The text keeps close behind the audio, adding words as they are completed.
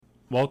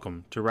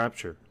Welcome to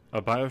Rapture,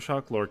 a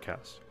Bioshock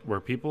lorecast, where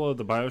people of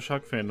the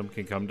Bioshock fandom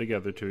can come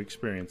together to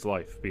experience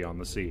life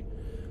beyond the sea.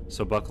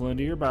 So buckle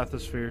into your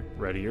bathysphere,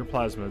 ready your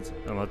plasmids,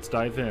 and let's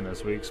dive in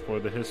as we explore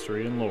the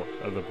history and lore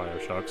of the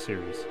Bioshock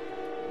series.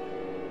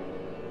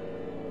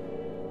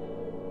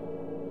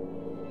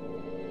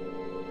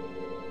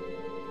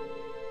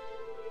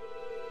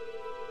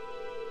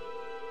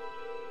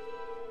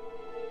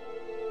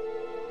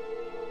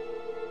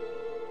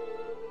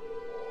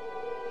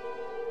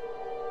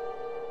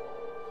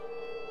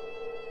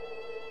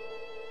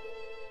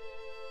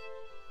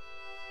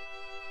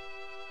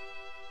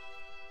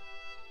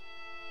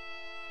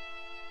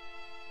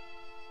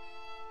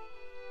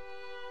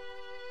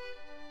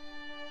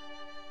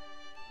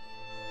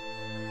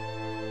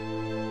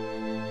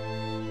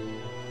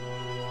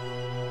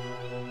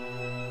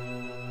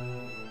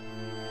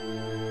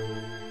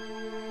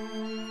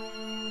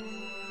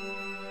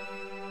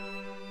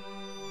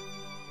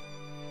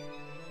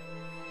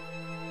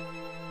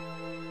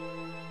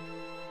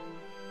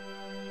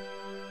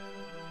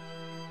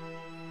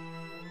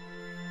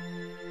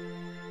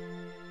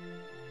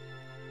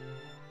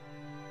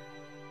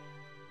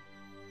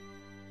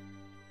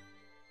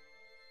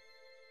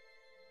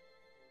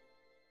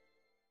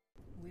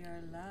 We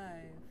are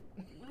live.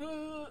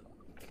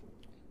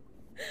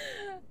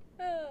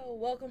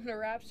 Welcome to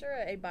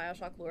Rapture, a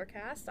Bioshock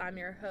lorecast. I'm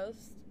your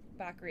host,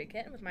 Bakari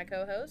Kent, with my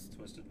co-host,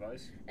 Twisted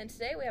Vice. and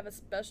today we have a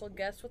special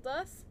guest with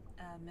us.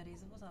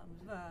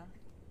 Medievalzombies.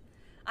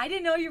 I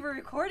didn't know you were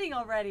recording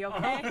already,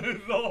 okay?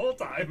 The whole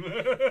time.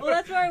 Well,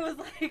 that's where I was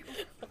like,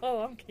 Oh,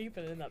 I'm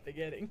keeping it in that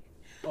beginning.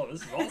 Oh,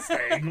 this is all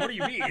staying. What do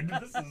you mean?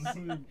 This is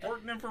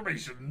important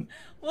information.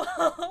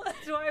 well,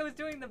 that's why I was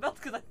doing the bells,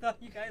 because I thought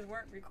you guys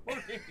weren't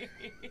recording.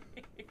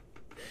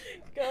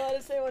 Go ahead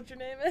and say what your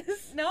name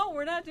is. No,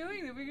 we're not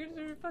doing it. We're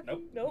gonna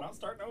fucking... Nope. Not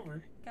starting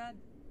over. God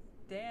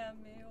damn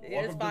you. Yeah,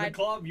 it's Welcome to fine. the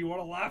club. You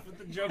want to laugh at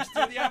the jokes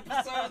through the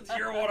episodes?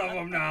 You're one of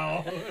them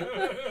now.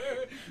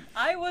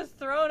 I was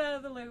thrown out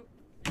of the loop.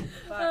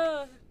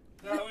 But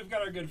We've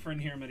got our good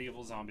friend here,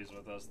 Medieval Zombies,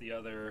 with us. The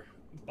other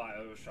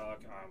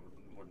Bioshock, I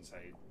wouldn't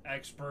say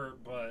expert,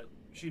 but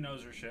she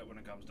knows her shit when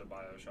it comes to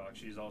Bioshock.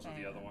 She's also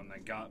the other one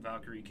that got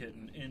Valkyrie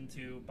Kitten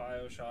into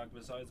Bioshock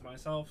besides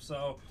myself,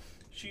 so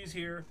she's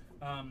here.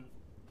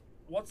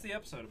 What's the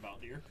episode about,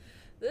 dear?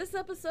 This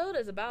episode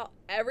is about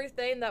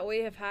everything that we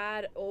have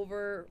had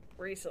over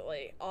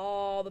recently.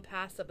 All the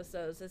past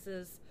episodes. This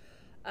is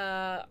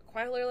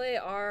quite literally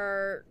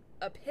our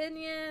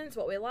opinions,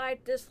 what we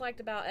liked, disliked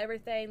about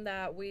everything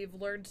that we've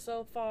learned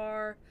so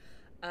far.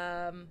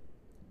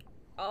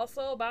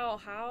 Also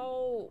about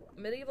how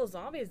Medieval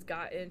Zombies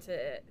got into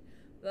it.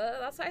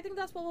 I think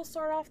that's what we'll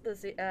start off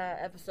this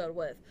episode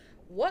with.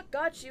 What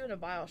got you into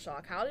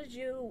Bioshock? How did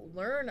you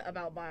learn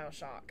about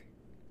Bioshock?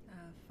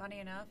 funny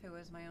enough, it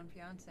was my own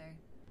fiance.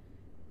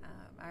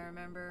 I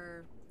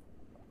remember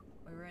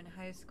we were in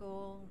high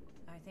school.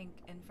 I think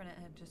Infinite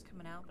had just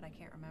come out, but I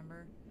can't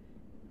remember.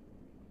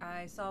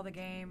 I saw the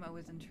game. I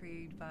was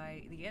intrigued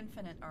by the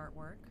Infinite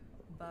artwork,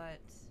 but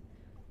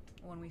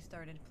when we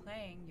started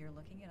playing, you're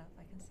looking it up,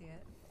 I can see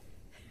it.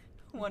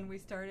 When we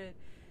started,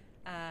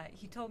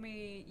 he told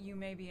me, you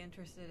may be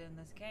interested in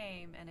this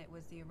game, and it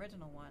was the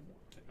original one.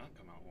 It did not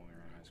come out when we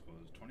were in high school.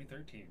 It was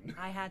 2013.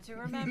 I had to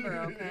remember,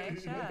 okay?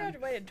 We Shut up.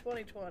 graduated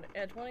 2020,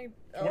 2011.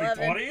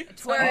 2020?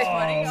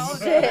 2020? Oh,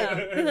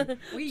 Oh, damn.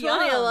 We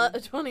young.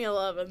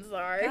 2011,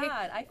 sorry.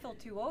 God, I feel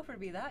too old for to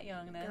be that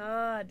young then.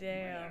 God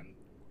damn. Man.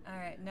 All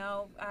right,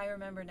 no, I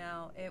remember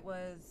now. It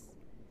was,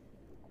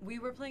 we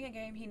were playing a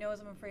game. He knows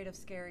I'm afraid of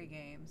scary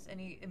games, and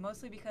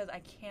mostly because I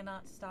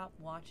cannot stop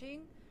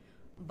watching.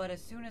 But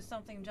as soon as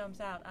something jumps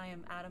out, I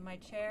am out of my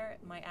chair.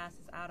 My ass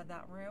is out of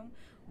that room.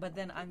 But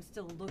then I'm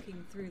still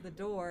looking through the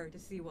door to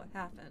see what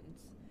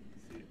happens.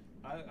 See,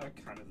 I'm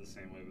kind of the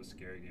same way with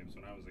scary games.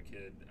 When I was a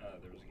kid,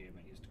 there was a game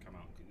that used to come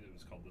out. It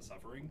was called The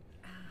Suffering.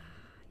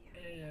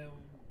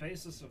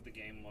 Basis of the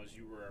game was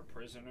you were a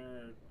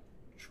prisoner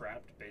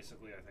trapped.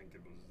 Basically, I think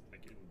it was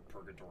like in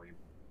purgatory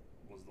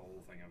was the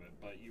whole thing of it.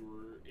 But you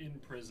were in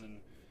prison,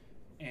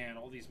 and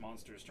all these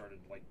monsters started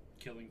like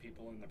killing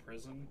people in the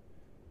prison.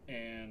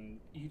 And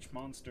each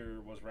monster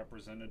was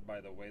represented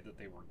by the way that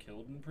they were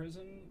killed in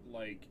prison,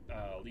 like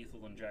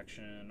lethal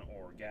injection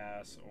or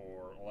gas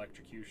or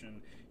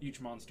electrocution.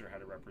 Each monster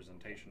had a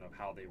representation of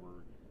how they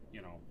were,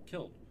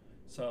 killed.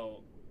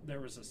 So there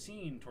was a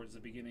scene towards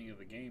the beginning of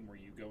the game where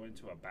you go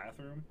into a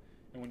bathroom,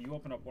 and when you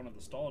open up one of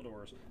the stall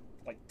doors,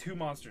 like two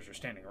monsters are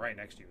standing right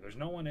next to you. There's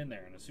no one in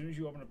there, and as soon as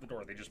you open up the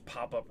door, they just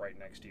pop up right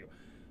next to you.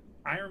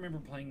 I remember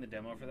playing the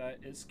demo for that.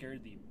 It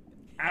scared the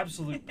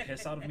absolute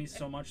piss out of me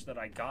so much that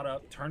I got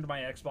up, turned my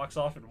Xbox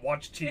off, and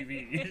watched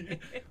TV.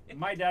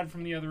 My dad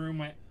from the other room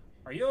went,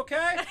 "Are you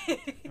okay?"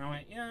 And I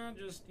went, "Yeah,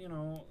 just,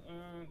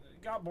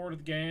 got bored of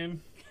the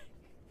game."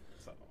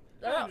 So,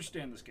 I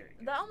understand the scary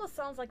games. That almost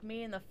sounds like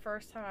me and the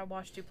first time I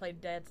watched you play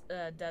Dead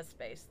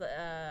Space.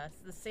 The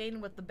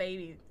scene with the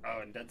baby.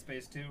 Oh, and Dead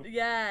Space 2?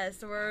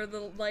 Yes, where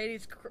the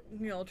lady's,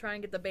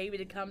 trying to get the baby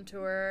to come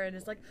to her, and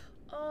it's like,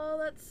 oh,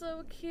 that's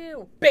so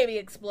cute. Baby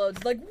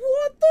explodes. Like,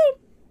 what the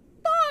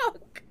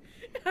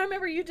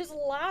you just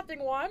laughing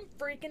while I'm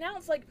freaking out.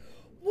 It's like,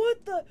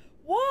 what the?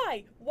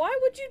 Why? Why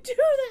would you do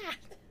that?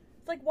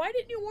 It's like, why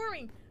didn't you warn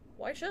me?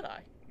 Why should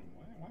I?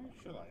 Why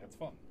should I? It's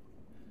fun.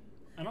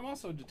 And I'm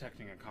also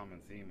detecting a common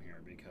theme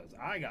here because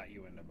I got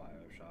you into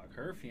Bioshock.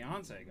 Her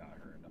fiance got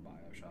her into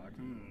Bioshock.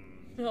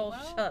 Oh,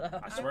 Well, shut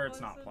up. I swear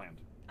it's not planned.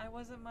 I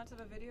wasn't much of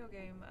a video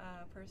game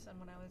person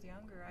when I was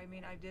younger. I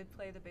mean, I did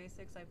play the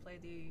basics. I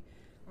played the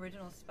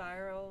original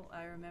Spiral.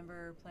 I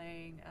remember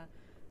playing.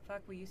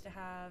 We used to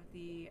have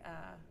the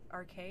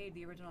arcade,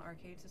 the original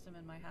arcade system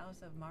in my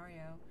house of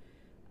Mario.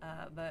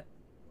 But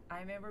I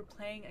remember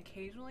playing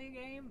occasionally a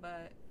game,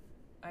 but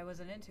I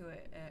wasn't into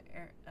it.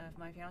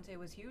 My fiance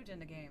was huge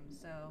into games,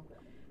 so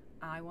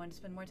I wanted to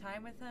spend more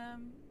time with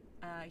him.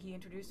 He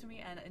introduced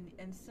me, and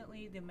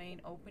instantly the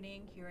main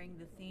opening, hearing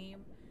the theme,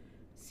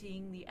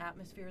 seeing the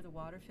atmosphere, the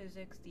water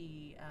physics,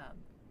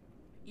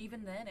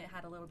 even then it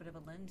had a little bit of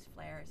a lens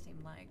flare, it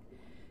seemed like,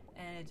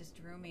 and it just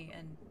drew me,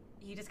 and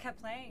he just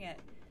kept playing it,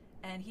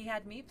 and he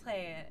had me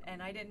play it,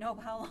 and I didn't know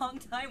how long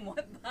time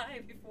went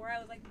by before I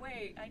was like,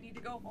 wait, I need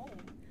to go home.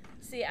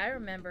 See, I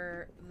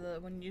remember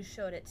when you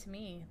showed it to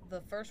me,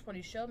 the first one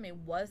you showed me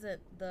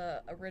wasn't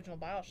the original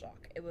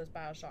Bioshock. It was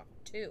Bioshock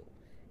 2,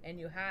 and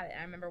you had it.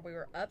 I remember we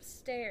were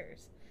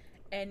upstairs,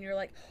 and you're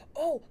like,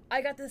 oh,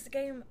 I got this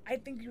game. I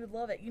think you would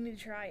love it. You need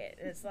to try it.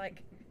 And it's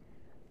like,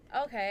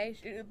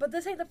 okay, but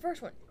this ain't the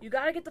first one. You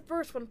got to get the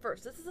first one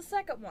first. This is the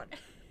second one.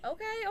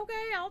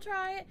 Okay, I'll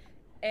try it.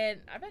 And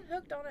I've been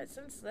hooked on it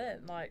since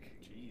then. Like,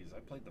 jeez, I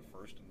played the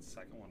first and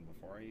second one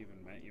before I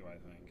even met you, I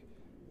think,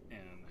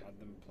 and had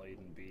them played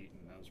and beat,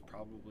 and that was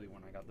probably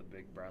when I got the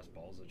big brass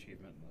balls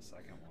achievement in the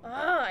second one.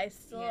 I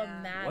still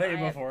am mad. Way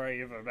before I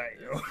even met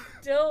you.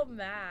 Still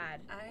mad.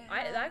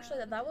 I actually,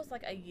 that was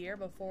like a year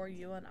before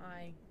you and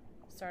I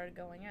started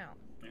going out.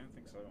 Yeah, I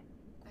think so.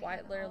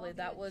 Quite literally,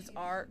 that was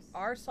our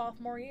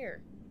sophomore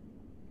year.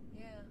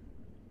 Yeah,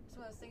 that's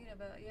what I was thinking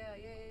about. Yeah.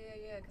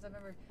 Because I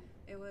remember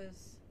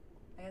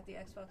I got the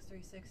Xbox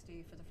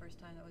 360 for the first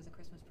time. That was a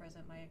Christmas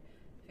present. My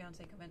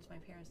fiance convinced my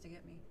parents to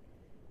get me,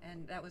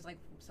 and that was like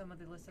some of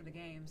the list of the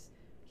games.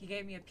 He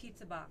gave me a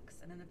pizza box,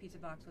 and in the pizza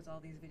box was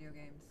all these video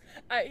games.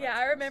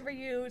 I remember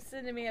you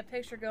sending me a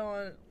picture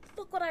going,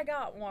 look what I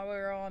got, while we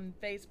were on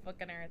Facebook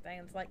and everything.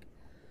 It's like,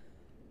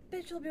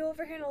 bitch, you'll be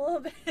over here in a little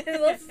bit.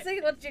 Let's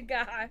see what you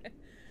got.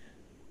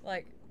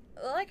 Like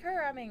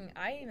her, I mean,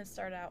 I even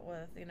started out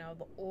with,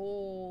 the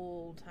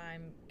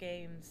old-time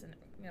games and,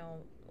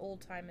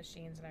 old-time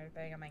machines and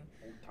everything. I mean...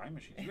 Old-time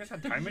machines? You guys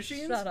had time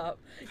machines? Shut up.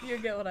 You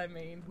get what I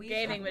mean.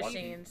 Gaming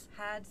machines.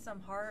 Had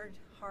some hard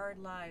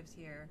lives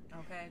here,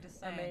 okay? Just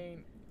saying. I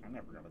mean... I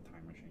never got a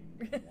time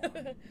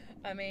machine.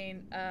 I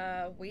mean,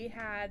 we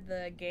had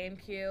the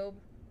GameCube.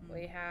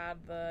 We had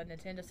the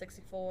Nintendo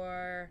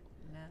 64.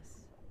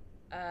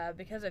 NES.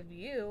 Because of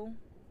you,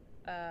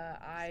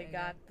 I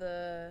got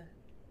the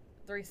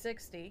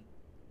 360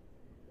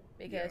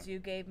 because you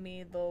gave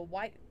me the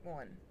white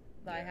one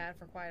that I had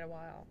for quite a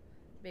while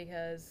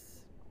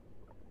because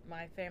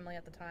my family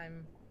at the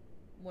time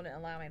wouldn't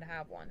allow me to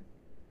have one.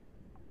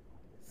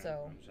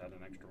 So I just had an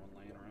extra one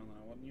laying around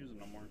that I wasn't using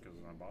no more because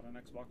I bought an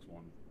Xbox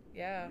One.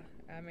 Yeah,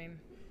 I mean,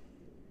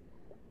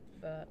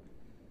 but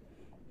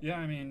yeah,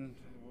 I mean,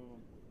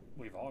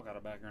 we've all got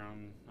a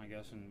background, I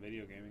guess, in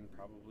video gaming.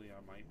 Probably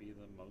I might be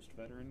the most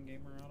veteran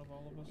gamer out of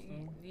all of us,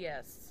 though.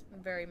 Yes,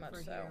 very much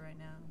so. Here right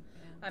now.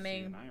 Yeah. I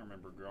mean, and I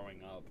remember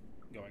growing up,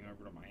 going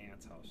over to my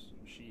aunt's house,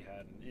 and she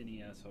had an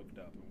NES hooked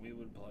up, and we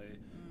would play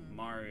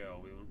Mario,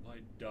 we would play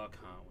Duck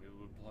Hunt, we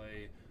would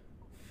play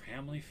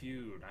Family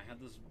Feud. I had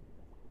this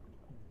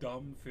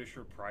dumb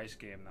Fisher-Price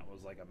game that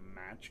was like a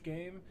match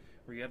game,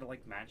 where you had to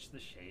like match the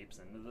shapes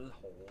into the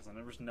holes, and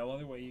there was no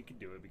other way you could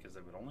do it because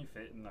it would only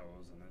fit in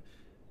those, and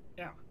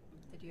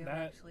Did you ever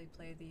actually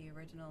play the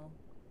original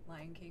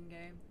Lion King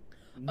game?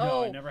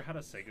 No, I never had a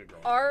Sega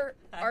growing up.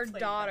 Our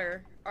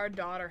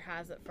daughter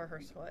has it for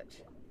her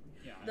Switch.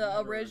 Yeah, the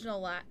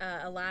original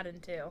Aladdin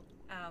too.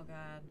 Oh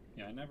God.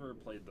 Yeah, I never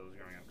played those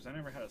growing up because I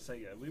never had a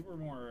Sega. We were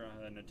more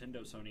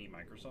Nintendo, Sony,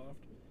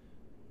 Microsoft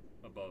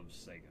above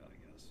Sega,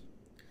 I guess.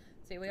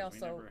 See, we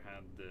also never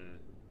had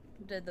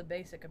did the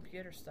basic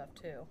computer stuff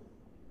too.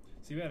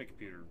 See, we had a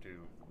computer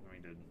too. We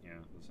did,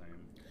 the same.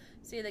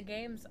 See, the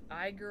games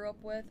I grew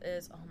up with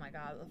is, oh my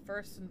God, the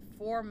first and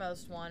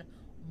foremost one,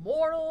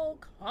 Mortal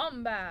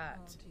Kombat.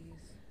 Oh,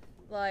 jeez.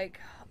 Like,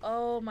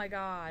 oh my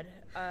God.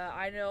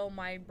 I know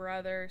my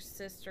brother,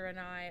 sister, and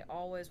I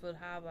always would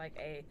have like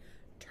a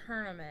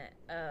tournament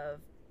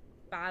of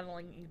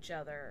battling each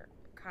other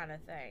kind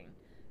of thing.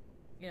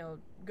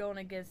 Going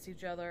against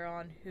each other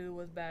on who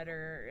was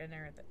better and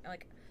everything.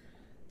 Like,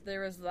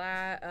 there was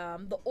that,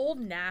 the old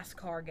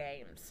NASCAR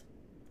games.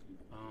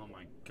 Oh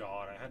my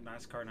God, I had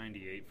NASCAR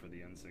 98 for the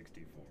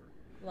N64.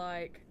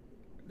 Like,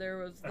 there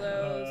was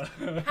those.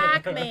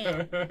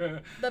 Pac-Man.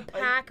 The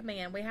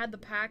Pac-Man. We had the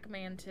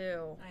Pac-Man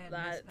too. I had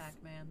missed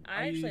Pac-Man.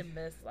 I actually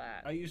missed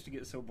that. I used to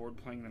get so bored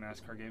playing the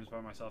NASCAR games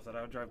by myself that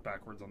I would drive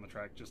backwards on the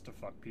track just to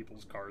fuck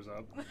people's cars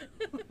up.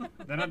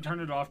 Then I'd turn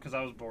it off because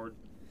I was bored.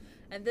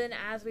 And then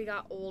as we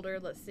got older,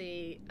 let's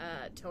see,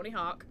 Tony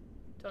Hawk.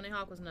 Tony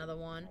Hawk was another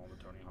one. All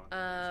the Tony Hawk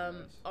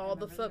games. All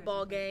the remember the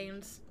football Resident Evil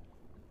games.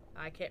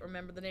 I can't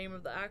remember the name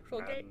of the actual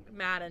Madden. game.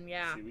 Madden,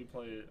 yeah. See,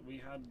 we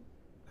had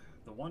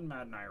the one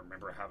Madden I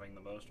remember having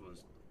the most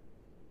was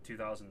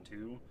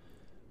 2002,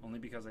 only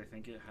because I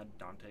think it had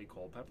Dante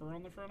Culpepper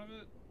on the front of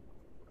it.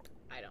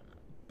 I don't know.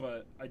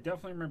 But I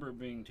definitely remember it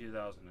being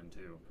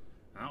 2002.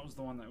 And that was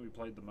the one that we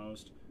played the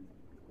most.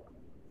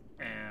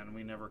 And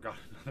we never got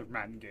another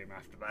Madden game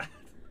after that.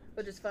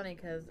 Which is funny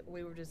because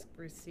we were just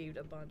received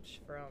a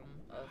bunch from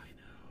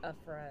a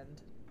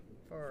friend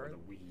For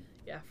the Wii.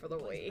 Yeah, for the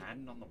Who plays Wii.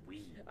 Madden on the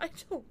Wii. I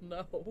don't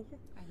know.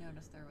 I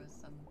noticed there was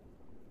some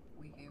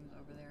Wii games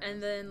over there.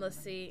 And then let's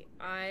see,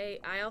 I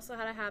also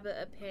had a habit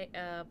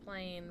of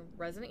playing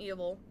Resident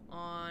Evil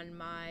on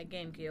my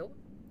GameCube.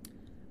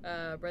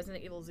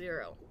 Resident Evil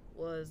 0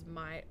 was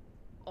my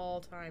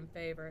all-time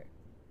favorite.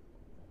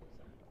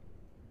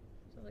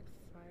 Is that like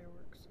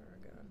fireworks or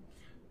a gun?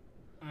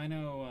 I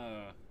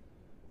know,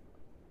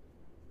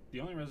 the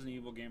only Resident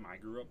Evil game I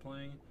grew up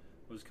playing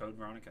was Code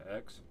Veronica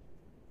X.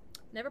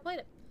 Never played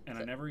it. And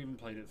I never even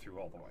played it through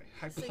all the way.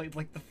 I played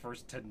like the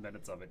first 10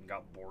 minutes of it and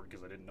got bored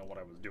because I didn't know what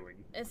I was doing.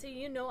 And see,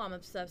 you know I'm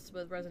obsessed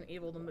with Resident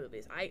Evil, the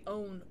movies. I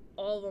own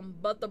all of them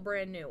but the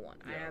brand new one.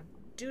 Yeah. I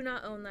do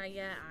not own that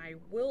yet. I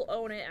will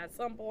own it at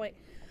some point.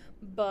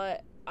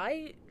 But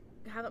I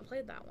haven't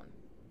played that one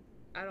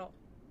at all.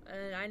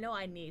 And I know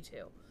I need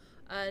to.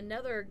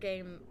 Another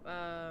game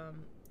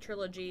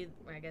trilogy,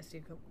 I guess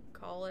you could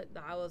call it,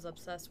 that I was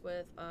obsessed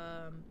with.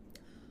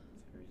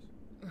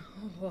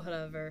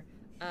 Whatever.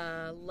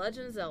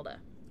 Legend of Zelda.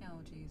 Oh,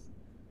 jeez.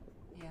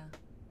 Yeah.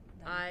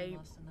 I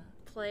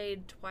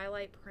played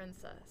Twilight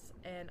Princess,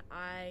 and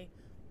I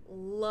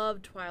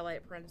love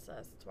Twilight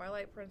Princess.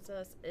 Twilight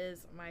Princess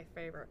is my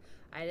favorite.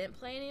 I didn't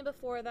play any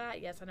before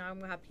that. Yes, I know I'm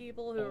going to have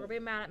people who are going to be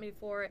mad at me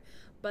for it,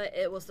 but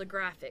it was the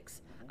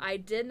graphics. I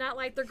did not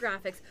like the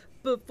graphics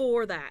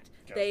before that.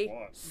 Guess they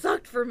what?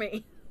 sucked for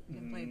me.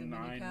 You played the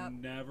I mini-cap?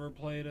 never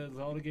played a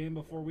Zelda game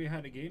before we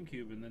had a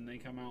GameCube, and then they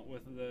come out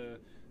with the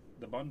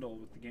bundle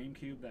with the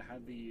GameCube that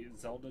had the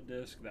Zelda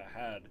disc that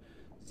had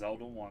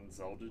Zelda 1,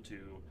 Zelda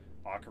 2,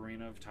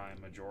 Ocarina of Time,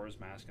 Majora's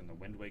Mask, and the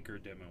Wind Waker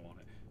demo on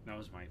it. And that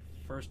was my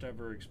first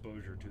ever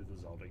exposure to the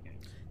Zelda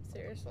games.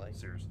 Seriously.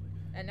 Seriously.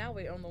 And now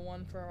we own the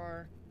one for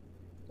our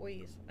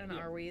Wii's. And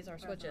our Wii's, our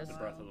Breath of the Switches. The Wild.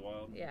 Breath of the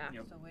Wild. Yeah.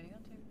 Yep. Still waiting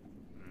on two.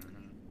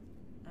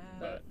 Mm-hmm.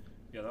 But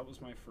yeah, that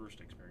was my first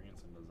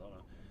experience into Zelda.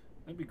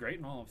 That'd be great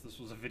and all if this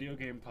was a video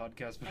game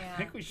podcast, but Yeah, I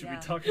think we should yeah.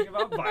 be talking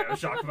about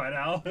BioShock by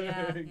now.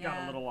 Yeah, Got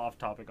yeah. a little off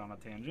topic on a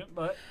tangent,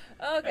 but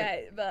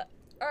Okay, but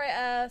all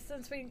right.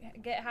 Since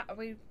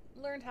we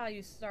learned how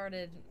you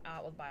started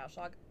out with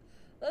BioShock,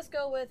 let's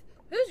go with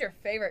who's your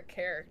favorite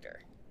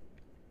character?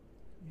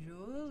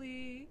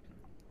 Julie.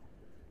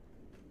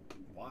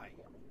 why?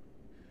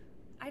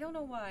 I don't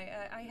know why.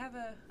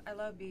 I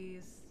love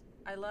bees.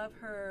 I love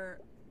her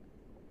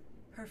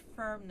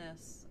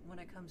firmness when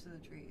it comes to the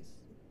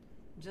trees.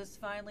 Just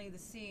finally the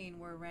scene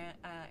where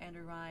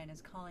Andrew Ryan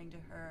is calling to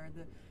her,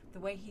 the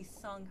way he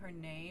sung her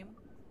name,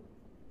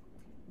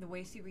 the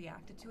way she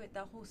reacted to it,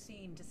 that whole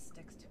scene just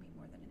sticks to me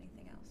more than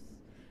anything else.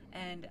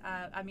 And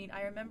I mean,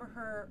 I remember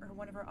her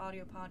one of her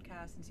audio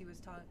podcasts, and she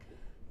was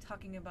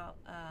talking about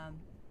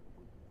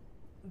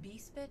bee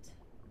spit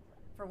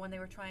for when they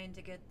were trying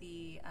to get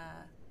the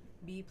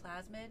bee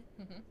plasmid,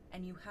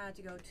 and you had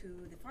to go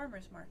to the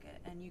farmer's market,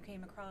 and you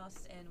came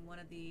across in one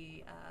of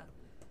the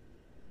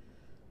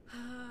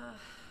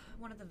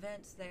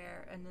vents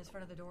there, and in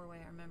front of the doorway,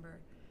 I remember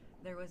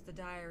there was the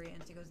diary,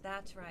 and she goes,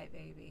 "That's right,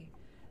 baby.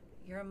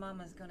 Your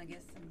mama's gonna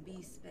get some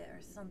bee spit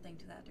or something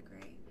to that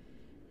degree."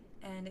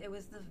 And it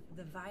was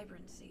the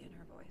vibrancy in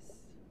her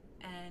voice.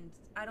 And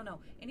I don't know,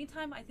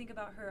 anytime I think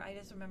about her, I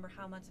just remember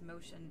how much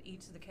emotion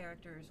each of the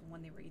characters,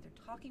 when they were either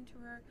talking to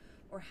her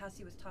or how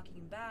she was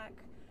talking back,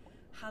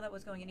 how that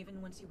was going. And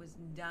even when she was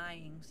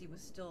dying, she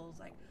was still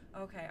like,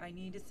 okay, I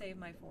need to save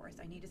my forest,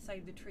 I need to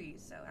save the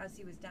trees. So as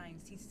she was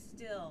dying, she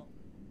still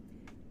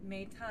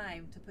made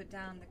time to put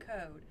down the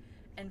code.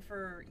 And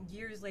for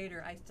years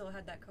later, I still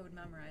had that code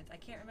memorized. I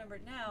can't remember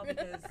it now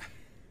because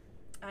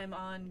I'm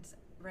on,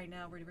 right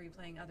now we're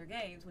replaying other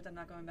games, which I'm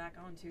not going back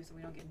onto so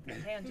we don't get into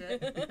a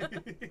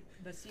tangent.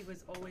 But she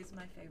was always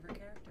my favorite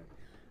character.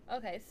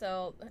 Okay,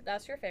 so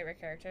that's your favorite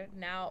character.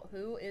 Now,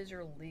 who is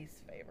your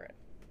least favorite?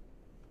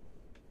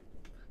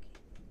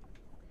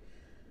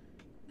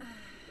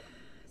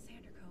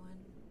 Sandra Cohen.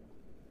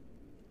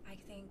 I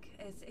think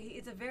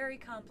it's a very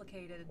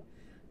complicated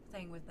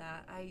thing with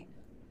that. I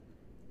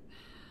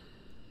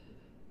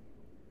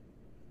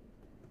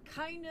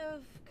kind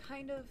of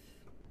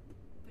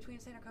between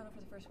Sandra Cohen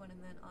for the first one,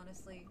 and then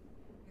honestly,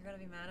 you're gonna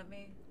be mad at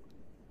me,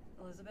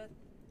 Elizabeth.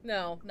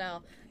 No,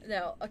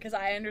 because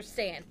I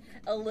understand.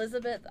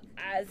 Elizabeth,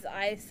 as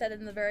I said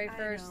in the very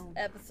first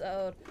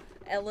episode,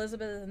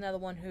 Elizabeth is another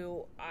one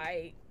who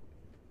I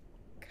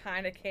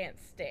kind of can't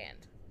stand.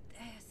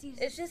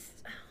 It's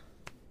just...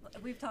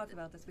 We've talked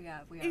about this, we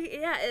have.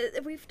 Yeah,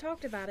 we've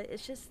talked about it.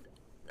 It's just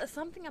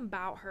something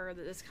about her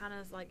that is kind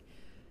of like,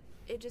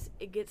 it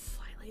gets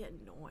slightly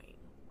annoying.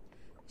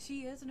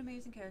 She is an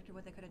amazing character.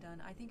 What they could have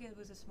done, I think it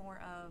was just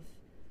more of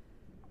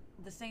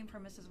the same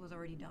premises was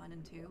already done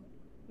in 2.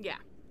 Yeah.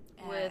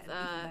 And With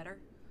even better,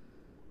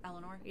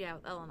 Eleanor. Yeah,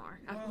 with Eleanor.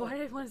 Well, Why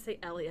did I want to say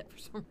Elliot for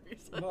some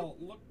reason? Well,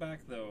 look back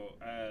though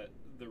at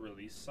the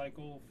release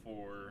cycle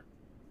for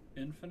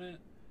Infinite.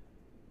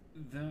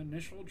 The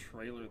initial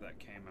trailer that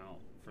came out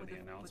for the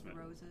announcement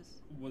with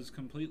roses. was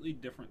completely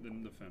different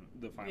than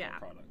the final Yeah.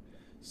 product.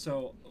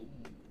 So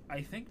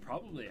I think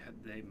probably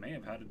they may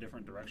have had a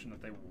different direction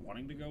that they were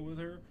wanting to go with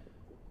her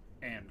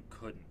and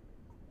couldn't.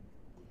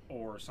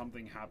 Or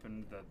something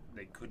happened that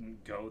they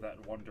couldn't go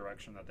that one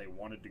direction that they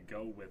wanted to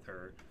go with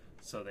her,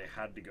 so they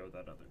had to go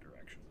that other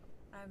direction.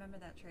 I remember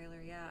that trailer.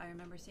 Yeah, I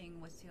remember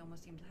seeing what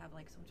almost seemed to have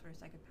like some sort of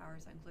psychic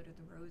powers that included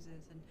the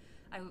roses, and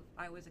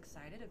I was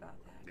excited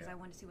about that because I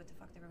wanted to see what the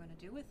fuck they were going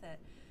to do with it.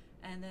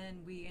 And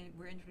then we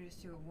were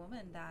introduced to a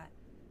woman that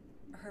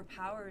her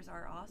powers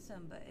are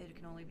awesome, but it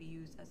can only be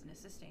used as an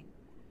assisting.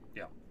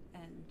 Yeah.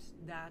 And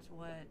that's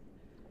what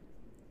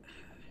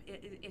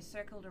it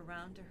circled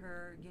around to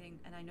her getting.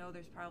 And I know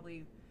there's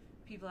probably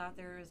people out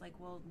there is like,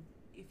 well,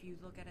 if you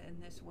look at it in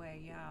this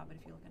way, yeah, but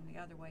if you look in the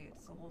other way,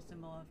 it's the whole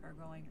symbol of her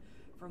going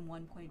from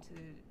one point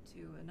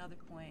to another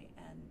point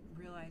and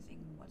realizing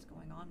what's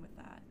going on with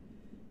that.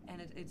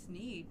 And it's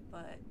neat,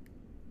 but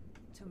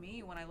to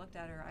me, when I looked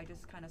at her, I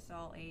just kind of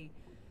saw a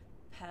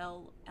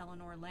pale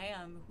Eleanor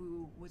Lamb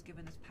who was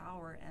given this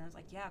power, and I was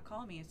like, yeah,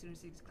 call me. As soon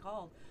as he's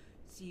called,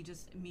 she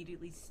just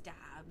immediately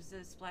stabs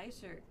a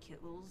splicer,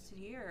 kills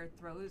here,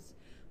 throws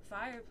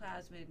fire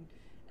plasma,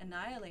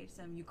 annihilates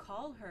them. You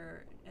call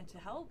her and to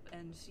help,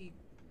 and she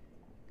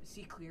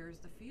clears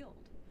the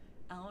field.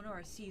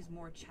 Eleanor sees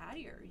more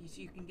chattier.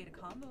 You can get a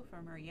combo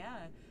from her,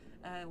 yeah.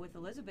 With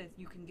Elizabeth,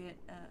 you can get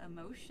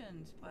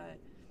emotions, but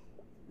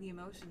the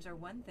emotions are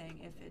one thing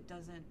if it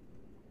doesn't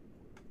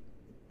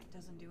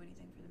do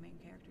anything for the main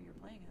character you're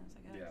playing as,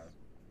 I guess. Yeah.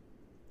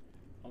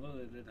 Although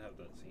they did have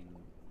that scene,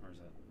 or is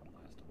that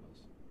Last of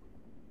Us?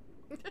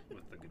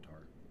 With the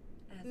guitar.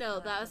 No,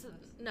 that was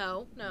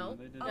no.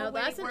 They did. No,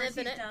 that's an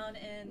Infinite. Down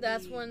in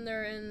That's when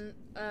they're in.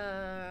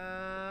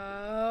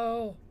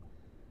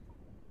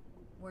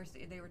 Where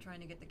they were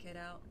trying to get the kid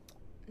out.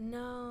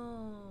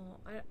 No,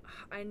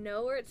 I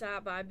know where it's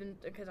at, but I've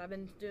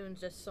been doing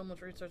just so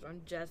much research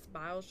on just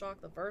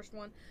BioShock, the first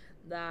one,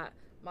 that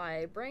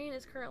my brain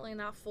is currently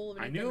not full of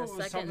anything. I knew it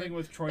was something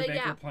with Troy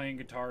Baker playing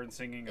guitar and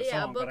singing a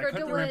song, but I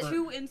couldn't there remember. were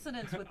 2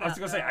 incidents with that. I was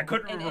gonna say I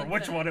couldn't remember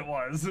which one it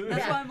was.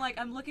 That's why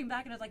I'm looking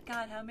back and I was like,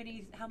 God, how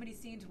many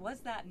scenes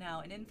was that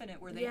now in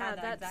Infinite where they had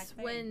that exact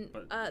thing?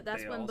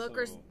 That's when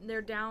Booker's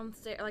they're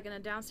downstairs, like in a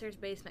downstairs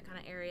basement kind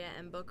of area,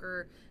 and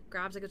Booker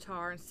grabs a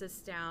guitar and sits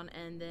down,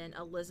 and then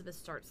Elizabeth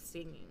starts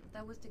singing.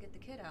 That was to get the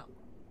kid out.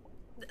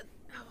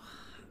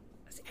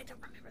 See, I don't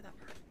remember that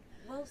part.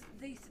 Well,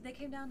 they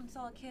came down and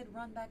saw a kid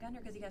run back under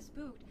because he got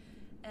spooked,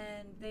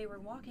 and they were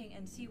walking,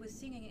 and she was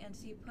singing, and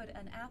she put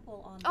an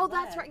apple on. Oh,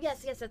 that's right.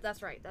 Yes,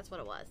 that's right. That's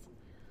what it was.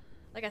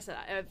 Like I said,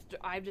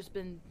 I've just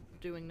been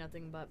doing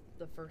nothing but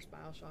the first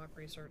BioShock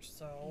research.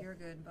 So you're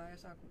good,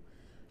 BioShock.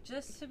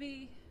 Just to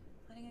be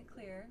letting it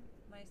clear,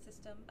 my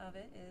system of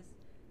it is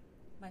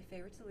my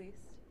favorite to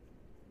least.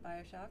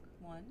 BioShock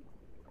 1,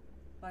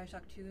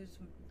 BioShock 2's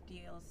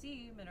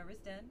DLC, Minerva's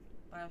Den,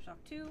 BioShock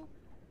 2,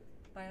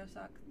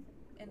 BioShock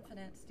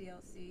Infinite's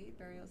DLC,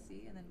 Burial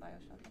Sea, and then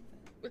BioShock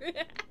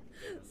Infinite.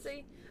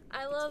 See,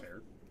 I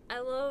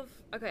love.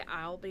 Okay,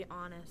 I'll be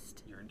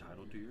honest. You're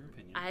entitled to your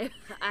opinion. I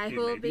It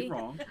will may be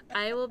wrong.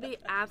 I will be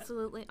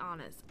absolutely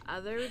honest.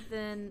 Other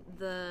than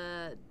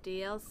the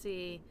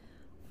DLC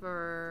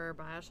for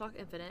BioShock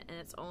Infinite, and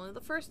it's only the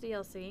first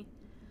DLC,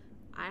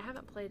 I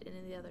haven't played any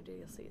of the other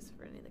DLCs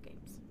for any of the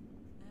games.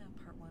 Yeah,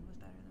 part 1 was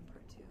better than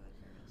part 2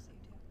 at Burial Sea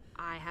too.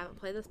 I haven't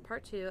played this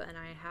part 2, and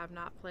I have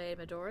not played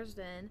Majora's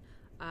Den.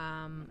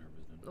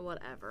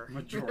 Whatever.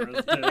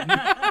 Majora's Den.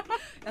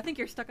 I think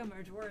you're stuck on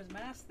Majora's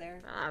Mask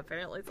there.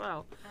 Apparently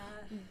so.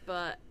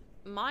 But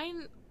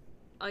mine,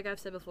 like I've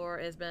said before,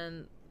 has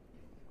been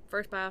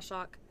first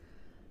BioShock,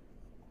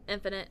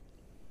 Infinite,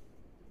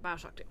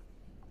 BioShock 2.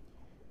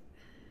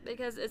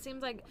 Because it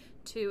seems like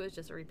 2 is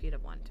just a repeat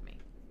of 1 to me.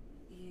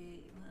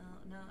 Yeah, well,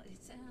 no,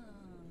 it's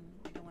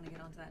I don't want to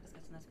get onto that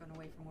discussion. That's going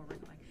away from where we're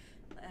going.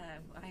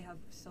 I have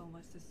so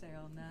much to say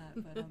on that,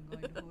 but I'm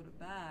going to hold it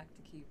back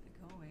to keep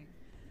it going.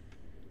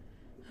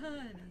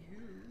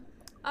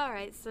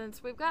 Alright,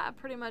 since we've got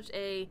pretty much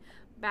a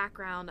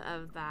background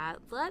of that,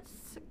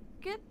 let's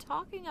get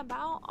talking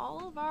about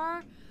all of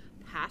our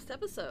past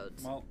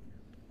episodes. Well,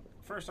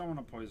 first I want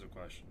to pose a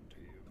question to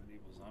you,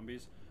 Medieval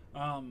Zombies.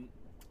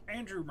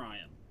 Andrew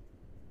Ryan.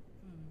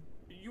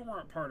 You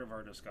weren't part of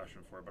our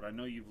discussion for it, but I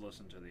know you've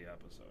listened to the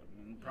episode.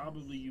 And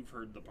probably you've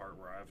heard the part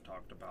where I've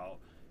talked about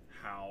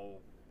how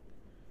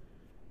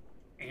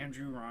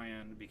Andrew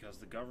Ryan, because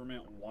the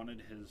government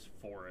wanted his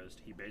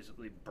forest, he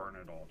basically burned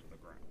it all to the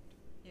ground.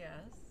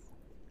 Yes.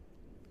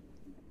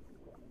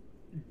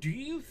 Do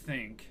you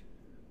think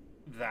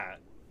that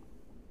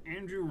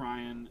Andrew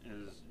Ryan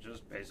is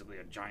just basically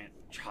a giant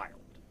child?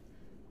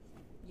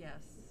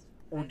 Yes.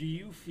 Or do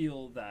you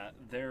feel that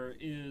there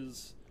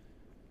is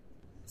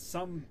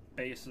some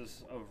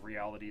basis of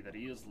reality that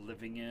he is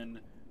living in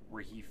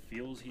where he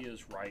feels he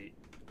is right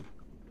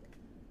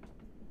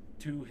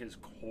to his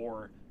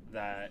core,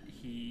 that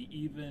he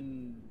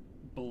even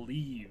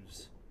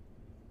believes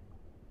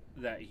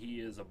that he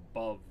is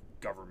above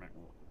government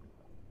rule.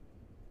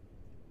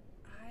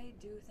 I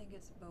do think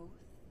it's both.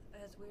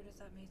 As weird as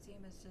that may seem,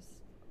 it's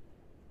just,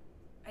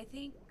 I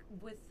think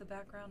with the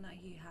background that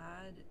he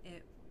had,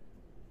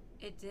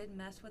 it did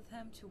mess with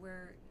him to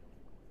where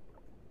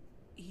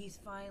he's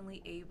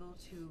finally able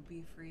to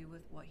be free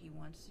with what he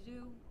wants to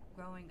do.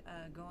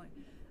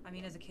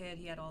 As a kid,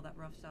 he had all that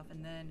rough stuff,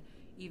 and then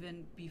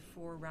even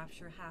before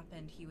Rapture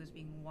happened, he was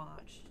being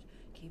watched.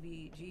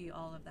 KBG,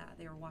 all of that,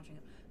 they were watching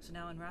him. So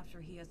now in Rapture,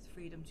 he has the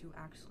freedom to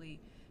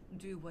actually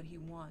do what he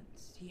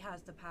wants. He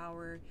has the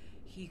power.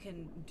 He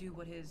can do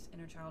what his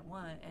inner child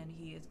wants, and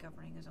he is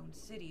governing his own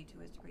city to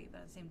his degree.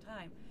 But at the same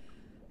time,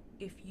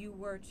 if you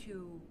were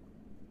to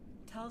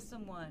tell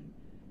someone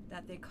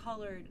that they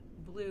colored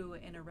blue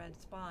in a red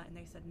spot and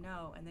they said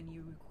no, and then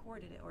you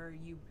recorded it or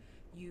you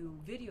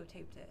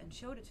videotaped it and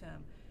showed it to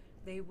him,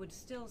 they would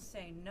still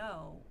say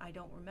no, I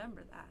don't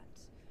remember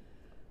that.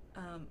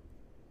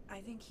 I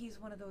think he's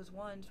one of those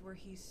ones where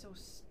he's so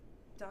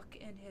stuck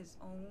in his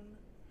own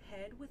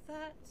head with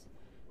that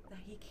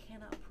he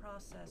cannot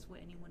process what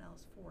anyone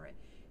else for it.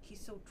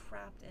 He's so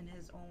trapped in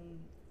his own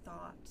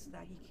thoughts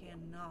that he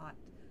cannot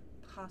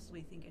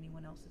possibly think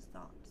anyone else's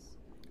thoughts.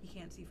 He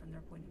can't see from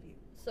their point of view.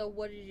 So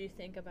what did you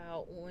think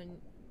about when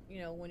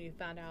you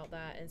found out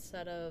that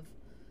instead of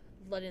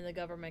letting the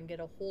government get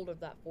a hold of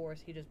that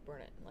forest, he just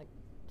burned it? Like,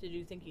 did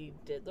you think he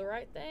did the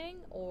right thing,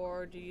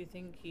 or do you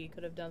think he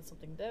could have done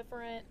something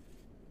different?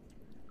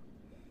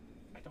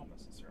 I don't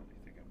necessarily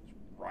think it was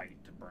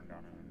right to burn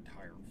down an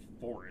entire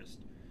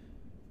forest,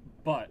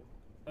 but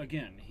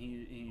again,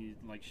 he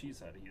like she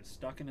said, he is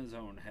stuck in his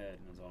own head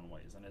and his own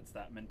ways, and it's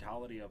that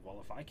mentality of,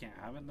 well, if I can't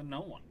have it, then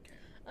no one can.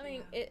 I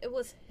mean, yeah. It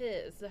was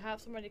his. To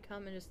have somebody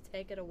come and just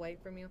take it away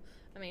from you,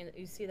 I mean,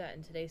 you see that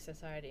in today's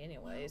society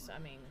anyways. I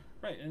mean...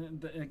 Right,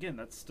 and again,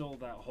 that's still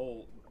that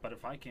whole, but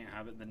if I can't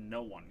have it, then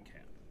no one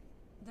can.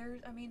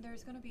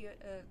 There's going to be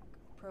a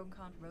pro and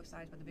con for both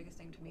sides, but the biggest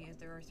thing to me is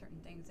there are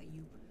certain things that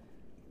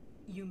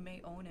you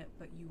may own it,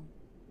 but you,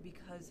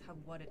 because of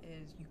what it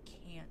is, you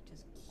can't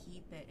just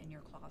keep it in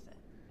your closet,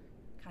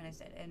 kind of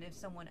said. And if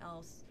someone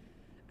else,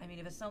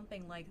 if it's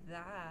something like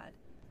that,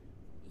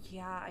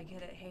 yeah, I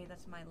get it, hey,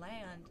 that's my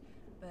land,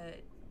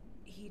 but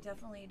he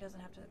definitely doesn't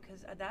have to,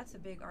 because that's a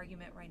big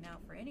argument right now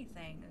for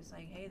anything. It's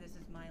like, hey, this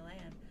is my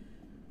land.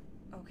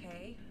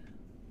 Okay.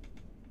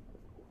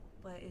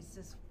 But it's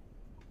just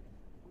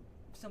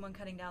someone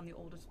cutting down the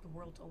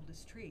world's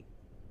oldest tree.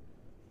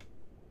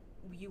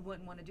 You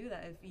wouldn't want to do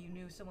that if you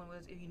knew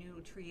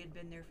a tree had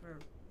been there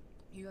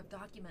you have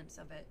documents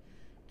of it,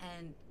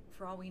 and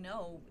for all we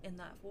know, in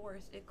that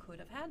forest, it could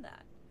have had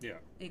that. Yeah.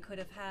 It could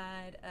have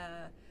had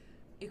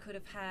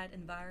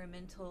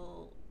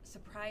environmental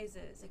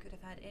surprises. It could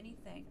have had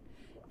anything,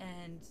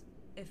 and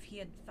if he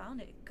had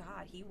found it,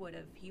 God, he would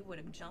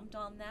have jumped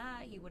on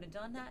that. He would have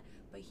done that,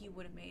 but he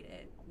would have made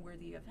it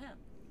worthy of him.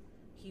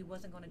 He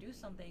wasn't going to do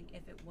something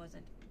if it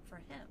wasn't for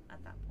him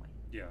at that point.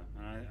 Yeah,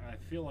 and I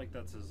feel like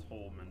that's his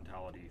whole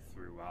mentality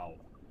throughout.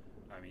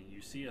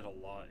 You see it a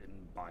lot in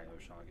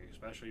BioShock,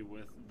 especially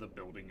with the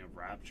building of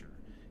Rapture.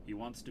 He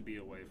wants to be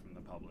away from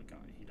the public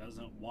eye. He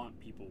doesn't want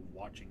people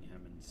watching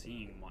him and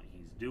seeing what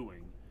he's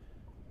doing.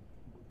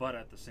 But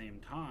at the same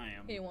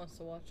time... He wants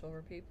to watch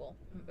over people.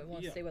 He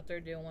wants to see what they're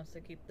doing, wants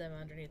to keep them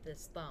underneath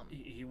his thumb.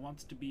 He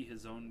wants to be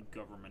his own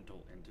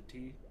governmental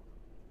entity.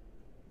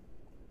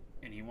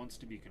 And he wants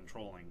to be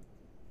controlling.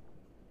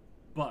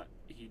 But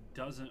he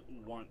doesn't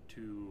want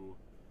to,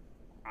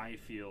 I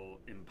feel,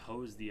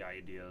 impose the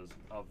ideas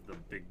of the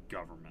big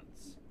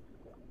governments.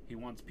 He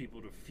wants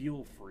people to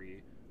feel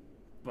free,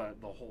 but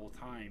the whole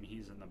time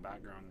he's in the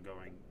background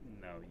going,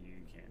 no, you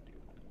can't do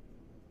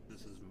that.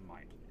 This is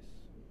my place.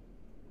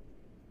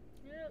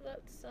 Yeah,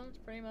 that sounds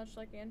pretty much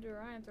like Andrew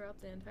Ryan throughout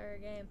the entire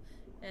game.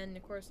 And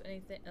of course,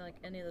 any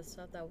of the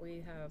stuff that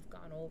we have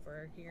gone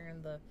over here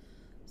in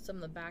some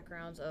of the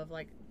backgrounds of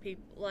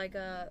people,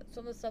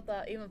 some of the stuff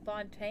that even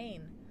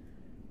Fontaine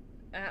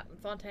 /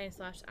 Atlas,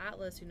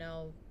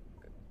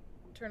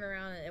 turn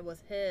around and it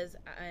was his,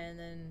 and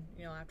then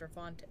after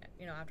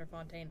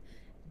Fontaine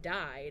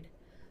died,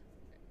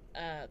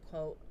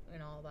 quote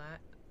and all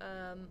that,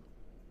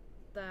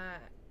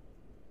 that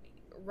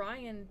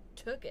Ryan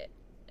took it.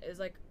 It was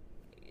like,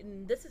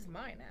 this is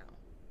mine now,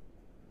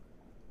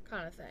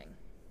 kind of thing.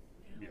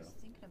 Yeah, I was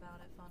thinking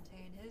about it,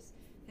 Fontaine.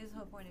 His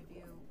whole point of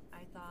view,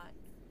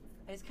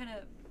 I just kind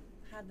of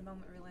had the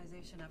moment of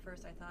realization. At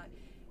first I thought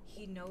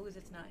he knows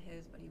it's not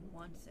his, but he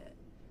wants it.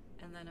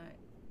 And then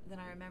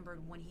I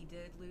remembered when he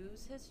did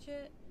lose his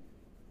shit,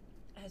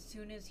 as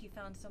soon as he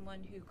found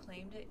someone who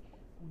claimed it,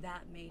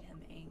 that made him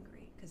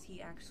angry, because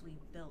he actually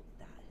built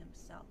that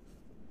himself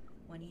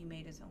when he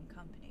made his own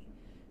company.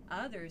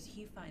 Others,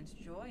 he finds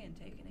joy in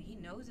taking it. He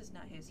knows it's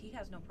not his. He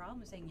has no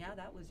problem saying, yeah,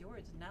 that was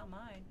yours, it's now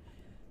mine.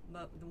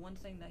 But the one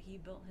thing that he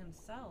built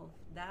himself,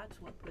 that's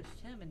what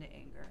pushed him into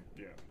anger.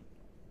 Yeah.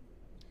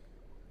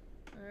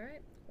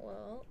 right.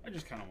 Well, I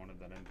just kind of wanted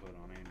that input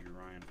on Andrew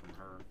Ryan from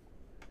her.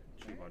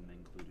 She Right. wasn't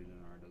included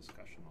in our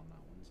discussion on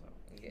that one, so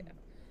yeah.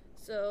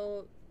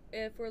 So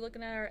if we're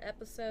looking at our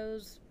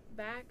episodes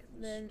back,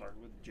 then start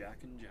with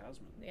Jack and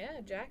Jasmine.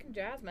 yeah, Jack and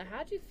Jasmine.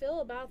 How'd you feel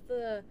about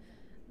the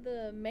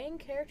main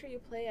character you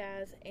play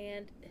as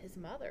and his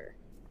mother?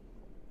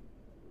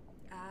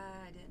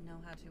 I didn't know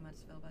how too much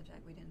to feel about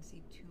Jack. We didn't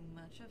see too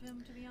much of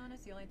him, to be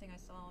honest. The only thing I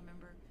saw, I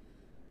remember,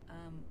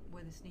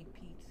 were the sneak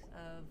peeks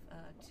of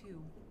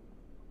 2,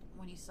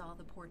 when you saw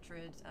the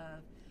portraits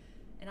of,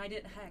 and I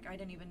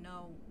didn't even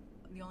know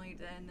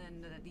and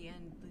then the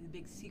end, the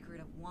big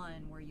secret of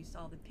 1, where you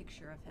saw the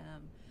picture of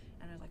him,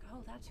 and I was like,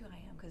 oh, that's who I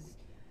am, because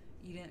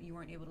you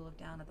weren't able to look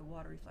down at the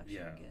water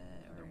reflection.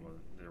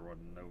 There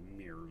wasn't no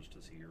mirrors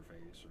to see your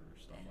face or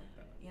stuff like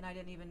that. And I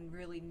didn't even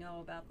really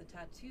know about the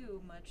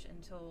tattoo much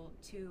until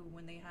 2,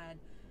 when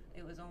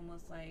it was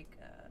almost like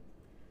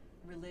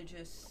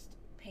religious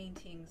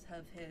paintings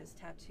of his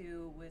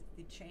tattoo with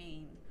the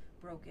chain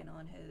broken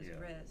on his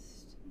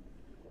wrist,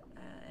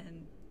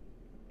 and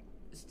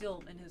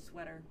still in his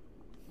sweater.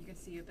 You could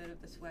see a bit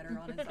of the sweater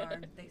on his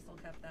arm. They still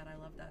kept that. I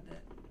love that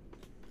bit.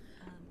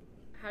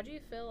 How do you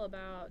feel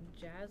about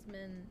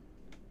Jasmine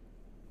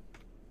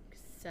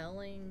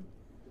selling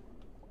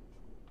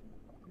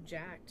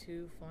Jack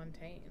to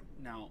Fontaine?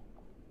 Now,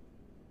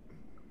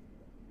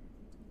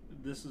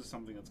 this is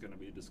something that's going to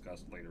be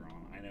discussed later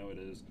on. I know it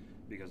is,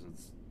 because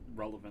it's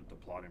relevant to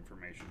plot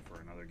information for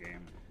another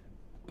game.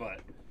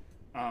 But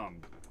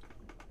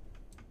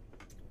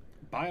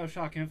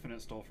BioShock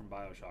Infinite stole from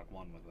BioShock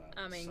 1 with that.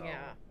 I mean, so,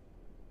 yeah.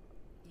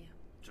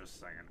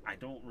 Just saying. I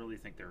don't really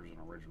think there was an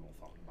original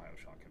thought in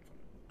BioShock Infinite.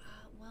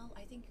 Well,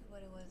 I think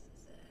what it was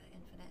is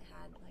Infinite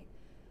had, like,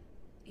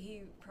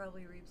 he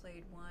probably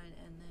replayed 1,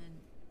 and then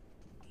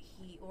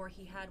he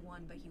had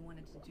 1, but he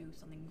wanted to do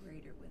something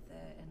greater with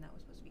it, and that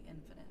was supposed to be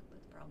Infinite. But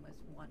the problem is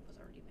 1 was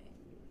already made.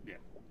 Yeah,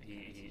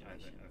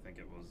 I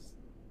think it was.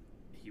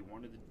 He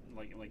wanted to,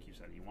 like you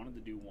said, he wanted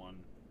to do one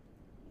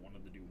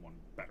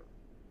better.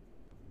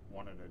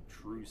 Wanted a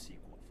true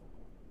sequel for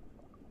it.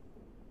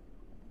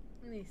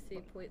 Let me see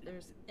if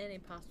there's any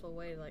possible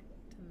way to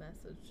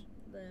message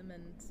them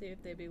and see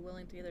if they'd be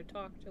willing to either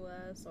talk to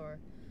us or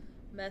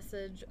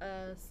message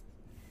us.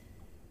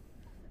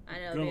 I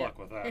know. Good luck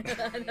with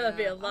that. I know it'd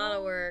be a lot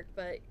of work,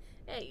 but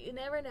hey, you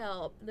never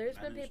know. There's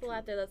That been is people true.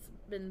 out there that's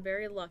been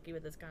very lucky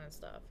with this kind of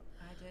stuff.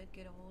 I did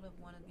get a hold of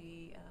one of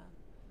the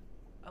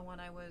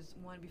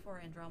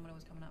before Andromeda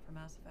was coming out for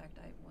Mass Effect.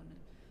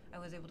 I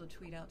was able to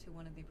tweet out to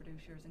one of the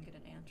producers and get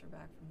an answer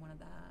back from one of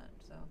that.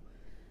 So,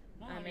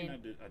 Well,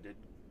 I did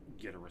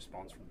get a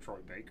response from Troy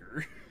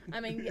Baker.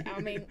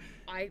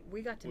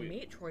 We got to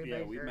meet Troy Baker.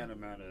 Yeah, we met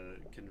him at a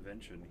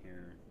convention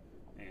here,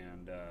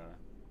 and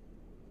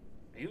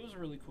he was a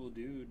really cool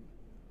dude.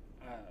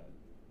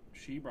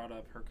 She brought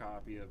up her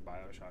copy of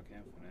BioShock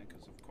Infinite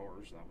because, of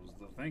course, that was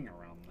the thing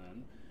around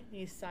then.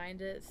 He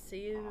signed it.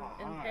 See you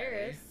in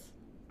Paris.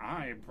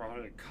 I brought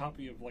a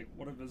copy of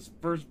one of his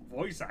first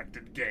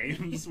voice-acted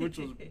games, which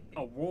was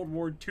a World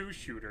War II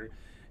shooter,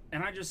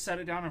 and I just set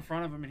it down in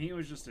front of him, and he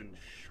was just in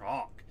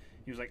shock.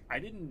 He was like, I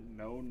didn't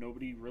know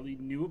nobody really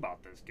knew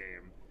about this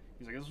game.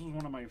 He's like, this was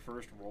one of my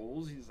first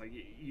roles. He's like,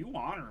 you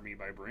honor me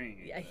by bringing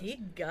it. Yeah, he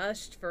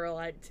gushed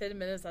for 10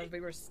 minutes as we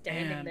were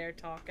standing there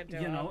talking to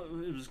him.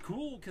 It was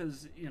cool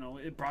because,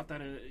 it brought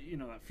that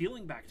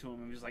feeling back to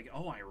him. And he was like,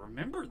 oh, I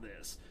remember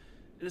this.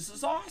 This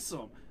is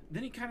awesome.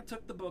 Then he kind of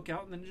took the book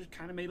out and then just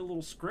kind of made a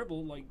little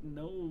scribble,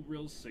 no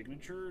real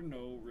signature,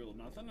 no real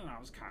nothing. And I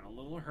was kind of a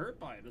little hurt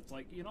by it. It's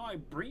like, I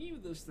bring you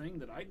this thing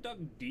that I dug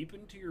deep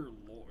into your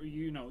lore,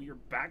 your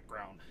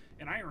background,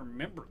 and I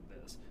remembered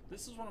this.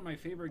 This is one of my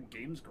favorite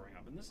games growing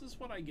up, and this is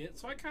what I get.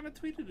 So I kind of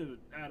tweeted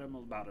at him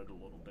about it a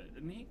little bit,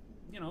 and he,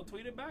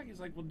 tweeted back. He's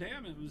like, well,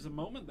 damn, it was a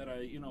moment that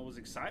I, was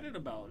excited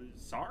about.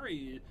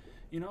 Sorry,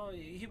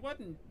 he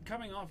wasn't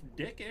coming off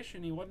dickish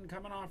and he wasn't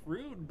coming off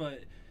rude,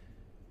 but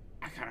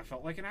I kind of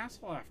felt like an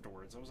asshole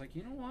afterwards. I was like,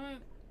 you know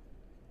what?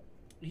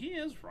 He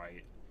is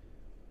right.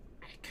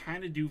 I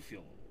kind of do feel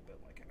a little bit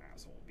like an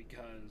asshole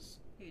because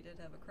he did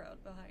have a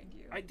crowd behind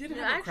you. I did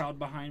have a crowd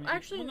behind me.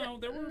 Actually, well, no,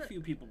 there were a few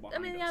people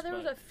behind us. There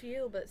was a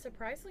few, but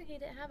surprisingly, he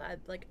didn't have a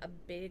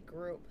big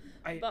group.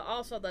 But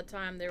also at the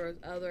time, there was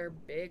other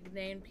big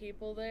name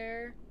people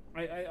there.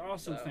 I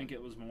also think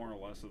it was more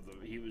or less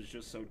he was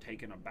just so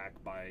taken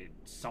aback by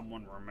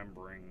someone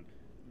remembering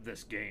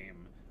this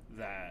game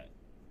that,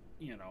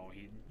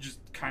 he just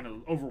kind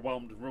of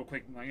overwhelmed real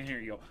quick. Like, here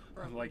you go.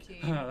 I'm like,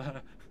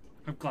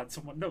 I'm glad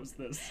someone knows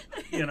this.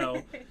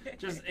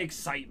 Just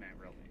excitement,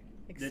 really.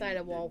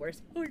 Excited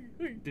walrus.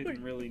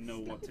 Didn't really know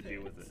what to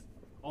do with it.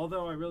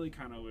 Although I really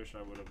kind of wish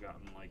I would have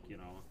gotten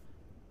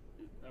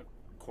a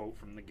quote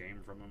from the game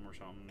from him or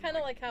something. Kind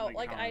of like how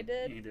I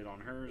did. He did on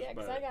hers. Yeah,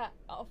 because I got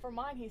for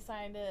mine. He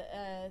signed it.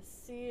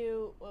 See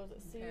you. What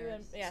was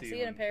it? See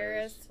you in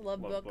Paris.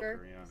 Love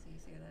Booker. Yeah. So you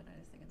see that? I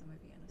just think of the movie.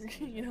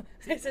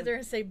 I sit there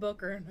and say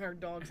Booker, and her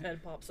dog's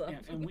head pops up. Yeah,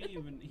 and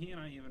he and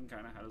I even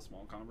kind of had a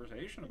small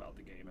conversation about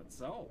the game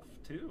itself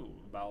too,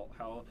 about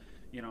how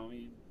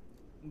he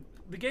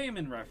the game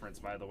in reference,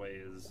 by the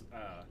way, is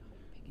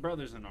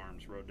Brothers in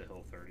Arms: Road to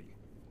Hill 30.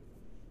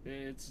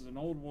 It's an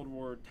old World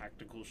War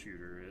tactical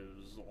shooter. It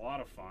was a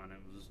lot of fun. It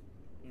was,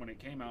 when it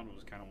came out, it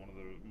was kind of one of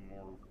the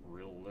more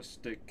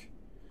realistic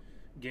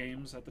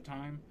games at the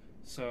time.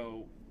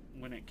 So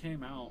when it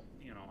came out,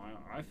 you know,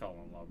 I fell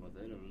in love with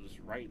it. It was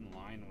right in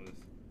line with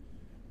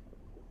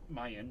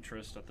my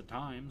interest at the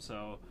time.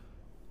 So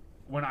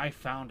when I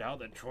found out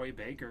that Troy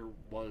Baker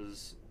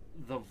was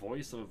the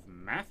voice of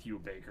Matthew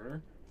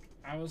Baker,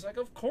 I was like,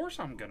 of course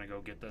I'm going to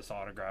go get this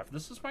autograph.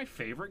 This is my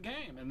favorite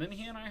game. And then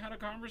he and I had a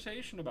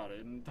conversation about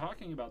it and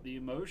talking about the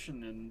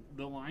emotion and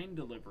the line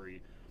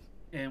delivery.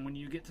 And when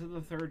you get to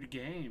the third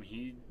game,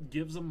 he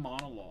gives a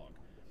monologue.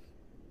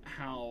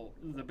 How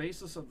the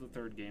basis of the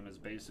third game is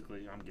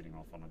basically... I'm getting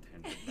off on a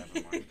tangent,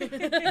 never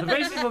mind. The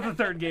basis of the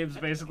third game is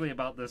basically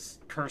about this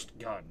cursed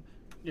gun.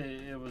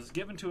 It was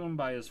given to him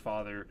by his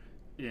father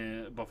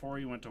before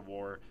he went to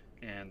war,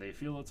 and they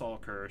feel it's all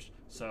cursed.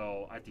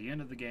 So at the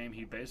end of the game,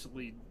 he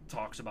basically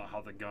talks about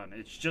how the gun,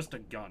 it's just a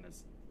gun.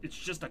 It's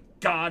just a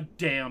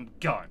goddamn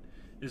gun,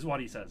 is what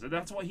he says. And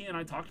that's what he and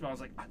I talked about. I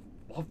was like, I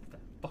love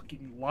that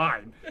fucking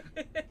line.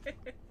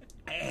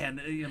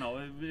 And, you know,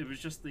 it was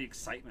just the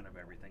excitement of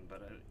everything.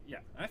 But, yeah,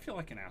 I feel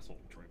like an asshole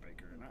with Troy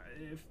Baker. And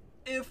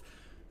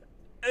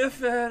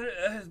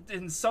if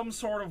in some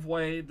sort of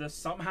way this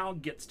somehow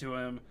gets to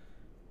him,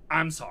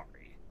 I'm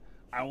sorry.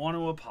 I want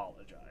to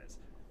apologize.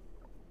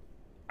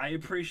 I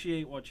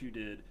appreciate what you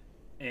did,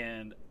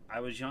 and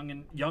I was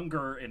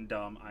younger and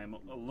dumb. I'm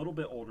a little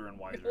bit older and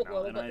wiser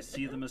now, and I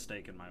see the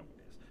mistake in my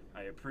ways.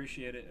 I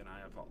appreciate it, and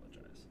I apologize.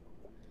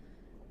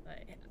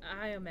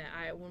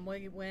 When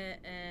we went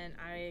and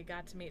I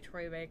got to meet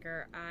Troy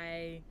Baker,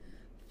 I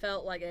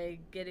felt like a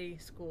giddy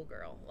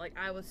schoolgirl. Like,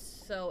 I was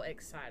so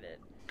excited.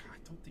 I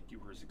don't think you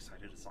were as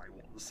excited as I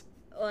was.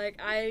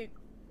 Like,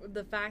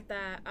 the fact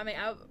that,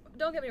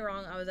 don't get me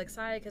wrong, I was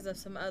excited because of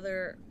some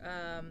other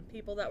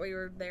people that we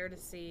were there to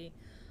see,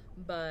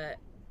 but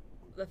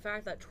the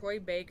fact that Troy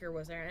Baker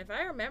was there, and if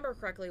I remember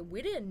correctly,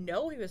 we didn't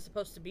know he was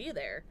supposed to be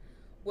there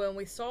when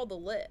we saw the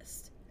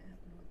list.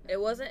 It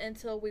wasn't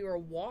until we were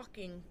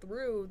walking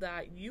through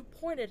that you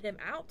pointed him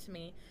out to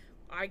me.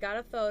 I got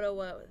a photo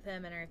with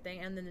him and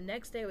everything, and then the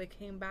next day we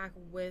came back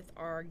with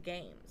our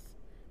games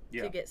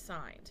to get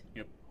signed.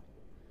 Yep.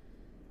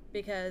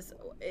 Because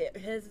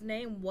his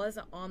name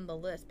wasn't on the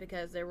list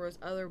because there was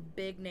other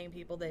big name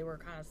people they were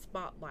kind of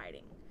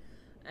spotlighting.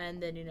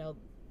 And then, you know,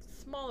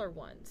 smaller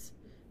ones.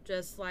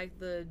 Just like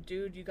the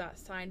dude you got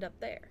signed up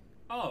there.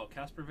 Oh,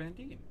 Casper Van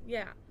Dien.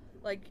 Yeah.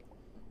 Like,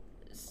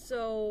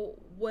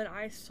 so when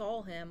I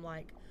saw him,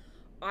 like,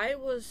 I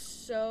was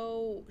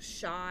so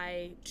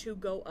shy to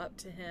go up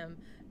to him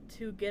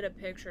to get a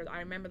picture. I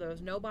remember there was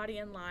nobody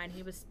in line.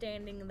 He was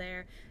standing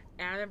there.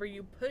 And I remember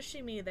you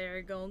pushing me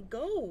there, going,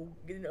 "Go!"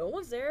 No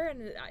one's there,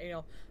 and you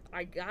know,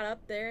 I got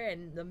up there,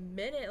 and the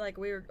minute like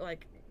we were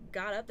like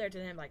got up there to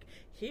him, like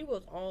he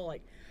was all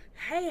like,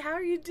 "Hey, how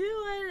are you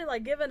doing?" And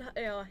like giving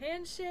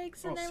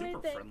handshakes and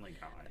everything. Super friendly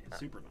guy,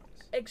 super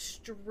nice,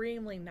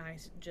 extremely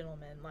nice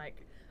gentleman.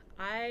 Like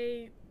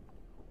I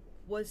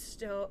was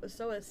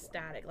so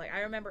ecstatic. Like I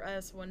remember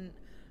us when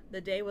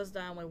the day was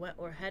done,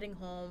 we're heading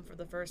home for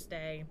the first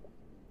day,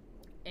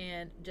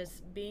 and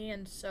just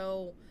being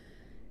so.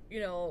 You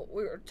know,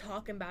 we were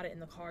talking about it in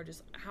the car,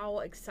 just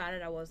how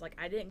excited I was. Like,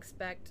 I didn't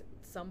expect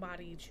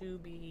somebody to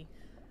be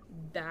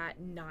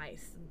that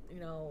nice. You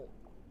know,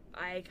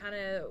 I kind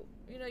of,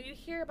 you know, you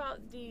hear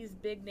about these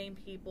big name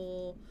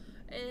people,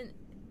 and,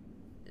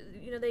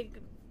 you know, they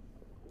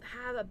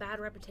have a bad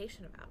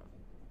reputation about them.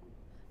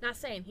 Not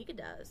saying he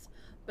does,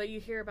 but you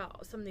hear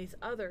about some of these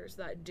others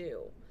that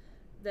do.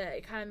 That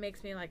it kind of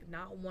makes me, like,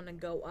 not want to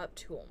go up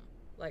to them.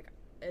 Like,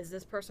 is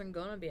this person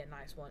going to be a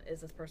nice one? Is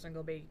this person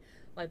going to be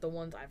like the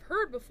ones I've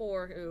heard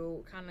before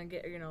who kind of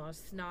get, you know, a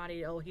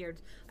snotty, oh, here,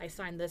 I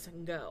signed this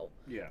and go.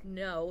 Yeah.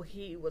 No,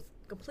 he was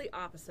complete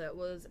opposite,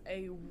 was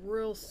a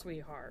real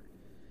sweetheart.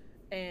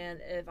 And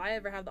if I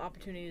ever have the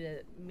opportunity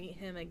to meet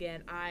him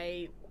again,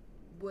 I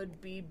would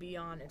be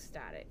beyond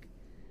ecstatic.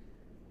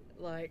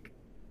 Like,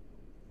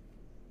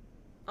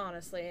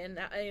 honestly. And,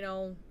 you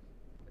know,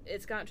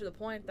 it's gotten to the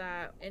point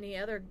that any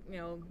other, you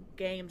know,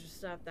 games or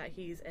stuff that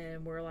he's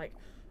in, we're like,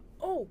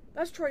 oh,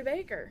 that's Troy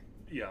Baker.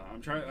 Yeah,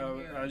 I'm trying.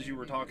 As you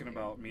were talking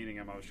about meeting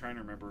him, I was trying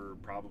to remember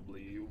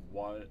probably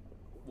what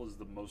was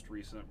the most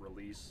recent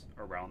release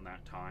around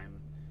that time,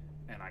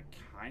 and I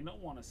kind of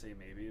want to say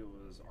maybe it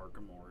was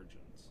Arkham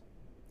Origins.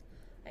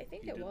 I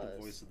think he it did was.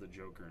 the voice of the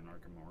Joker in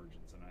Arkham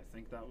Origins, and I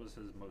think that was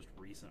his most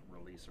recent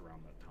release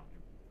around that time.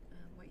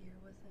 What year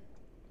was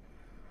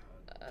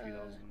it?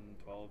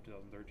 2012,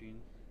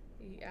 2013.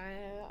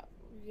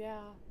 Yeah,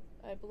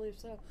 I believe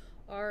so.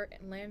 Our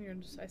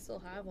lanyards, I still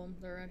have them.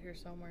 They're around here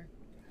somewhere.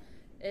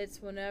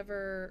 It's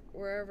wherever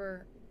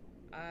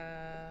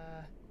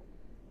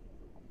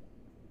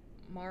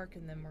Mark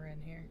and them were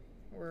in here.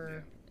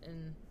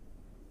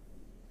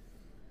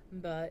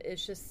 But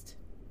it's just,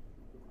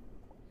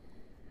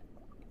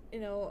 you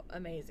know,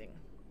 amazing.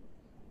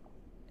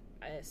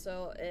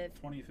 So if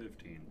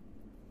 2015,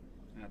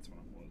 that's when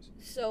it was.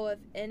 was. So if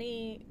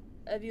any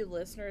of you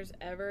listeners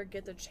ever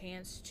get the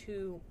chance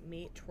to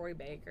meet Troy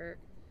Baker,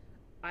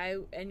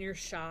 and you're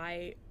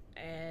shy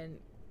and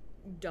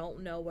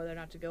don't know whether or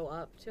not to go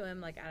up to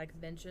him, like at a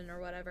convention or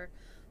whatever,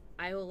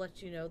 I will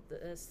let you know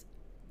this.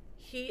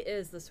 He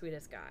is the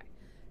sweetest guy.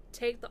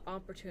 Take the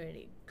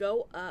opportunity.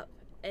 Go up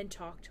and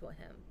talk to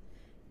him.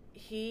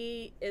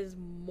 He is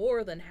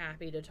more than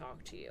happy to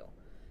talk to you.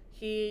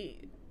 He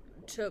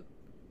took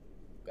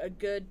a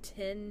good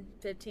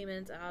 10-15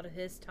 minutes out of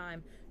his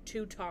time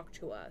to talk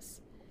to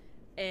us.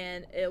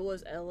 And it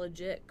was a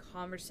legit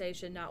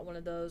conversation, not one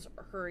of those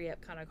hurry up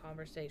kind of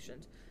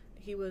conversations.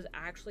 He was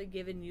actually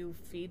giving you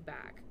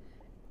feedback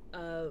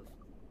of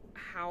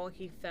how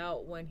he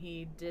felt when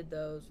he did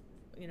those,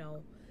 you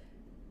know.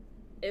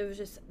 It was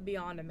just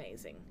beyond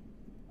amazing.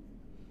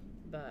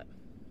 But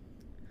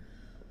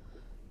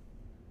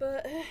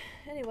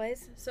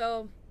anyways,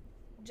 so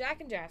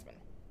Jack and Jasmine.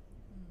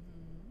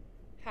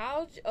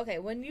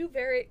 When you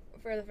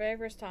for the very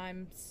first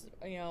time,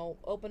 you know,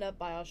 open up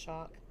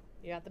BioShock,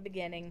 you got the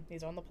beginning,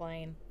 he's on the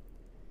plane.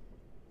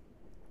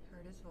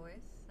 Heard his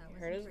voice.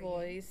 Heard his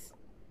voice.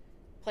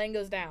 Plane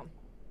goes down.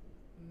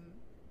 Mm-hmm.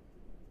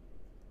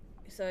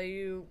 So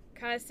you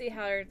kind of see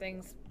how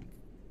everything's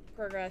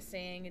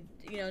progressing.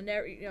 You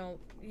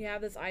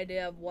have this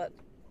idea of what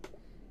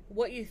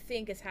you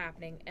think is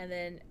happening, and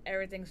then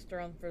everything's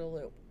thrown for the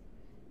loop.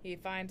 He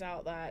finds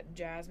out that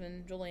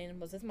Jasmine Jolene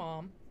was his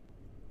mom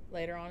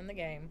later on in the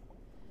game.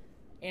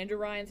 Andrew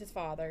Ryan's his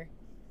father.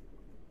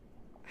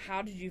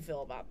 How did you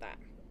feel about that?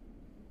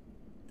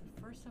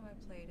 The first time I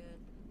played it,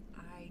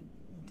 I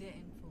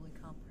didn't fully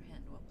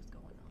comprehend what was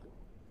going on.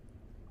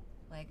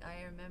 Like,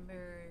 I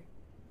remember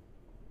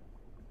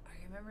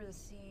the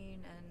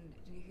scene, and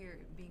you hear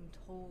being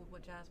told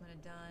what Jasmine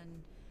had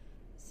done,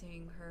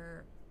 seeing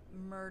her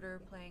murder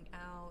playing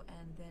out,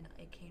 and then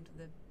it came to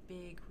the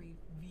big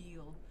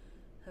reveal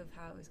of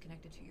how it was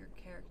connected to your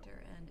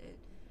character. And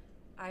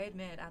I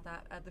admit,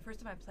 at the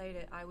first time I played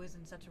it, I was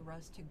in such a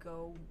rush to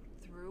go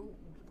through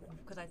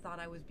because I thought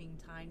I was being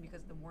timed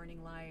because of the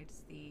warning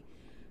lights.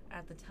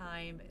 At the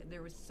time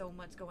there was so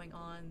much going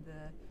on.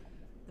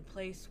 The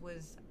place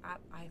was,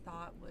 I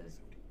thought,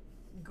 was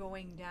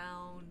going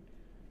down.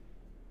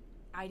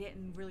 I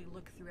didn't really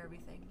look through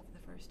everything for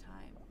the first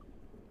time.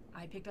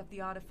 I picked up the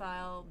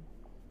autofile,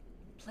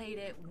 played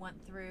it,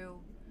 went through.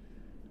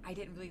 I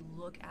didn't really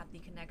look at the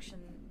connection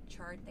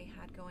chart they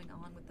had going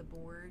on with the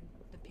board,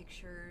 the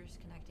pictures,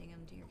 connecting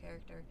them to your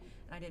character,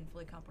 and I didn't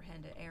fully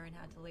comprehend it. Aaron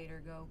had to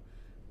later go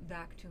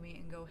back to me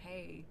and go,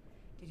 "Hey,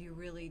 did you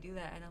really do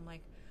that?" And I'm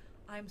like,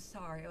 "I'm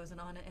sorry, I was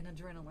on an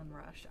adrenaline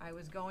rush. I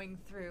was going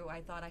through,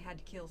 I thought I had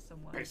to kill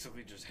someone."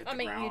 Basically just hit the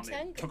ground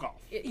and took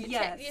off. You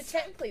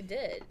technically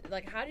did.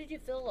 Like, how did you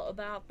feel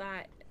about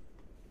that,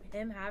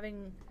 him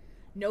having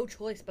no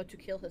choice but to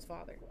kill his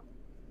father?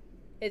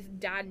 His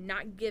dad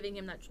not giving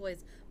him that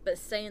choice, but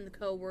saying the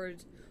code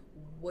words,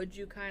 "Would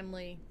you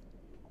kindly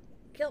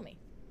kill me?"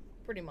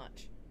 Pretty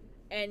much.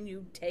 And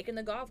you taking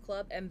the golf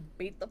club and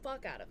beat the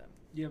fuck out of him.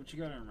 Yeah, but you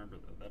gotta remember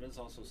that is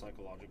also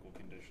psychological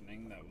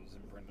conditioning that was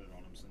imprinted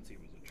on him since he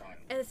was a child.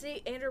 And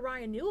see, Andrew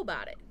Ryan knew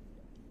about it.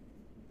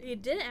 He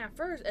didn't at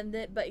first,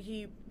 but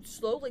he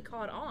slowly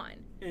caught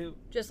on.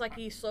 Just like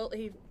he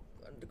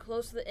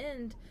close to the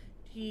end,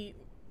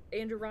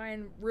 Andrew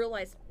Ryan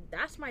realized,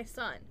 that's my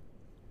son.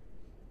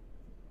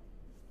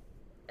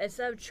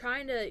 Instead of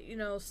trying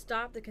to,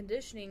 stop the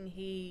conditioning,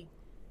 he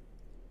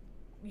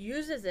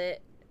uses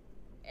it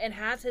and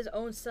has his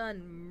own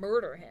son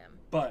murder him.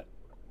 But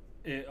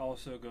it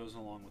also goes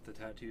along with the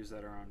tattoos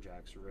that are on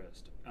Jack's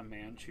wrist. A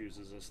man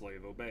chooses, a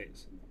slave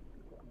obeys.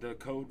 The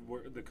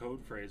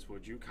code phrase,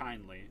 "Would you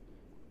kindly,"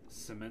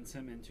 cements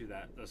him into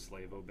that a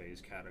slave obeys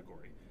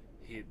category.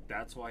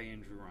 That's why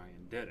Andrew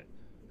Ryan did it.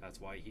 That's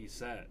why he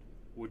said,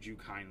 "Would you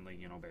kindly,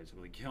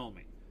 basically kill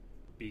me?"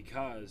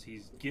 Because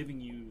he's giving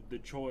you the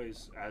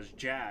choice as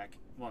Jack.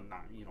 Well,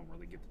 you don't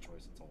really get the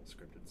choice. It's all a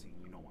scripted scene.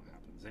 You know what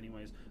happens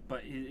anyways.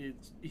 But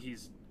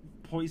he's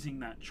poising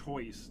that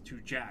choice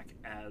to Jack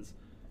as,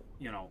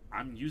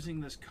 I'm using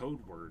this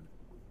code word,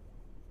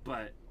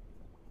 but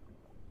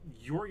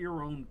you're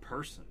your own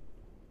person.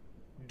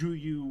 Do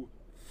you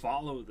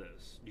follow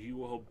this? Do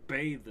you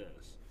obey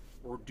this?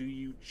 Or do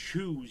you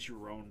choose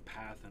your own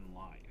path in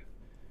life?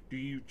 Do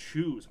you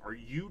choose? Are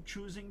you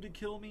choosing to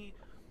kill me?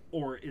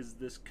 Or is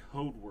this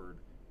code word,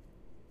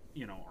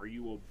 are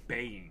you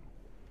obeying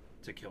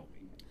to kill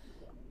me?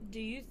 Do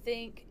you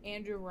think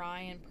Andrew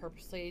Ryan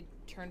purposely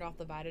turned off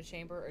the Vita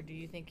chamber, or do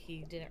you think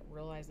he didn't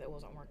realize that it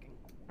wasn't working?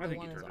 I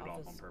think he turned it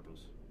off on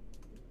purpose.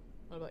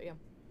 What about you?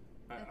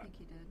 I think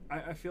he did.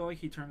 I feel like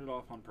he turned it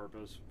off on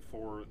purpose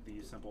for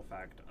the simple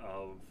fact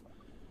of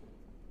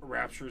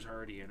Rapture's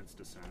already in its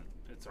descent.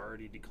 It's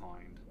already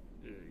declined.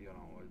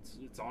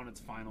 It's on its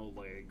final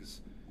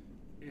legs.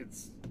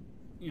 It's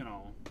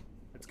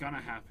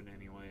gonna happen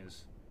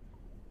anyways.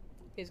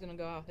 He's gonna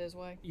go out his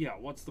way? Yeah,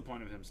 what's the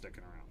point of him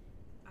sticking around?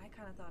 I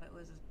kind of thought it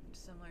was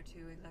similar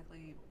to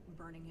exactly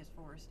burning his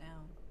forest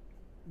down.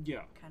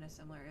 Yeah. kind of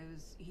similar. It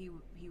was he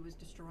was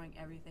destroying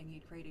everything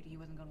he'd created. He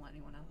wasn't going to let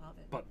anyone else have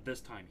it. But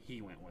this time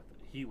he went with it.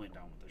 He went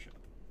down with the ship.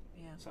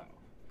 Yeah. So.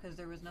 Because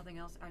there was nothing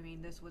else. I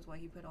mean, this was what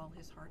he put all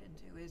his heart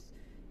into.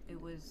 It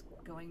was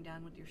going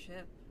down with your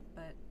ship,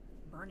 but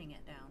burning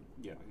it down.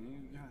 Yeah,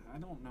 I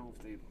don't know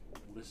if they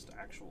list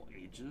actual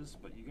ages,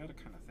 but you got to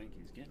kind of think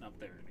he's getting up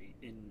there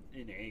in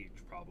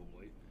age,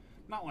 probably.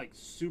 Not like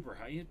super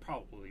high. He's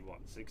probably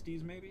what,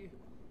 60s maybe.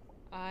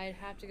 I'd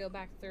have to go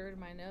back through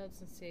my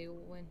notes and see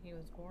when he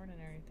was born and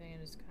everything,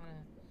 and just kind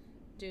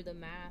of do the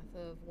math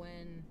of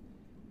when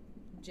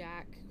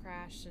Jack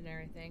crashed and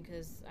everything,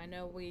 because I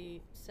know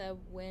we said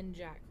when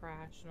Jack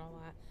crashed and all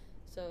that.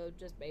 So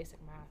just basic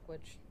math,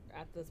 which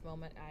at this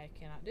moment I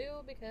cannot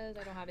do because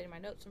I don't have any of my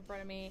notes in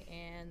front of me,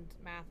 and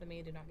math and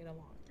me do not get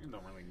along. You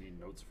don't really need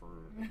notes for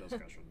a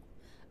discussion.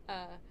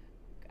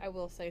 I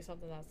will say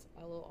something that's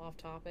a little off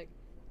topic.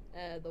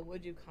 The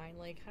Would You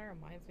Kindly kind of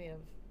reminds me of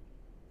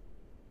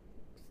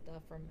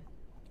stuff from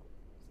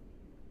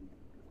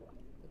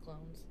the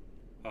clones.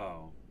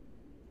 Oh.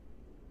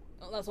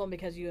 Oh, that's one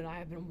because you and I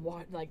have been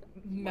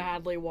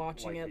madly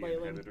watching it the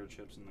lately. Inhibitor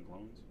chips and the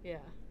clones? Yeah.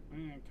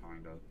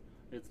 Kind of.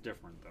 It's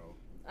different though.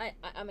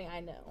 I mean, I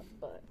know,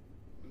 but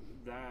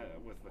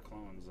that with the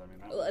clowns, I mean,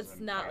 that let's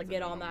was not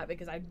get on in them. that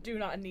because I do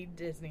not need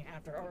Disney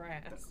after our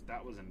ass.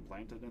 That was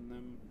implanted in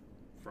them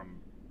from,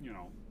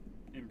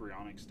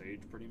 embryonic stage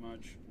pretty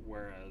much,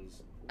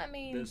 whereas I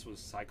mean, this was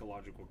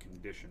psychological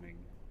conditioning.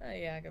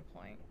 Yeah, good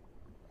point.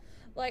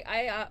 Like,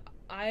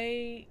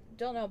 I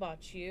don't know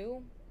about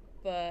you,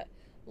 but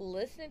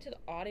listening to the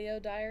audio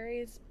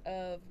diaries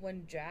of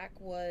when Jack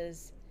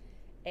was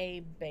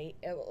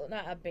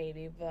not a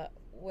baby, but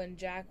when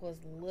Jack was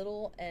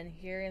little and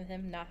hearing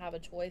him not have a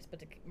choice but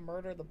to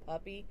murder the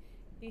puppy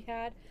he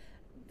had,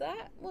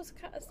 that was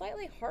kind of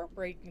slightly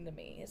heartbreaking to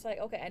me. It's like,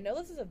 okay, I know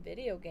this is a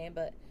video game,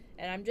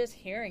 and I'm just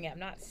hearing it, I'm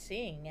not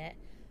seeing it,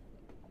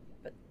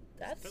 but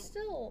that's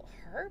still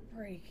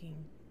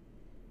heartbreaking.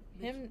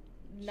 Him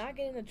not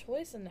getting the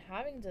choice and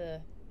having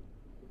to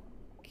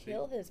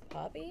kill his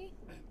puppy?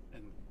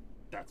 And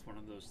that's one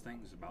of those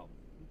things about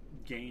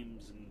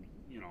games and,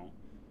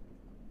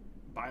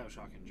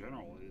 BioShock in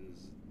general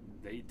is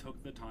they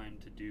took the time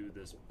to do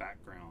this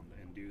background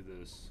and do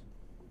this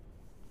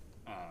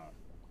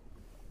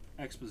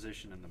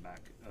exposition in the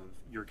back of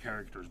your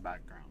character's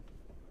background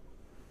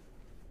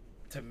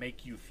to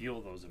make you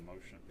feel those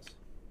emotions.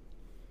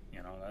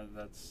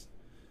 That's...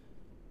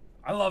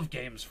 I love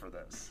games for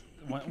this.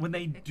 When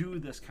they do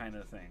this kind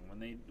of thing,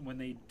 when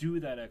they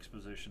do that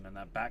exposition and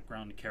that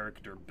background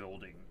character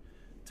building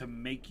to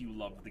make you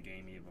love the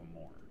game even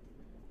more.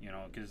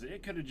 Because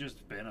it could have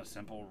just been a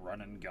simple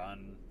run and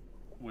gun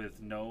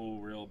with no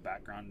real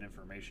background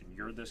information.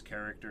 You're this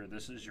character,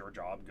 this is your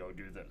job, go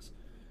do this.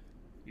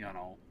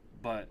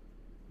 But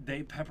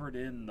they peppered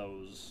in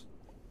those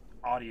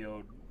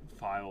audio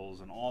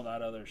files and all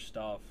that other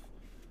stuff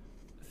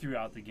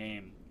throughout the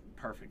game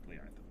perfectly,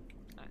 I think.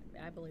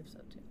 I believe so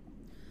too.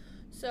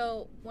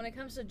 So, when it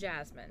comes to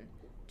Jasmine,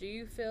 do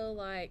you feel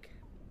like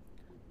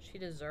she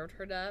deserved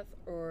her death,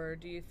 or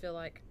do you feel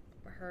like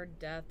her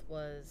death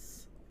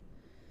was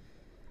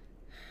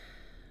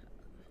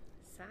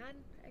sad,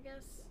 I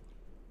guess?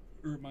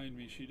 Remind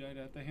me, she died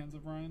at the hands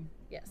of Ryan?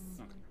 Yes.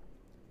 Mm-hmm. Okay.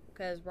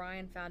 Because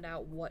Ryan found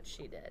out what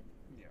she did.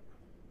 Yeah.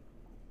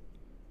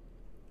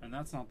 And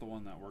that's not the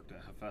one that worked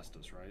at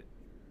Hephaestus, right?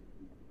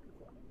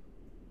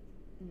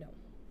 No.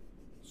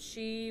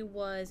 She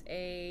was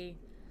a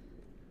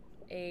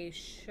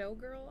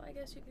showgirl, I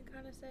guess you can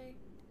kind of say.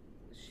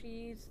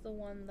 She's the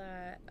one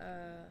that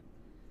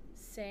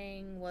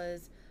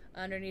was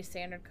underneath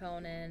Sandra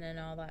Conan and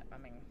all that. I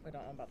mean, we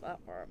don't know about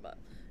that part, but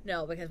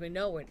no, because we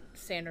know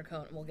Sandra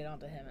Conan, we'll get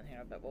onto him in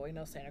here, but we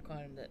know Sandra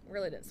Conan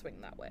really didn't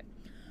swing that way.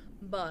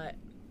 But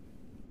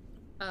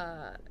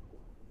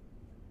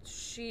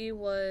she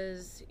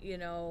was,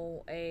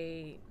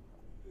 It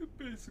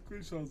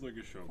basically sounds like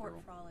a showgirl.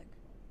 Fort Frolic.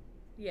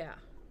 Yeah.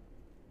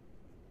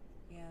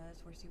 Yeah,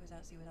 that's where she was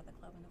at. She was at the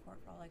club in the Fort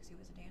Frolic. She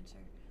was a dancer,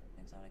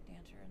 an exotic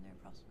dancer, and there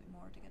possibly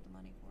more to get the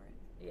money for it.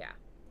 Yeah.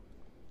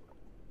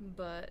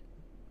 But,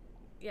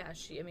 yeah,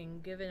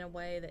 giving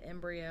away the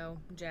embryo,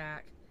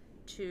 Jack,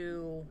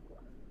 to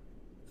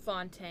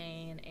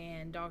Fontaine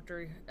and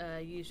Dr.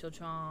 Yu Xiu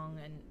Chong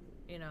and,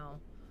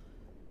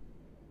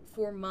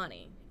 for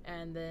money,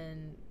 and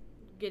then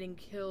getting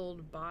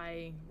killed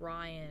by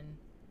Ryan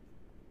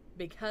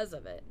because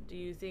of it. Do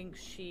you think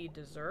she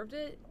deserved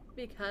it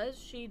because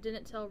she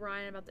didn't tell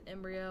Ryan about the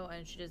embryo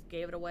and she just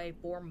gave it away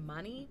for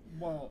money?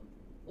 Well,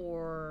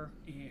 or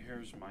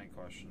here's my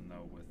question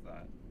though with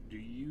that. Do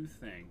you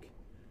think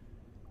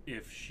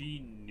if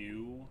she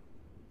knew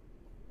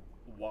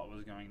what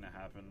was going to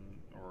happen,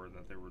 or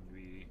that there would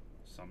be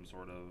some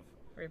sort of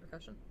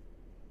repercussion?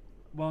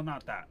 Well,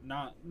 not that.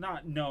 Not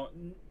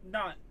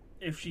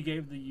if she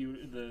gave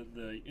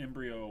the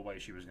embryo away,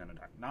 she was going to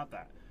die. Not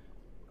that.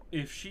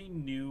 If she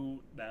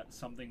knew that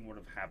something would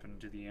have happened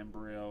to the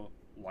embryo,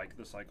 like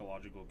the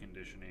psychological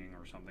conditioning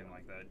or something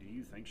like that, do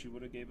you think she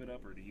would have gave it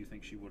up, or do you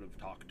think she would have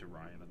talked to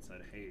Ryan and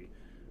said, hey,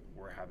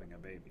 we're having a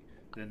baby?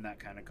 then that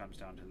kind of comes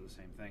down to the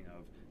same thing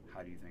of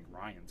how do you think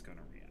Ryan's going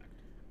to react?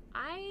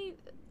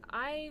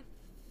 I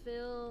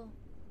feel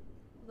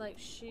like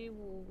she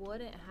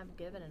wouldn't have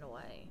given it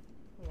away.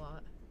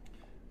 What?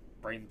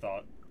 Brain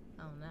thought.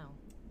 Oh no.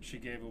 She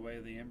gave away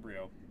the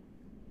embryo.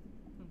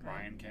 Okay.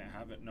 Ryan can't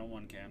have it. No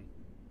one can.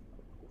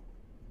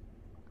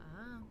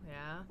 Oh,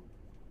 yeah.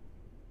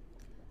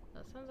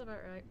 That sounds about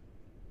right.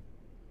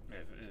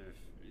 If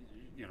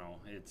you know,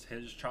 it's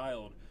his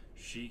child,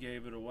 she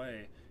gave it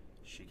away.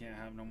 She can't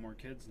have no more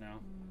kids now.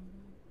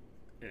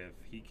 Mm-hmm. If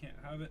he can't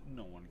have it,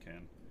 no one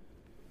can.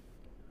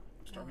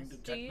 I'm starting to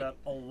Do detect that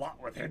a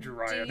lot with Andrew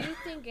Ryan. Do you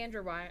think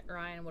Andrew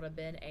Ryan would have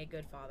been a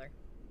good father?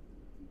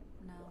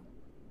 No.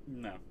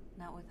 No,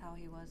 Not with how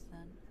he was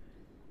then.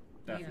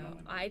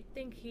 definitely. No. I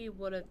think he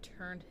would have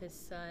turned his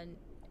son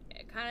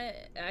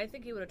I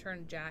think he would have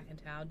turned Jack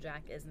into how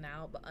Jack is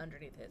now, but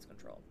underneath his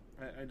control.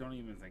 I don't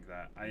even think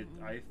that.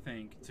 Mm-mm. I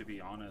think, to be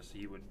honest,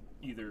 he would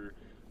either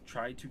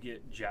try to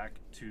get Jack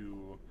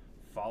to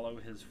follow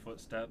his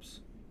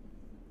footsteps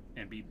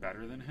and be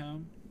better than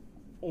him,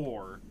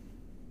 or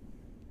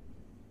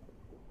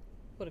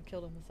Would have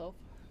killed him himself.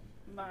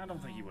 no, I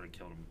don't think he would have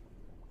killed him.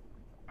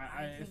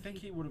 I think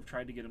he would have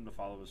tried to get him to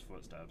follow his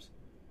footsteps,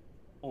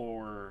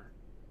 or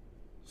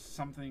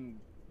something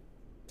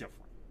different.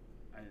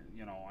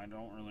 I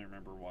don't really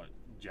remember what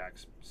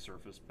Jack's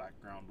surface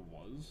background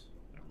was.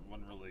 It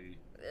wasn't really.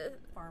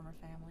 Farmer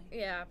family.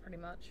 Yeah, pretty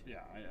much.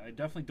 Yeah, I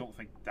definitely don't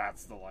think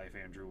that's the life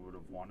Andrew would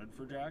have wanted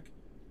for Jack.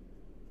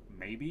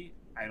 Maybe.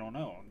 I don't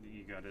know.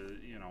 You gotta,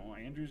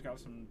 Andrew's got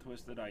some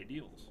twisted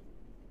ideals.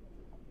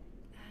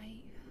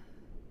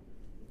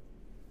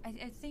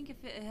 I think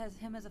if it has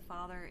him as a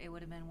father, it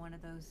would have been one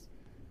of those.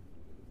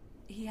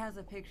 He has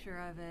a picture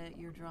of it.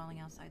 You're drawing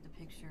outside the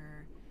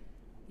picture.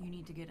 You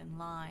need to get in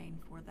line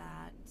for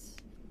that.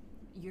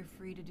 You're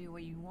free to do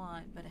what you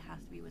want, but it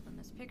has to be within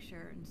this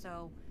picture. And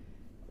so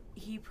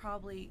he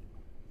probably,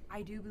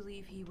 I do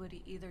believe he would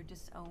either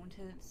disowned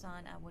his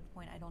son at what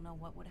point, I don't know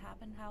what would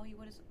happen, how he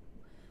would have,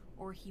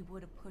 or he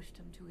would have pushed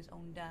him to his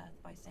own death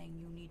by saying,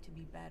 you need to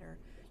be better,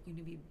 you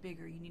need to be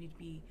bigger, you need to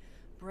be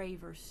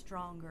braver,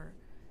 stronger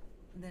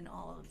than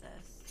all of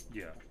this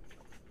Yeah.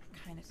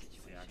 kind of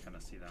situation. Yeah, I kind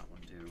of see that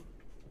one too.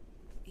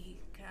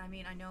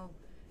 I know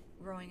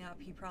growing up,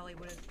 he probably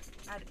would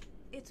have.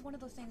 It's one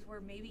of those things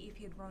where maybe if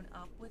he had grown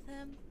up with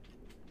him,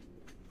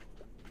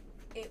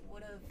 it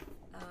would have.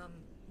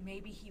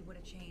 Maybe he would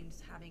have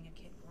changed having a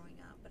kid growing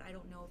up, but I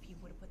don't know if he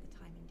would have put the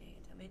time and day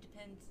into him. It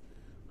depends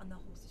on the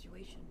whole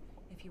situation.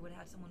 If he would have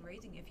had someone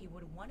raising, if he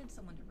would have wanted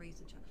someone to raise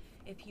the child,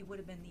 if he would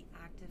have been the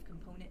active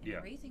component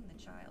in raising the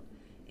child.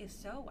 If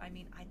so,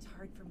 it's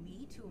hard for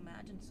me to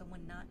imagine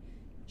someone not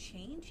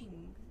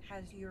changing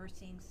as you're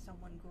seeing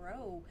someone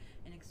grow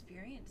and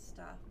experience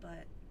stuff,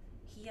 but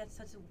he had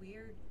such a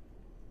weird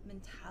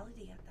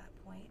mentality at that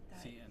point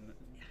that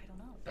I don't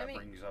know. That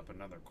brings up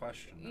another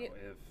question, though.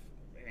 If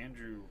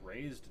Andrew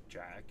raised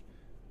Jack,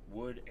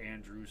 would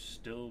Andrew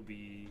still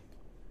be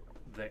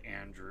the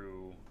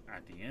Andrew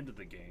at the end of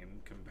the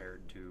game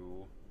compared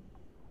to,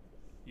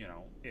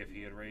 if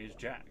he had raised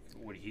Jack?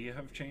 Would he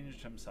have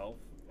changed himself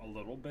a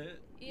little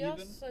bit? You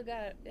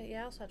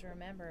also have to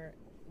remember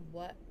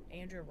what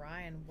Andrew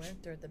Ryan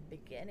went through at the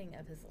beginning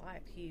of his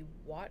life. He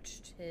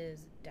watched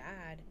his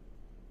dad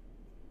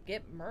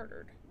get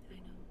murdered. I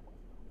know.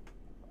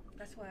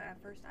 That's why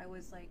at first I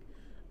was like,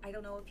 I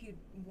don't know if you'd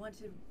want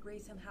to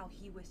raise him how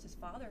he wished his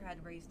father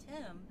had raised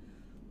him,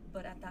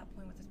 but at that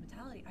point with his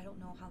mentality, I don't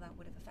know how that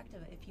would have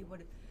affected it. If he would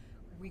have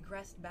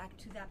regressed back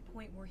to that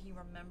point where he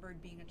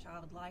remembered being a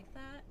child like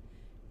that,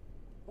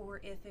 or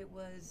if it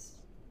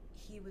was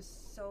he was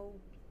so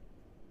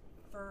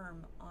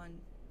firm on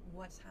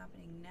what's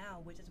happening now,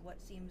 which is what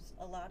seems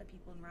a lot of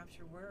people in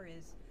Rapture were,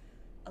 is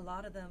a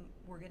lot of them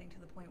were getting to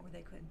the point where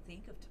they couldn't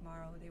think of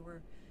tomorrow. They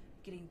were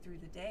getting through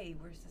the day,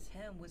 versus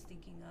him was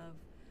thinking of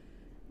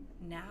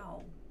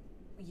now.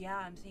 Yeah,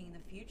 I'm seeing the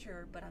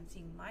future, but I'm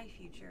seeing my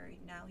future.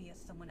 Now he has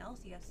someone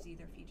else he has to see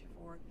their future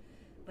for.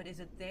 But is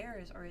it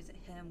theirs, or is it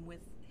him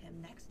with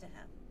him next to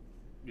him?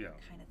 Yeah.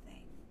 Kind of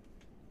thing.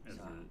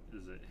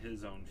 Is it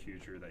his own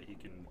future that he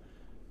can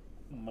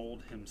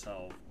mold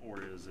himself,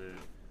 or is it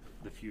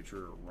the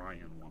future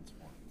Ryan wants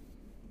for him?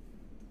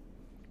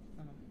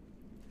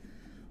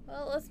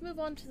 Well, let's move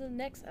on to the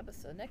next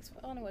episode. Next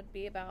one would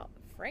be about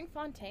Frank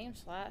Fontaine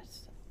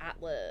 /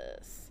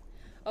 Atlas.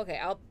 Okay,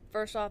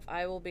 first off,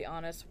 I will be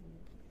honest.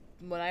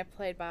 When I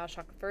played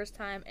Bioshock the first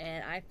time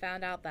and I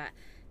found out that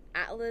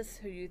Atlas,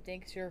 who you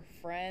think's your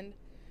friend,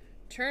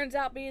 turns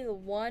out being the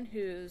one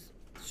who's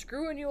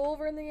screwing you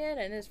over in the end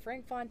and is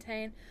Frank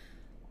Fontaine,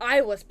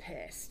 I was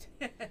pissed.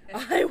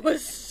 I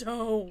was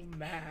so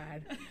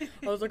mad.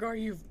 I was like, are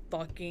you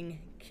fucking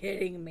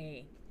kidding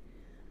me?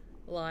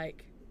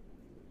 Like,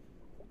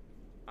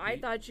 I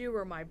thought you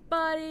were my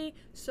buddy,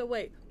 so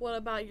wait, what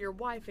about your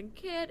wife and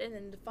kid? And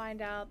then to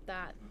find out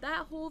that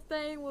whole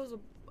thing was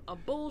a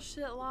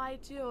bullshit lie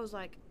too, I was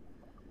like...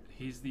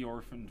 He's the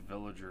orphaned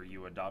villager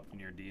you adopt in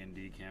your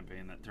D&D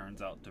campaign that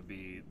turns out to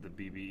be the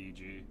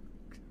BBEG.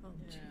 Oh,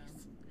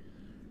 jeez.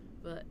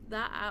 But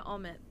that, I'll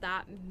admit,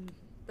 that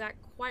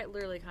quite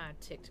literally kind of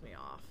ticked me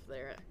off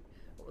there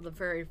the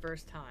very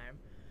first time.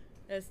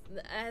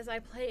 As I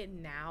play it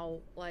now,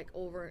 like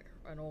over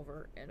and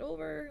over and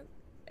over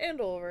and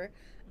over,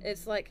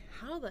 it's like,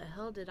 how the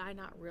hell did I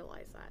not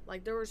realize that?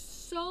 Like, there were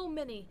so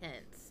many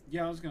hints.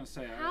 Yeah, I was gonna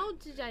say, how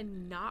did I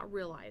not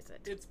realize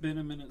it? It's been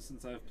a minute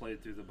since I've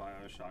played through the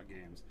BioShock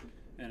games,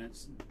 and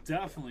it's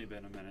definitely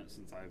been a minute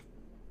since I've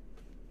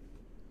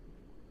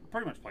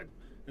pretty much played them,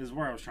 is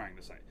where I was trying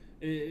to say.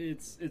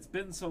 It's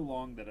been so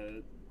long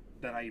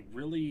that I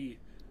really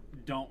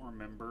don't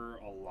remember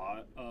a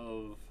lot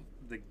of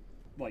the,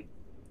 like,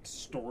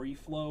 story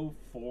flow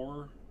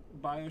for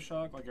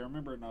BioShock. Like, I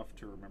remember enough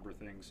to remember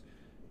things,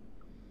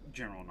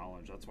 general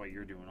knowledge. That's why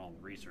you're doing all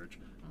the research.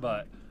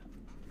 But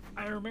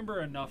I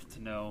remember enough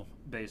to know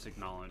basic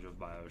knowledge of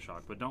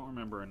BioShock, but don't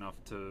remember enough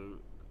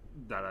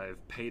that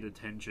I've paid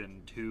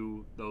attention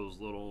to those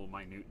little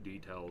minute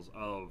details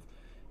of,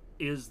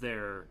 is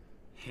there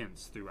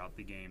hints throughout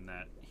the game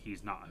that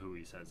he's not who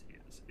he says he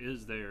is?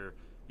 Is there,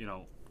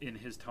 in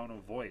his tone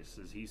of voice,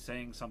 is he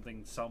saying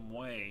something some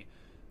way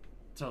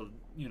to,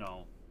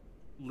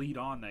 lead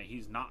on that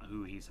he's not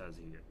who he says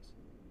he is?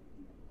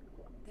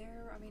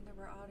 There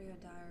were audio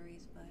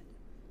diaries, but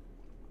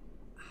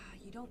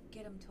you don't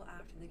get them till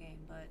after the game.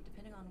 But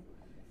depending on,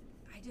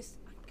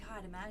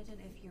 God, imagine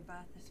if your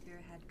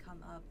bathysphere had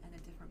come up in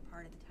a different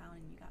part of the town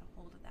and you got a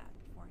hold of that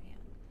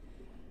beforehand.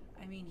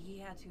 I mean, he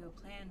had to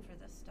plan for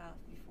this stuff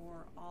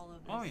before all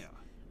of this. Oh yeah.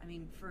 I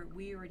mean,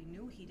 we already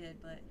knew he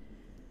did, but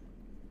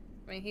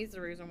I mean, he's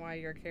the reason why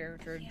your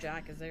character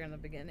Jack is there in the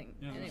beginning.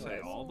 Yeah, anyway, say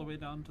all the way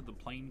down to the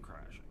plane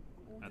crashing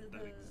at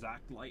the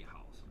exact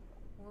lighthouse.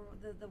 Or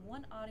the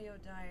one audio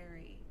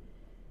diary,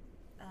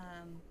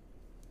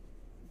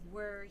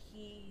 where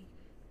he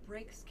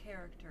breaks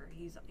character.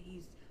 He's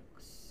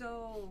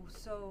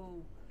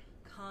so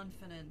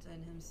confident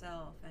in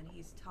himself, and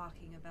he's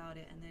talking about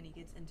it, and then he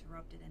gets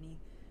interrupted, and he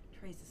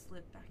tries to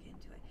slip back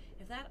into it.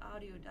 If that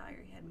audio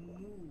diary had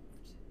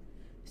moved,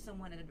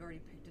 someone had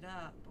already picked it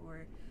up,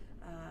 or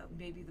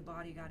maybe the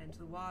body got into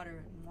the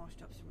water and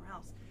washed up somewhere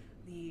else,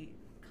 the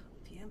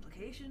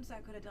implications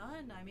that could have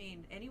done. I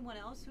mean, anyone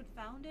else who'd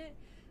found it,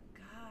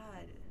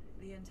 God,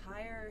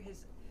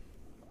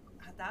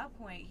 at that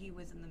point he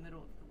was in the middle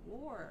of the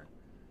war.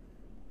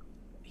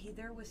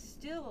 There was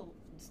still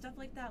stuff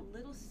like that,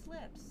 little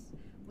slips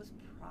was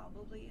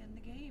probably in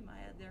the game.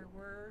 There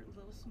were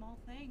little small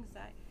things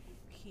that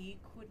he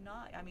could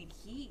not. I mean,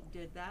 he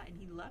did that and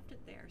he left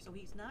it there. So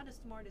he's not as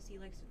smart as he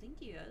likes to think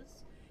he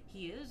is.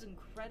 He is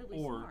incredibly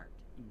smart. Or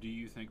do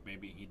you think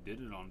maybe he did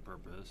it on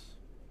purpose?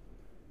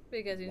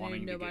 Because he knew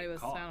nobody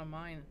was sound of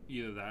mind.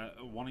 Either that,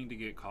 wanting to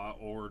get caught,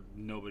 or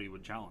nobody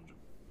would challenge him.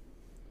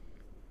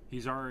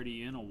 He's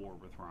already in a war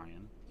with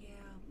Ryan.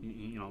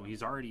 Yeah.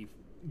 He's already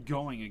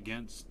going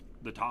against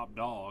the top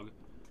dog.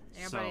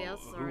 Everybody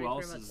else is already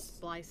pretty much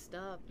spliced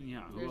up.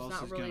 Yeah, who There's else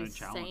not is really going to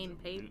challenge him?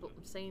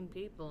 sane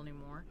people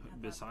anymore.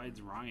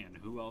 Besides Ryan,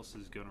 who else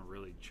is going to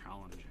really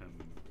challenge him?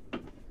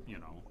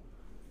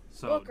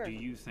 So Booker. Do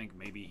you think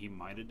maybe he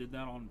might have did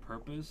that on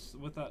purpose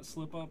with that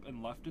slip up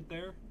and left it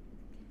there?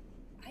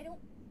 I don't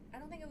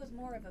think it was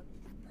more of a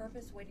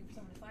purpose waiting for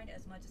someone to find it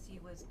as much as he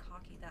was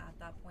cocky that at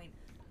that point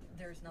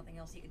there's nothing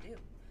else he could do.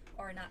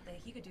 Or not that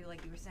he could do,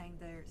 like you were saying,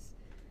 there's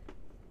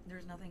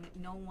nothing,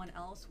 no one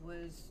else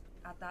was,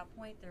 at that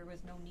point there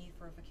was no need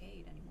for a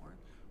facade anymore.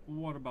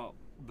 What about,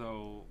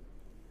 though,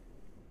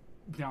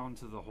 down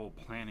to the whole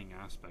planning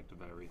aspect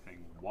of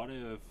everything? What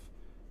if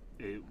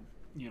it,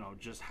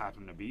 just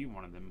happened to be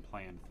one of them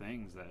planned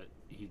things that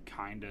he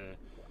kind of,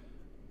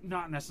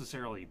 not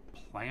necessarily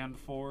planned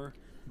for,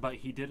 but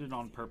he did it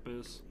on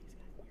purpose.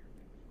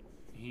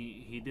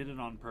 He did it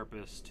on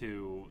purpose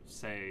to,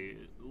 say,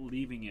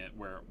 leaving it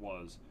where it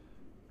was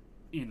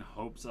in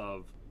hopes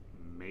of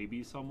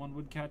maybe someone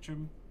would catch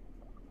him.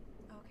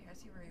 Okay, I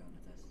see where you're going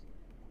with this.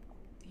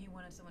 He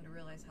wanted someone to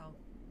realize how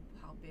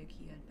big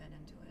he had been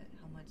into it,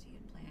 how much he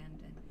had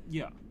planned, and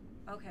Yeah.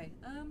 okay.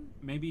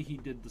 Maybe he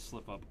did the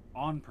slip up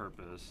on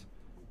purpose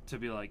to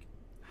be like,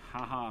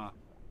 haha,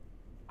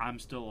 I'm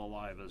still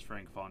alive as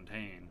Frank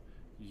Fontaine.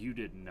 You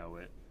didn't know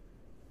it,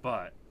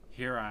 but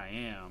here I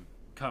am.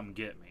 Come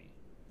get me.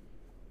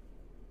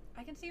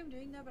 I can see him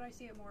doing that, but I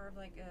see it more of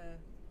like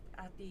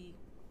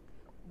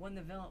when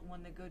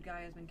the good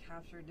guy has been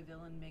captured, the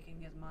villain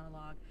making his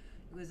monologue.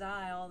 It was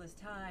I all this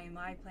time.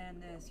 I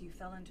planned this. You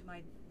fell into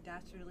my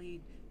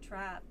dastardly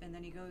trap, and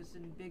then he goes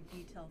in big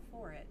detail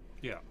for it.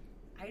 Yeah.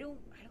 I don't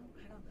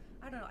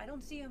know. I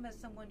don't see him as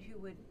someone who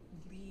would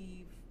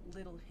leave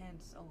little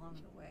hints along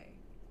the way.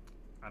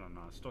 I don't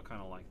know. I still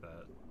kind of like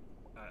that.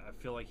 I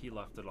feel like he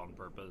left it on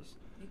purpose.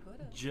 He could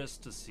have.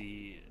 Just to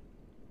see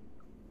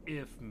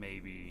if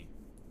maybe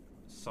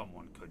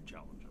someone could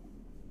challenge him.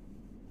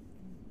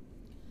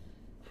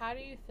 How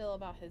do you feel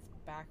about his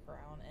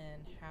background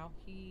and how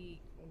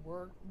he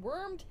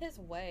wormed his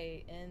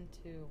way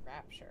into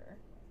Rapture?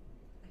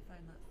 I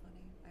find that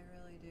funny. I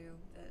really do.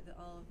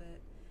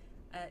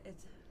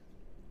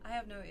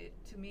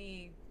 To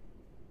me,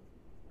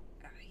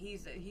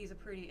 he's a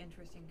pretty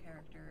interesting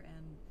character,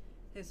 and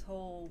his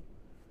whole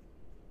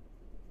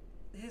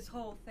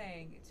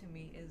thing to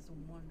me is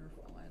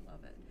wonderful. I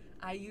love it.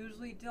 I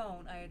usually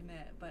don't, I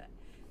admit, but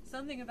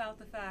something about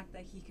the fact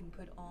that he can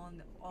put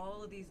on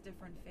all of these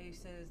different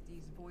faces,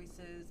 these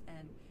voices,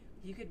 and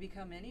he could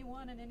become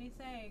anyone and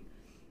anything,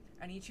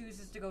 and he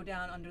chooses to go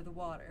down under the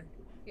water.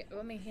 Yeah,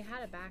 I mean, he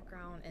had a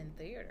background in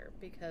theater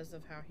because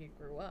of how he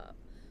grew up.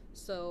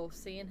 So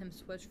seeing him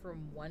switch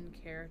from one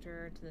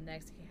character to the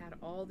next, he had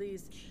all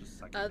these Just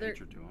second other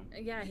nature to him.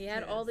 Yeah, he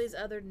had all these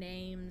other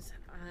names.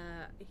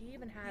 He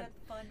even He had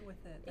fun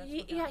with it. That's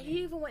what got me.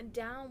 He even went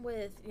down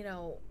with,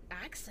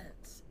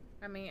 accents.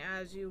 I mean,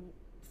 as you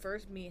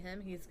first meet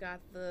him, he's got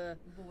the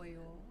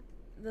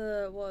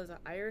what was it,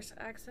 Irish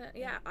accent?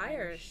 Yeah,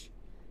 Irish.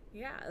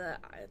 Yeah,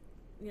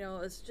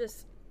 it's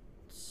just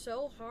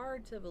so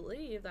hard to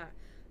believe that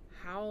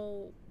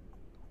how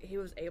he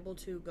was able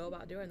to go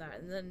about doing that,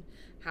 and then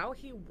how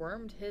he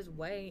wormed his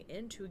way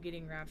into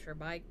getting Rapture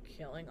by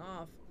killing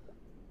off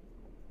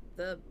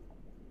the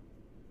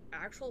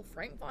actual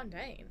Frank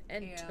Fontaine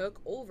and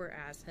took over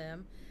as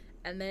him,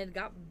 and then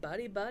got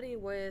buddy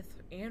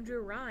with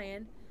Andrew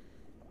Ryan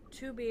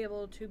to be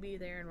able to be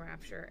there in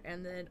Rapture,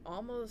 and then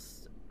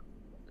almost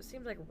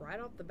seems like right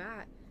off the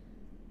bat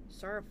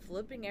started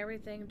flipping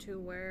everything to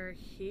where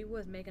he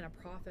was making a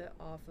profit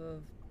off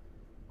of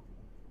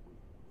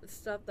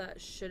stuff that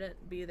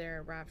shouldn't be there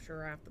in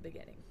Rapture at the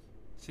beginning.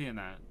 Seeing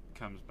that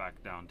comes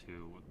back down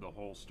to the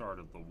whole start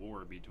of the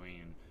war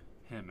between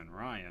him and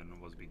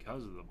Ryan was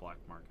because of the black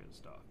market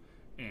stuff,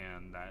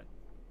 and that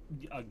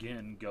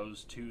again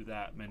goes to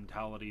that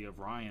mentality of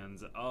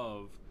Ryan's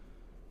of,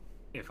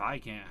 if I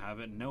can't have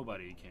it,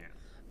 nobody can.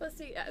 But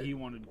see, he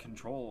wanted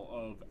control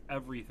of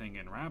everything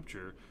in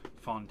Rapture.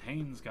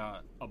 Fontaine's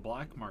got a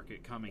black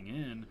market coming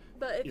in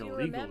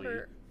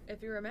illegally.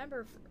 If you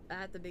remember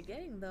at the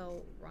beginning,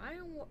 though,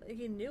 Ryan,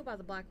 he knew about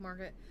the black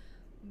market,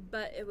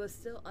 but it was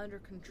still under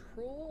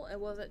control. It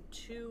wasn't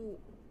too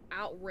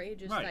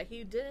outrageous that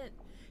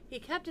he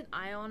kept an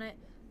eye on it,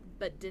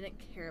 but didn't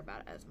care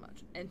about it as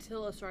much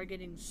until it started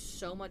getting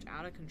so much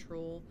out of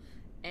control,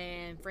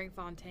 and Frank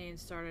Fontaine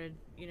started,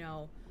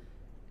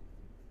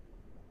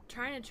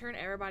 trying to turn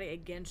everybody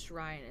against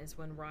Ryan. Is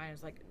when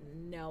Ryan's like,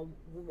 no,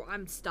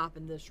 I'm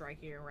stopping this right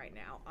here, right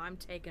now. I'm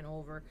taking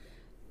over.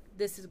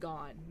 This is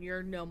gone.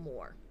 You're no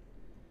more.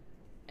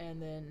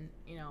 And then,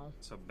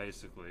 So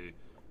basically,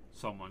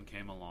 someone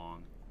came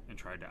along and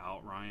tried to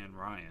out Ryan,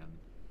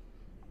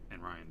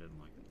 and Ryan didn't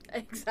like it.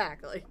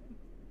 Exactly.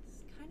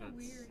 It's kind of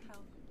weird how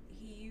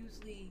he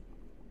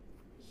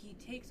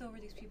takes over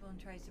these people and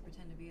tries to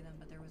pretend to be them,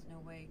 but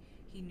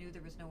he knew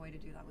there was no way to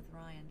do that with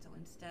Ryan, so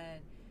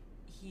instead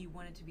he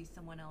wanted to be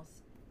someone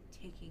else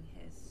taking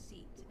his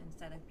seat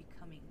instead of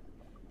becoming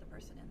the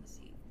person in the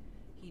seat.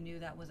 He knew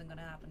that wasn't going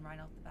to happen right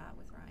off the bat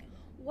with Ryan.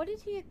 What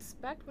did he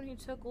expect when he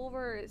took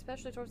over,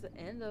 especially towards the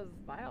end of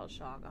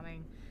BioShock? I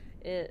mean,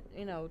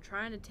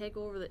 trying to take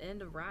over the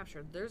end of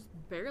Rapture, there's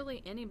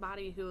barely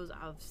anybody who is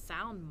of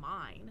sound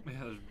mind.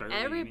 Yeah, there's barely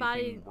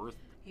anything worth.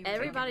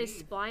 Everybody's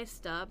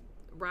spliced up.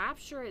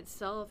 Rapture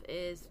itself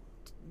is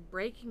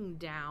breaking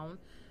down.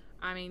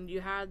 I mean, you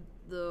had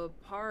the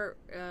part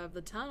of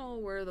the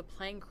tunnel where the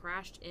plane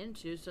crashed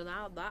into, so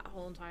now that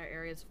whole entire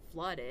area is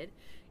flooded.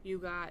 You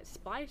got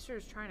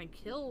splicers trying to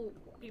kill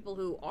people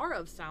who are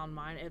of sound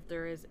mind, if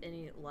there is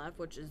any left,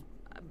 which is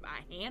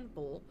a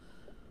handful.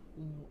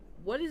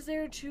 What is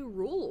there to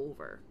rule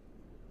over?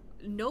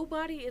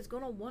 Nobody is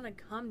going to want to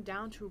come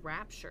down to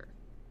Rapture.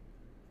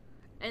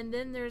 And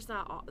then there's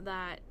that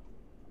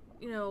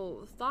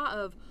thought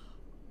of,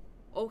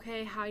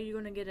 okay, how are you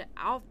going to get it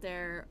out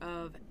there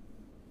of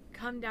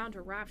come down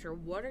to Rapture?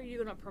 What are you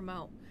going to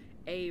promote?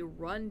 A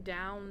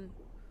rundown,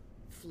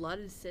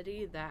 flooded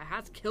city that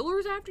has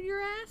killers after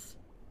your ass?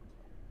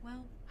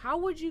 Well, how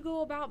would you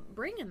go about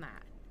bringing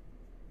that?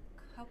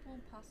 Couple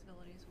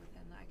possibilities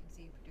within that I can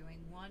see for doing.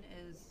 One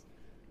is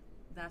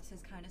that's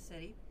his kind of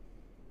city.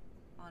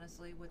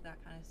 Honestly, with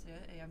that kind of city,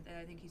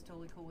 I think he's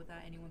totally cool with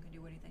that. Anyone can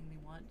do anything he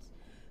wants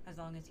as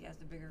long as he has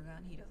the bigger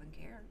gun. He doesn't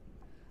care.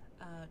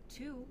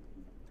 Two,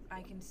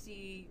 I can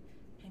see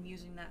him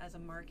using that as a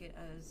market,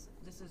 as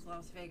this is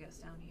Las Vegas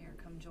down here,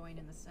 come join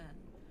in the sin.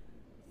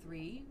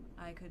 3,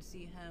 I could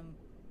see him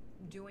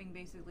doing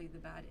basically the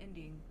bad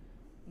ending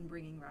and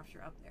bringing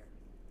Rapture up there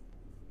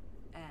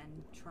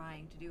and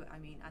trying to do it. I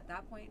mean, at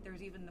that point,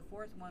 there's even the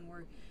 4th one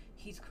where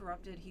he's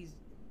corrupted, he's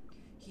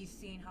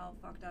seen how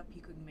fucked up he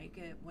could make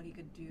it, what he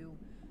could do,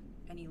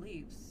 and he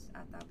leaves.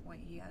 At that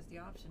point, he has the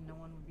option. No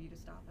one would be to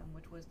stop him,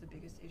 which was the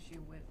biggest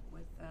issue with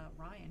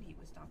Ryan. He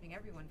was stopping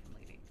everyone from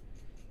leaving.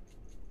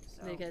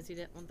 So, because he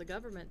didn't want the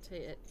government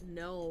to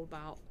know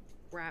about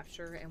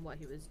Rapture and what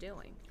he was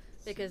doing.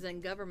 Because then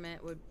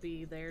government would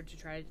be there to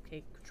try to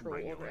take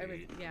control over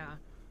everything. Yeah.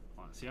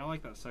 See, I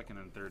like that second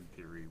and third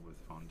theory with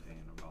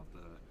Fontaine about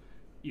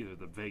either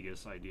the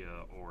Vegas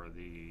idea or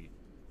the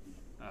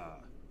I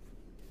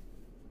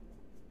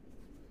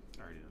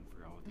already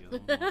forgot what the other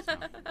one was now.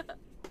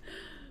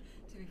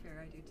 To be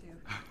fair, I do too.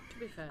 To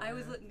be fair. I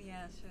was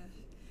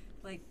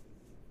like,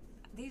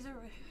 these are.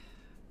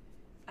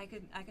 I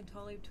can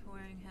totally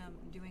touring him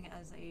doing it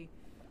as a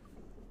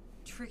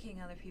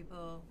tricking other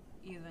people,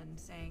 even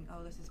saying,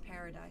 "Oh, this is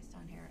paradise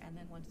down here," and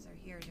then once they're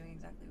here, doing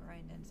exactly what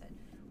Ryan did, said,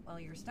 "Well,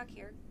 you're stuck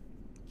here.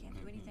 Can't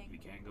do anything. You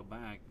can't go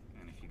back,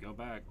 and if you go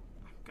back,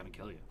 I'm gonna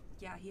kill you."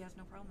 Yeah, he has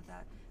no problem with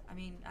that. I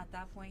mean, at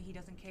that point, he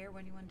doesn't care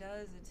what anyone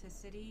does. It's his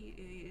city.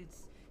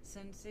 It's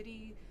Sin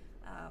City.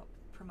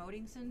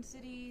 Promoting Sin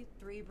City.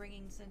 3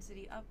 bringing Sin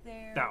City up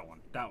there.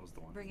 That was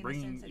the one.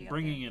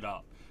 Bringing it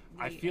up.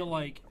 I feel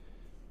like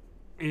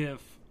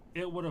if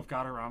it would have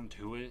got around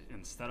to it,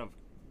 instead of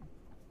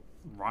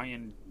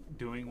Ryan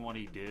doing what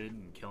he did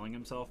and killing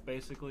himself,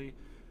 basically,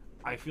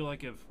 I feel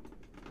like if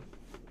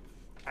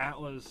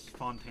Atlas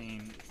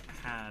Fontaine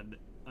had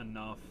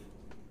enough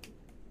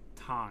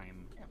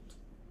time,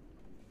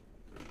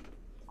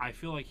 I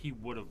feel like he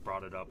would have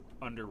brought it up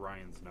under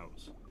Ryan's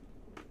nose.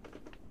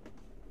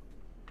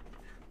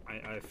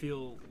 I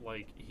feel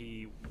like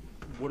he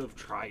would have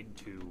tried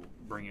to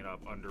bring it up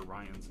under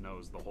Ryan's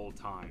nose the whole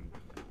time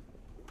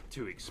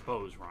to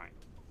expose Ryan.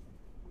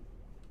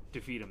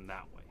 Defeat him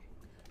that way.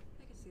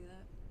 I can see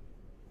that.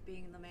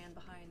 Being the man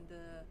behind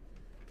the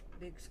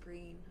big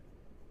screen,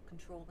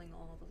 controlling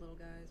all the little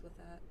guys with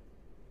that.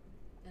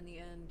 In the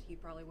end, he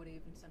probably would have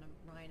even sent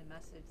Ryan a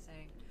message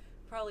saying,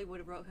 probably would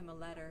have wrote him a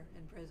letter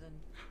in prison.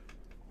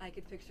 I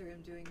could picture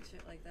him doing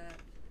shit like that.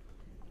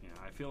 Yeah,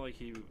 I feel like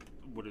he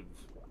would have...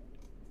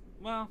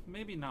 Well,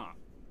 maybe not.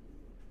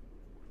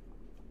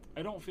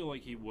 I don't feel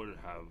like he would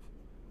have...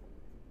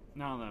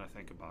 Now that I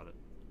think about it,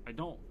 I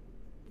don't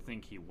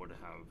think he would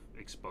have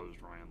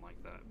exposed Ryan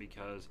like that,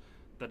 because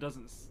that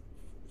doesn't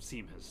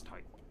seem his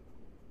type.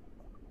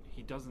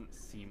 He doesn't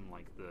seem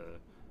like the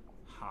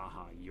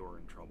haha, you're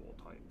in trouble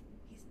type.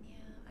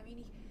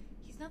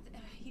 He's not.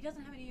 He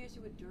doesn't have any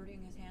issue with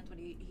dirtying his hands, but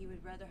he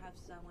would rather have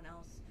someone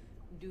else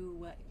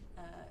do it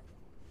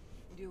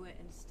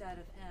instead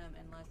of him,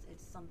 unless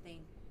it's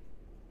something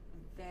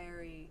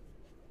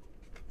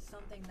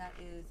that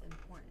is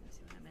important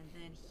to him, and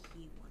then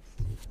he wants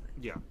to do it.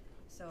 Yeah.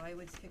 So I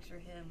would picture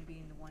him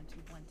being the one to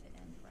want to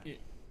end Ryan.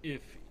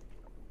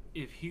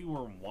 If he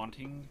were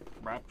wanting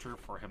Rapture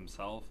for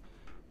himself,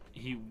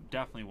 he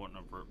definitely wouldn't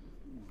have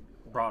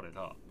brought it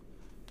up.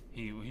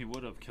 He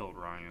would have killed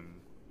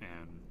Ryan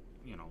and,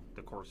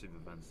 the course of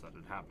events that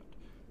had happened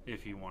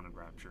if he wanted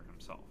Rapture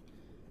himself.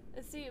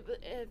 See, but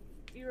if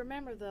you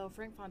remember, though,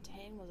 Frank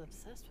Fontaine was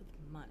obsessed with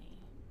money.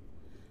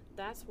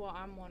 That's why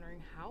I'm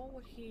wondering, how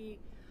would he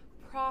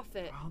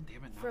profit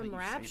from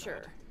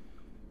Rapture?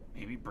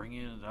 Maybe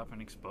bringing it up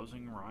and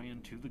exposing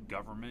Ryan to the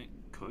government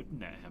could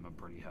net him a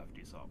pretty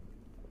hefty sum.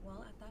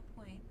 Well, at that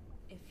point,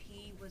 if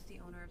he was the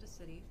owner of the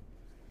city,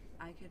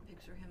 I could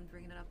picture him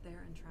bringing it up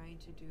there and trying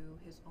to do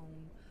his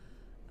own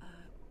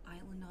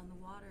island on the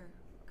water.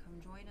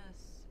 Come join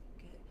us.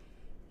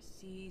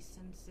 See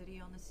Sin City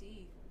on the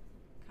sea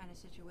kind of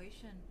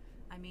situation.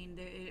 I mean,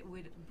 it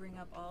would bring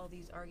up all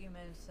these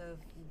arguments of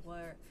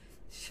what...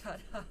 Shut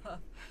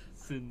up.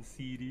 Sin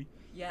City.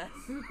 Yes.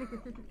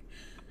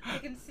 I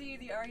can see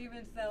the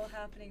arguments that were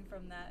happening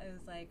from that. It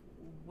was like,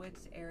 which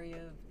area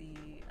of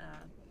the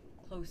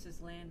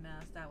closest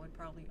landmass that would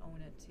probably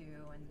own it to,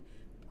 and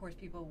of course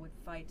people would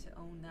fight to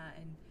own that,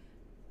 and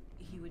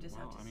he would just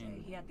have to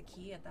say he had the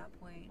key at that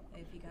point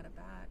if he got it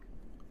back.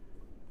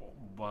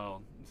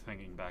 Well,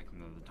 thinking back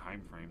into the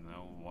time frame,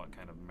 though, what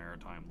kind of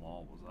maritime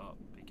law was up?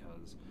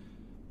 Because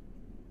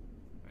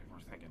we're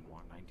thinking,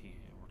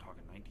 we're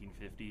talking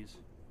 1950s,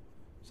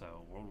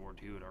 so World War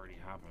II had already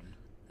happened.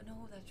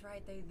 No, that's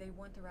right. They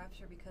want the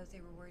Rapture because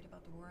they were worried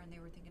about the war, and they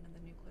were thinking of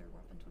the nuclear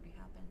weapons would be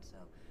happen. So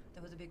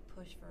there was a big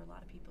push for a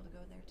lot of people to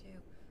go there too.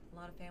 A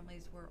lot of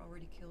families were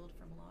already killed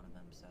from a lot of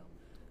them. So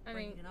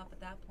bringing it up at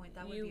that point,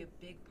 that would be a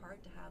big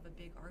part to have a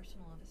big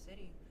arsenal of a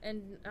city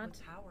and with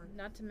power.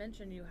 Not to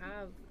mention, you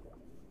have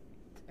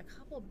a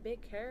couple of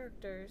big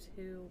characters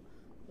who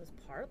was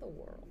part of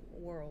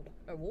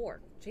the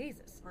war.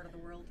 Jesus. Part of the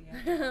world,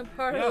 yeah.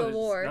 Part of the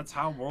war. That's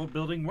how world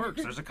building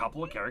works. There's a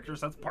couple of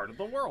characters that's part of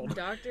the world.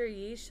 Dr.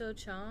 Yi Shou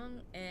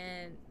Chang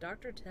and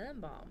Dr.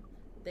 Tenenbaum.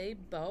 They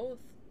both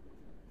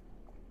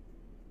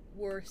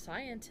were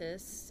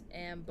scientists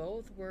and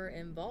both were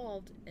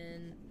involved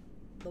in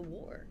the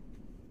war.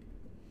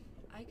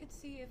 I could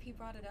see if he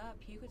brought it up,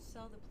 he could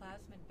sell the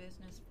plasmid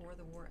business for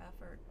the war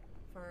effort.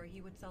 He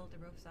would sell it to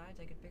both sides.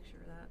 I could picture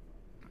that.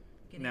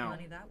 Getting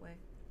money that way.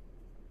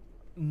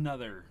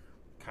 Another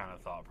kind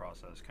of thought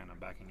process, kind of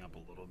backing up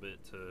a little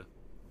bit to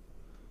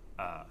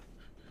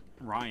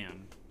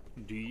Ryan,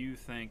 do you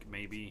think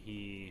maybe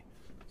he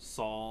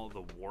saw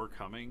the war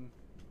coming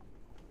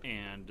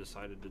and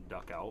decided to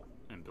duck out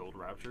and build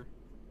Rapture?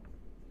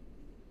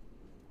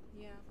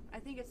 Yeah, I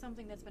think it's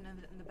something that's been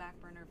in the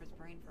back burner of his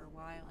brain for a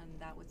while, and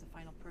that was the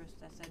final push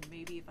that said,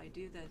 maybe if I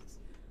do this,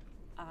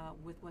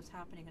 with what's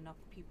happening, enough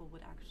people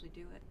would actually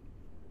do it.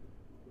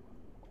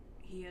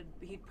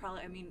 He'd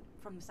probably, I mean,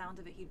 from the sounds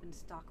of it, he'd been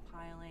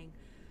stockpiling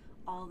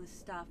all this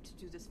stuff to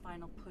do this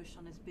final push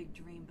on his big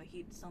dream, but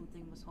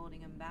something was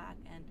holding him back,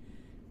 and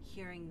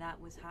hearing that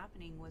was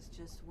happening was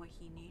just what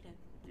he needed.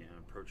 Yeah,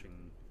 approaching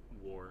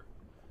war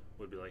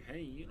would be like,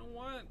 hey, you know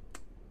what?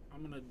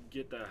 I'm gonna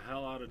get the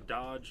hell out of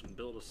Dodge and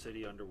build a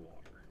city underwater.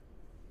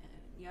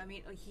 Yeah, I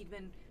mean, he'd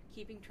been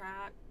keeping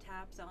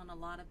tabs on a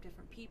lot of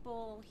different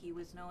people. He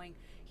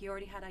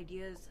already had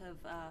ideas of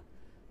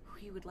who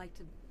he would like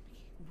to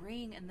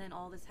bring, and then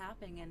all this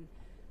happening, and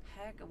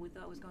heck, with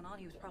what was going on,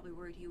 he was probably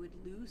worried he would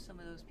lose some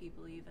of those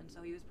people even,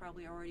 so he was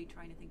probably already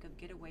trying to think of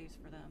getaways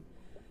for them.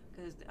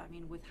 Because, I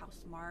mean, with how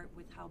smart,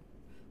 with how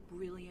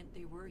brilliant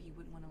they were, he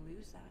wouldn't want to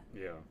lose that.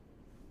 Yeah.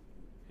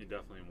 He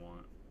definitely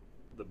want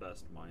the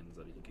best minds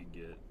that he could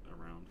get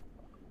around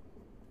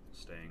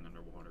staying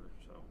underwater,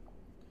 so.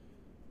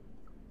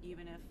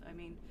 Even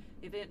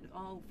if it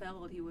all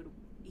failed, he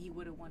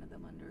would have wanted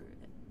them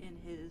in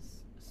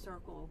his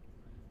circle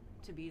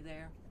to be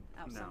there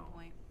at some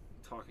point.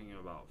 Talking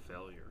about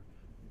failure,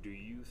 do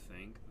you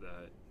think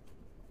that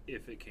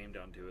if it came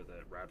down to it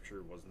that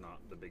Rapture was not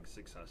the big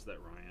success that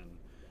Ryan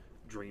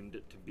dreamed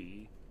it to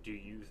be, do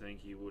you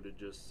think he would have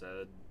just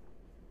said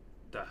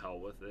to hell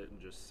with it and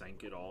just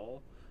sank it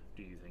all?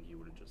 Do you think he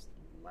would have just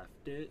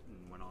left it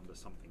and went on to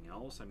something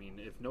else? I mean,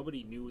 if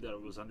nobody knew that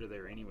it was under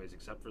there anyways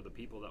except for the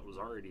people that was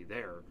already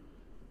there,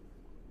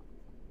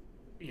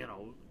 you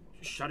know,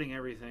 shutting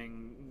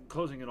everything,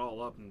 closing it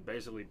all up, and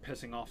basically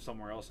pissing off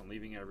somewhere else and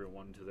leaving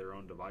everyone to their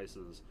own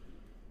devices.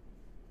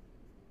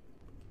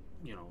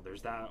 You know,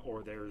 there's that,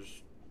 or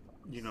there's,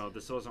 you know,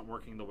 this wasn't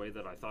working the way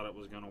that I thought it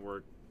was going to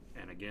work,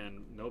 and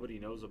again, nobody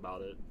knows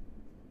about it,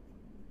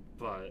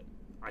 but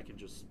I can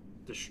just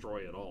destroy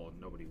it all and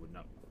nobody would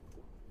know.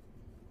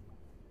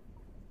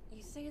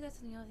 You say that's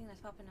the only thing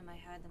that's popping in my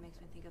head that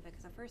makes me think of it,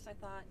 because at first I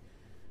thought,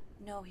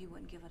 no, he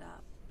wouldn't give it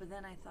up, but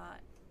then I thought,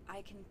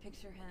 I can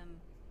picture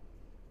him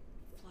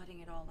flooding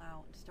it all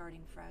out,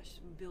 starting fresh,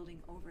 building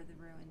over the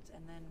ruins,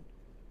 and then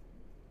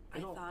I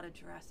thought of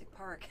Jurassic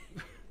Park.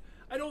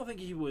 I don't think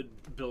he would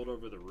build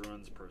over the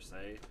ruins per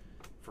se,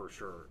 for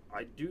sure.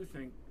 I do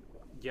think,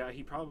 yeah,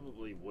 he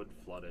probably would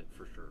flood it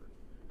for sure,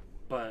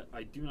 but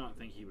I do not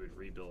think he would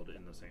rebuild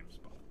in the same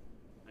spot.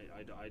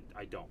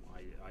 I don't.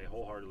 I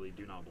wholeheartedly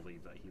do not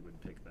believe that he would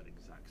pick that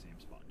exact same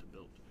spot to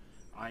build.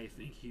 I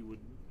think he would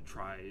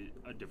try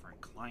a different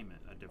climate,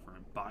 a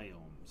different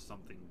biome,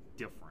 something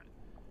different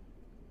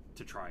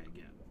to try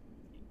again.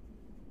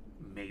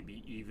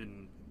 Maybe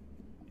even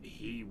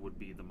he would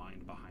be the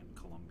mind behind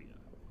Columbia.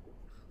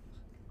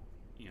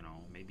 You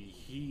know, maybe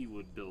he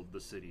would build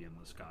the city in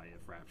the sky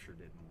if Rapture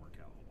didn't work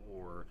out.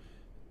 Or,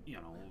 you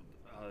know,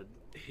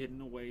 a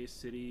hidden away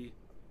city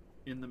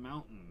in the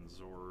mountains,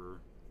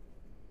 or,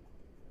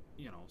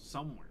 you know,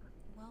 somewhere.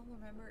 Well,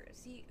 remember,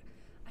 see,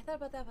 I thought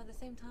about that, but at the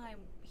same time,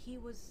 he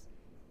was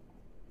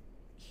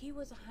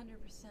 100%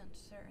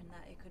 certain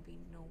that it could be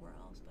nowhere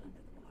else but under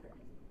the water.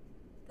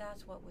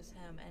 That's what was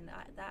him, and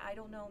I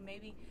don't know,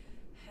 maybe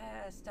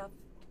stuff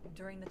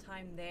during the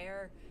time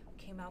there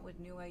came out with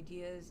new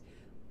ideas.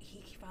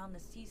 He found the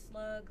sea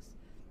slugs.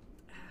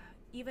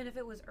 Even if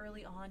it was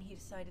early on, he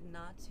decided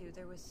not to.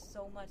 There was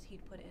so much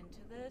he'd put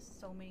into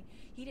this,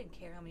 he didn't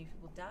care how many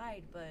people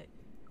died, but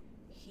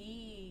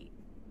he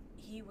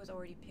was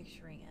already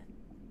picturing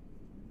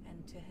it,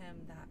 and to him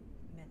that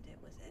meant it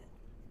was it.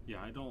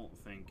 Yeah, I don't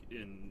think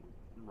in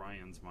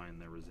Ryan's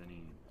mind there was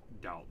any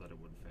doubt that it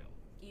would fail.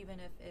 Even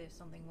if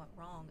something went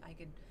wrong,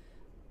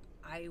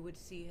 I would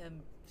see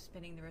him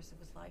spending the rest of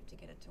his life to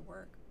get it to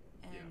work,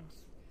 and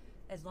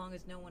as long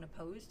as no one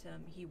opposed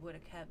him, he would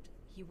have kept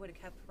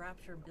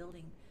Rapture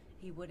building.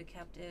 He would have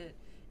kept it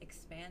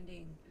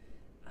expanding.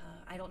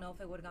 I don't know if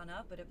it would have gone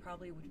up, but it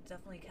probably would have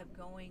definitely kept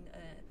going.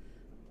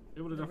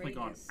 It would have definitely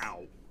gone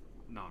out,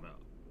 not up.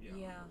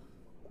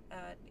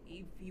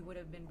 He would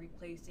have been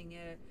replacing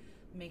it,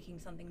 making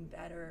something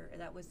better.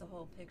 That was the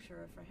whole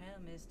picture for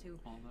him, is to.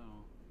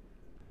 Although,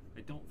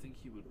 I don't think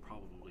he would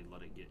probably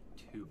let it get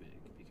too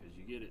big, because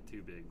you get it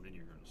too big, then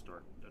you're going to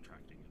start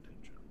attracting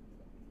attention.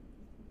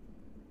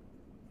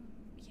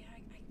 Yeah,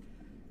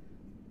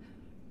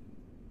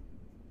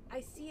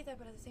 I see that,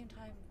 but at the same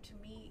time, to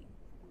me,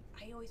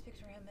 I always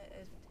picture him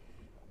as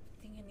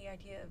thinking the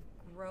idea of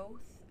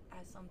growth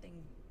as something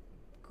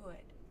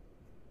good.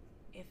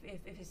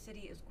 If his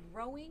city is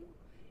growing,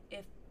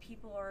 if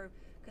people are,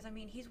 because I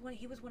mean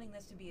he was wanting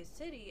this to be a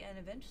city, and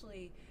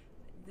eventually,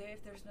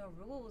 if there's no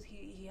rules,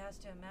 he has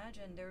to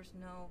imagine there's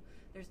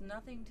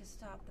nothing to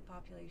stop the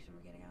population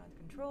from getting out of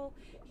control.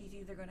 He's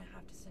either going to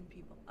have to send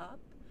people up,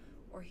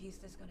 or he's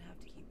just going to have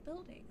to keep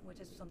building,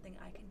 which is something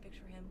I can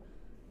picture him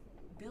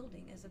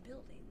building as a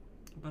building.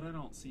 But I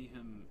don't see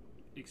him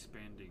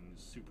expanding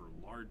super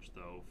large,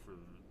 though, for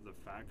the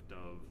fact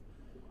of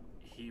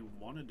he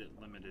wanted it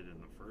limited in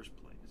the first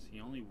place. He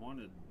only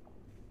wanted,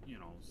 you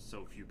know,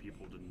 so few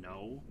people to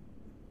know,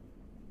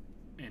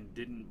 and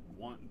didn't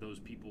want those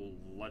people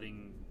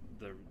letting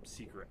the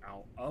secret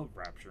out of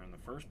Rapture in the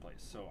first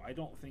place. So I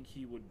don't think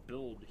he would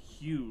build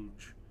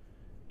huge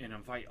and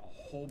invite a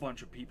whole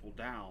bunch of people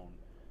down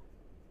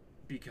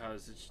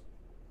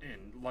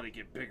and let it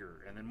get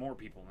bigger, and then more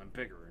people, and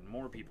bigger, and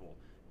more people,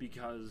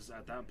 because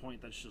at that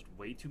point that's just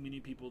way too many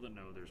people to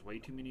know. There's way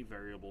too many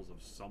variables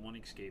of someone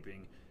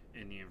escaping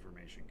and the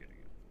information getting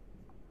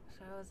out.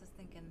 So I was just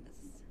thinking,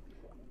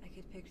 I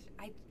could picture.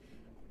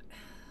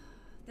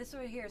 This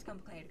right here is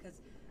complicated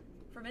because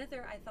for a minute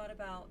there, I thought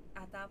about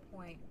at that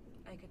point,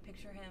 I could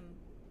picture him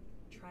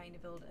trying to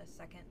build a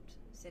second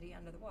city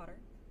under the water,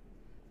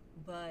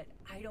 but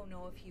I don't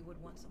know if he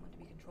would want someone to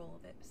be in control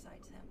of it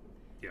besides him.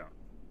 Yeah,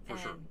 for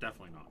sure.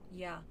 Definitely not.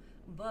 Yeah,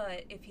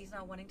 but if he's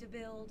not wanting to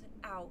build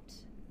out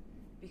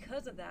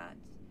because of that,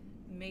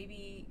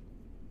 maybe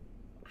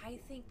I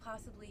think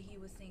possibly he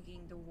was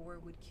thinking the war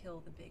would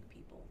kill the big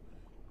people,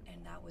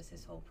 and that was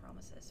his whole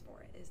promises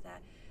for it, is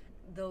that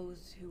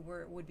those who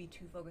would be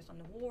too focused on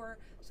the war,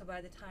 so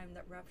by the time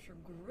that Rapture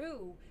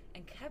grew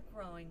and kept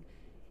growing,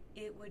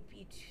 it would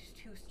be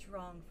too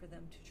strong for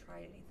them to try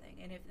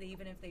anything. And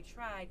even if they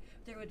tried,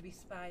 there would be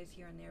spies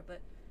here and there, but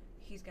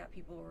he's got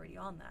people already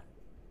on that.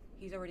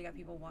 He's already got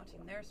people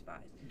watching their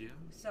spies. Yeah.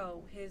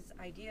 So his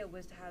idea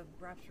was to have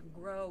Rapture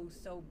grow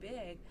so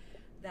big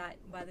that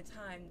by the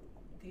time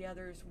the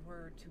others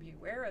were to be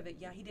aware of it,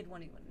 yeah, he didn't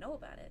want anyone to know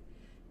about it,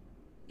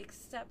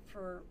 except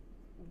for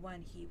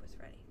when he was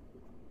ready.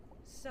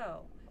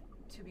 So,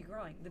 to be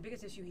growing. The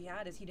biggest issue he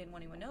had is he didn't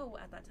want anyone to know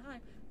at that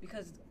time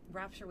because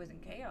Rapture was in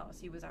chaos.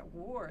 He was at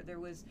war. There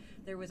was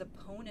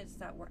opponents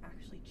that were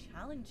actually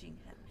challenging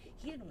him. He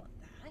didn't want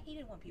that. He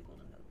didn't want people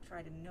to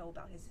try to know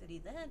about his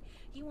city then.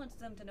 He wants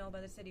them to know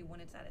about the city when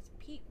it's at its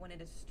peak, when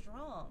it is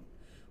strong,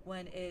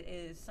 when it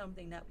is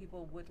something that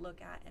people would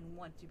look at and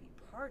want to be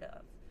part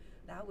of.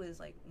 That was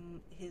like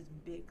his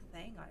big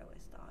thing, I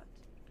always thought.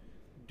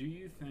 Do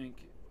you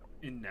think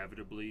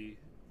inevitably,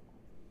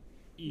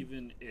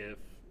 even if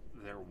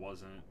there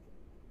wasn't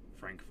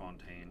Frank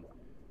Fontaine,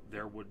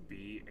 there would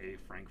be a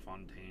Frank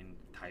Fontaine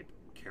type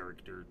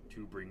character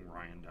to bring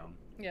Ryan down?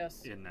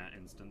 Yes. In that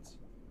instance?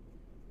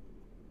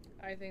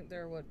 I think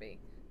there would be.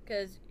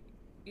 Because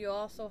you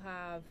also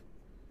have,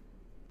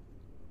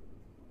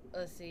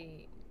 let's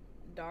see,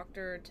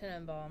 Dr.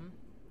 Tenenbaum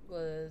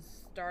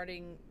was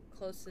starting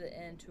close to the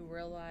end to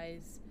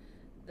realize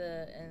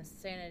the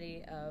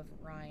insanity of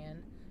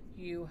Ryan.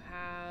 You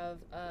have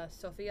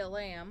Sophia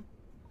Lamb,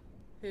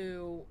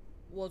 who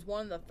was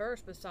one of the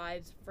first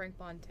besides Frank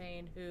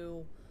Fontaine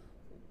who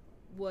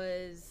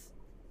was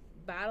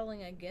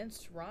battling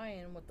against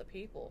Ryan with the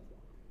people,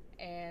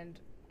 and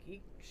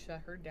he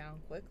shut her down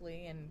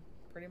quickly and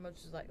pretty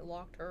much just like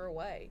locked her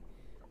away.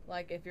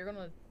 Like, if you're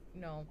gonna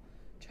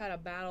try to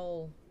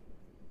battle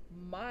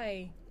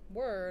my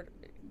word,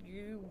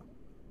 you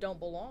don't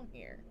belong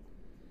here.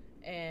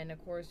 And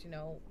of course,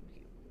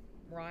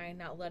 Ryan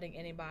not letting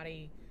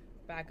anybody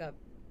back up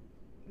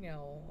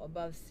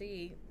above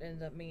sea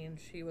ended up meaning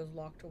she was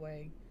locked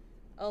away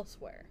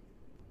elsewhere.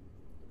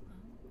 Well,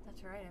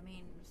 that's right. I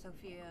mean,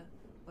 Sophia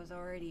was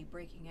already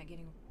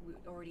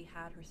already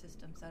had her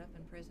system set up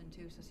in prison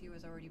too, so she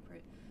was already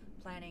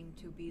planning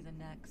to be the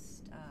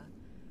next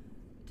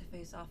to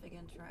face off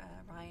against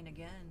Ryan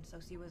again, so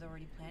she was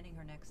already planning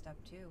her next step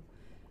too.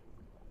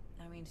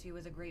 I mean, she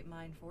was a great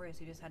mind for it, so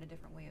he just had a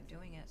different way of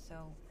doing it,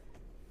 so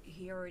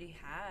he already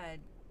had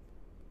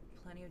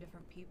plenty of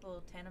different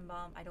people.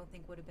 Tannenbaum, I don't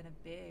think would have been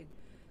a big,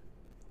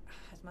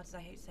 as much as I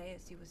hate to say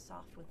it, she was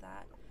soft with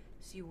that.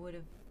 She would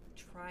have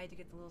tried to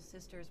get the little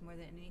sisters more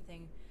than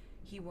anything.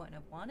 He wouldn't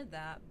have wanted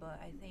that,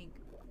 but I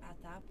think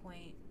at that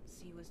point,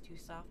 she was too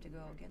soft to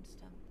go against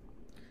him.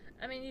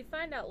 I mean, you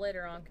find out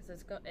later on,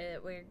 because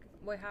we're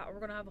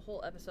going to have a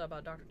whole episode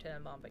about Dr.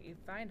 Tenenbaum, but you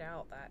find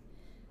out that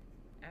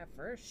at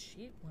first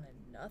she wanted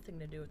nothing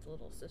to do with the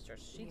little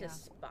sisters. She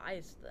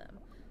despised them.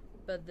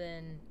 But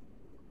then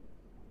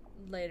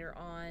later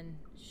on,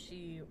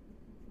 she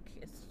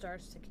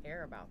starts to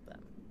care about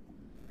them.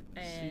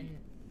 And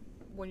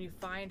when you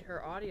find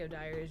her audio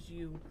diaries,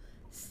 you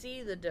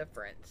see the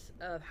difference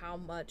of how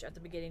much at the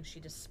beginning she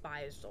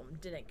despised them,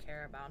 didn't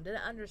care about them,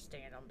 didn't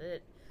understand them,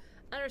 didn't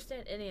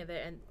understand any of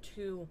it, and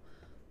to,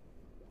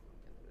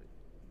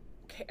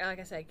 like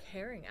I said,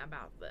 caring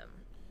about them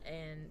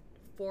and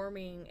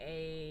forming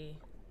a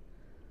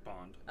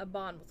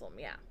bond with them.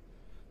 Yeah.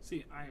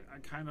 See, I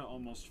kind of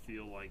almost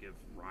feel like if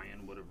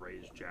Ryan would have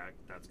raised Jack,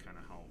 that's kind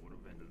of how it would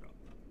have ended up.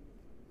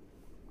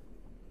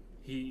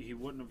 He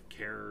wouldn't have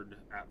cared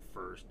at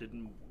first,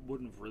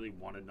 wouldn't have really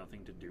wanted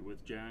nothing to do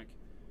with Jack.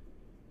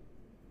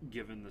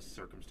 Given the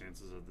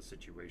circumstances of the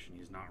situation,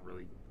 he's not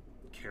really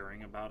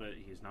caring about it.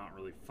 He's not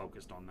really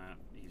focused on that.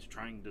 He's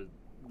trying to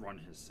run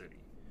his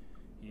city.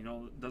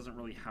 Doesn't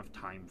really have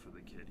time for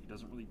the kid. He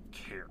doesn't really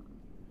care.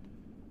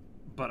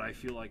 But I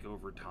feel like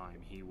over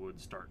time, he would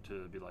start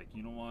to be like,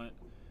 you know what?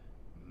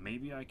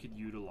 Maybe I could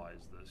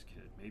utilize this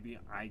kid. Maybe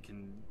I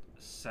can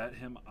set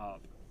him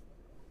up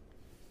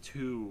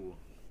to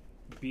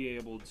be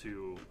able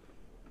to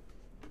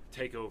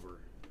take over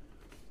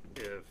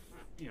if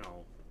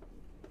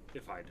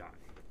I die.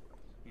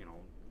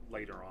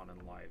 Later on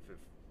in life, if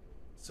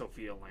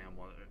Sophia Lamb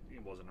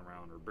wasn't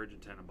around, or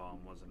Bridget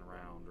Tenenbaum wasn't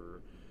around,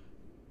 or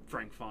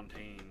Frank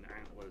Fontaine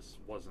Atlas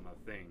wasn't a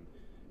thing.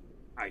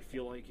 I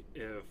feel like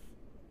if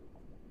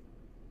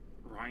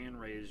Ryan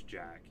raised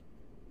Jack,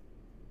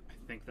 I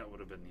think that would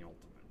have been the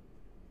ultimate.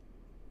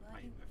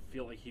 I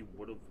feel like he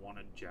would have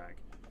wanted Jack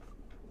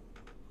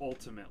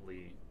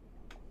ultimately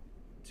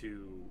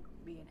to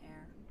be an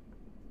heir.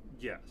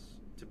 Yes,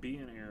 to be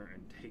an heir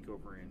and take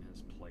over in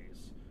his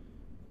place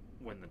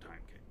when the time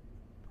came.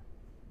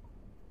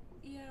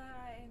 Yeah,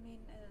 I mean,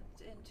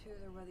 into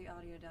there were the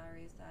audio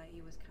diaries that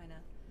he was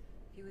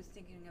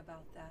thinking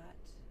about that,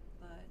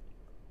 but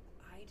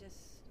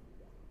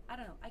I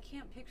don't know. I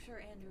can't picture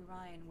Andrew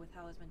Ryan with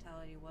how his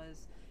mentality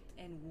was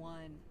in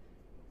 1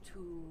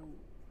 to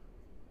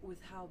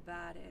with how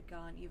bad it had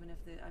gone. Even if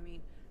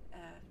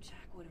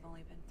Jack would have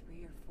only been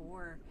 3 or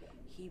 4,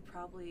 he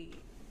probably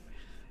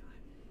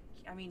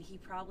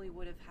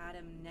would have had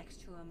him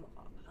next to him.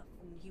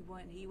 He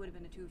would have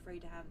been too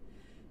afraid to have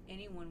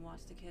anyone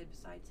watch the kid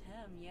besides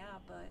him. Yeah,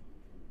 but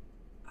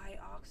I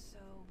also.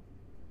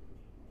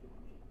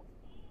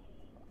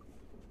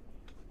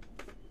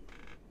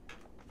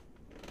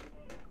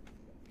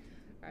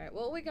 All right.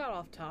 Well, we got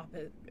off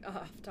topic.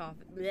 Blah, blah,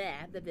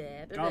 blah,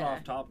 blah. Got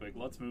off topic.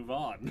 Let's move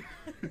on.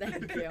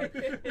 Thank you. All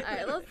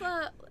right. Let's.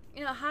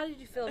 How did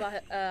you feel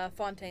about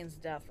Fontaine's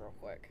death, real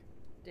quick?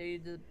 Do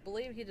you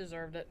believe he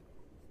deserved it?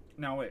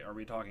 Now wait, are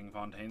we talking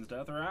Fontaine's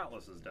death or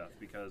Atlas's death?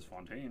 Because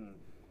Fontaine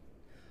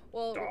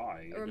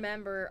died.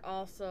 Remember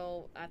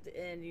also at the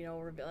end,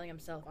 revealing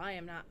himself. I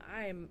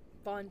am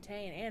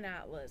Fontaine and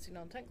Atlas.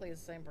 Technically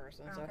it's the same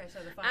person. So okay, so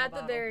the final at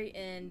battle. the very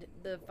end,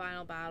 the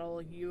final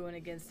battle, you went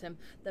against him.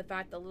 The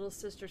fact the little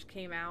sisters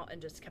came out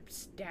and just kept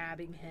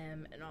stabbing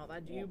him and all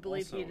that. Do you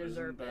believe also, he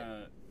deserved isn't it?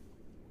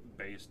 that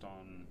based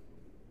on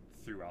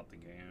throughout the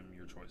game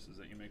your choices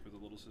that you make with the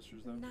little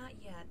sisters though? Not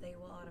yet. They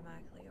will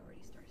automatically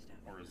already start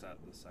stabbing. Or is that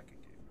the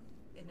second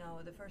game?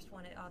 No, the first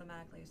one, it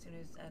automatically, as soon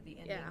as the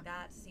ending, Yeah.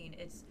 that scene,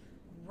 it's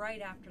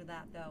right after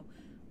that, though,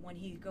 when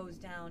he goes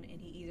down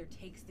and he either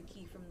takes the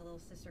key from the little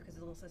sister, because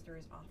the little sister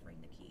is offering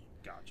the key.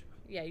 Gotcha.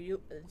 Yeah,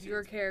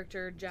 your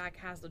character, Jack,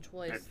 has the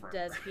choice.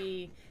 Does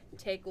he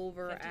take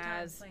over 50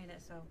 times as playing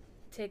it, so.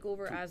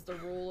 as the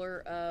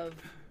ruler of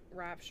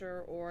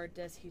Rapture, or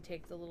does he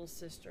take the little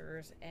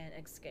sisters and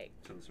escape?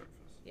 To the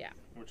surface. Yeah.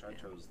 Which I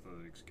chose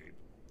the escape.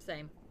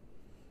 Same.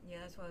 Yeah,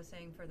 that's what I was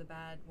saying for the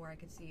bad, where I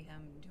could see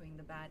him doing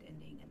the bad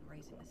ending and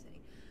raising the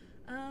city.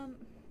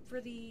 For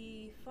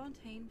the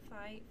Fontaine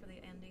fight, for the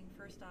ending,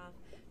 first off,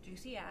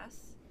 juicy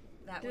ass.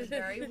 That was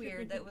very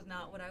weird. That was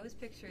not what I was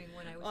picturing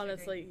when I was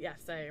Honestly, yeah,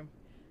 same.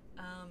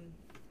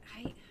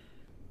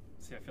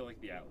 See, I feel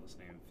like the Atlas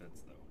name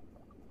fits, though.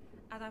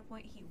 At that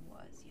point, he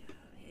was, yeah.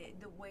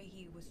 The way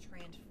he was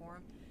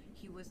transformed,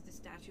 he was the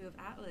statue of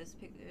Atlas,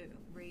 keeping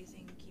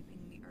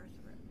the earth.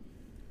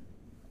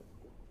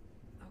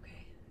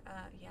 Okay,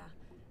 yeah.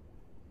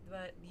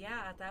 But,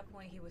 yeah, at that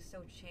point, he was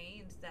so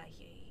changed that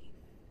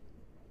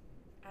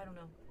I don't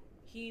know.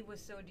 He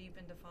was so deep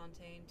into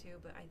Fontaine, too,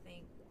 but I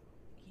think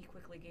he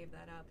quickly gave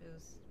that up.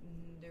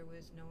 There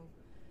was no...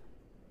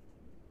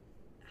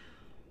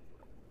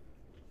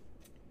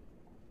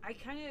 I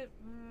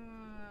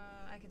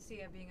could see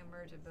it being a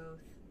merge of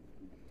both.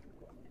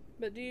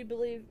 But do you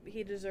believe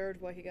he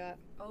deserved what he got?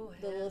 Oh,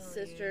 the hell little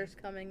sisters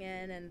yeah. coming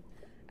in, and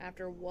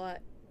after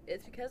what?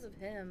 It's because of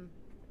him,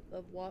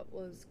 of what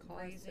was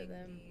caused Raising to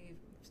them.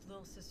 the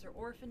little sister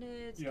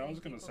orphanage. Yeah, I was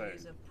gonna say,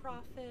 as a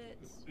prophet.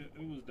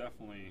 It was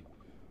definitely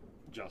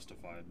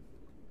justified.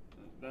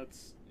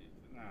 That's...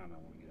 I don't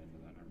want to get into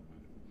that. Never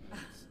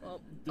mind.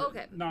 Well,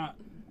 okay. Not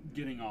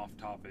getting off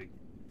topic,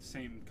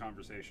 same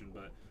conversation,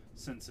 but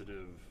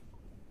sensitive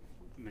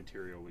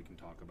material we can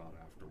talk about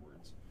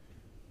afterwards.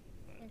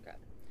 But Okay.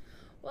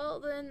 Well,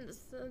 then,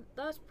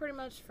 that's pretty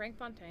much Frank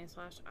Fontaine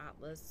 /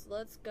 Atlas.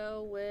 Let's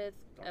go with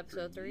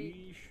episode 3.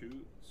 Yi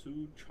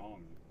Su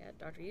Chong. Yeah,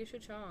 Dr.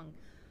 Yushu Chong,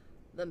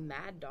 the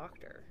Mad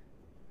Doctor.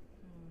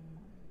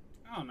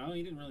 I don't know,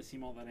 he didn't really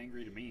seem all that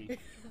angry to me.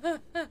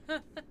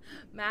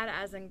 Mad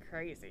as in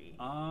crazy.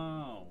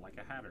 Oh, like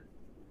a hatter.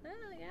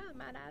 Yeah,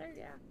 Mad Hatter,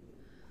 yeah.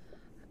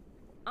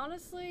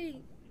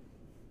 Honestly,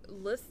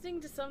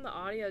 listening to some of the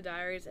audio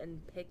diaries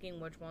and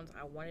picking which ones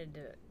I wanted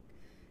to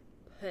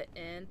put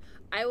in,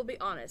 I will be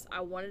honest,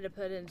 I wanted to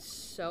put in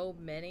so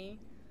many,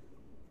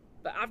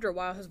 but after a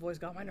while his voice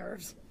got on my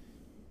nerves.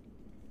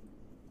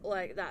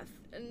 Like that,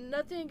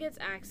 nothing against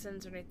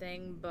accents or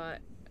anything,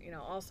 but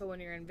also when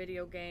you're in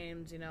video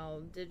games,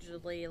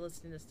 digitally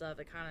listening to stuff,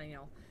 it kind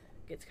of,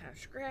 gets kind of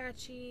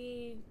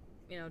scratchy,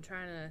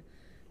 trying to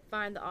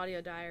find the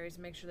audio diaries,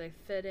 make sure they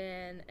fit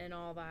in and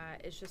all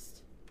that. It's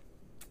just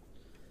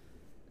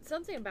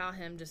something about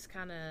him just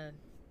kind of,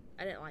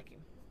 I didn't like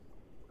him.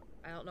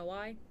 I don't know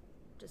why,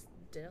 just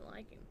didn't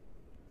like him.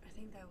 I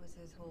think that was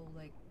his whole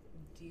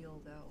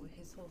deal, though.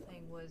 His whole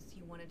thing was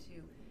he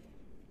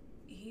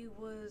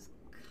was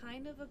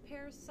kind of a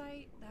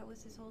parasite. That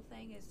was his whole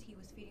thing, is he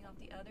was feeding off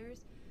the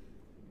others,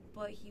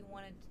 but he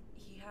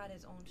had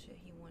his own shit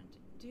he wanted to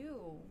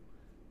do,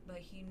 but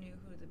he knew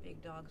who the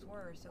big dogs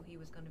were, so he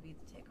was going to be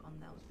the tick on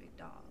those big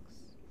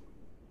dogs.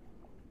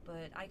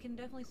 But I can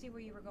definitely see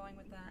where you were going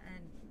with that,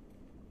 and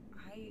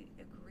I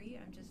agree.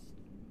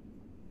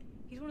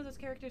 He's one of those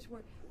characters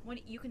where when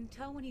you can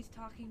tell when he's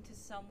talking to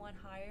someone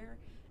higher,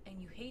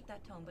 and you hate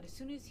that tone, but as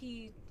soon as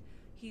he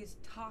is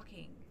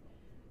talking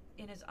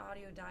in his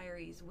audio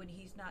diaries, when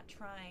he's not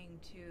trying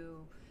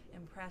to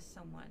impress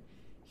someone,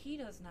 he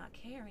does not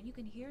care, and you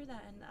can hear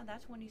that, and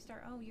that's when you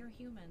start, oh, you're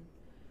human.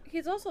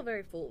 He's also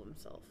very full of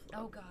himself, though.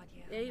 Oh God,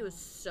 yeah. Yeah, he was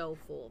so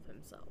full of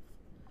himself.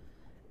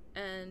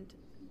 And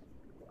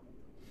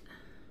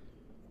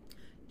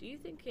do you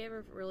think he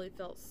ever really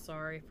felt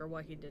sorry for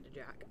what he did to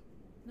Jack?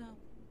 No,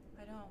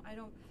 I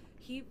don't.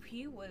 He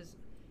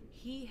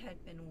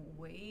had been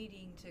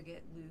waiting to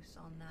get loose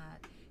on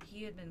that.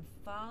 He had been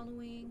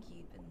following.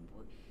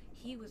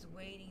 He was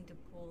waiting to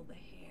pull the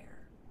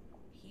hair.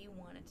 He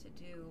wanted to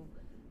do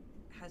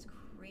as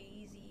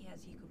crazy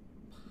as he could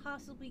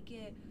possibly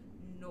get.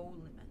 No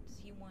limits.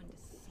 He wanted to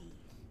see.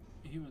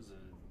 He was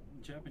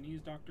a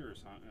Japanese doctor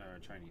or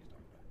Chinese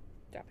doctor?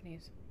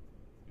 Japanese.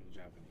 He was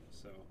Japanese.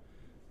 So,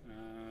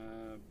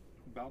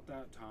 about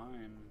that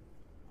time,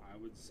 I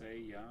would say,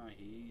 yeah,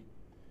 he,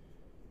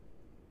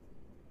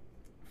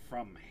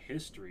 from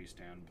history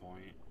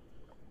standpoint,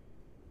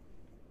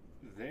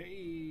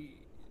 they,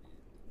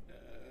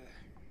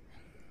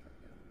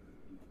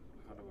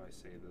 how do I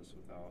say this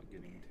without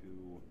getting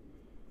too,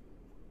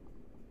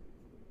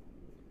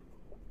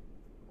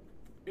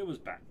 it was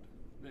bad.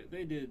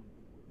 They did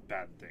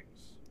bad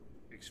things.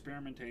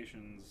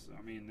 Experimentations,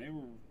 I mean, they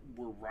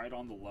were right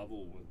on the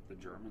level with the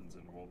Germans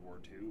in World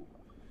War II.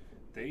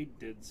 They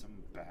did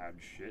some bad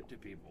shit to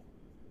people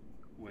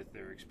with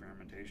their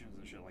experimentations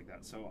and shit like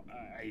that. So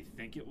I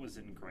think it was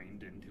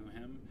ingrained into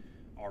him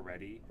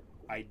already.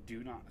 I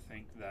do not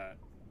think that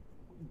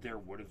there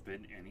would have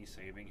been any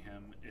saving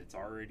him. It's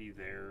already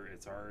there.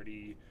 It's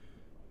already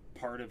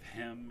part of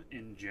him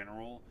in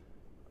general.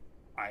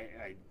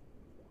 I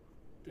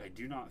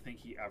do not think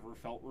he ever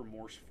felt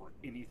remorse for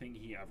anything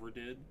he ever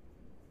did,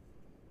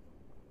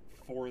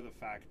 for the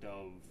fact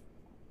of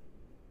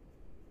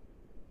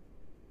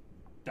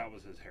that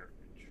was his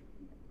heritage.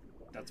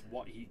 That's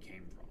what he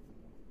came from.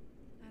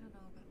 I don't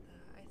know about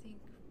that.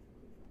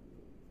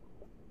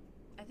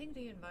 I think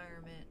the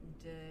environment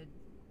did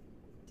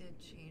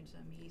change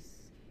him.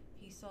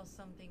 He saw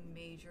something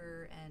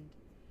major, and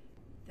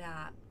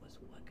that was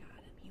what got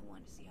him. He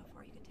wanted to see how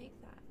far he could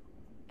take that.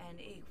 And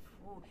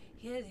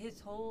his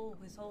whole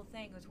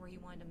thing was where he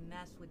wanted to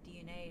mess with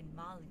DNA and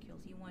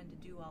molecules. He wanted to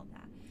do all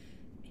that,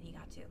 and he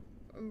got to.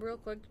 Real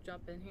quick to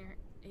jump in here,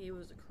 he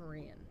was a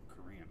Korean.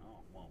 Korean,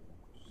 oh, well,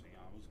 see,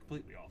 I was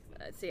completely off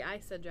that. See, I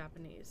said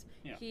Japanese.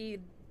 Yeah. He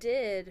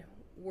did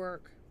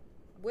work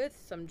with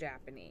some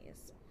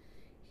Japanese.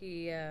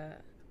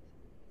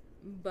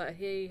 But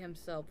he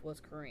himself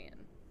was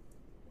Korean.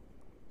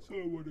 So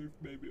I wonder if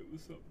maybe it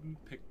was something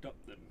picked up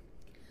then.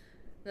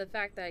 The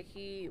fact that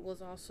he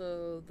was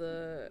also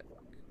the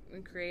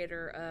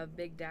creator of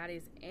Big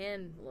Daddies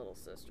and Little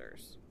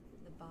Sisters.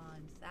 The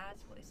bonds.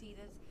 That's what. See,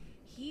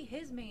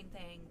 his main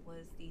thing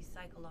was the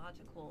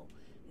psychological.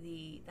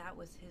 That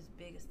was his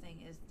biggest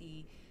thing, is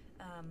the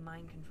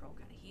mind control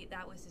kind of.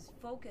 That was his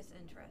focus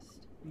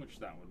interest. Which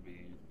that would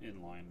be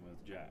in line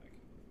with Jack.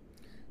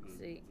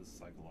 The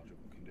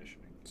psychological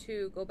conditioning.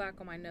 To go back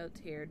on my notes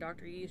here,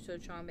 Dr. Yu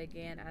So-chong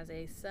began as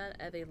a son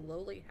of a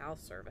lowly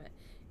house servant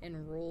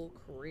in rural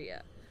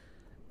Korea.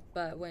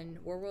 But when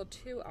World War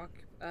II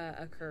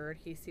occurred,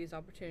 he seized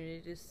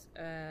opportunities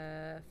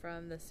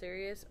from the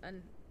serious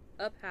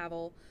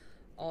upheaval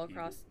all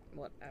across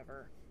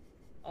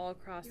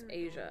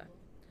Asia.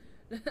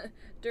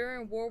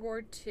 During World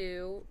War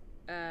II,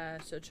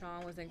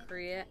 So-chong was in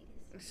Korea.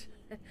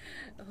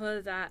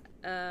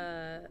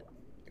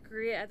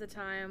 Korea at the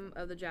time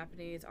of the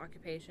Japanese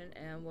occupation,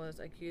 and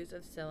was accused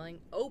of selling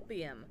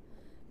opium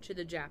to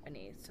the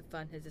Japanese to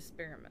fund his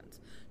experiments.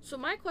 So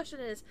my question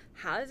is,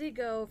 how does he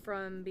go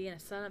from being a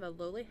son of a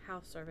lowly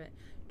house servant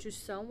to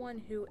someone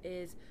who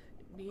is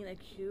being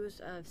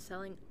accused of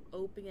selling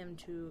opium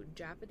to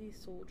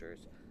Japanese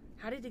soldiers?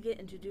 How did he get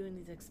into doing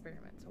these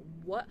experiments?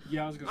 What?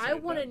 Yeah, I was gonna say, I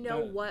want to know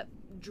what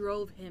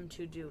drove him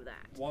to do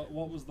that. What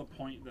was the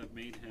point that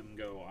made him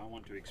go, I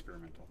want to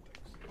experiment on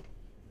things?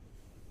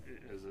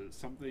 Is it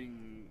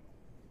something,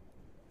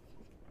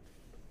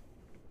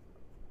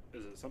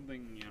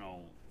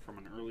 from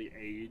an early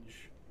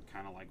age,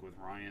 kind of like with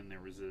Ryan,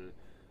 there was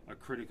a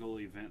critical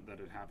event that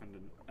had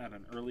happened at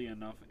an early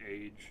enough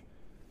age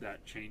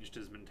that changed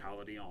his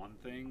mentality on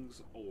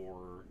things,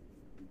 or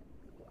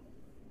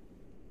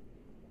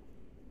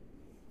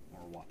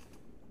what?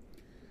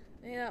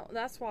 Yeah,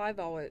 that's why I've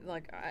always,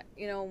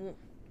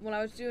 when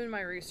I was doing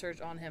my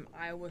research on him,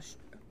 I was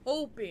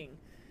hoping,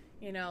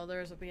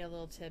 there's would be a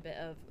little tidbit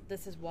of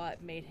this is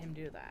what made him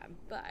do that.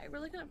 But I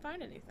really couldn't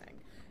find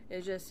anything.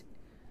 It's just,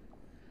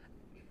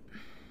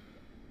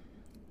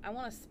 I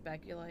want to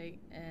speculate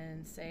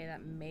and say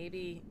that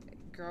maybe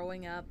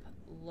growing up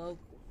low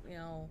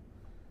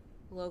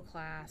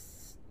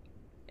class,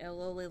 a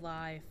lowly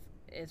life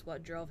is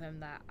what drove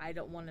him that I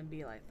don't want to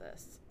be like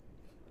this.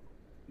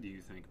 Do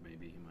you think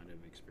maybe he might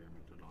have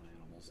experimented on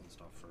animals and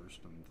stuff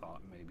first and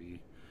thought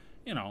maybe,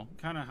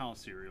 kind of how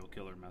serial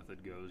killer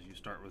method goes, you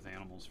start with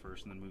animals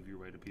first and then move your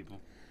way to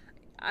people?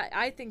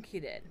 I think he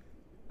did.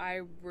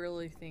 I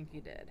really think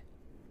he did.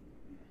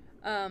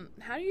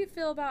 How do you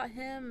feel about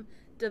him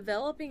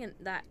developing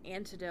that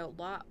antidote,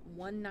 Lot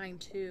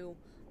 192,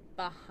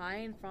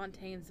 behind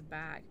Fontaine's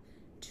back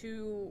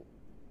to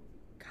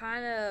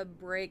kind of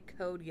break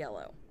Code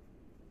Yellow.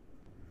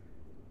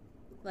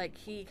 Like,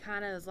 he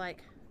kind of is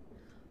like,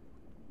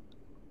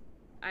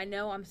 I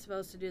know I'm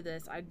supposed to do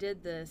this. I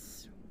did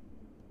this.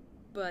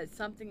 But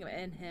something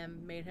in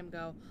him made him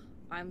go,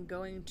 I'm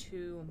going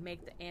to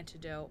make the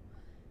antidote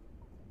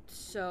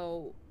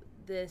so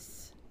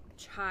this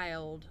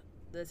child,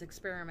 this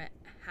experiment,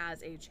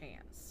 has a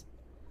chance.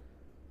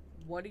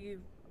 What do you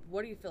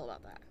feel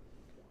about that?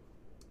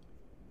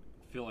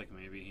 I feel like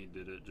maybe he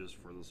did it just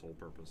for the sole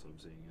purpose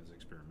of seeing his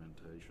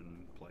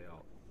experimentation play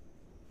out.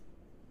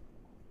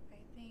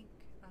 I think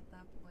at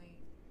that point,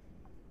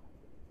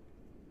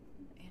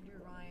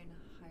 Andrew Ryan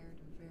hired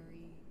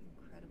very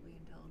incredibly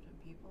intelligent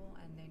people,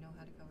 and they know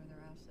how to cover their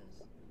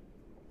asses.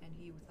 And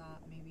he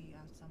thought maybe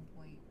at some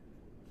point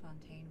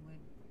Fontaine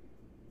would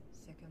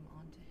sick him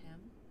onto him,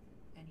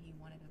 and he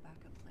wanted a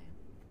backup plan.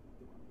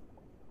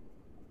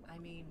 I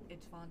mean,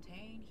 it's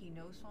Fontaine. He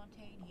knows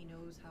Fontaine. He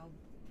knows how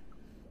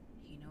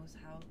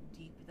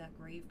deep that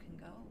grave can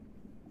go.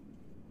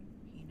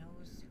 He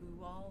knows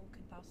who all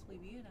could possibly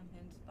be in him,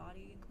 his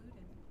body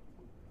included.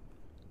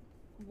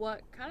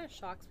 What kind of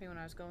shocks me when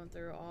I was going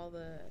through all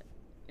the,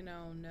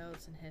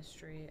 notes and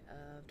history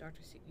of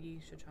Dr. Yi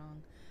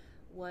Shou-Chang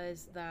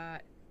was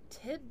that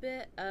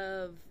tidbit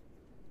of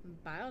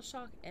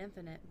Bioshock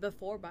Infinite,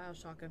 before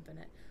Bioshock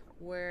Infinite,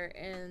 where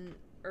in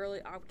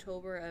early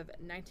October of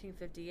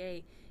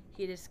 1958,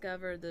 he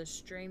discovered the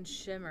strange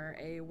shimmer,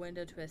 a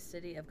window to a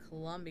city of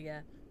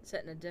Columbia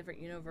set in a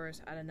different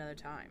universe at another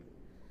time.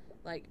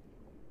 Like,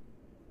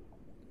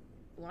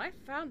 when I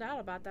found out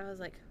about that, I was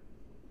like,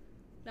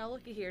 now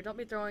looky here, don't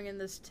be throwing in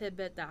this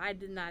tidbit that I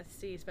did not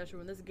see, especially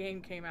when this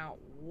game came out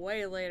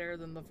way later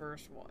than the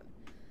first one.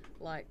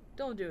 Like,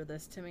 don't do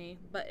this to me.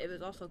 But it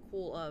was also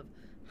cool of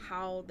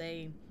how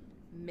they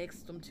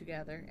mixed them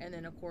together. And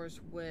then, of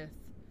course, with,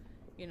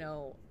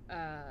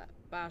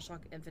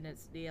 Bioshock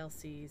Infinite's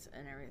DLCs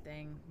and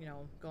everything,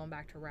 going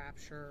back to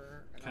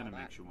Rapture and Kind all of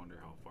that. makes you wonder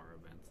how far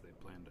advanced they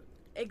planned it.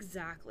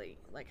 Exactly.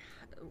 Like,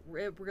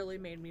 it really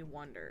made me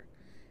wonder.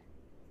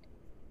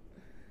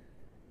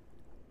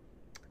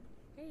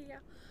 Yeah.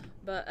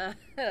 But,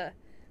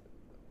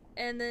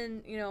 and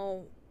then,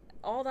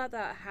 all that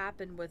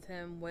happened with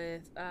him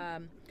with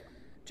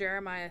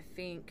Jeremiah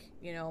Fink,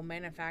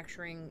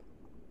 manufacturing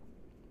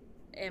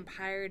and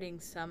pirating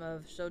some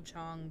of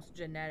Shou-Chang's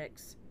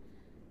genetics,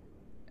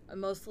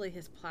 mostly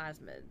his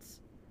plasmids.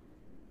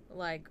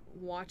 Like,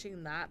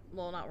 watching that,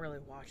 well, not really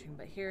watching,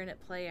 but hearing it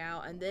play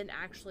out, and then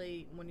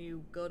actually, when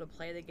you go to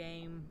play the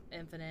game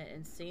Infinite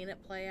and seeing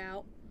it play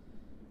out,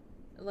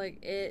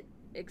 like, it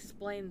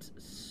explains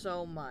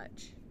so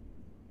much.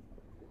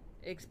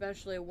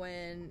 Especially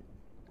when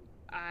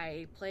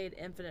I played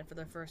Infinite for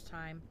the first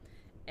time,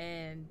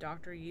 and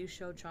Dr. Yu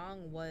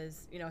Shou-Chang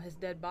was, his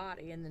dead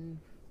body, and then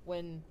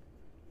when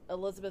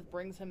Elizabeth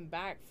brings him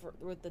back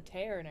with the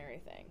tear and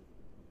everything.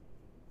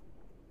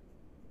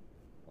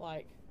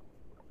 Like,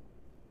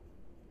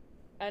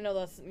 I know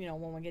that's,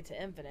 when we get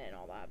to Infinite and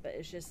all that, but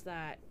it's just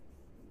that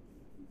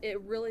it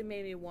really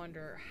made me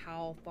wonder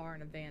how far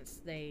in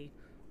advance they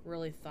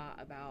really thought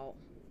about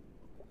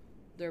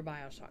their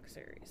Bioshock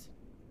series.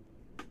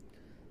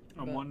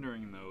 I'm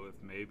wondering, though, if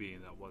maybe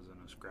that wasn't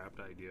a scrapped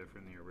idea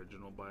from the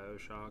original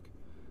Bioshock,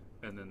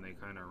 and then they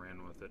kind of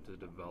ran with it to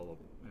develop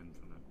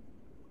Infinite.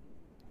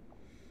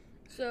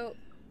 So,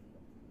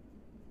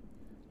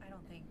 I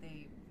don't think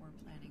they were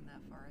planning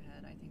that far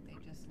ahead. I think they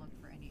just looked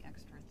for any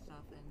extra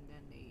stuff, and then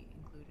they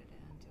included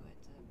it into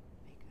it to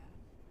make a,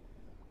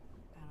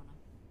 I don't know.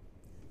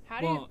 how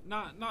do you...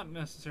 not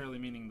necessarily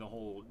meaning the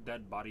whole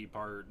dead body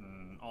part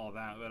and all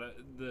that,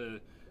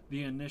 but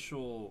the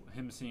initial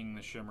him seeing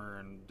the shimmer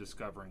and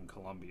discovering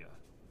Columbia.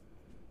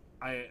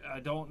 I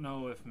don't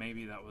know if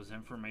maybe that was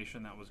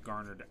information that was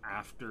garnered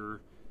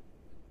after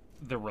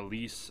the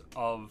release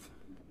of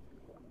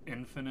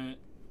Infinite,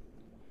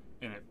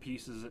 and it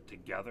pieces it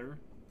together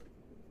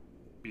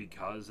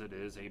because it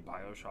is a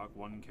Bioshock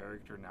 1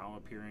 character now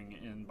appearing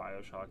in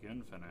Bioshock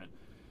Infinite.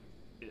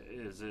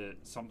 Is it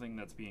something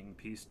that's being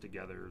pieced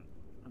together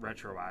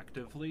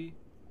retroactively?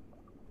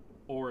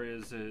 Or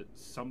is it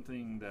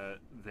something that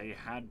they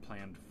had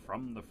planned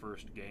from the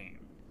first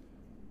game?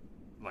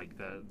 Like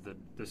the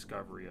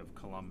discovery of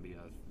Columbia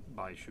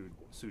by Shou-Chang.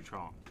 I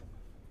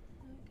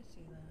could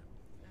see that.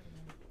 I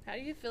don't know. How do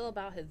you feel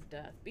about his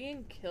death?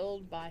 Being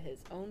killed by his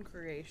own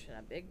creation,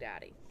 a Big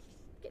Daddy.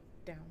 Get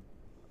down.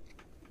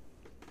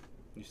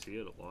 You see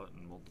it a lot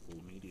in multiple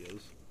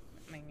medias.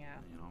 I mean, yeah.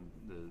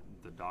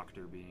 The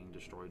doctor being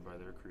destroyed by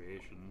their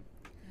creation.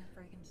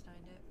 Yeah,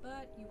 Frankensteined it.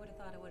 But you would have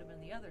thought it would have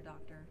been the other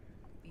doctor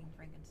being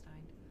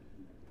Frankenstein.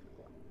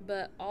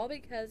 But all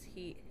because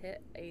he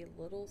hit a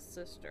little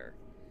sister.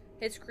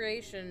 His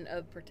creation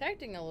of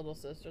protecting a little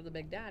sister, the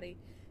Big Daddy,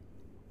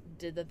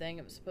 did the thing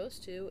it was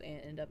supposed to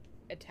and ended up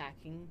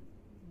attacking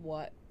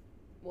what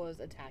was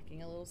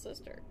attacking a little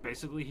sister.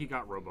 Basically, he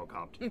got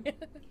RoboCopped.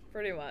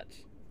 Pretty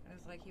much. It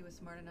was like he was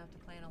smart enough to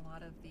plan a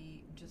lot of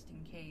the just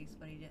in case,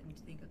 but he didn't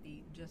think of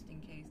the just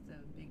in case the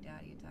Big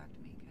Daddy attacked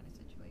me kind of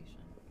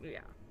situation. Yeah.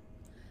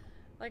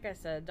 like I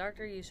said,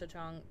 Dr. Yusha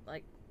Chong,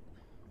 like,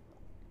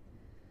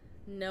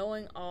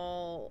 knowing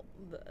all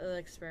the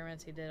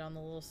experiments he did on the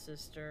little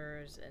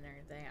sisters and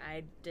everything,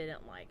 I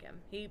didn't like him.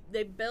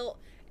 They built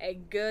a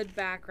good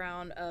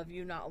background of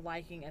you not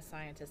liking a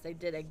scientist. They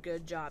did a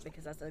good job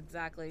because that's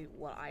exactly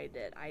what I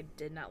did. I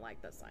did not like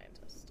the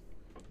scientist.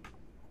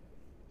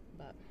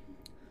 But,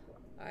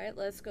 alright,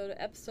 let's go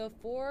to episode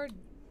 4,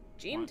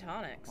 Gene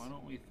Tonics. Why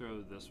don't we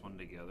throw this one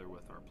together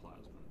with our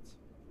plasmids?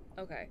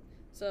 Okay,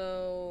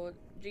 so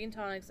Gene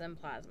Tonics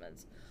and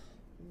plasmids.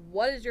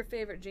 What is your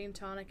favorite Gene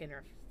Tonic and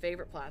your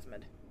favorite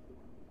plasmid?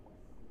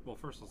 Well,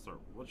 first let's start.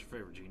 What's your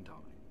favorite Gene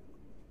Tonic?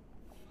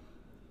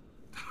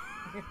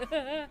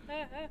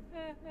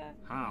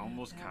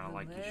 Almost kind of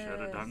like you should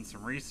have done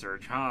some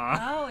research, huh?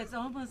 Oh, it's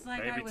almost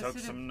like Maybe took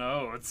some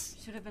notes.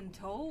 Should have been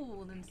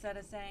told instead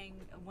of saying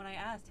when I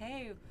asked,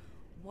 "Hey,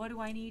 what do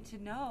I need to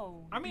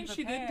know?" I mean,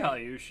 she did tell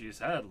you. She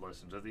said,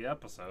 "Listen to the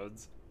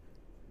episodes."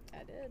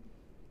 I did.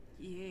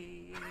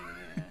 Yeah.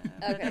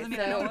 Okay, That doesn't mean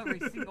I know every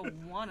single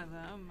one of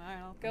them. I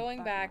don't think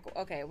Going back, that-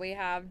 okay, we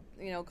have,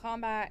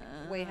 combat,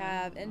 we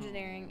have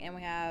engineering, and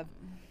we have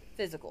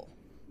physical.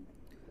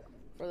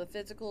 For the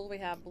physicals, we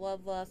have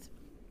Bloodlust,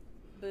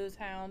 Booze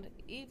Hound,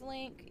 Eve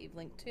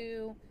Link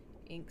 2,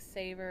 Ink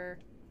Saver,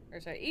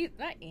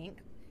 not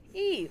Ink,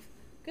 Eve,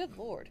 good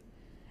lord.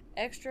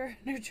 Extra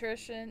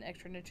Nutrition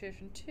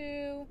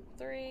 2,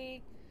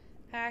 3,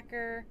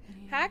 Hacker.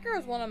 Hacker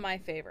is one of my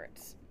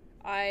favorites.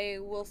 I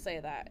will say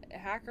that.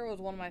 Hacker was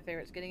one of my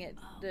favorites. Getting it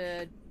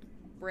to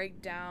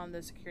break down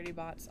the security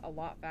bots a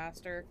lot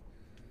faster.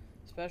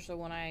 Especially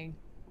when I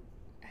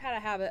had a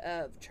habit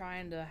of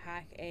trying to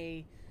hack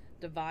a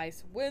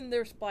device when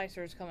there's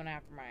splicers coming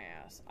after my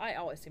ass. I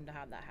always seem to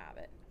have that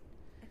habit.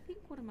 I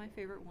think one of my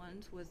favorite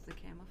ones was the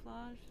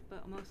camouflage,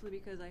 but mostly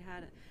because I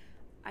had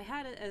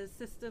it as a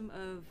system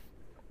of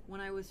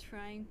when I was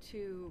trying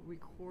to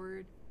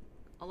record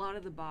a lot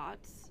of the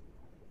bots.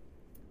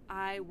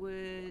 I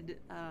would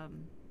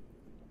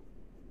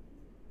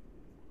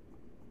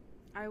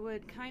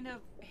kind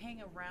of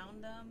hang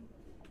around them,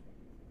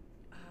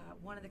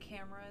 one of the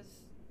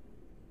cameras,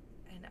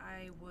 and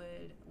I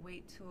would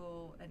wait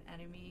till an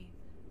enemy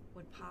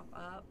would pop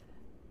up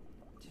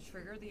to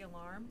trigger the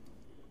alarm,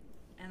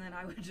 and then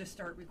I would just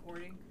start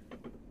recording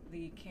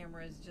the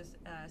cameras just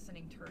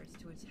sending turrets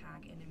to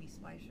attack enemy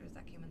splicers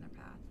that came in their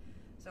path.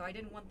 So I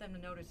didn't want them to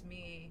notice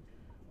me,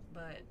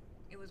 but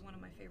it was one of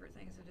my favorite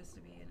things, so just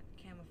to be in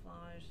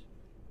camouflage.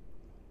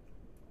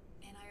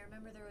 And I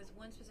remember there was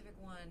one specific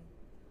one.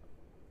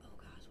 Oh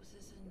gosh, was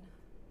this in?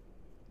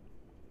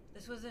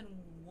 This was in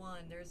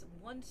 1. There's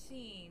one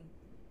scene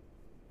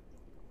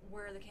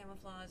where the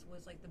camouflage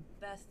was like the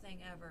best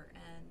thing ever,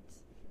 and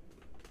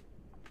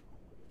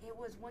it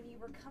was when you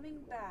were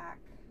coming back.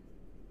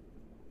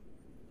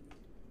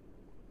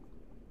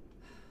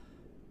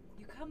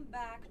 You come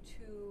back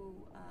to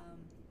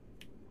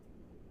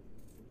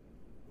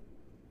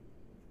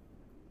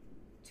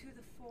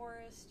the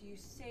forest, you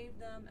save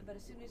them, but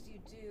as soon as you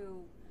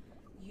do,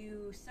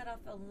 you set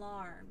off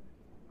alarm,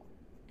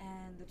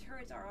 and the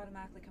turrets are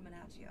automatically coming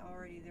at you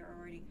already. They're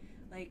already,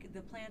 like,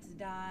 the plants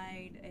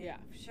died, it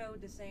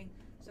showed the saying,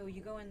 so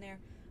you go in there,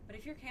 but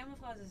if your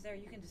camouflage is there,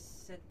 you can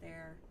just sit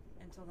there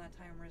until that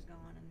timer is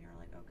gone, and you're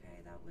like,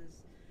 okay, that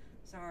was,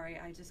 sorry,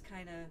 I just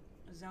kind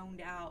of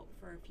zoned out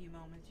for a few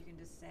moments. You can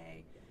just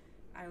say,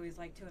 I always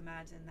like to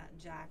imagine that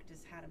Jack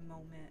just had a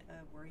moment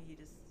of where he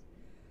just,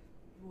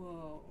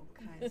 whoa,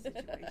 kind of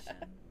situation.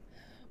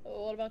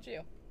 What about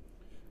you?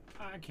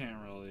 I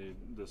can't really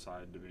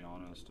decide, to be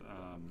honest.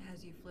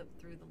 As you flip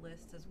through the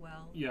list as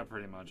well? Yeah,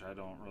 pretty much. I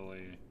don't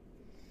really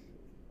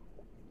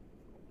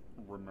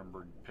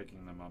remember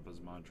picking them up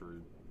as much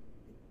or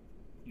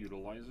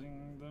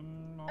utilizing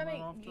them all that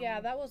often.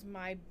 Yeah, that was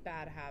my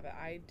bad habit.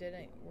 I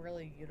didn't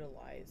really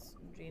utilize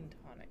Gene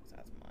Tonics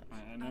as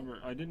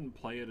much. I didn't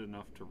play it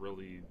enough to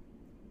really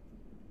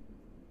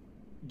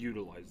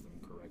utilize them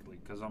correctly,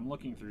 because I'm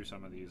looking through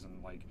some of these,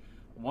 and like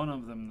one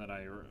of them that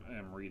I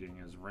am reading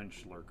is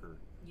Wrench Lurker,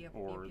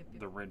 or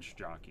the Wrench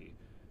Jockey.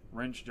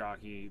 Wrench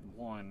Jockey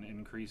 1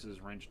 increases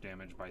wrench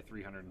damage by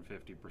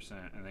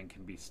 350%, and then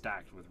can be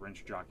stacked with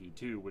Wrench Jockey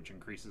 2, which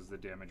increases the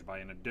damage by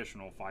an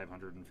additional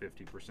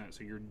 550%.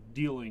 So you're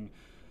dealing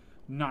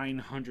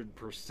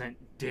 900%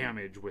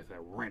 damage with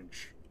a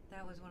wrench.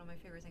 That was one of my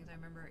favorite things. I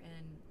remember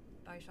in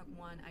Bioshock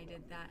 1, I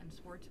did that in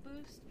Sports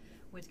Boost,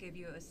 which gave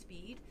you a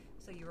speed,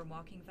 so you were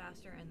walking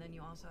faster, and then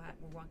you also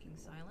were walking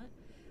silent.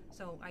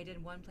 So I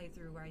did one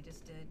playthrough where I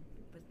just did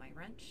with my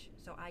wrench.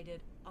 So I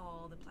did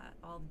all the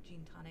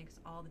Gene Tonics,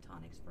 all the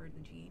tonics for the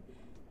Gene.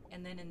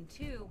 And then in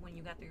 2, when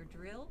you got your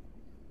drill,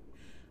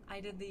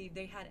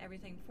 they had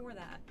everything for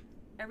that.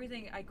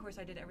 Everything, of course,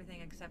 I did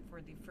everything except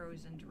for the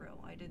frozen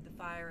drill. I did the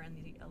fire and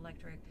the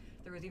electric.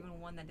 There was even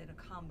one that did a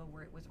combo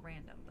where it was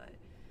random, but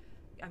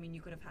I mean,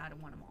 you could have had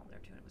one of them all there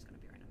too, and it was going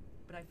to be random.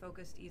 But I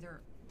focused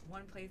either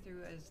one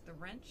playthrough as the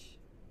wrench,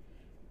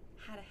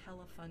 had a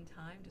hella fun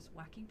time just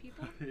whacking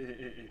people.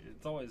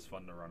 It's always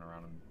fun to run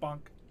around and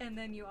bonk. And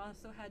then you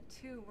also had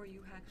 2 where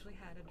you actually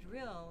had a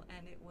drill,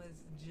 and it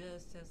was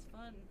just as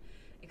fun.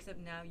 except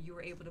now you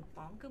were able to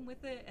bonk them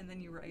with it, and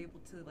then you were able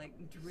to like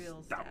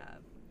drill stab.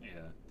 Yeah.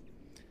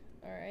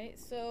 All right,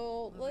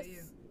 so What about let's.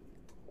 you?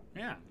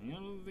 Yeah, I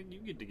don't think you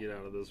get to get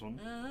out of this one.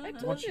 I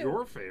told What's you.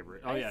 your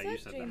favorite? Oh, I yeah, you said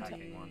said the Jane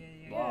hacking Tom. one.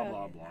 Yeah. Blah, Yeah.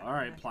 blah, blah. All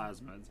right,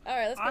 plasmids. All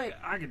right, let's go.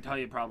 I can tell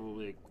you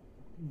probably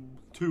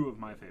 2 of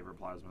my favorite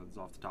plasmids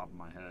off the top of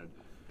my head.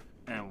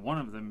 And one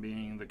of them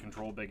being the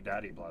Control Big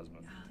Daddy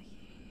plasmid. Oh, yeah.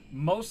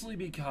 Mostly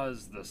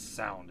because the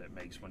sound it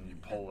makes when you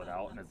pull it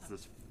out, and it's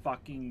this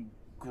fucking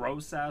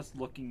gross-ass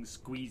looking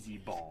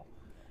squeezy ball.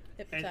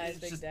 And Hypnotize it's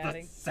Big just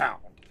Daddy. the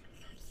sound.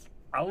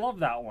 I love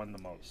that one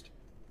the most.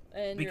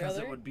 And Because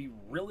your it other? would be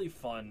really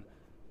fun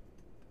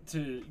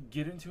to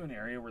get into an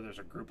area where there's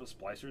a group of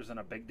splicers and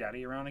a Big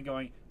Daddy around and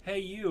going, hey,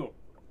 you,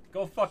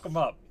 go fuck them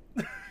up.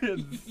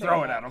 And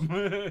throw it at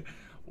them.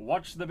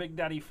 Watch the Big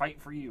Daddy fight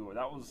for you.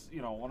 That was,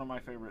 one of my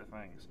favorite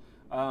things.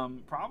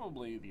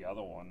 Probably the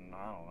other one,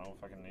 I don't know,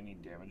 fucking any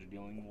damage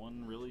dealing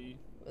one, really.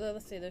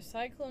 Let's see. There's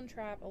Cyclone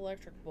Trap,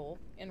 Electric Bolt,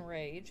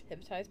 Enrage,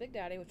 Hypnotize Big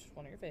Daddy, which is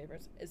one of your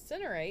favorites,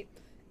 Incinerate,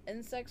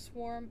 Insect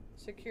Swarm,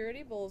 Security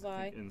I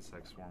Bullseye, think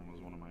Insect Swarm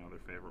was one of my other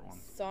favorite ones.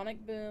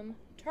 Sonic Boom,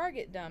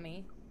 Target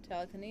Dummy,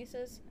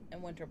 Telekinesis,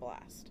 and Winter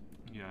Blast.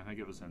 Yeah, I think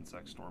it was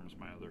Insect Storm is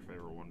my other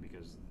favorite one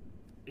because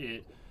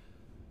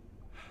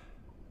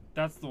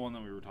that's the one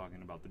that we were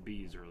talking about, the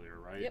bees earlier,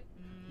 right? Yep.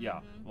 Yeah.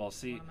 Well,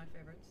 see, One of my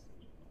favorites.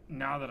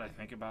 now that I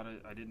think about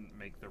it, I didn't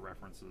make the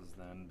references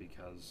then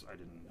because I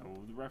didn't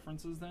know the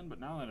references then, but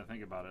now that I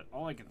think about it,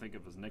 all I can think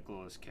of is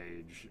Nicolas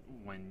Cage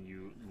when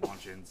you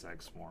launch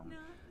Insect Swarm. No.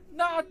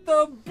 Not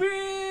the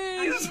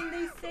I bees! mean,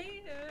 they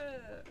say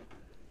it.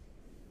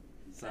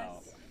 So,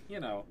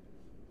 All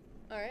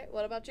right.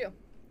 What about you?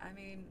 I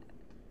mean,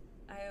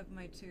 I have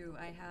my 2.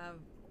 I have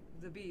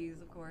the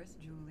bees, of course.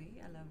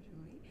 Julie. I love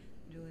Julie.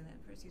 Julie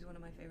Lantford. She's one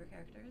of my favorite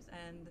characters.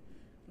 And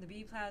the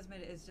bee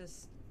plasmid is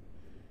just...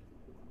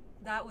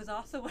 That was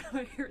also one of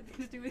my favorite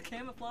things to do with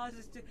camouflage,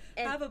 is to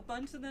have a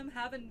bunch of them,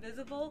 have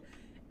invisible,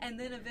 and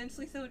then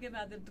eventually someone get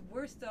mad. The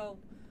worst, though,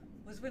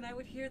 was when I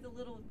would hear the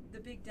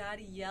Big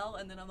Daddy yell,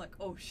 and then I'm like,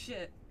 oh,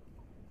 shit.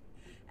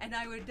 And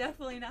I would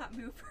definitely not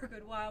move for a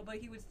good while, but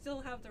he would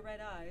still have the red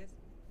eyes.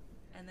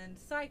 And then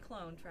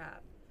Cyclone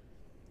Trap.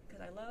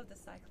 Because I love the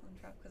Cyclone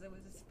Trap, because it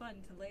was just fun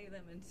to lay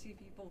them and see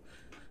people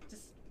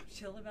just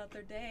chill about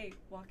their day,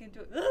 walk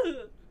into it.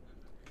 Ugh!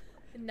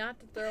 Not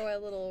to throw a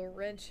little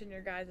wrench in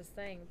your guys'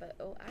 thing, but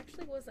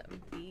actually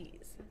wasn't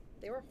bees.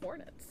 They were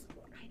hornets.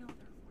 I know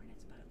they're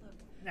hornets, but look.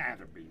 Nah,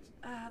 they're bees.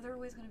 There are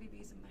always going to be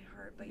bees in my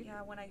heart, but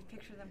yeah, when I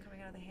picture them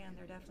coming out of the hand,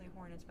 they're definitely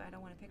hornets, but I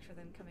don't want to picture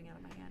them coming out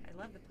of my hand. I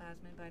love the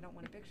plasmid, but I don't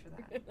want to picture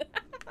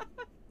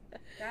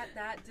that.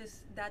 that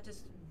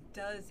just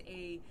does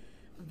a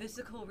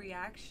physical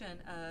reaction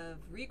of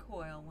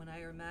recoil when I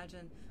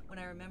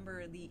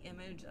remember the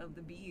image of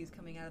the bees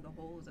coming out of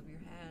the holes of your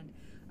hand.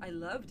 I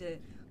loved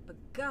it, but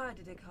God,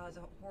 did it cause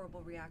a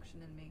horrible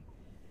reaction in me.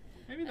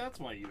 Maybe that's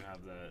why you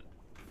have that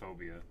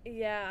phobia.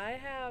 Yeah, I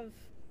have.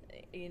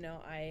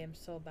 I am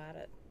so bad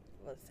at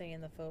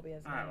saying the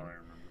phobias. I don't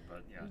remember,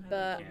 but yeah.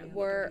 But you can't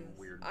where look at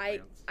weird I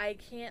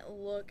plants. can't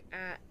look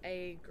at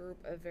a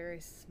group of very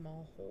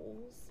small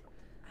holes.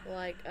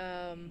 Like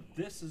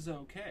This is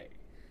okay.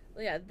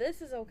 yeah,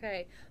 this is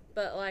okay.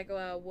 But like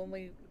when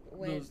we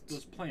went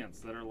Those plants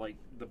that are like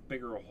the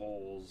bigger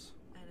holes.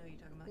 I know what you're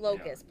talking about.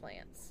 locust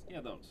plants.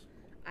 Yeah, those.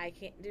 I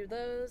can't do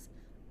those.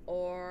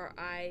 Or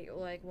I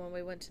like when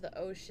we went to the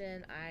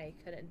ocean, I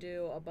couldn't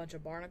do a bunch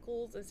of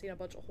barnacles and seeing a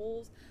bunch of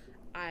holes.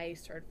 I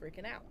started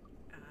freaking out.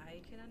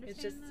 I can understand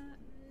It's just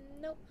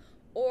that. nope.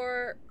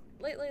 Or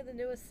lately, the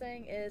newest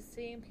thing is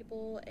seeing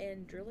people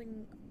in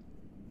drilling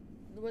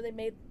where they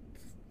made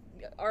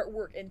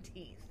artwork in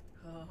teeth.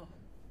 Oh.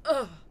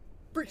 Ugh,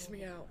 freaks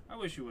me out. I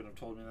wish you would have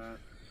told me that.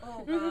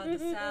 Oh God, the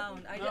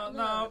sound.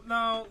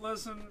 No,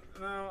 listen.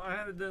 No, I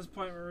had a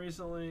disappointment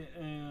recently,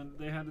 and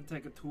they had to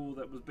take a tool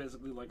that was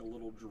basically like a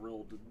little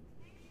drill to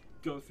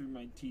go through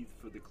my teeth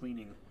for the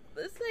cleaning.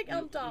 This thing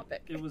on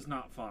topic. It was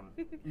not fun.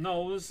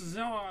 No, this is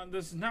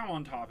now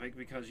on topic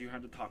because you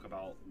had to talk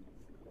about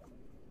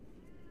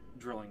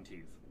drilling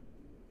teeth.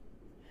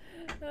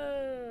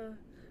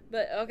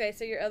 But okay,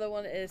 so your other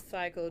one is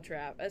Cyclone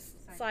Trap.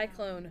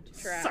 Cyclone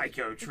Trap.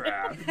 Psycho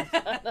Trap.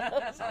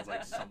 Sounds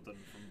like something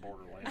from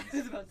Borderlands. I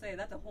was about to say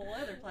that's a whole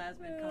other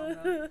plasmid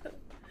combo.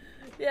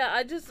 Yeah,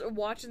 I just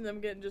watching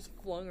them getting just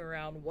flung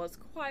around was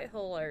quite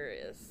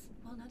hilarious.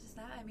 Well, not just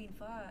that. I mean,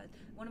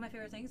 one of my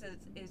favorite things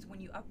is when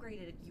you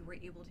upgraded it, you were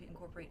able to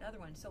incorporate other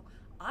ones. So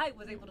I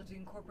was able to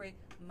incorporate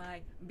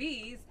my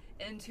bees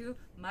into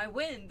my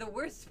wind, the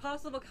worst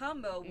possible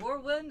combo.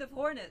 Whirlwind of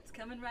hornets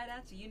coming right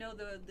at you. You know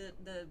the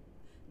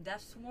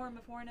death swarm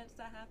of hornets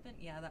that happened?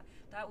 Yeah,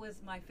 that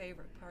was my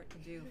favorite part to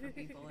do for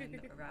people in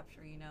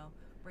Rapture,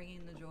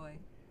 bringing the joy.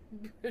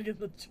 Bringing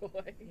the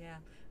joy. Yeah,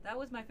 that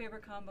was my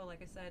favorite combo.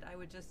 Like I said, I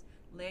would just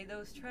lay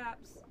those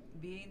traps,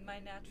 be in my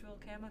natural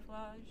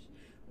camouflage,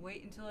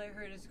 wait until I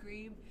heard a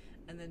scream,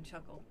 and then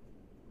chuckle.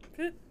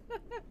 And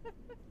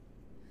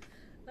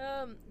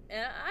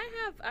I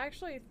have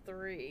actually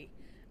 3.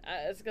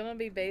 It's gonna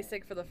be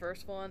basic for the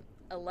first one.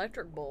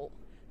 Electric Bolt.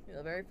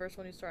 The very first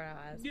one you start out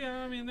as. Yeah,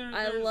 I mean,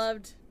 I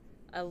loved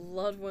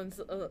when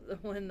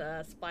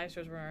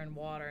splicers were in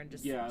water and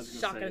just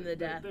shocking them to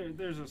death.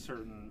 There's a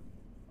certain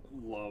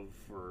love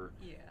for.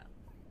 Yeah.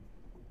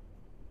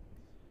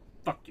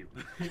 Fuck you.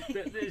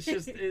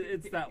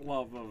 It's that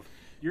love of,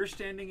 you're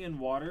standing in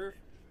water,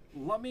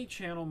 let me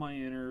channel my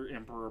inner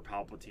Emperor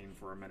Palpatine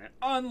for a minute.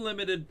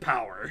 Unlimited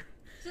power.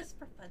 Just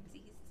for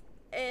funsies.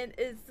 And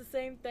it's the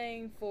same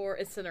thing for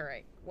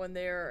incinerate when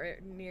they're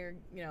near,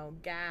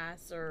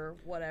 gas or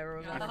whatever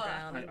was on the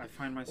ground. I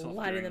find myself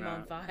lighting doing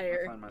them that. on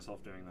fire. I find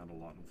myself doing that a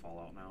lot in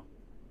Fallout now.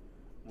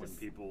 When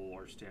people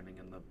are standing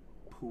in the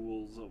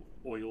pools of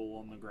oil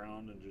on the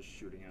ground and just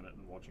shooting at it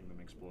and watching them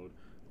explode,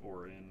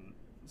 or in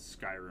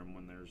Skyrim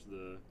when there's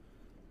the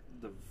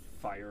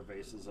fire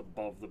bases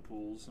above the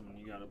pools, and when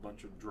you got a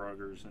bunch of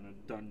druggers in a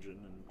dungeon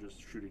and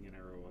just shooting an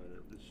arrow at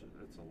it.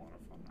 It's a lot of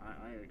fun.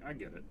 I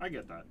get it. I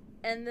get that.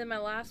 And then my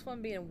last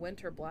one being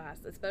Winter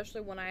Blast,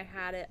 especially when I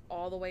had it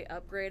all the way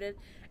upgraded,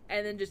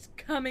 and then just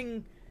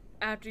coming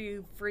after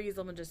you freeze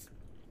them and just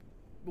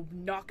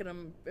knocking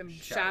them and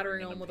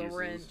shattering them with a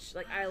wrench.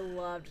 Like, I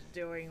loved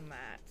doing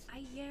that.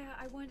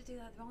 I wanted to do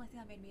that. The only thing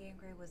that made me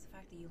angry was the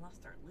fact that you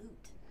lost our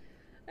loot.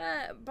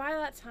 By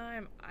that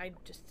time, I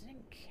just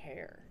didn't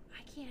care.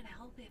 I can't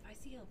help it. If I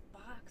see a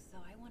box, though,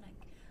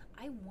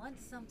 I want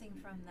something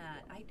from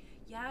that.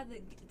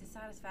 The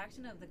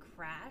satisfaction of the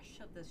crash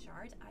of the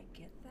shards, I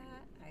get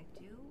that. I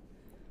do.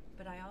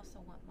 But I also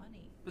want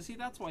money. But see,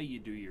 that's why you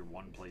do your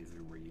one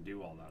playthrough where you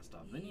do all that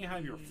stuff. Then you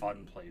have your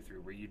fun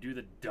playthrough where you do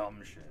the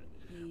dumb shit.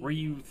 Where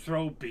you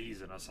throw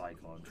bees in a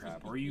cyclone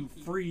trap. Or you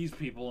freeze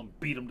people and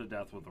beat them to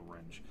death with a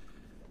wrench.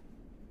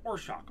 Or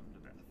shock them to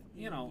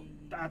death.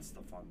 That's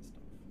the fun stuff.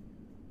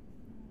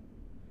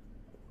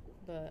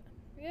 But,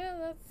 yeah,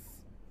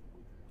 that's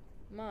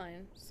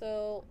mine.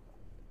 So,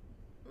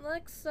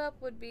 next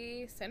up would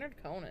be Standard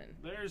Conan.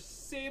 There's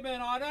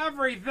semen on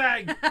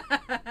everything!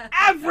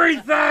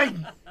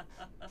 Everything!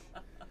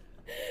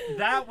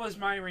 That was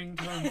my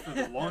ringtone for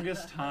the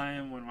longest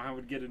time. When I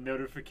would get a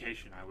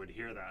notification, I would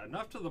hear that.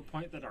 Enough to the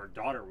point that our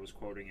daughter was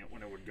quoting it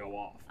when it would go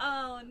off.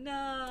 Oh,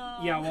 no.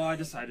 Yeah, well, I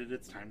decided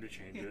it's time to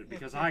change it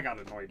because I got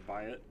annoyed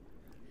by it.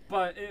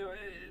 But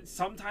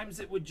sometimes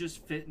it would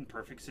just fit in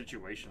perfect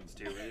situations,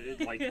 too.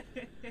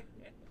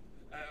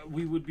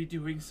 We would be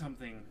doing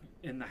something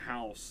in the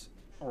house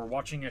or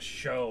watching a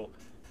show,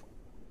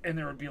 and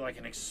there would be like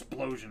an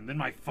explosion. Then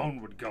my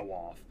phone would go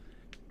off,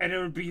 and it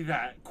would be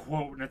that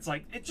quote, and it's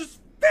like, it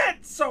just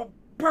fits so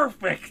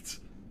perfect!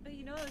 But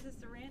it was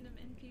just a random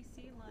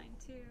NPC line,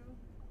 too.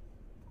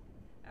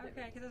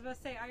 Okay, because I was about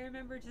to say,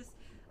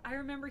 I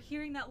remember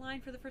hearing that line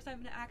for the first time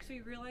and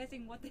actually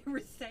realizing what they were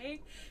saying,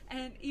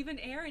 and even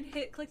Aaron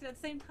clicked it at the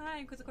same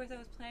time, because of course I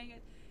was playing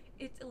it.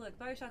 Look,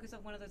 Bioshock is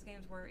one of those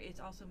games where it's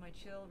also my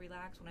chill,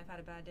 relax, when I've had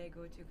a bad day,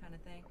 go to kind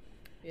of thing.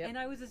 Yep. And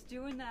I was just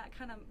doing that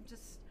kind of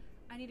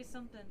I needed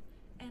something.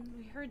 And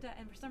we heard that,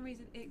 and for some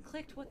reason it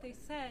clicked what they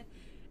said,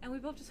 and we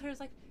both just heard,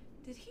 like,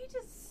 did he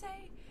just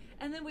say?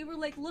 And then we were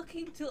like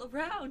looking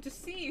around to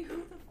see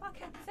who the fuck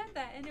had said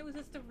that, and it was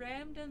just a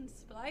random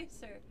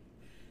splicer.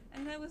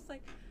 And I was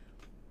like,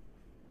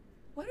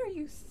 what are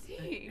you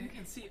seeing?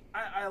 And see,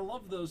 I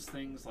love those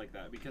things like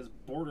that because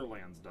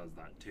Borderlands does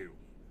that too.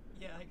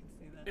 Yeah, I can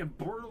see that. And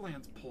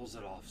Borderlands pulls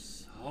it off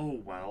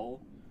so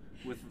well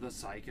with the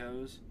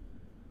psychos.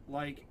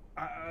 Like,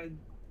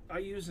 I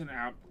use an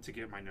app to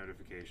get my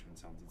notification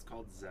sounds. It's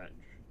called Zedge.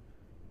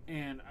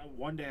 And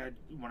one day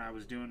when I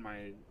was doing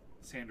my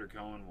Sander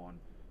Cohen one,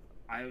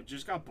 I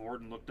just got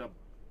bored and looked up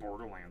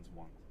Borderlands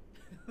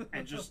 1.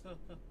 And just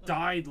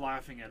died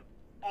laughing at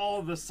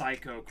all the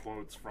psycho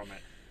quotes from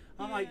it.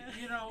 I'm like,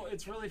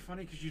 it's really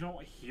funny because you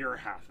don't hear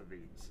half of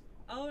these.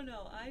 Oh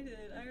no, I did.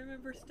 I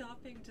remember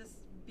stopping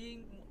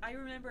I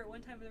remember at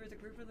one time there was a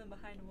group of them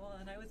behind a wall,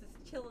 and I was just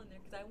chilling there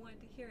because I wanted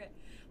to hear it.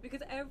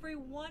 Because every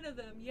one of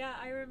them,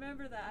 I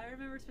remember that. I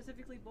remember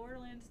specifically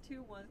Borderlands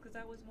 2 ones, because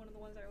that was one of the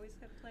ones I always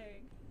kept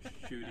playing.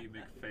 Shooty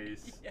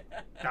McFace. Yeah.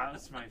 That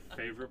was my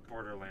favorite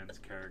Borderlands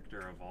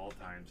character of all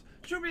times.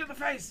 Shoot me in the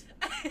face!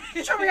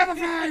 Shoot me in the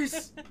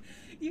face!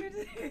 You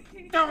do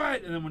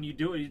it! And then when you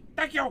do it,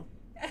 thank you!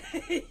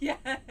 Yes.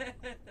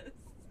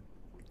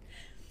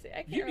 See,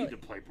 I can't You really, need to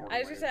play Borderlands. I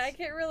was just saying, I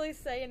can't really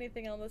say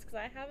anything on this because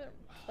I haven't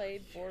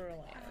played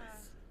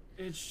Borderlands.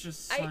 It's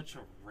just such a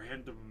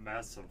random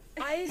mess of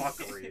I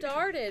fuckery.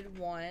 started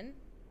one.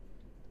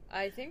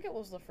 I think it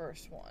was the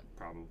first one.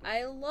 Probably.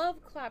 I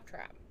love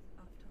Claptrap.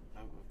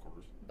 Oh, of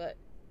course. But,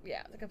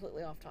 yeah, they're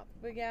completely off topic.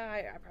 But, yeah,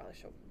 I probably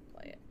should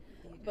play it.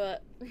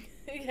 But,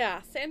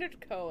 yeah,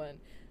 Standard Cohen.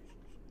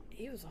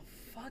 He was a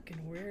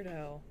fucking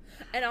weirdo.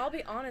 And I'll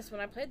be honest,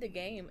 when I played the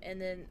game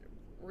and then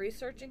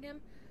researching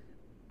him,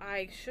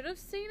 I should have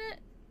seen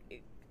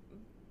it.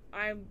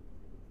 I'm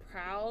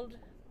proud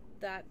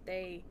that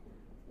they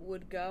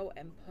would go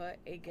and put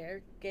a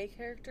gay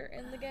character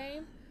in the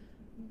game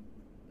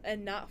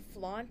and not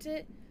flaunt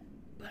it,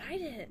 but I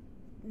didn't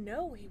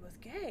know he was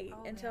gay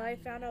until I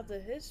found out the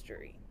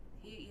history.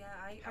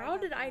 How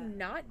did I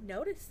not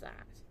notice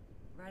that?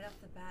 Right off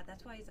the bat,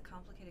 that's why he's a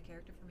complicated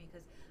character for me,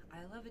 because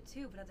I love it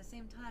too, but at the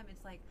same time,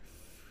 it's like,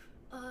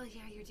 oh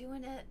yeah, you're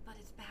doing it, but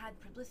it's bad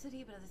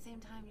publicity. But at the same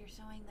time, you're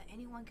showing that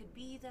anyone could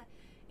be that,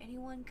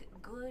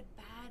 good,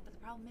 bad. But the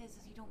problem is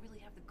you don't really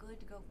have the good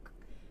to go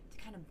to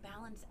kind of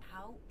balance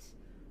out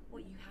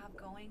what you have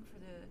going for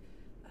the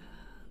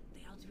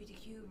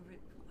LGBTQ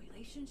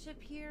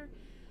relationship here.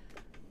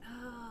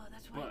 Oh,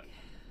 that's why.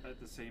 But at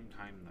the same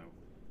time,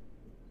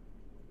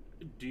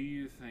 though, do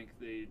you think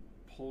they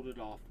pulled it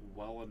off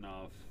well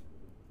enough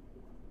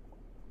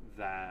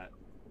that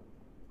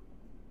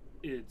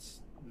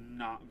it's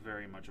not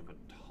very much of a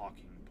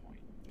talking point?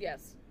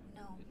 Yes.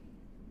 No.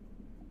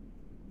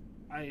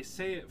 I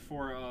say it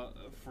for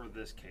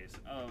this case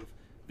of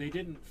they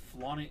didn't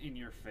flaunt it in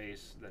your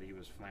face that he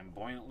was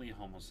flamboyantly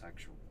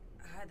homosexual.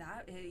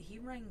 He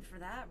rang for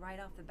that right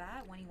off the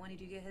bat when he wanted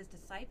to get his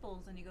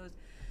disciples, and he goes,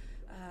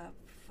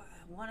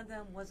 one of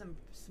them wasn't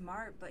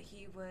smart, but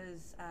he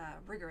was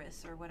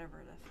rigorous or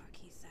whatever the fuck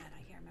he said.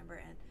 I can't remember.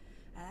 And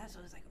that's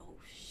what I was like, oh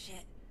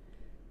shit.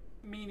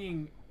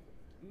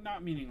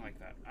 Not meaning like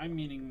that. I'm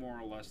meaning more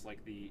or less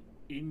like the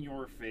in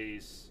your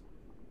face,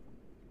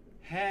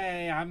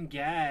 hey, I'm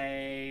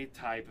gay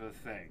type of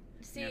thing.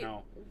 See, you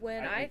know,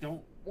 when I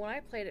don't. When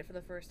I played it for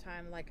the first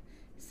time, like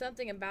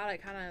something about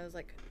it kind of was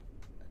like,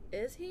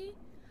 is he?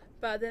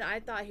 But then I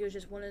thought he was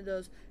just one of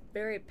those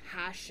very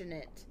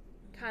passionate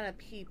kind of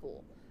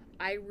people.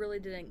 I really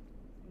didn't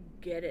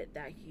get it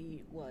that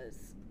he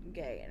was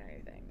gay and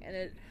everything.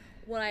 And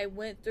when I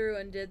went through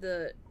and did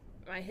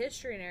my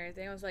history and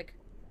everything, I was like,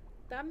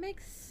 that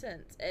makes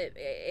sense.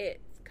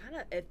 It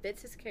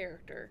fits his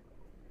character.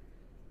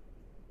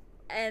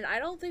 And I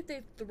don't think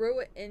they threw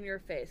it in your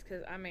face,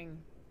 because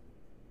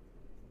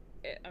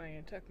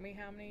it took me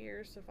how many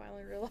years to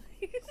finally realize?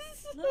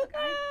 Look,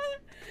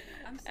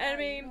 I'm sorry, you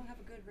mean, don't have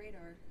a good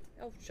radar.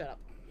 oh, shut up.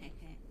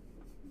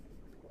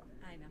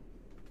 I know.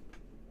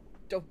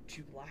 Don't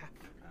you laugh.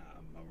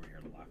 I'm over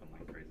here laughing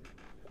like crazy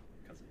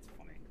because it's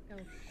funny. Oh,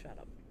 shut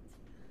up.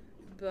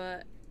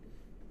 But,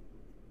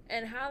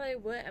 and how they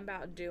went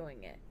about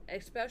doing it,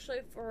 especially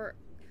for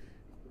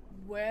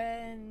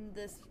when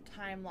this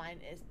timeline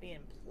is being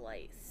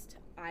placed,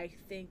 I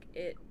think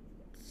it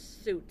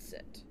suits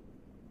it.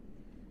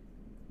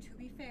 To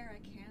be fair, I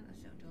can't.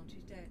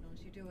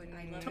 Don't you do it.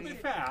 I love it. To be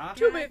fair.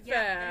 To be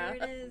Yeah, fair.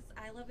 there it is.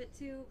 I love it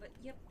too. But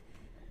yep,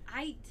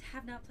 I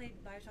have not played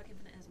Bioshock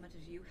Infinite as much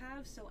as you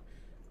have, so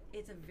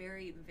it's a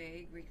very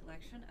vague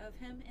recollection of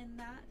him in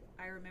that.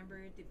 I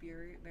remember the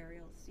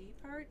Burial Sea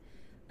part,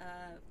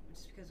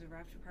 just because the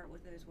Rapture part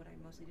with it is what I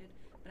mostly did.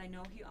 But I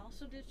know he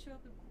also did show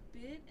up a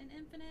bit in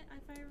Infinite,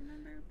 if I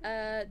remember.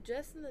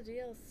 Just in the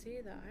DLC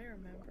that I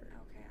remember.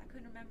 Okay, I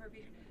couldn't remember.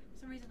 For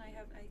some reason, I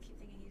keep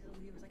thinking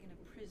he was like in a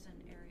prison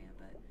area,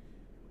 but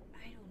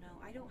I don't know.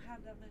 I don't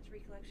have that much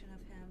recollection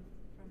of him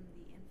from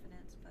the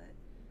Infinites, but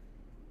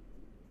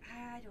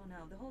I don't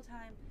know. The whole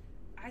time,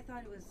 I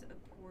thought it was a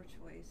poor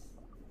choice.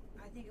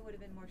 I think it would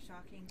have been more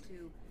shocking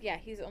to. Yeah,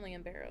 he's only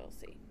in Burial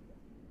Sea.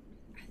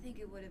 I think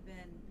it would have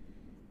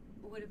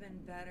been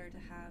better to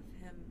have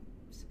him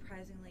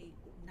surprisingly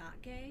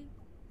not gay,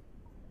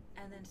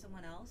 and then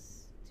someone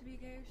else to be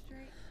gay or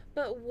straight.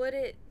 But would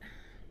it,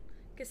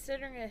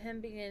 considering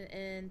him being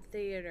in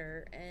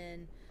theater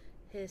and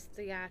his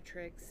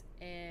theatrics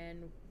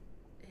and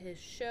his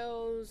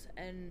shows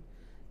and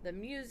the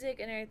music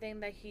and everything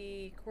that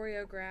he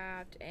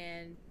choreographed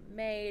and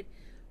made,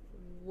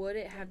 would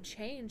it have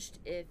changed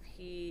if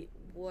he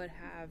would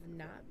have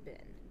not been?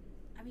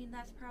 I mean,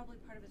 that's probably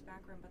part of his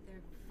background, but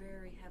they're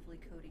very heavily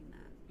coding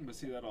that. But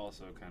see, that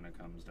also kind of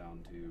comes down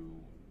to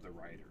the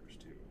writers,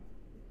 too.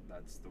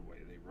 That's the way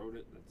they wrote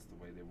it. That's the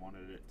way they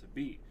wanted it to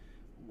be.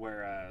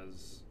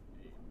 Whereas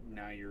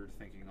now you're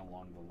thinking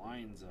along the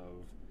lines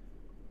of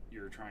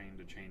you're trying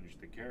to change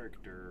the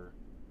character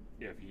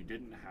if he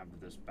didn't have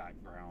this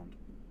background.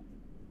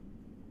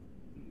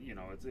 You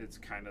know, it's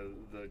kind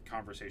of the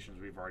conversations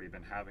we've already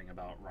been having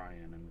about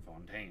Ryan and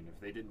Fontaine.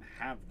 If they didn't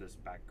have this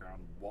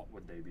background, what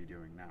would they be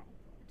doing now?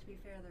 To be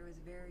fair, there was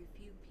very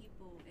few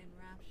people in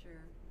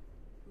Rapture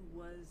who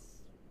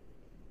was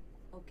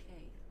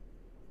okay.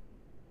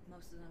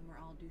 Most of them were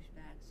all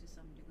douchebags to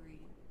some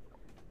degree.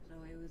 So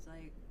it was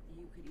like,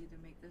 you could either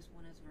make this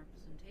one as a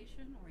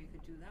representation, or you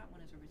could do that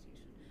one as a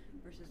representation.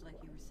 Versus, like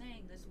you were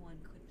saying, this one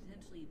could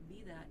potentially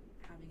be that,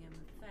 having him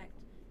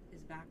affect his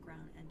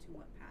background and to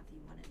what path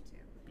he wanted to.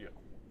 Yeah.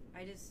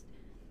 I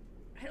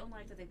don't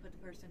like that they put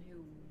the person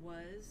who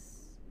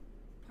was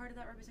part of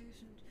that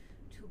representation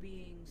to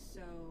being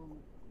so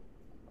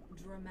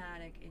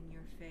dramatic in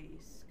your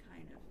face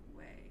kind of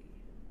way.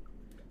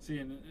 See,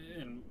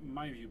 in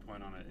my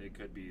viewpoint on it, it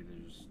could be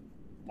there's,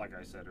 like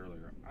I said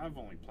earlier, I've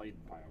only played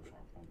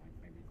Bioshock one, like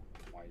maybe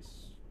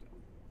twice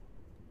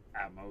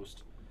at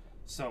most.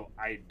 So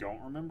I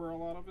don't remember a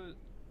lot of it.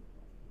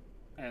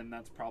 And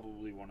that's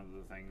probably one of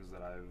the things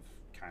that I've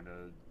kind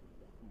of,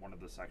 one of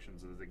the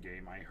sections of the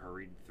game I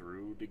hurried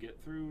through to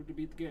get through to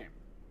beat the game.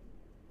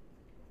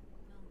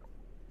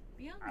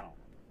 Well,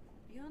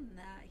 beyond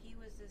that, he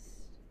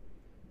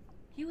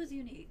was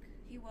unique.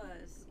 He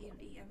was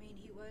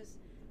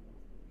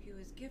he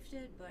was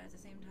gifted, but at the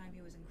same time,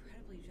 he was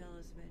incredibly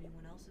jealous of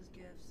anyone else's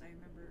gifts. I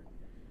remember,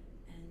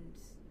 and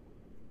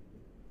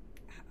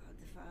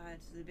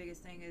the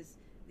biggest thing is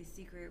the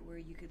secret where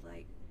you could,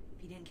 like,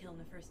 if you didn't kill him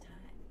the first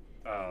time,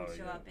 he would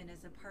show up in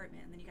his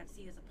apartment, and then you got to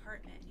see his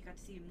apartment, and you got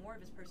to see more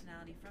of his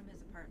personality from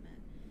his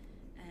apartment,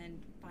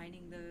 and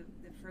finding the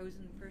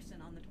frozen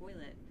person on the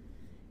toilet,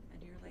 and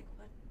you're like,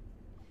 what?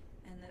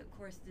 And of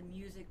course the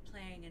music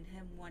playing and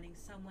him wanting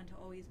someone to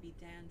always be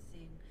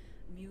dancing,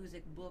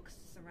 music, books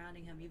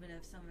surrounding him, even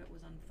if some of it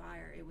was on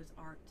fire, it was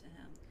art to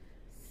him.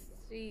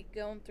 See,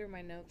 going through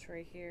my notes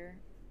right here,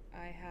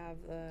 I have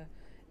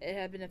it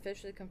had been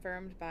officially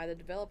confirmed by the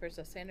developers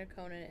that Sander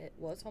Conan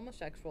was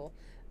homosexual,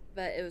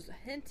 but it was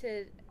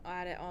hinted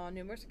at it on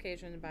numerous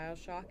occasions in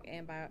BioShock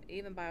and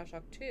even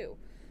BioShock 2.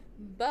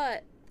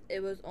 But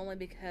it was only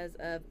because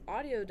of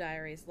audio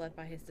diaries left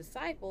by his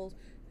disciples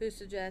who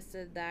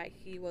suggested that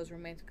he was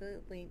romantically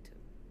linked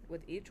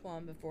with each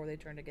one before they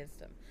turned against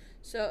him.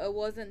 So it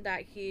wasn't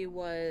that he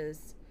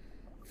was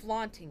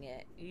flaunting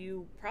it.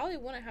 You probably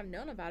wouldn't have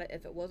known about it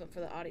if it wasn't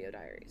for the audio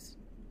diaries.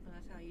 Well,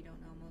 that's how you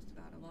don't know most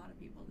about a lot of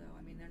people, though.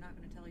 I mean, they're not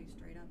going to tell you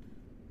straight up,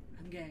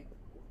 I'm gay.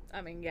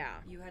 I mean,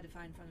 yeah. You had to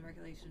find from the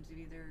regulations of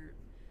either...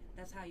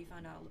 That's how you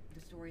found out the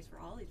stories for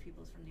all these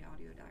people is from the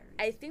audio diaries.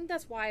 I think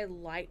that's why I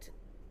liked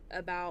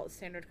about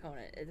Standard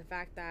Conan, is the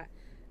fact that,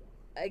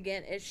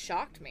 again, it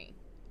shocked me.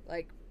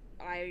 Like,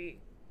 I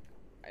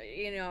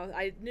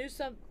knew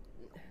some...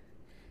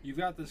 You've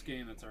got this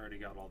game that's already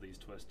got all these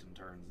twists and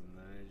turns, and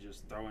then you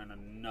just throw in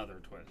another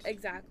twist.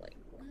 Exactly.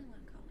 What do I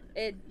want to call it?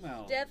 It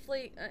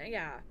definitely,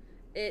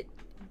 it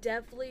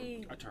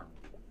definitely... A term.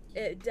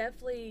 It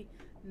definitely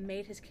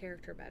made his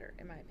character better,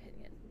 in my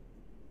opinion.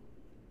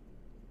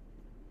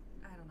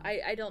 I don't know.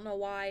 I don't know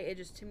why. It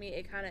just, to me,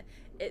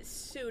 it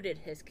suited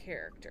his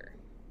character.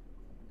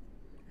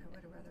 I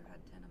would have rather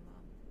had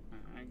Tenenbaum.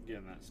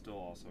 Again, that still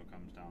also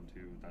comes down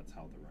to that's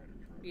how the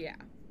writers wrote it.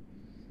 Yeah.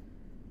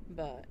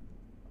 But...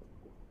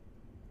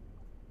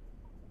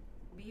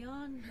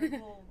 Beyond the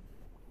whole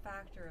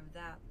factor of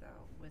that,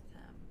 though, with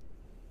him,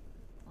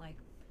 like,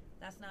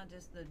 that's not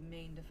just the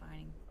main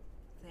defining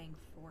thing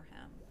for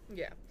him.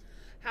 Yeah.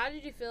 How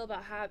did you feel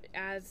about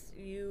as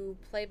you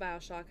play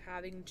BioShock,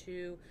 having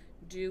to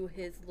do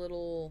his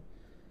little...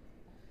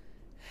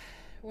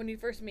 When you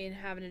first meet him,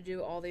 having to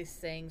do all these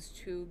things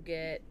to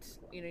get,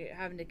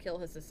 having to kill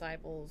his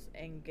disciples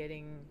and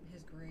getting...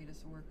 His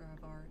greatest work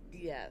of art.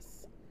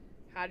 Yes.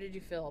 How did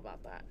you feel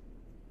about that?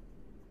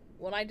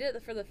 When I did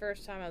it for the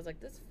first time, I was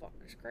like, this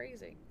fucker's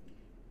crazy.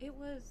 It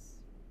was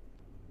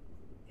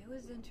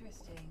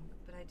interesting,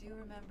 but I do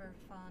remember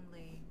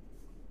fondly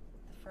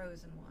the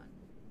Frozen one.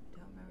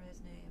 Don't remember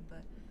his name,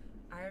 but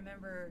I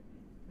remember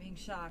being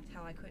shocked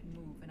how I couldn't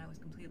move and I was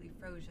completely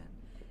frozen.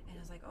 And I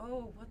was like,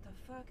 oh, what the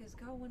fuck is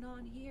going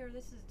on here?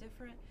 This is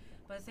different.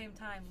 But at the same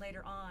time,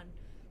 later on,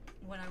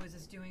 when I was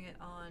just doing it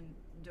on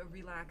a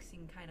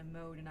relaxing kind of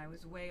mode and I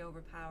was way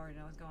overpowered and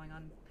I was going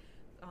on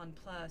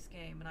plus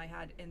game and I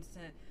had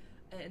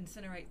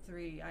Incinerate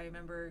 3, I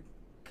remember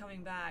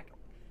coming back.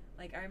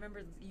 Like, I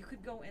remember you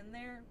could go in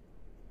there,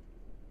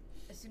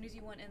 as soon as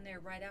you went in there,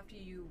 right after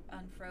you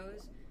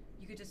unfroze,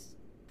 you could just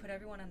put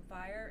everyone on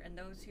fire, and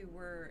those who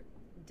were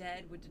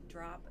dead would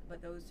drop, but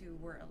those who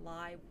were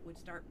alive would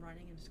start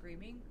running and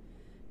screaming.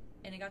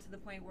 And it got to the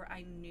point where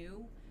I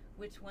knew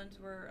which ones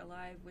were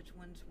alive, which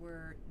ones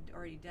were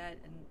already dead,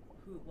 and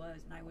who it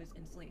was, and I was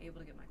instantly able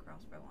to get my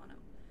crossbow on him.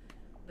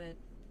 But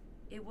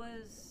it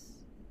was...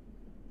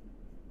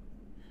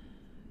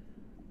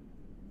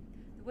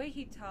 The way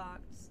he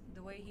talked,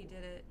 the way he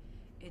did it,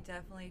 it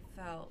definitely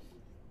felt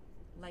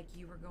like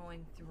you were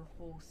going through a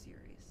whole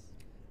series.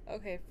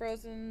 Okay,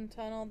 Frozen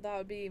Tunnel, that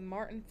would be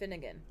Martin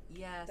Finnegan.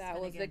 Yes, That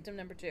Finnegan. was victim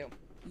number 2.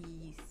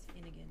 Yes,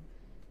 Finnegan.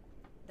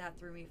 That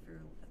threw me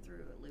through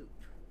a loop.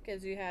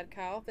 Because you had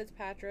Kyle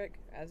Fitzpatrick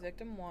as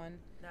victim 1.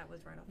 That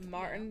was right off the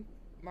Martin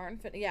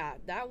Finnegan. Yeah,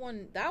 that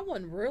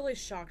one really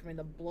shocked me,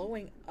 the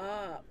blowing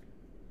up.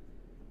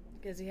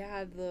 Because he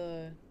had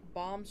the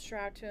bomb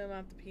strapped to him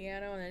at the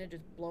piano and then it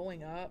just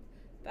blowing up.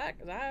 That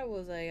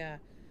was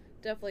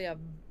definitely a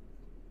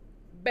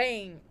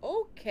bang.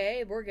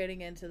 Okay, we're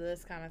getting into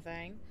this kind of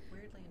thing.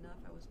 Weirdly enough,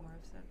 I was more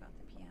upset about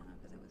the piano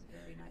because it was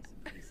very nice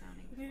and pretty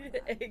sounding before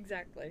that.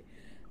 Exactly.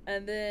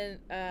 And then,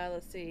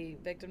 let's see,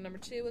 victim number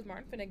 2 was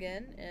Martin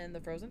Finnegan in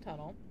the Frozen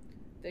Tunnel.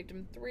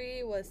 Victim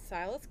 3 was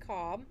Silas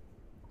Cobb.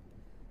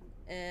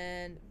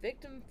 And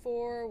victim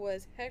 4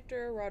 was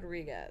Hector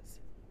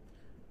Rodriguez.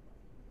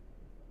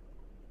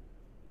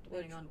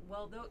 Depending on,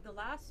 well, the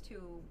last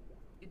two,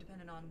 it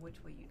depended on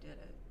which way you did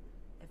it.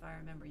 If I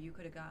remember, you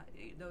could have got,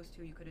 those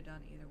two you could have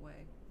done either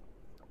way.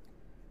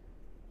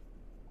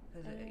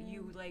 Because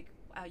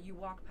you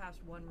walk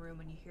past one room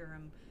and you hear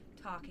him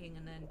talking,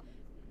 and then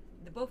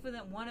both of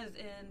them, one is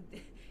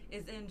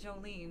in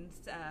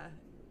Jolene's,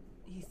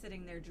 he's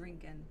sitting there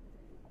drinking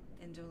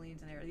in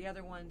Jolene's area. The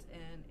other one's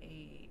in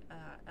a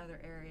other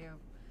area,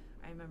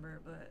 I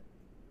remember, but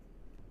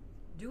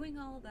doing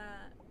all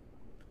that,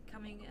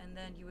 coming, and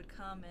then he would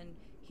come and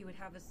he would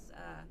have his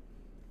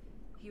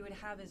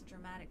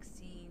dramatic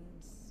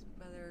scenes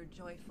whether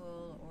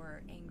joyful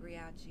or angry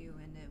at you,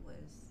 and it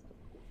was,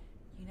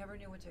 you never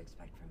knew what to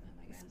expect from him,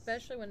 I guess.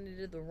 Especially when you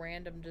did the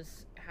random,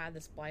 just had the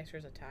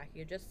splicers attack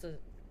you, just to,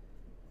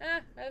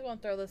 I just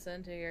want to throw this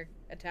into here,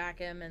 attack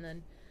him, and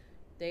then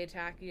they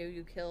attack you,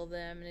 you kill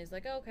them, and he's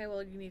like, oh, okay,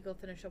 well, you need to go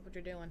finish up what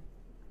you're doing.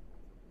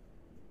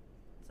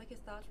 It's like his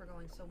thoughts were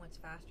going so much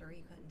faster,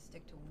 he couldn't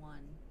stick to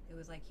one. It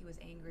was like he was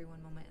angry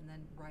one moment, and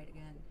then right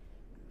again,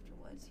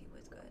 afterwards, he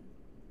was good.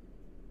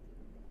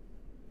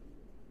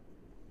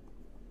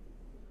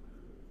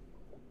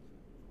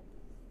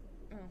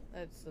 Oh,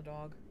 that's the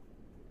dog.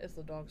 It's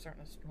the dog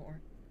starting to snore.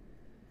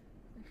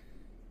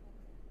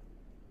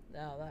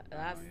 No,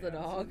 that's the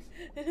dog.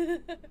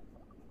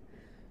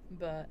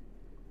 But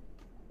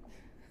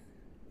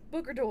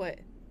Booker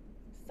DeWitt,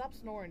 stop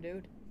snoring,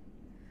 dude.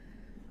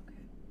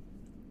 Okay.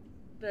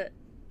 But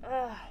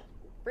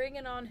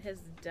bringing on his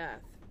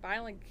death,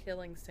 finally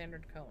killing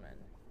Standard Conan.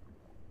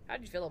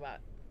 How'd you feel about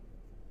it?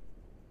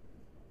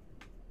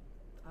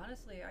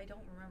 Honestly, I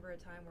don't remember a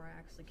time where I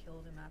actually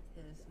killed him at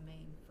his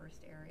main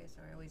first area,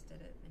 so I always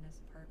did it in his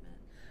apartment.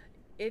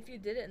 If you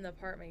did it in the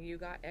apartment, you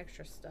got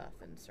extra stuff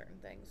and certain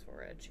things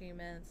for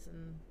achievements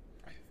and...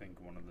 I think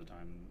one of the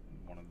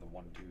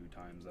 1-2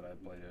 times that I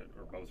played it,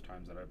 or both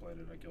times that I played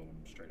it, I killed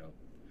him straight up.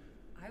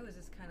 I was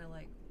just kind of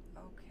like,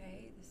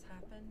 okay, this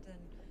happened,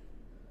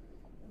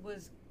 and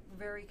was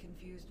very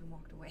confused and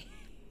walked away.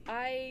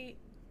 I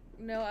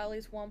know at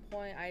least one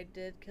point I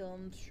did kill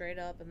him straight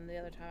up, and the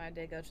other time I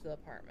did go to the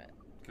apartment.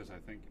 Because I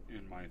think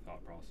in my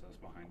thought process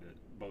behind it,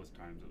 both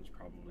times it was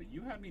probably,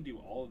 you had me do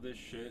all of this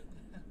shit?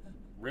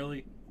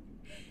 Really?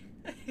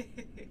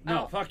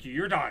 No, fuck you,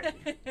 you're dying.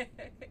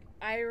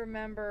 I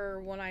remember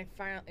when I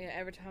finally,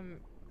 every time,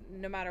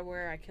 no matter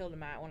where I killed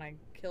him at, when I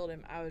killed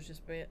him, I was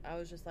just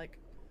like,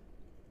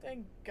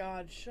 thank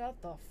God,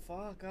 shut the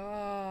fuck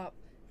up.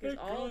 Thank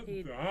God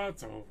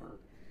that's over.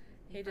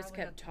 He just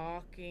kept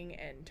talking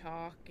and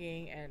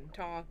talking and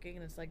talking,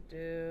 and it's like,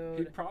 dude.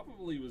 He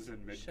probably was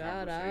in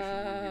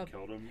mid-conversation when you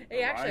killed him.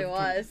 He actually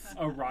was.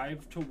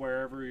 Arrived to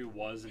wherever he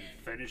was and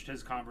finished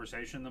his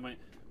conversation. Then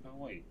oh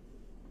wait.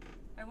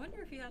 I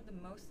wonder if he had the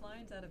most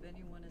lines out of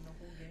anyone in the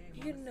whole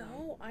game. You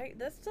know,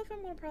 that's stuff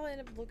I'm gonna probably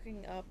end up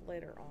looking up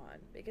later on,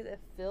 because it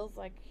feels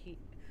like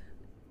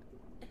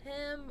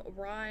him,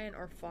 Ryan,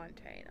 or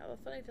Fontaine. I have a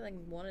funny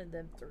feeling one of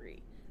them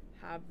three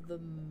have the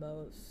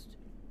most.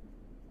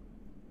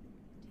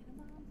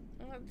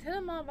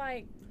 Tinamon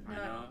might.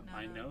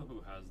 I know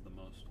who has the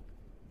most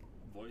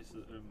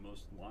voices,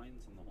 most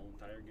lines in the whole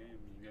entire game.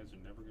 You guys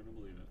are never gonna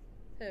believe it.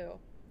 Who?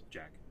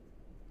 Jack.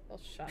 Oh,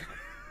 shut up.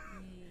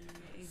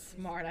 He's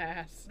Smart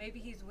ass. Maybe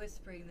he's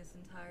whispering this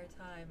entire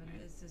time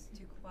and it's just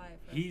too quiet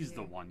for us He's to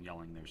the hear. one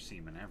yelling there's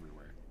semen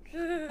everywhere.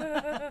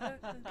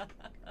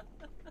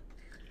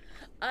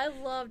 I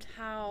loved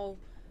how,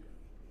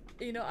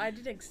 I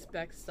didn't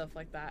expect stuff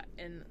like that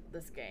in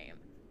this game.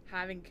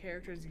 Having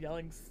characters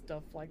yelling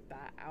stuff like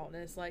that out, and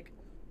it's like,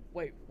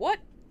 wait, what?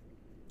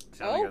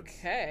 See,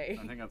 okay.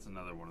 I think that's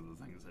another one of the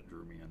things that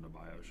drew me into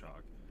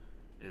BioShock,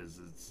 is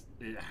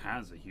it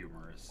has a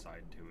humorous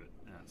side to it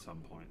at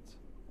some points.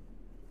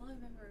 Well, I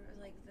remember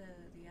like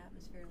the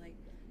atmosphere, like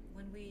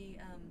when we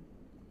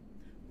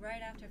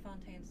right after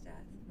Fontaine's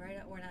death,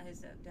 or not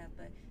his death,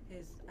 but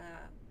his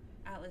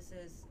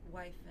Atlas's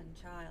wife and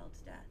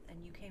child's death,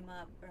 and you came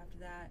up after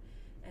that,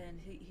 and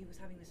he was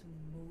having this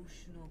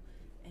emotional,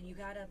 and you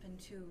got up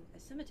into a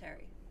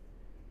cemetery,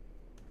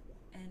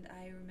 and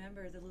I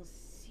remember the little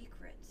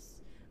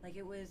secrets, like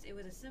it was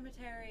a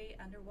cemetery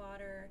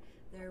underwater.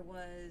 There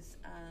was.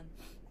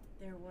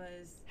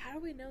 How do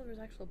we know there's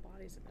actual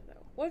bodies in it,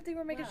 though? What if they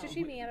were making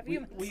sashimi out of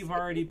humans? We've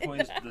already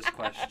posed this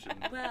question.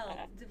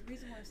 Well, the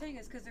reason why I'm saying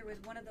is because there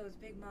was one of those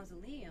big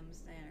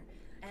mausoleums there,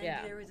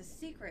 and there was a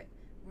secret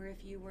where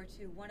if you were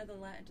to one of the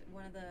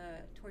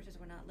torches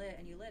were not lit,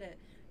 and you lit it,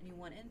 and you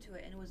went into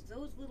it, and it was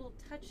those little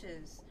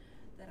touches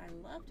that I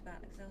loved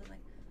about it, because I was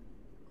like,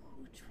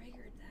 who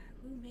triggered that?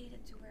 Who made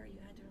it to where you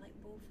had to light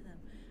both of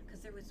them? Because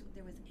there was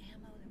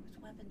ammo, there was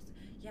weapons.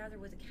 Yeah, there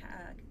was a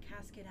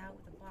casket out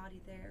with a body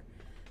there.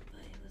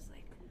 But it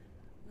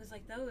was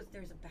like those.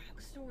 There's a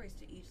backstories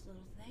to each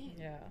little thing.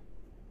 Yeah.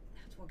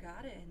 That's what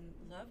got it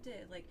and loved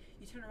it. Like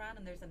you turn around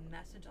and there's a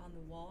message on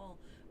the wall,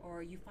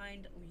 or you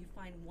find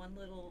one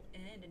little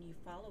end and you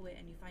follow it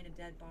and you find a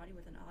dead body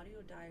with an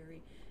audio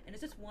diary, and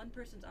it's just one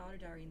person's audio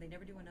diary and they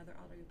never do another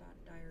audio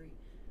diary.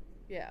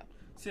 Yeah.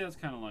 See, that's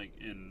kind of like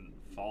in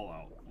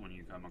Fallout when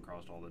you come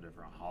across all the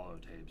different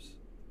holotapes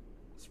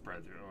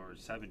spread through, or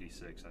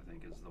 76 I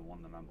think is the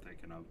one that I'm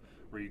thinking of,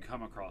 where you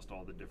come across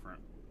all the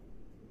different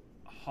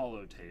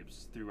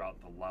holotapes throughout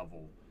the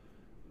level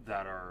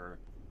that are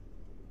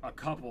a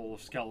couple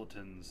of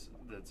skeletons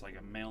that's like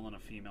a male and a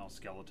female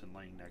skeleton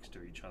laying next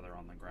to each other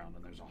on the ground,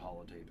 and there's a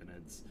holotape, and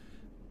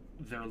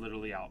they're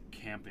literally out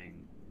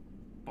camping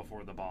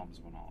before the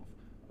bombs went off,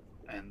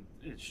 and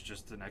it's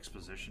just an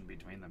exposition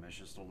between them. It's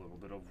just a little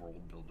bit of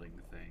world building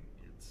thing.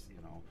 It's,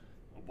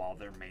 while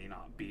there may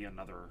not be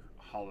another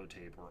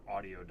holotape or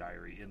audio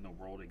diary in the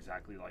world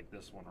exactly like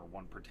this one, or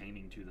one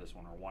pertaining to this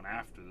one, or one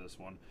after this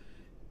one,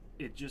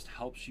 it just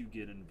helps you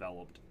get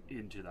enveloped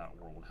into that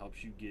world,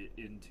 helps you get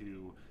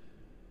into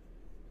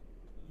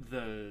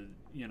the,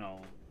 you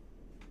know,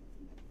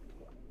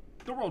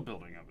 the world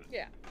building of it.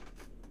 Yeah.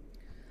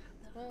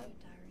 The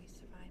diaries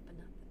survive, but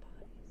not the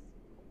bodies.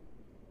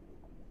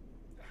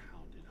 How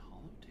did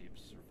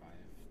holotapes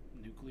survive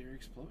nuclear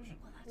explosion?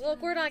 Well, that's Look,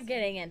 what we're I'm not asking.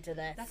 getting into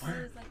this. That's why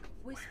I was like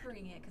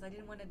whispering it because I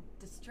didn't want to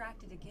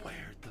distract it again.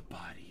 Where'd the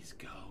bodies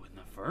go in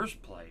the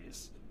first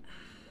place?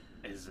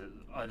 Is it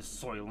a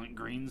Soylent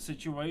Green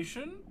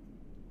situation?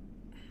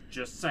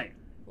 Just saying.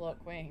 Look,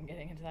 we ain't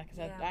getting into that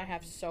because Yeah. I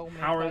have so many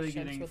How are they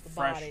questions getting with the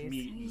fresh bodies.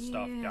 meat and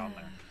stuff down Yeah.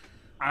 there?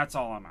 That's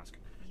all I'm asking.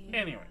 Yeah.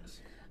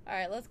 Anyways, All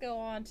right, let's go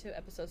on to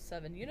episode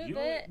 7. You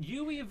invent,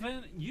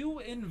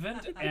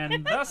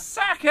 and the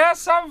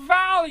Circus of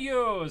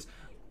Values.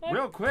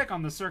 Real quick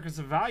on the Circus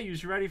of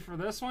Values, you ready for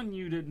this one?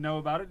 You didn't know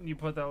about it, and you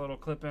put that little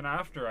clip in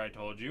after I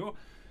told you.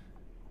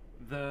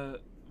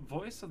 The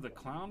voice of the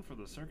clown for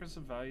the Circus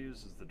of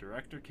Values is the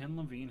director Ken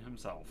Levine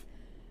himself.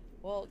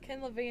 Well,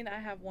 Ken Levine, I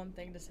have one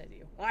thing to say to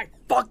you. I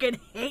fucking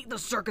hate the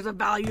Circus of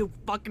Value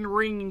fucking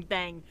ringing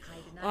thing. I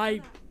did not I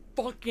know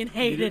that. fucking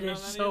hated didn't it know that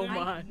so either?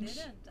 much.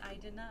 I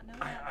did not know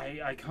that.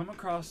 I come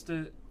across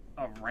it,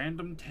 a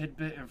random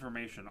tidbit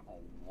information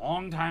a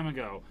long time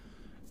ago,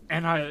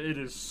 and it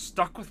has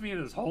stuck with me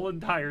this whole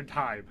entire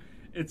time.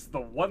 It's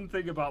the one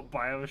thing about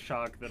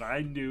BioShock that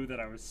I knew that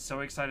I was so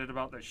excited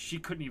about that she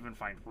couldn't even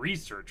find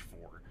research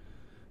for.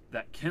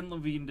 That Ken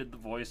Levine did the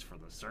voice for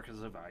the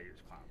Circus of Values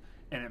clown.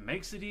 And it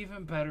makes it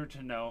even better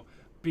to know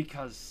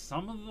because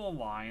some of the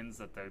lines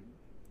that the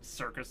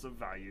Circus of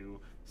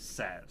Value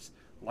says,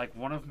 like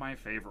one of my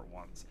favorite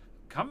ones,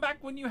 "Come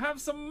back when you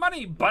have some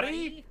money,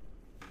 buddy."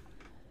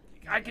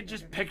 I could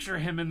just picture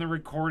him in the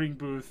recording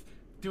booth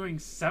doing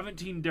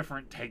 17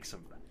 different takes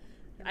of that.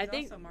 There I was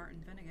think- also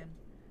Martin Finnegan.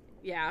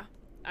 Yeah,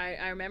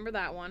 I remember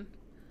that one.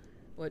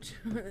 Which,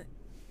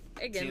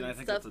 again, See, and I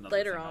think stuff that's another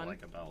later thing on. I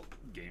like about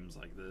games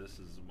like this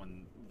is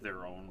when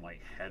their own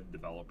like head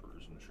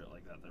developers and shit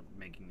like that, they're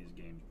making these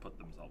games, put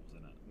themselves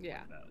in it. Yeah.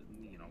 Like that,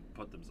 you know,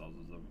 put themselves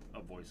as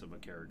a voice of a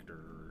character.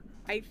 Or,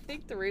 I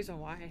think the reason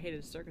why I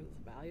hated Circus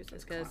of Values is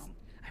It's because clown.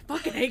 I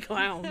fucking hate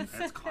clowns.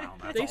 That's clown.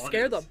 That's They all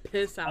scare it the is.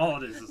 piss out.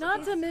 All it is a Not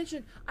to clown.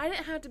 mention, I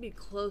didn't have to be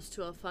close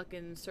to a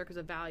fucking Circus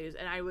of Values,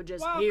 and I would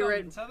just hear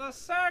Welcome it. to the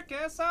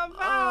Circus of Value.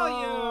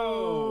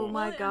 Oh my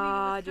Well, I mean, it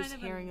god! was Just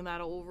kind of hearing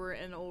that over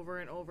and over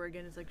and over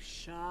again. It's like,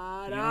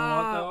 shut You know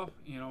up. what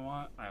though? You know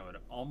what? I would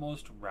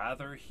almost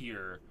rather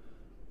hear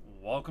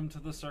 "Welcome to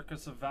the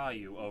Circus of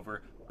Value"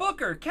 over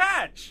 "Booker,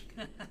 catch!"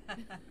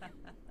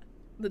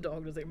 The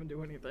dog doesn't even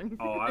do anything.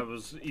 Oh, I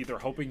was either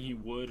hoping he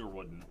would or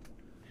wouldn't.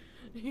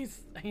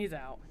 He's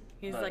out.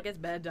 He's But- like, it's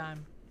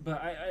bedtime.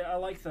 But I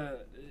like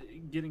the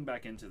getting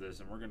back into this,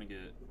 and we're gonna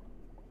get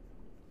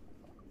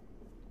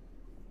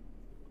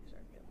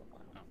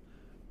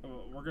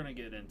we're gonna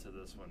get into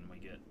this when we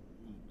get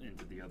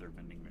into the other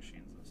vending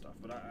machines and stuff.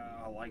 But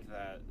I like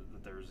that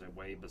there's a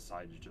way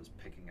besides just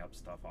picking up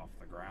stuff off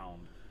the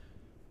ground.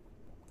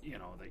 You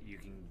know, that you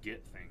can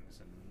get things,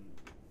 and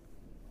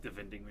the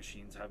vending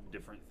machines have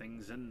different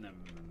things in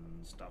them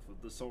and stuff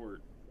of the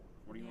sort.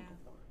 What are you Yeah. looking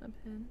for? A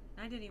pin.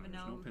 I didn't even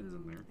There's know no pins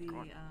in who there. the Come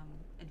on.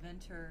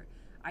 inventor.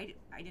 I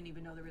didn't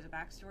even know there was a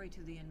backstory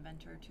to the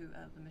inventor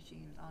of the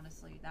machines.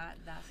 Honestly, that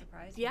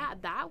surprised me. Yeah,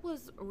 that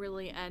was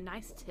really a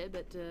nice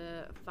tidbit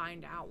to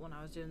find out when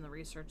I was doing the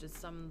research. Is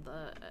some of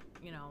the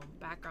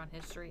background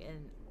history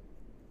in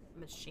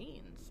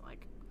machines.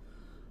 Like,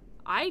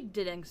 I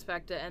didn't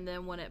expect it, and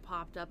then when it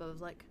popped up, I was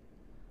like,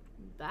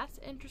 "That's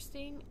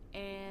interesting."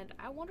 And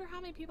I wonder how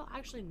many people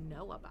actually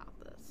know about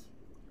this.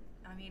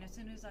 I mean, as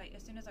soon as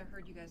I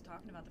heard you guys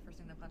talking about, the first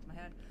thing that popped in my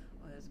head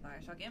was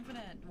BioShock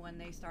Infinite, when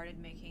they started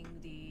making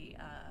the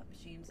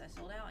machines that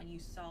sold out, and you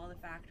saw the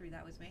factory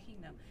that was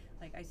making them.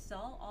 Like, I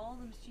saw all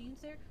the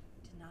machines there,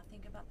 did not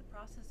think about the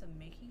process of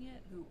making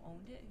it, who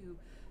owned it,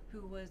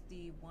 who was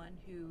the one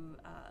who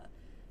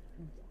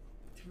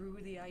threw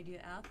the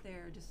idea out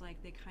there, just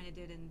like they kind of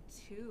did in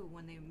 2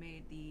 when they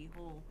made the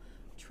whole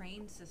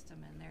train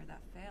system in there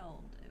that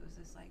failed. It was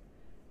just like,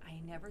 I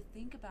never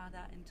think about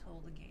that until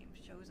the game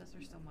shows us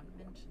or someone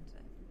mentions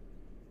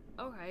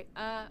it. Okay.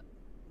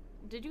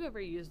 Did you ever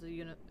use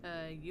the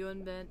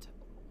Uinvent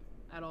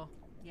at all?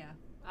 Yeah.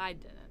 I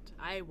didn't.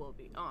 I will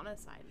be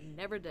honest. I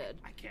never did.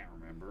 I can't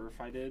remember if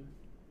I did.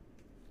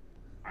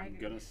 I'm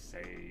gonna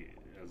say,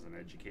 as an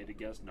educated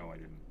guess, no, I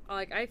didn't.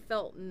 Like, I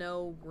felt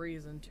no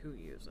reason to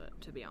use it,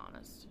 to be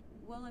honest.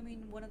 Well, I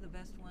mean, one of the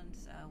best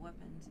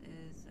weapons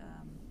is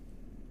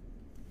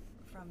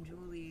from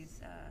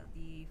Julie's.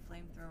 The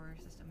flamethrower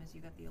system is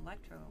you got the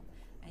electro,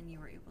 and you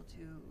were able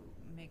to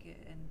make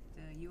it, and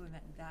the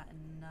Uinvent that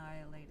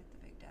annihilated the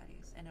Big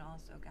Daddies, and it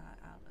also got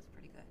out. Was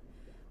pretty good,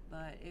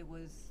 but it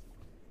was.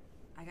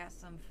 I got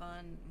some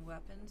fun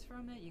weapons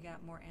from it. You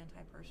got more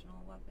anti-personal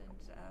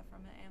weapons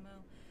from it, ammo.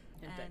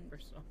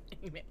 Anti-personal.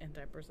 You mean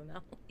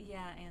anti-personnel?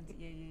 Yeah, and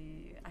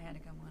yeah. I had to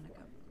come on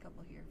a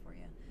couple here for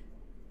you.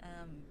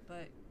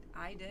 But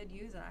I did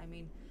use it. I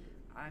mean,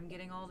 I'm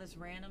getting all this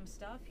random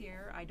stuff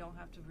here. I don't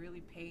have to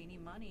really pay any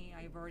money.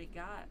 I've already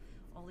got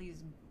all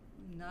these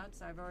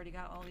nuts. I've already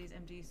got all these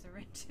empty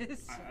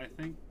syringes. I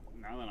think,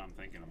 now that I'm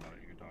thinking about it,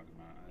 you're talking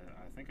about,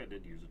 I think I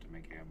did use it to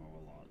make ammo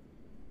a lot.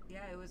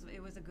 Yeah, it was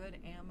a good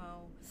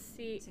ammo.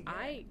 See, to get.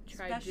 I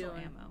tried Special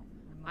doing ammo.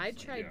 I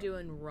mostly. tried Yeah.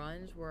 doing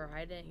runs where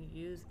I didn't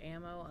use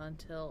ammo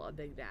until a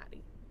Big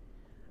Daddy.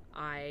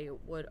 I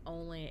would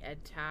only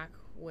attack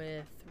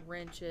with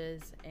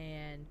wrenches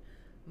and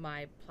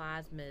my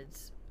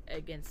plasmids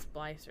against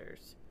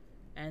splicers,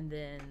 and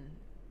then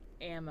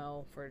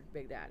ammo for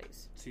Big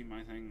Daddies. See,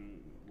 my thing,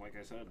 like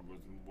I said, was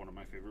one of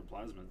my favorite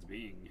plasmids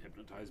being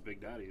Hypnotize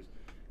Big Daddies.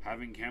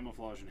 Having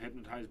camouflage and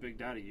Hypnotize Big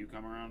Daddy, you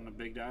come around a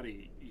Big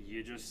Daddy,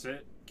 you just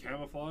sit,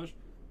 camouflage,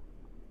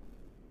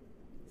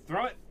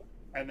 throw it,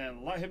 and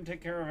then let him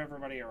take care of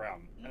everybody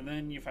around. And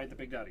then you fight the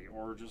Big Daddy,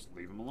 or just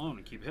leave him alone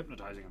and keep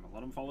hypnotizing him and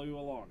let him follow you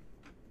along.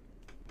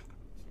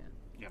 Yeah.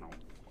 You know.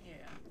 Yeah.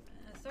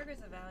 Circus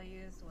of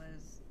Values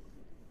was.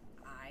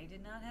 I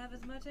did not have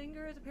as much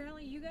anger as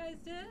apparently you guys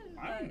did.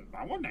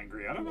 I wasn't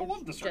angry at him. I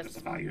love the Circus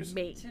of Values.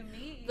 Me. To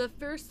me, The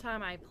first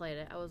time I played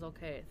it, I was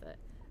okay with it.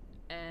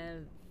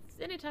 And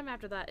anytime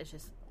after that, it's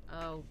just,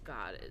 oh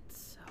god,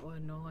 it's so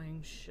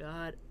annoying.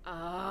 Shut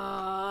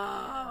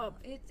up.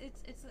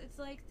 it's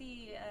like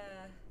the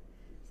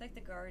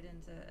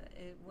gardens.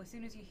 As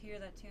soon as you hear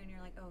that tune,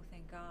 you're like, oh,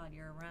 thank God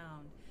you're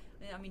around.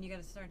 I mean, you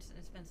got to start to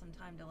spend some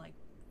time to like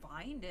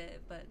find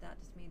it, but that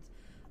just means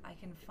I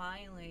can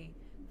finally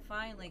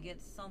get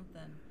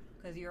something,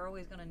 because you're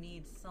always gonna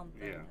need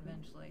something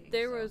eventually.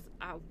 There was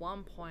at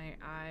one point,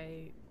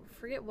 I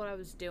forget what I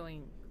was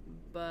doing,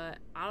 but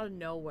out of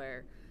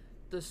nowhere,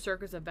 the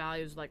Circus of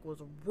Values like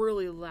was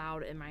really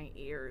loud in my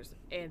ears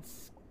and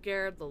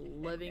scared the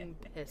living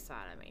piss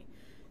out of me.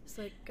 It's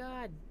like,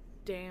 god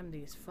damn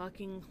these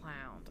fucking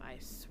clowns, I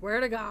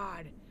swear to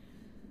God.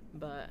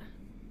 But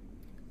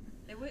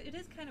it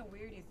is kind of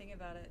weird. You think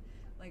about it,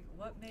 like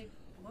what's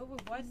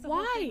the whole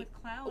why? thing with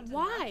clowns? and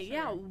Why? Rapture?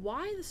 Yeah,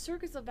 why the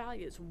Circus of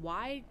Values?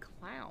 Why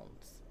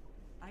clowns?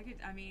 I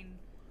mean,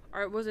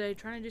 Or was it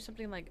trying to do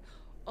something like,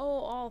 oh,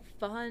 all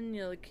fun,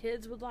 you know, the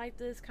kids would like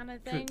this kind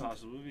of thing? Could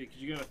possibly be, because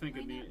you got to think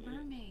why of not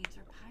mermaids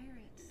or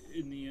pirates?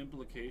 in the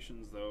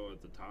implications, though,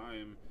 at the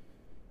time.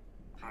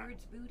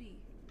 Pirates booty.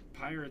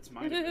 Pirates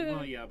might have,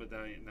 well, yeah, but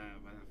that it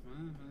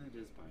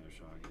is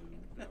Bioshock, and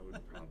that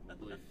would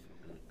probably fit.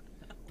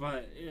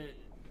 But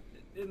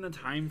in the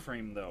time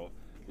frame, though,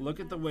 look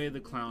at the way the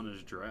clown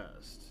is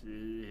dressed.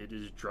 It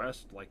is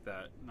dressed like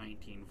that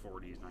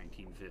 1940s,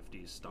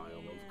 1950s style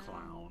of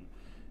clown.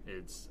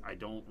 I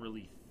don't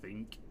really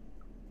think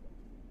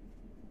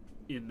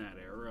in that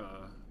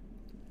era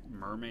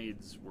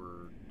mermaids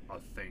were a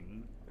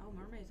thing. Oh,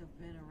 mermaids have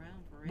been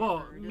around forever. Well,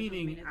 It doesn't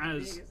meaning mean it's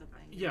as big as a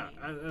thing. yeah,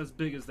 as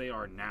big as they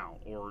are now,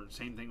 or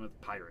same thing with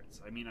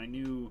pirates. I mean, I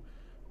knew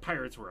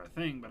pirates were a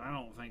thing, but I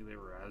don't think they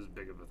were as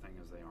big of a thing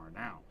as they are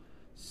now.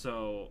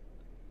 So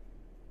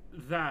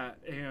that,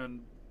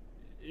 and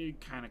it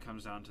kind of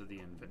comes down to the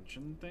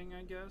invention thing,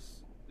 I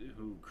guess,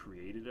 who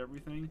created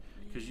everything,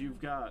 because you've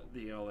got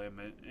the El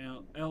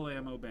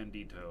Amo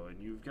Bandito,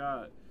 and you've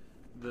got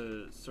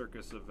the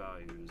Circus of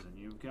Values, and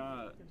you've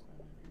got,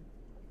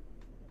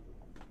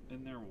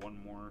 isn't there one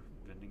more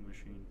vending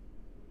machine?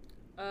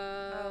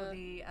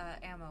 the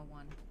ammo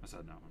one. I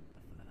said that one.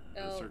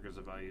 The El- Circus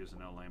of Values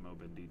and El Amo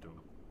Bandito.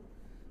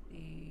 The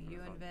you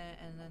invent,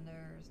 and then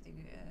there's the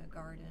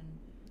garden.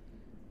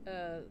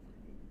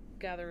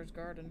 Gatherer's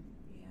Garden.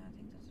 Yeah, I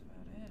think that's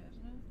about it,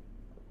 isn't it?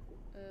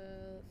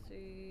 Let's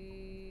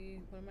see.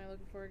 What am I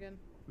looking for again?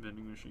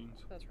 Vending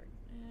machines. That's right.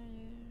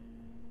 Bandage,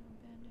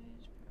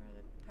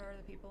 power of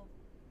the people.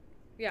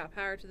 Yeah,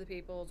 Power to the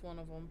People is one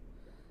of them.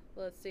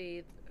 Let's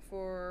see.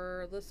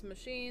 For list of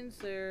machines,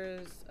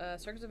 there's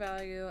Circus of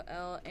Value,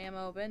 El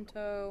Amo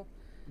Bento,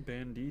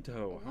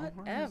 Bandito.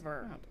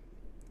 whatever.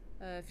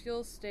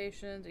 Fuel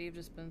stations, Eve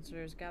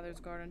dispensers, Gatherer's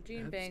Garden,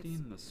 Gene Banks,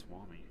 Epstein the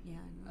Swami.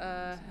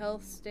 Yeah.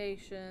 health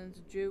stations,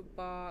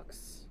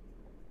 jukebox.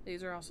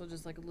 These are also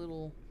just like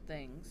little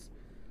things.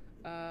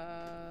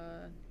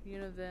 Univent.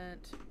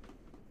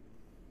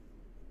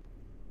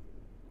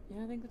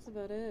 Yeah, I think that's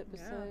about it. Yeah.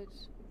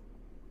 Besides,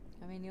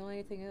 I mean, the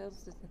only thing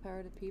else is the power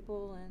of the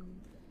people, and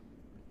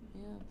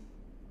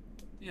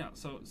Yeah,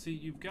 so see,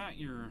 you've got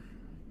your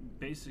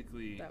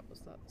basically. That was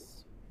that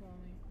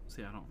Swami.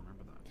 See, I don't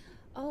remember that.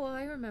 Oh,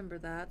 I remember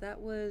that. That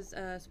was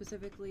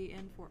specifically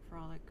in Fort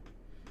Frolic.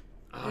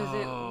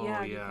 Oh, you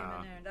came in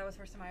there. That was the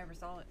first time I ever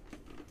saw it.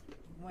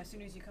 Well, as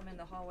soon as you come in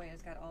the hallway,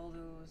 it's got all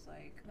those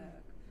like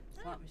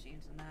slot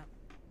machines and that.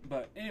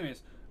 But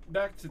anyways,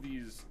 back to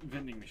these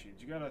vending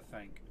machines. You gotta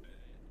think.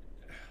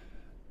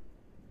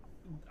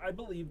 I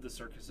believe the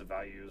Circus of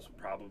Values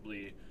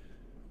probably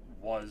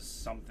was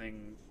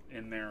something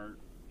in there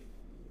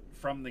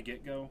from the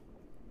get-go.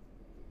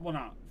 Well,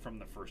 not from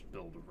the first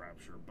build of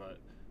Rapture, but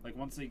like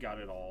once they got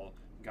it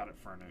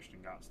furnished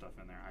and got stuff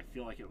in there, I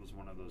feel like it was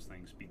one of those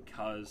things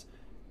because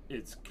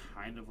it's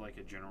kind of like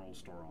a general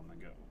store on the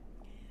go.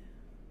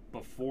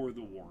 Before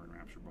the war in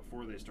Rapture,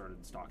 before they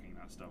started stocking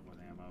that stuff with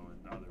ammo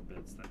and other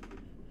bits that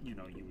you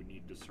would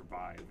need to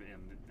survive,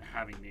 and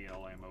having the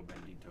El Amo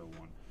Bandito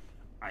one,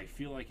 I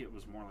feel like it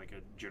was more like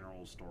a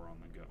general store on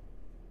the go.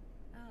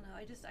 I don't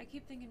know. I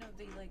keep thinking of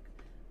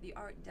the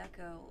Art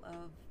Deco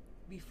of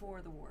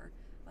before the war,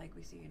 like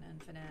we see in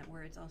Infinite,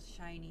 where it's all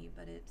shiny,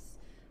 but it's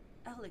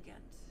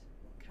elegant,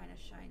 kind of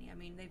shiny. I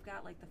mean, they've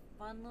got like the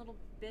fun little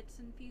bits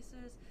and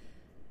pieces,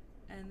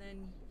 and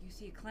then you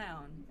see a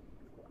clown.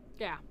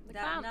 Yeah, the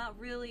clown. Not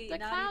really. The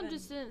not clown even,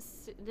 just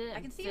didn't.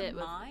 I can see fit a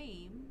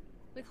mime.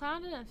 The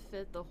clown didn't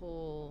fit the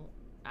whole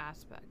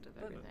aspect of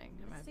everything.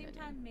 But at the same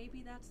time,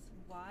 maybe that's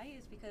why,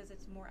 is because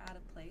it's more out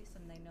of place,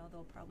 and they know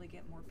they'll probably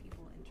get more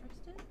people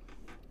interested.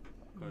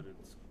 But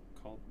it's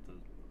called the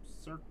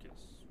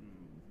circus.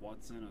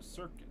 What's in a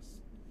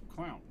circus?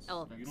 Clowns.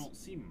 Elephants. You don't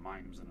see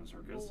mimes in a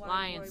circus. Well,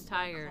 Lions,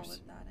 tigers. Call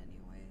it that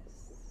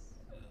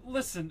anyways?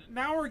 Listen,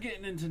 now we're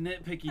getting into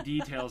nitpicky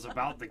details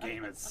about the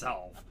game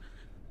itself.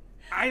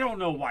 I don't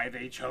know why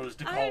they chose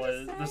to call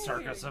it the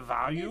Circus of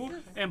Value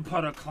and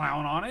put a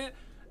clown on it.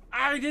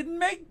 I didn't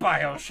make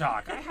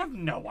BioShock. I have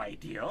no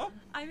idea.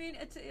 I mean,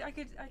 I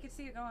could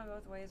see it going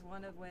both ways.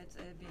 One of which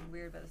being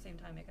weird, but at the same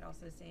time, it could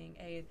also saying,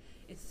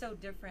 it's so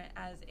different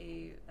as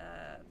a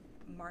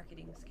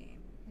marketing scheme.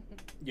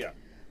 Yeah.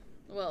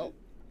 Well,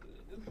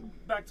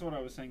 back to what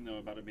I was saying though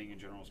about it being a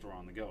general store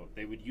on the go.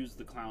 They would use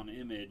the clown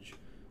image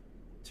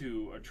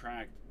to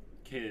attract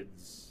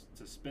kids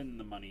to spend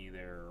the money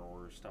there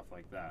or stuff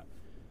like that,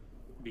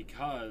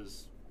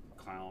 because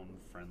clown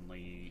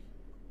friendly,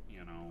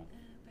 you know.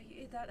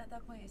 But at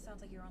that point, it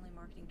sounds like you're only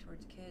marketing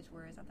towards kids,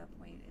 whereas at that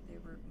point, they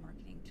were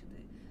marketing to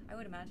I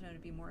would imagine it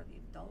would be more of the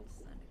adults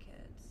than the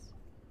kids.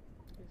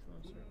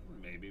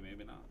 Maybe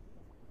not.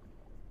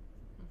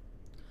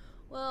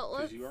 Well,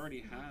 because you already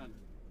had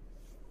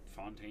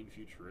Fontaine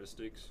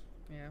Futuristics.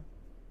 Yeah.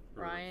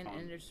 Ryan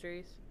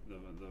Industries.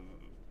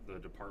 The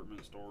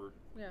department store.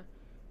 Yeah.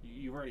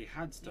 You already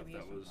had stuff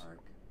that was. Park.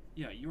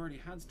 Yeah, you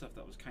already had stuff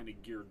that was kind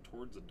of geared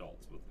towards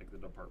adults with like the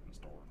department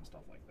store and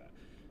stuff like that.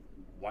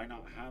 Why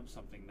not have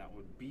something that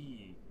would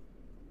be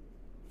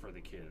for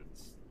the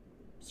kids?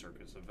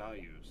 Circus of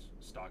Values.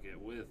 Stock it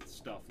with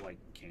stuff like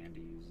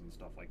candies and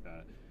stuff like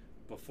that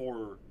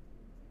before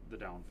the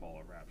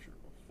downfall of Rapture,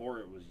 before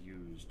it was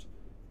used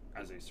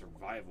as a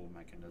survival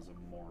mechanism,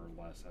 more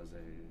or less as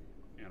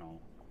a, you know.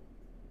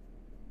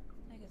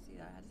 I can see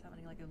that. Just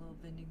having like a little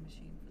vending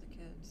machine for the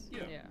kids.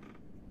 Yeah.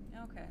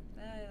 Okay,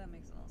 that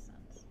makes a little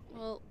sense.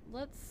 Well,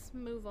 let's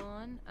move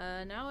on.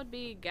 Now it'd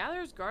be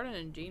Gatherer's Garden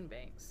and Gene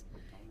Banks.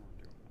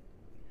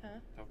 Huh?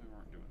 Thought we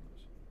weren't doing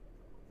this.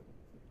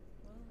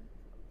 Well,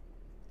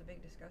 the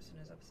big discussion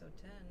is episode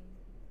 10.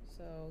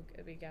 So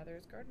it'd be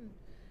Gatherer's Garden,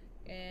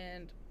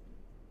 and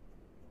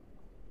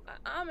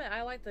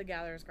I like the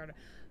Gatherer's Garden.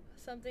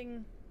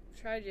 Something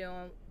to try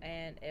doing,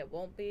 and it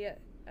won't be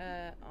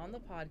on the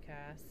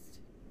podcast.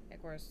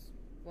 Of course,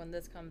 when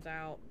this comes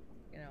out,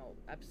 you know,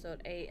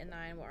 episode 8 and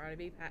 9 will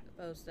already be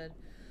posted.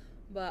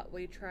 But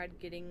we tried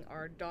getting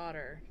our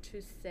daughter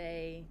to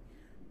say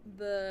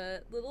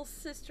the little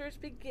sister's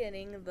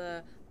beginning,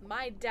 the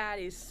 "my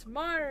daddy's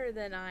smarter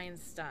than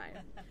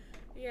Einstein."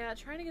 Yeah,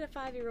 trying to get a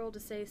 5-year-old to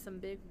say some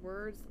big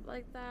words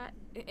like that,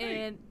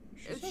 and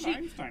she said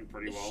Einstein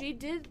pretty well. She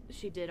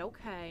did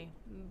okay,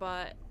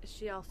 but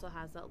she also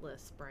has that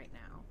lisp right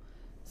now,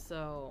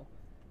 so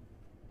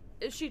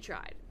she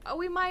tried.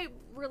 We might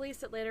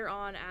release it later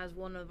on as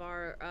one of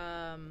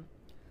our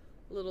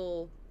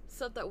little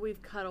stuff that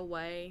we've cut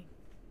away,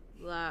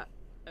 that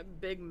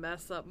big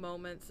mess up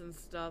moments and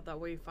stuff that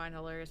we find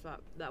hilarious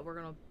about, that we're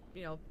gonna,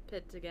 you know,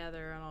 pit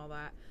together and all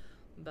that.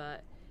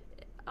 But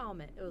oh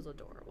man, it was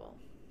adorable,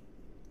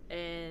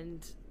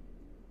 and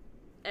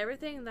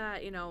everything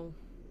that, you know,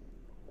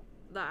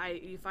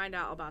 that you find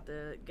out about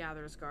the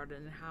Gatherer's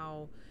Garden and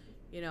how,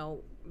 you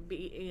know,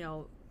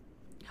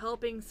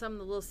 helping some of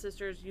the little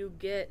sisters, you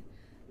get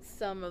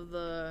some of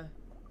the,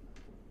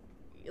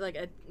 like,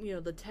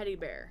 the teddy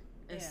bear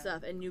and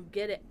stuff, and you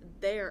get it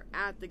there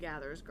at the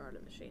Gatherer's Garden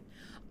machine.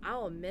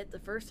 I'll admit, the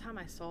first time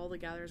I saw the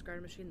Gatherer's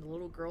Garden machine, the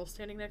little girl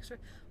standing next to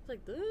it, I was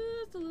like,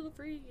 that's a little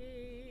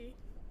freaky.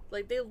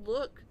 Like, they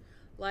look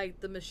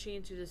like the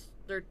machines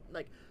their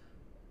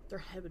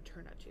head would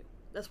turn at you.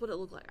 That's what it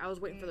looked like. I was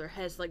waiting for their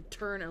heads to, like,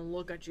 turn and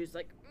look at you. It's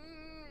like,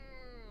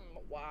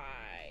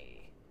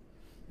 why?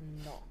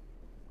 No.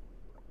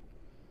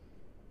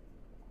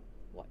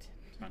 What?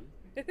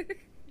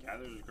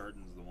 Gatherer's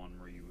Garden's the one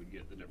where you would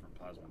get the different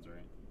plasmids,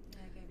 right?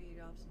 I gave you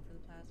the option for the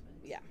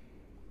plasmids. Yeah.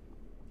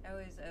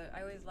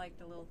 I always liked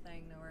the little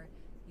thing though, where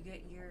you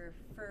get the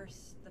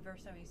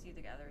first time you see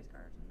the Gatherer's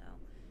Garden though,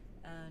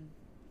 and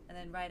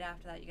then right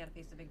after that you got to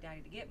face the Big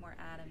Daddy to get more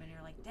Adam, and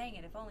you're like, dang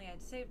it, if only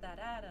I'd saved that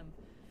Adam.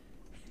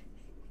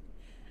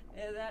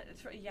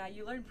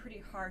 You learn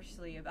pretty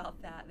harshly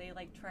about that. They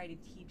like try to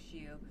teach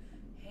you,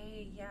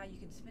 hey, yeah, you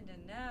can spend it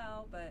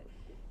now, but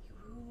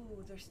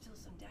there's still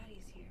some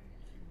daddies here.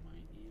 You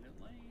might need it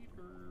later.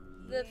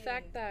 The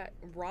fact that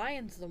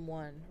Ryan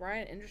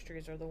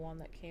Industries are the one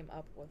that came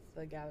up with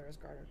the Gatherer's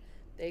Garden.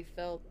 They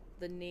felt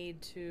the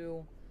need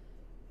to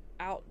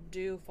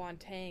outdo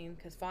Fontaine,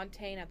 because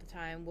Fontaine at the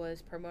time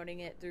was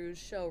promoting it through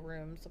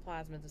showrooms, the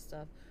plasmids and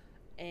stuff,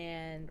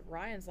 And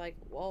Ryan's like,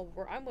 well,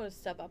 I'm going to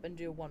step up and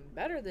do one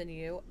better than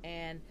you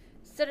and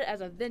set it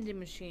as a vending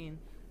machine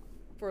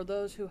for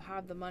those who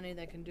have the money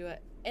that can do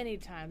it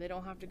anytime. They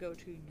don't have to go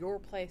to your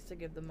place to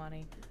give the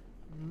money.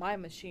 My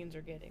machines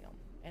are getting them.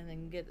 And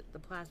then get the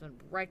plasmid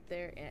right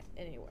there and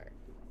anywhere.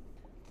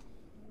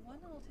 One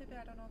little tidbit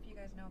I don't know if you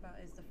guys know about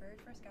is the very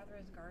first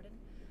Gatherer's Garden.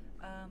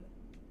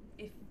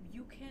 If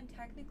you can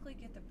technically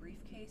get the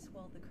briefcase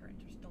while the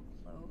curtains are still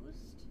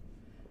closed,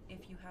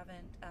 if you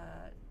haven't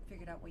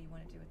figured out what you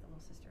want to do with the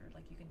little sister,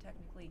 like you can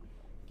technically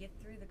get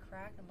through the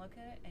crack and look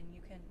at it, and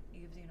it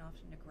gives you an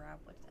option to grab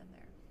what's in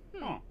there.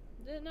 Huh.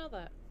 Didn't know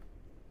that.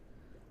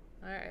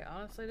 I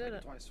honestly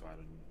didn't. Twice, so I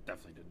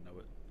definitely didn't know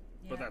it.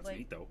 Yeah, But that's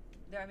like, neat, though.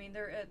 I mean,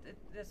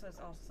 this was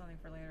also something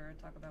for later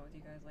to talk about with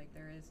you guys. Like,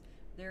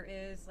 there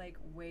is like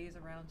ways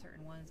around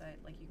certain ones that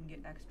like you can get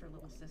extra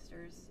little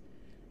sisters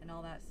and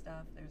all that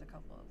stuff. There's a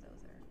couple of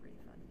those that are pretty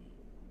fun and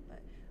neat.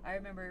 But I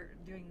remember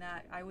doing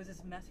that. I was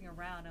just messing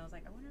around. I was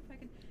like, I wonder if I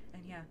can.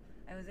 And yeah,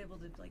 I was able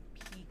to like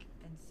peek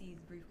and see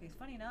the briefcase.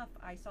 Funny enough,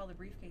 I saw the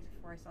briefcase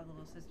before I saw the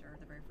little sister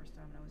the very first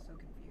time, and I was so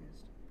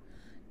confused.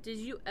 Did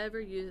you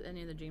ever use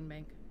any of the gene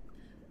bank?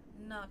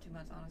 Not too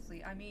much,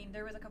 honestly. I mean,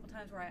 there was a couple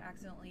times where I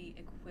accidentally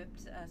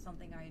equipped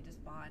something I had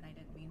just bought and I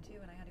didn't mean to,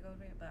 and I had to go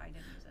over it, but I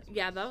didn't use it.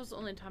 Yeah, that was the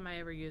only time I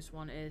ever used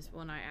one, is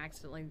when I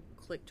accidentally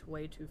clicked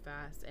way too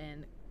fast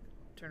and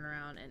turned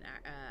around and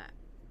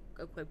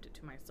equipped it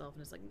to myself,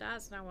 and it's like,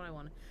 that's not what I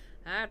wanted.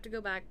 I have to go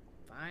back,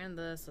 find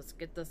this, let's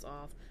get this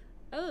off.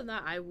 Other than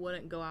that, I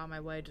wouldn't go out of my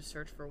way to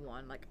search for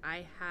one. Like,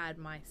 I had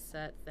my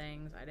set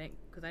things. I didn't,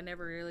 because I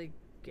never really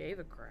gave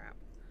a crap.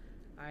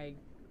 I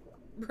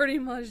pretty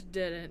much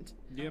didn't.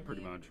 Yeah,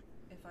 pretty much.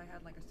 If I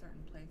had like a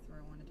certain playthrough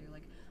I want to do,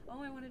 like,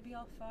 oh, I want to be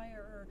all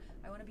fire, or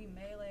I want to be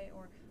melee,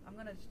 or I'm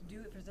going to do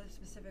it for this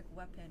specific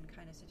weapon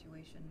kind of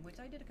situation, which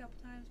I did a couple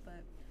times,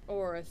 but...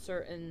 Or a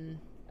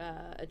certain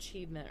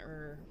achievement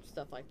or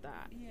stuff like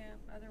that. Yeah,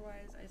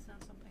 otherwise it's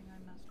not something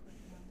I messed with.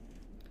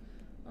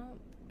 No. Well,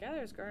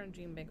 Gatherer's Garden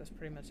Gene Bank was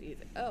pretty much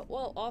easy. Oh,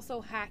 well,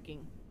 also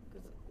hacking,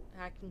 because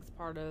hacking's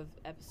part of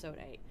episode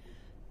 8.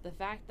 The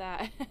fact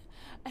that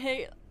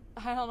I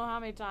don't know how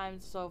many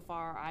times so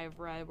far I've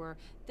read where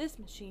this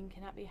machine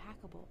cannot be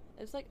hackable.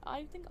 It's like,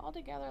 I think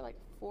altogether like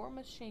 4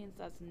 machines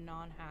that's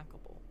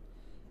non-hackable.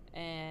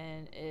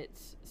 And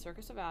it's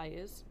Circus of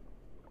Values,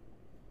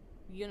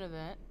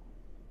 Univent,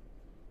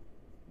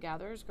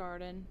 Gatherer's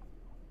Garden.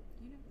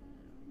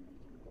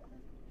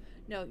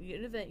 No,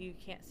 Univent you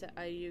can't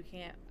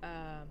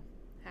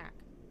hack.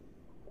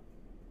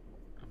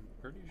 I'm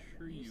pretty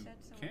sure you said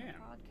so can. on the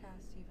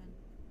podcast, even.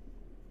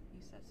 You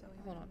said so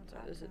even Hold on, on the so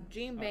podcast. there's a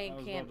Gene Bank I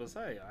was can't. about to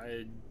say,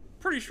 I'm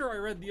pretty sure I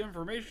read the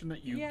information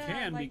that you Yeah,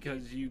 can like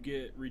because you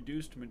get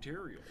reduced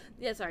material.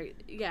 Yeah, sorry.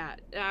 Yeah,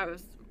 I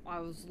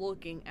was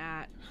looking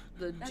at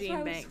the That's Gene why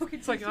I was Banks. so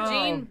confused. like,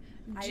 I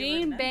Gene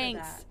remember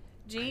Banks. that.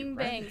 Gene I read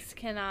Banks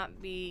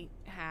cannot be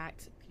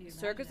hacked. Can you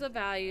Circus imagine of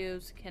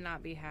Values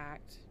cannot be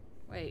hacked.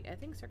 Wait, I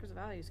think Circus of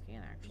Values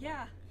can actually.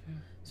 Yeah.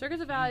 Circus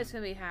of Values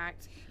can be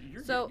hacked.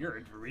 You're So, getting your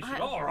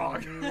information all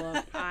wrong.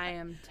 Look, I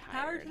am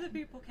Power tired. to the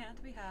people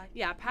can't be hacked.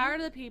 Yeah, Power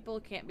to the People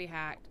can't be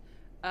hacked.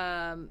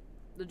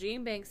 The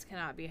Gene Banks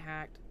cannot be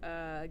hacked.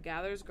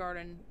 Gatherer's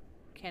Garden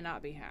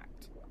cannot be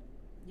hacked.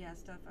 Yeah,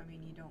 stuff, I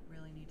mean, you don't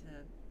really need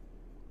to...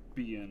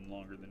 Be in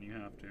longer than you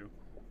have to.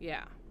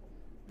 Yeah.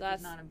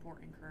 That's not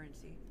important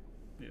currency.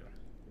 Yeah.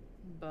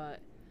 But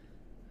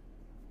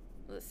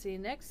let's see,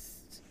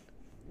 next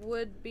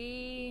would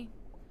be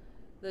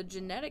the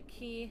genetic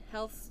key,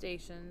 health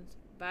stations,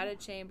 batted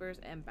chambers,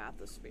 and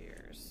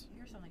bathyspheres.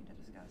 Here's something to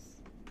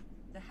discuss.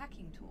 The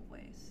hacking tool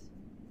ways.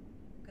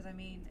 Because, I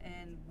mean,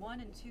 in 1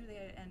 and 2,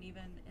 and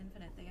even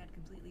Infinite, they had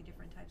completely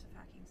different types of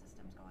hacking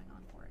systems going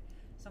on for it.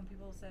 Some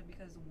people said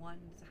because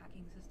 1's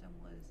hacking system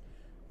was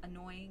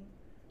annoying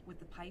with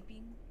the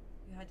piping,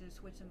 you had to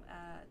switch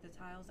the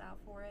tiles out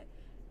for it,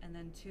 and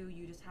then 2,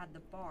 you just had the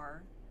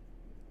bar,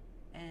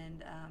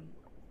 and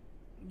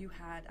you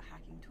had a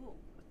hacking tool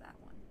with that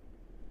one.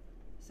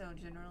 So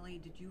generally,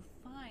 did you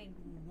find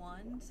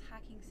 1's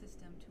hacking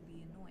system to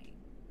be annoying?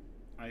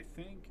 I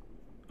think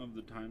of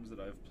the times that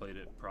I've played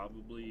it,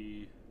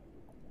 probably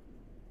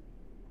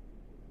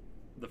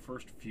the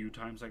first few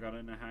times I got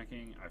into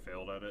hacking, I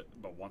failed at it,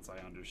 but once I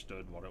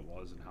understood what it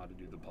was and how to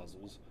do the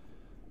puzzles,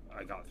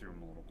 I got through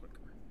them a little quicker.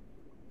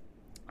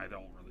 I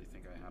don't really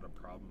think I had a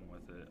problem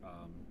with it.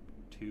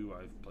 2,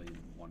 I've played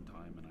 1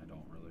 time and I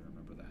don't really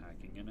remember the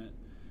hacking in it,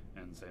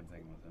 and same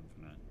thing with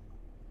Infinite.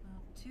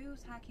 Well,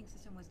 2's hacking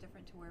system was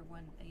different to where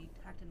when you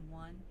hacked in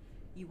 1,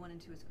 you went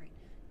into a screen.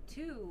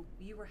 2,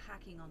 you were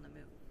hacking on the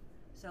move.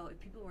 So if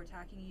people were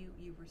attacking you,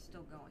 you were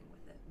still going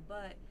with it.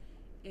 But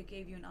it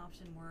gave you an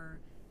option where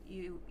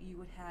it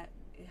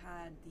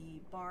had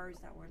the bars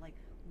that were like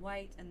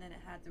white, and then it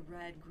had the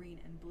red, green,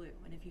 and blue.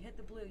 And if you hit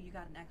the blue, you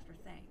got an extra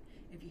thing.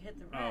 If you hit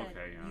the red,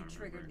 you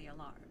triggered the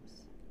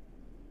alarms.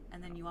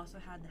 And then you also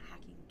had the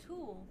hacking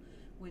tool,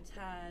 which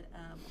had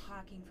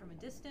hacking from a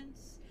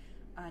distance,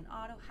 an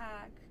auto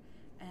hack,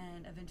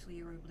 and eventually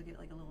you were able to get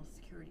like a little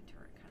security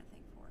turret kind of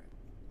thing for it.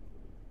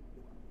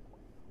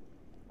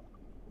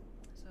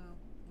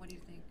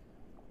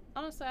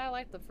 Honestly, I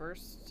like the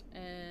first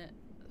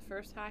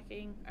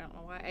hacking. I don't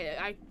know why.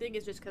 I think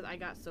it's just because I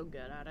got so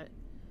good at it.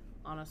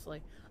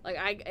 Honestly, like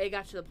it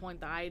got to the point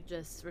that I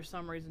just, for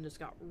some reason, just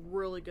got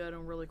really good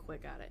and really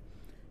quick at it.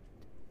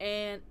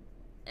 And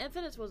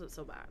Infinite's wasn't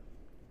so bad.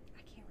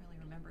 I can't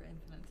really remember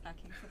Infinite's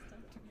hacking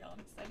system, to be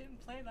honest. I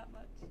didn't play that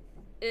much.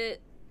 I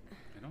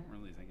don't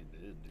really think it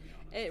did, to be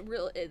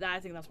honest. I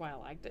think that's why I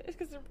liked it. It's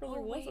because there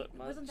really wasn't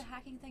much. Wasn't the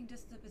hacking thing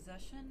just the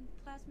possession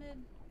plasmid?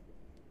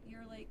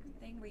 Your like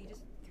thing where you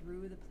just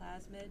threw the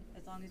plasmid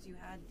as long as you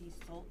had the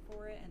salt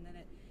for it, and then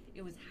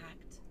it was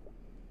hacked.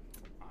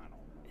 I don't know.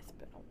 It's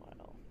been a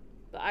while,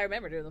 but I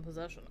remember doing the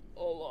possession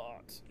a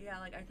lot. Yeah,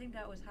 like I think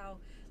that was how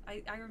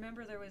I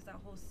remember there was that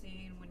whole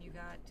scene when you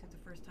got to the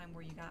first time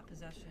where you got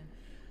possession,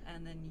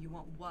 and then you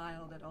went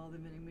wild at all the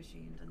vending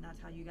machines, and that's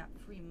how you got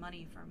free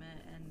money from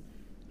it, and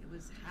it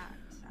was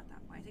hacked at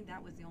that point. I think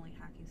that was the only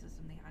hacking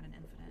system they had in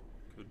Infinite.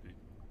 Could be.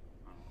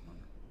 I don't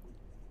remember.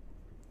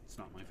 It's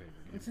not my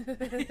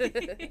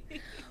favorite game.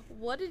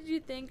 What did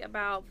you think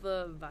about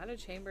the Vita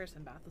Chambers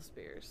and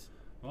Bathyspheres?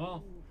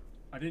 Well,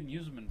 I didn't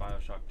use them in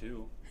Bioshock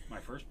 2,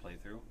 my first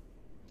playthrough.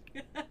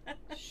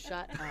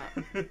 Shut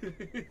up.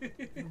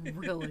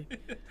 Really?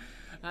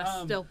 That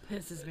still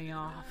pisses me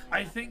off.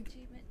 I think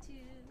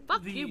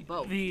Fuck you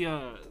both.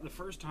 The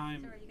first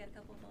time Sorry, you got a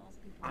couple of balls.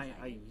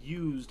 I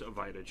used a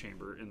Vita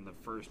chamber in the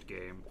first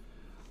game,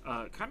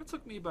 kind of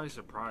took me by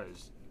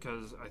surprise,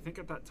 because I think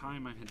at that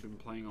time I had been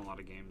playing a lot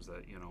of games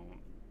that,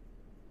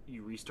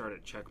 you restart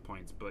at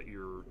checkpoints, but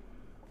you're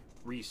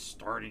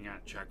restarting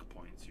at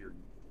checkpoints. You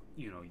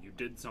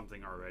did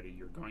something already,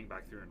 you're going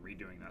back through and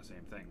redoing that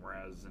same thing.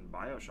 Whereas in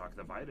Bioshock,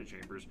 the Vita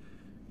chambers,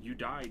 you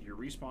died, you're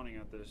respawning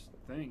at this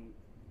thing.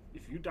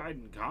 If you died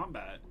in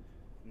combat,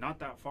 not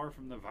that far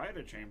from the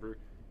Vita chamber,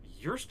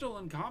 you're still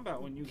in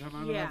combat when you come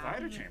out of that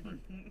Vita chamber.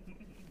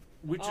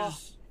 Which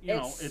is,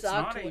 it's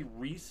not a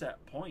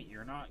reset point.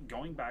 You're not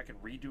going back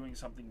and redoing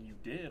something you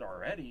did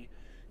already.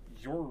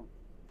 You're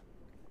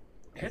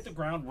hit the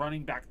ground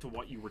running back to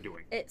what you were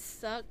doing. It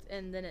sucked,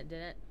 and then it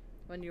didn't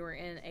when you were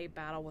in a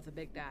battle with a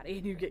Big Daddy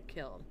and you get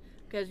killed.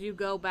 Because you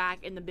go back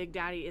and the Big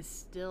Daddy is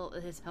still,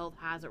 his health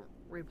hasn't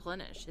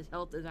replenished. His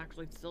health is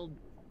actually still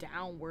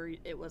down where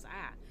it was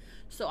at.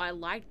 So I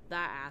liked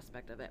that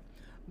aspect of it.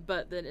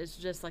 But then it's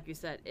just like you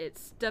said,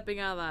 it's stepping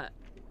out of that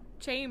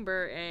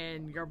chamber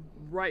and you're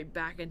right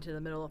back into the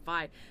middle of the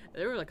fight.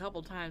 There was a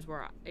couple times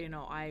where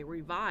I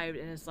revived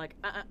and it's like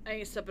I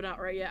ain't stepping out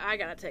right yet. I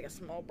gotta take a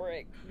small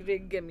break.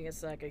 Give me a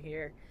second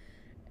here.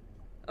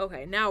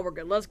 Okay, now we're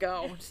good. Let's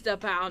go.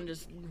 Step out and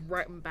just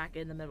right back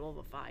in the middle of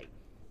the fight.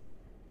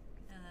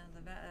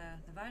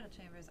 The Vital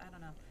Chambers, I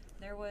don't know.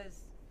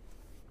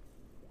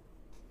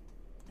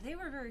 They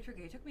were very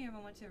tricky. It took me a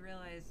moment to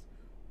realize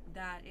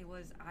that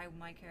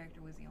my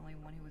character was the only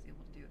one who was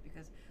able to do it,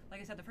 because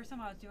like I said, the first time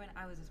I was doing it,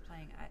 I was just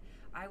playing.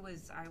 I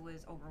was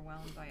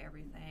overwhelmed by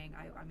everything.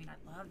 I mean, I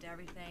loved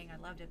everything. I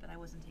loved it, but I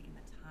wasn't taking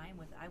the time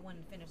with it. I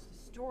wanted to finish the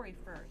story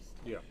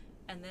first. Yeah.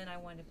 And then I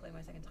wanted to play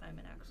my second time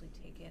and actually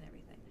take in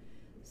everything.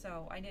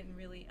 So I didn't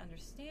really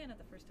understand at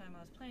the first time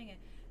I was playing it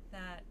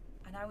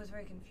and I was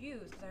very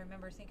confused, because I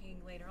remember thinking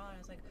later on, I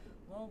was like,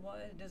 well,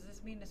 what does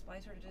this mean? The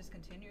Splicer are just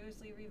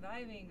continuously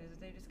reviving? Is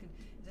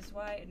this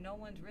why no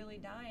one's really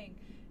dying?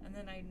 And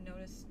then I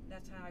noticed,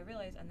 that's how I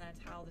realized, and that's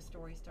how the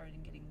story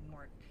started getting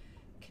more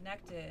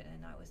connected,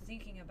 and I was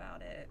thinking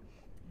about it,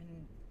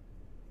 and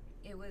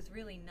it was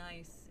really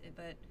nice.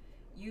 But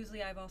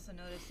usually I've also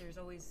noticed there's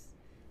always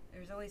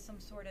some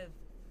sort of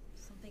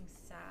something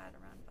sad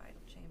around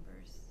Vital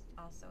Chambers.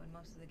 Also in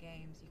most of the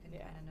games you can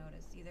kind of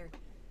notice either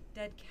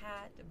dead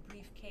cat, a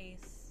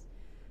briefcase,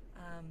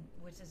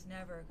 which is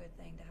never a good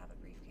thing to have a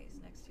briefcase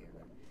next to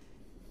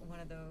one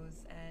of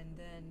those, and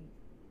then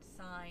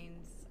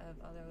signs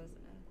of others.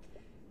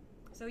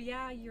 So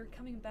yeah, you're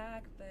coming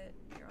back, but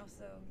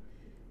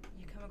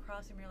you come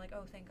across them and you're like,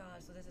 oh, thank God,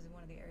 so this is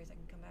one of the areas I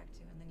can come back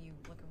to, and then you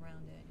look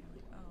around it and you're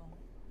like, oh,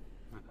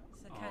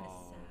 it's kind of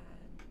sad.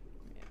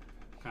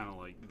 Yeah. Kind of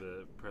like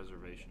the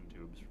preservation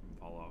tubes from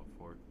Fallout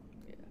 4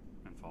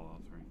 and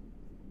Fallout 3.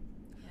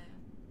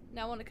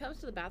 Now, when it comes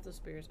to the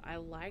Bathyspheres, I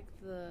like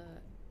the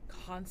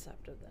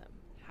concept of them,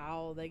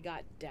 how they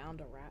got down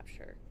to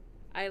Rapture.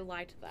 I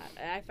liked that.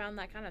 I found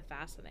that kind of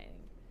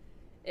fascinating.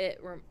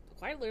 It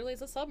quite literally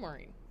is a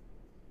submarine.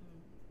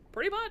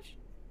 Pretty much.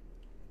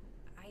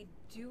 I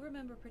do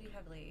remember pretty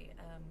heavily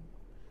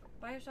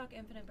Bioshock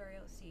Infinite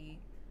Burial at Sea,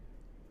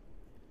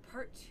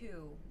 Part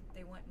 2,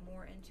 they went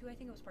more into, I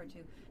think it was Part 2,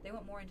 they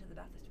went more into the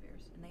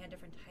Bathyspheres, and they had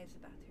different types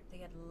of Bathyspheres. They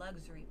had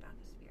luxury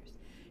Bathyspheres.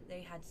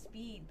 They had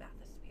speed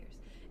Bathyspheres.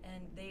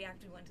 And they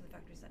actually went to the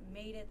factories that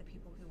made it, the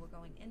people who were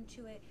going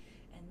into it,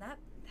 and that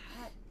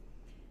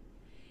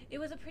it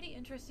was a pretty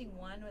interesting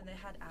one when they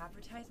had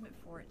advertisement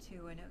for it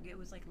too, and it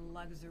was like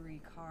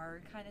luxury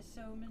car kind of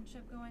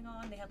showmanship going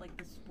on. They had like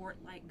the sport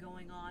light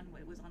going on,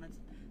 it was on its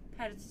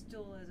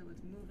pedestal as it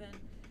was moving,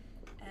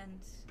 and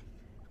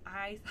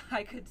I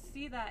could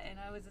see that, and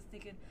I was just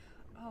thinking,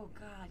 oh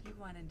God, you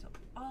went into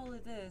all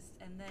of this,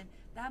 and then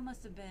that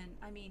must have been,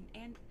 I mean,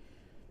 and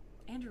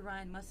Andrew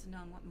Ryan must have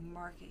known what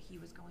market he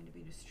was going to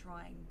be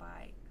destroying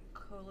by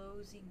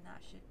closing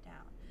that shit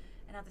down.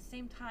 And at the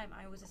same time,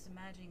 I was just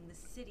imagining the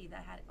city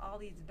that had all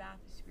these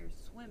bathyspheres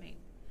swimming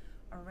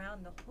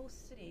around the whole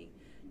city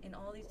in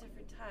all these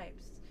different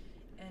types,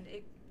 and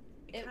it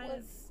kind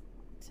was,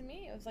 to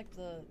me, it was like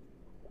the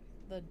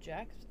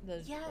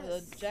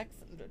Yes.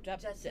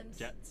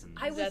 Jetsons.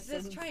 I was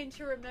just Jetsons. trying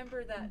to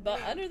remember that.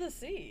 But name. Under the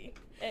Sea.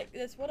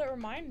 That's what it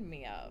reminded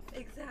me of.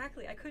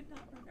 Exactly. I could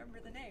not remember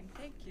the name.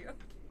 Thank you.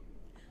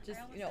 Just,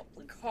 I almost you know,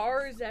 said Flintstones.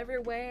 cars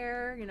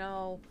everywhere, you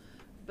know,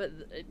 but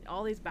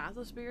all these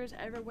bathyspheres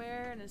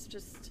everywhere, and it's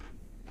just,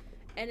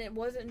 and it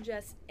wasn't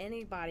just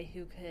anybody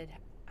who could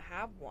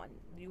have one.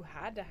 You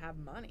had to have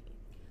money.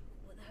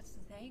 Well, that's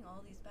the thing.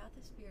 All these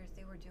bathyspheres,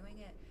 they were doing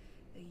it.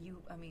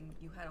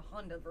 You had a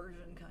Honda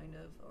version, kind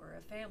of, or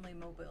a family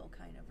mobile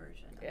kind of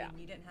version. Yeah. I mean,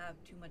 you didn't have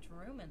too much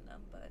room in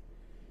them, but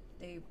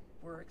they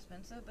were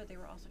expensive, but they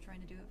were also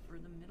trying to do it for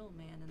the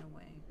middleman in a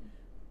way.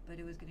 But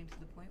it was getting to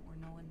the point where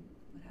no one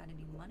had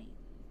any money.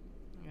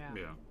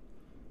 Yeah.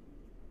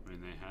 I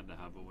mean, they had to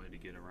have a way to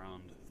get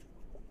around.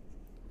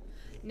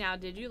 Now,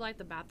 did you like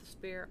the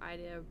bathysphere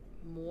idea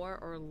more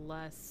or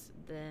less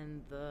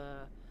than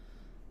the,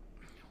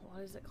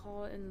 what is it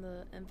called in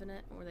the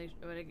Infinite, where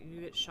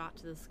you get shot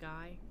to the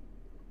sky?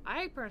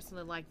 I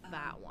personally liked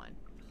that one.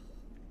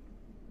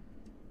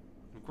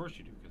 Of course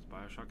you do, because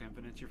Bioshock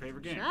Infinite's your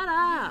favorite game. Shut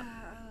up!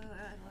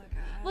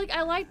 Like,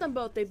 I like them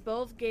both. They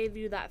both gave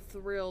you that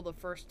thrill the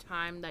first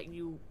time that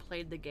you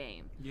played the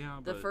game. Yeah,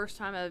 The but first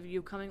time of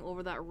you coming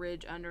over that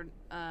ridge under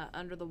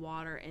the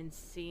water and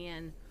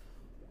seeing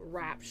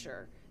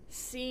Rapture,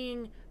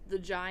 seeing the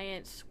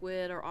giant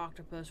squid or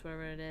octopus,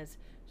 whatever it is,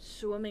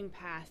 swimming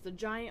past the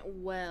giant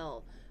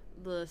whale,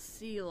 the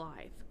sea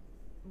life,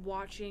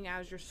 watching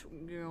as the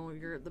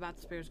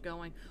bathysphere's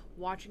going,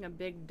 watching a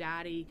Big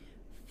Daddy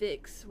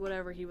fix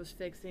whatever he was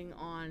fixing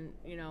on,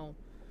 in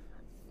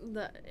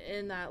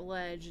that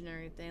ledge and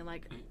everything.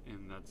 Like,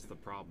 and that's the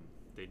problem.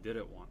 They did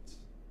it once,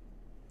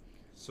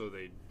 so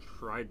they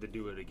tried to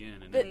do it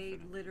again. And They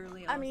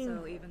literally I also,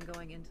 mean- even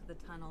going into the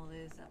tunnel,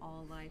 is that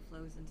all life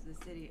flows into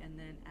the city, and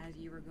then as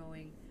you were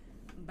going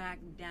back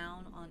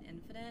down on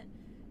Infinite,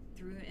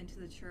 through into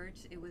the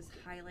church, it was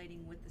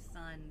highlighting with the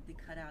sun the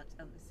cutouts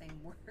of the same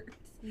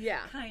words.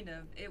 yeah. Kind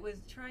of. It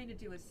was trying to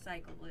do a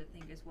cycle, I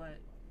think, is what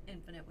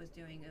Infinite was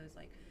doing. It was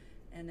like,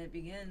 and it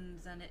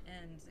begins and it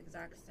ends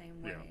exact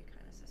same way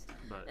kind of system.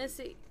 But And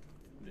see,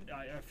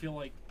 I feel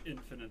like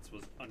Infinite's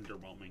was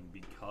underwhelming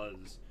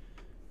because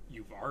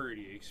you've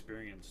already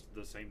experienced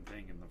the same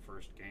thing in the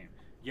first game.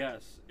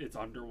 Yes, it's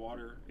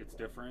underwater, it's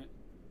different,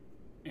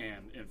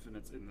 and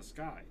Infinite's in the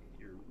sky.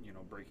 You're,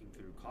 breaking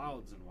through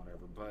clouds and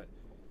whatever, but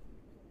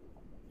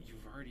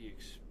you've already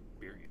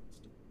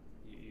experienced it.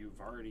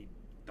 You've already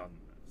done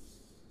this.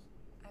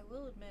 I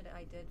will admit,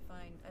 I did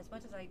find, as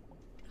much as I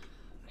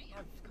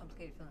have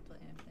complicated feelings with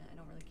Infinite, I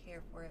don't really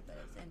care for it, but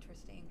it's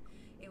interesting.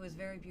 It was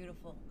very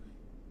beautiful,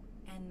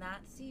 and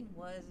that scene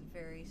was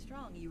very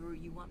strong.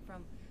 You went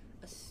from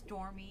a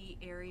stormy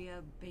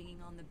area,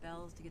 banging on the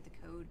bells to get the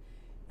code,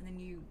 and then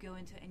you go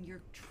into, and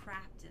you're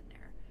trapped in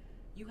there.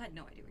 You had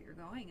no idea where you're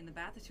going. In the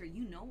bathysphere,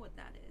 you know what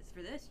that is.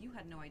 For this, you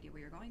had no idea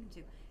where you're going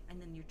to, and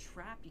then you're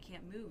trapped. You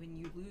can't move, and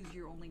you lose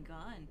your only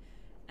gun,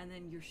 and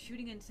then you're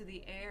shooting into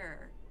the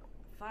air.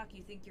 Fuck,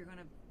 you think you're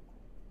gonna.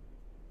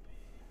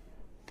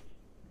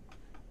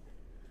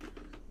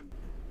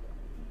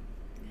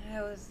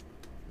 I was,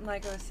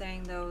 like I was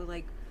saying though,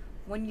 like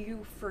when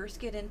you first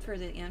get in for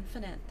the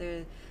Infinite,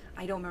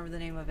 I don't remember the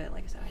name of it.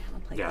 Like I said, I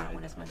haven't played that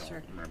one as much. I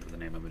don't remember the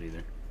name of it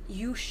either.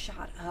 You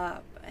shot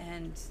up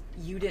and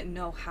you didn't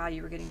know how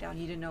you were getting down.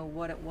 You didn't know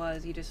what it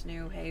was. You just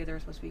knew, hey, there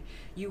was supposed to be.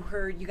 You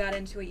got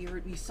into it.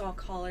 You saw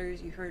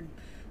colors. You heard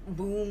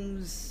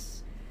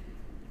booms,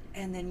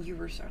 and then you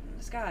were starting in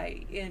the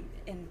sky.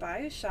 In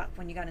Bioshock,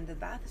 when you got into the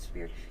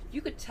bathysphere, you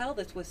could tell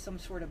this was some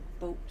sort of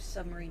boat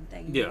submarine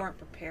thing. You weren't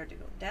prepared to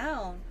go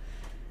down,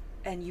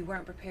 and you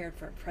weren't prepared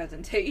for a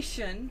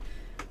presentation,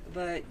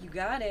 but you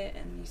got it,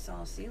 and you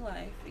saw sea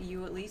life.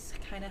 You at least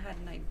kind of had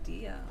an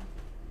idea.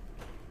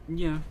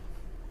 Yeah.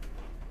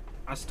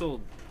 I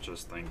still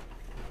just think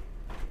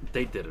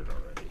they did it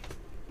already.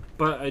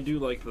 But I do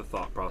like the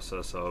thought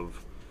process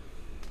of,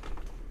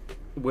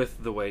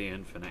 with the way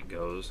Infinite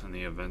goes and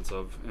the events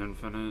of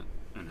Infinite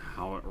and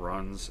how it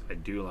runs, I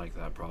do like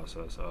that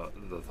process,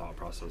 the thought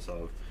process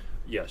of,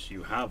 yes,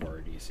 you have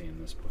already seen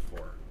this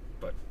before,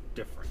 but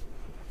different.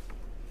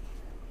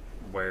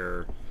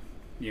 Where,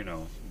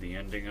 the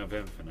ending of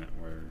Infinite,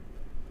 where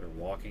they're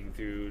walking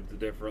through the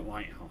different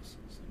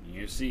lighthouses, and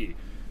you see,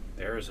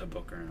 there's a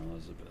Booker and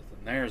Elizabeth,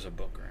 and there's a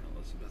Booker and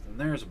Elizabeth, and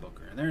there's a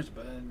Booker, and there's a,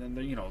 and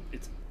then,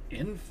 it's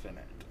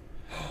infinite.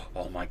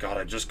 Oh my god,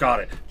 I just got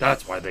it.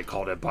 That's why they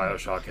called it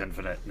Bioshock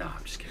Infinite. No,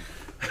 I'm just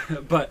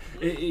kidding. But,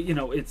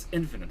 it's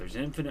infinite. There's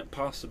infinite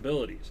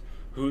possibilities.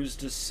 Who's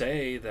to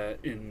say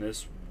that in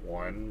this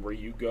one, where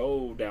you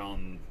go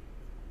down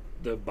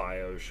the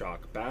Bioshock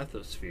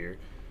bathysphere,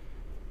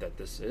 that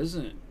this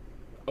isn't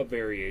a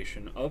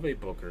variation of a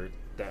Booker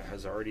that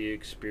has already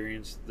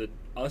experienced the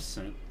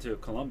ascent to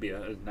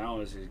Columbia and now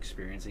is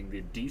experiencing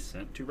the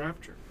descent to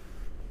Rapture.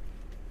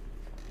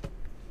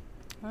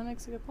 That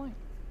makes a good point.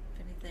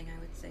 If anything, I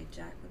would say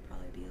Jack would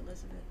probably be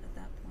Elizabeth at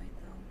that point,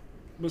 though.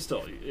 But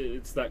still,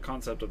 it's that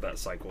concept of that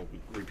cycle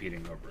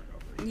repeating over and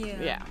over.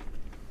 Yeah. Yeah.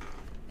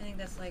 I think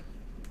that's like,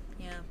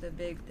 yeah, the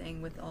big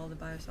thing with all the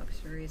Bioshock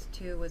series.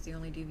 2 was the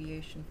only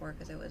deviation for it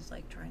because it was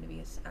like trying to be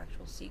an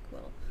actual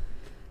sequel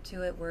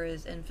to it,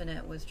 whereas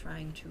Infinite was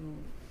trying to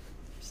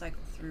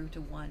cycle through to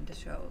 1 to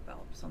show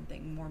about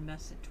something more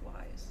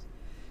message-wise.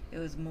 It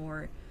was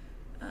more,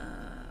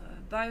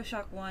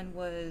 Bioshock 1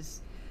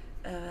 was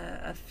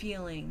a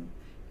feeling,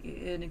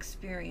 an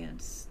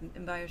experience,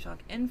 and Bioshock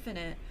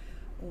Infinite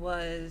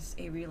was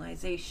a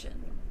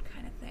realization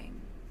kind of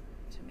thing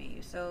to me.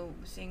 So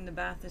seeing the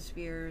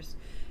bathyspheres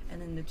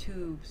and then the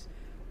tubes,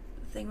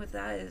 the thing with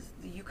that is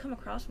you come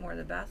across more of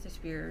the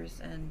bathyspheres,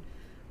 and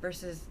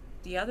versus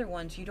the other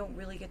ones, you don't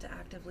really get to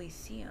actively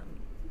see them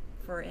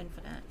for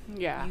Infinite.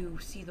 Yeah. You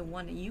see the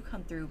one that you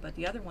come through, but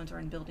the other ones are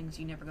in buildings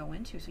you never go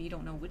into, so you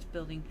don't know which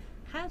building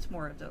has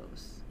more of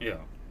those. Yeah.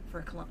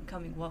 For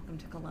coming, welcome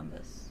to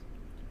Columbus.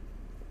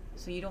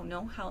 So you don't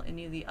know how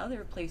any of the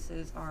other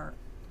places are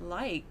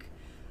like.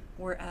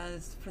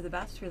 Whereas for the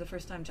bathysphere, the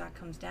first time Jack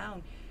comes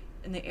down,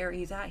 in the area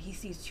he's at, he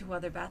sees 2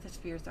 other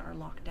bathyspheres that are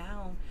locked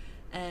down,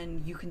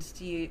 and you can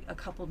see a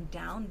couple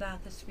down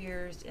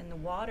bathyspheres in the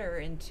water.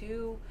 And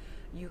 2,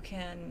 you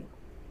can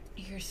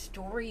hear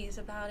stories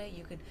about it.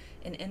 You could,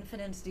 in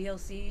Infinite's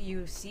DLC,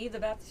 you see the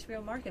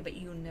bathysphere market, but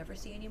you never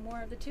see any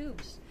more of the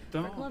tubes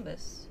for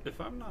Columbus. If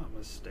I'm not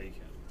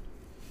mistaken,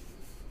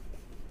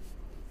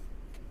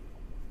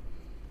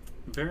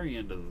 very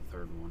end of the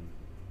 3rd one,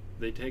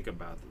 they take a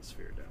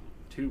bathysphere down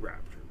to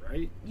Rapture,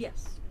 right?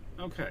 Yes.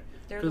 Okay.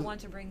 They're the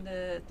ones who bring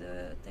the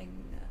thing.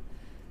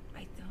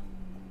 I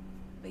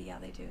don't. But yeah,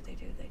 they do.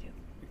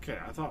 Okay,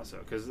 I thought so,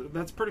 because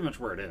that's pretty much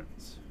where it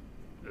ends.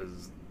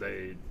 Is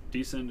they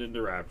descend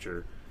into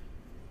Rapture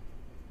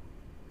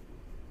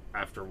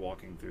after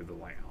walking through the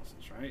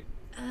lighthouses, right?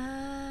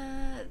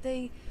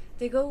 They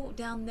go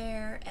down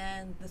there,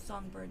 and the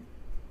songbird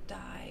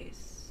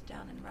dies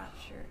down in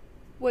Rapture.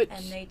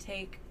 And they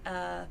take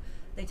a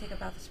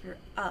bathysphere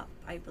up,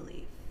 I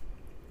believe.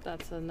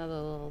 That's another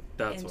little.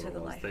 That's what it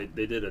was.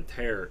 They did a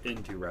tear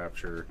into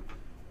Rapture,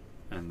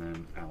 and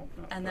then out.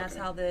 And that's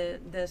how the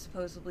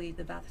supposedly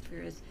the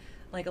bathysphere is,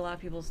 like a lot of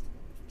people's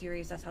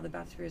theories. That's how the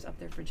bathysphere is up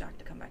there for Jack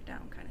to come back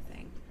down, kind of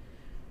thing.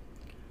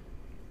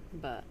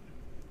 But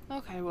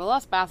okay, well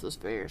that's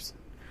bathyspheres.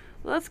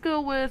 Let's go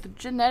with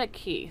genetic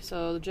key.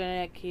 So the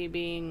genetic key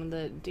being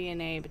the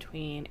DNA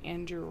between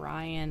Andrew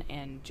Ryan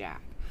and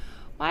Jack.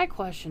 My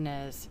question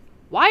is,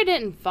 why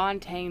didn't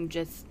Fontaine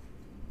just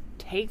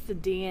take the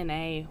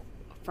DNA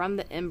from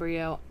the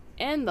embryo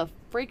in the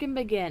freaking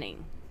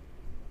beginning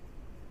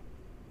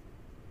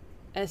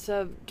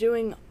instead of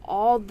doing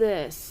all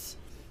this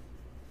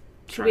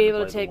to be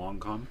able to take the long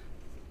con?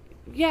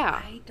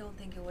 Yeah. I don't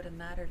think it would have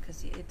mattered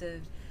because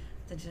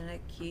the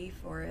genetic key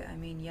for it, I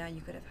mean, yeah,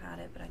 you could have had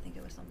it, but I think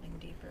it was something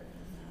deeper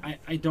than that.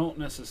 I don't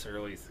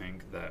necessarily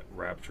think that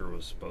Rapture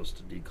was supposed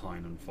to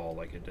decline and fall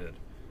like it did.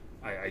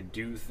 I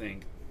do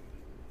think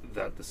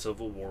that the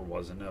Civil War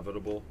was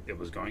inevitable. It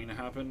was going to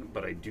happen,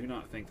 but I do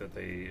not think that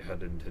they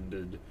had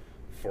intended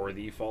for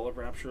the fall of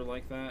Rapture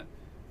like that.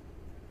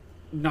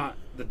 Not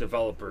the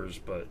developers,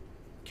 but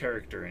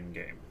character in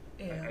game.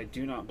 Yeah. I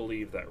do not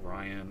believe that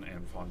Ryan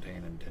and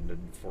Fontaine intended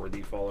for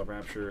the fall of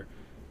Rapture.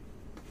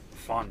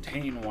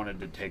 Fontaine wanted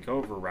to take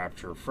over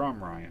Rapture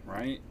from Ryan,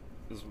 right?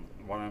 Is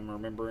what I'm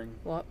remembering.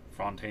 What?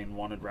 Fontaine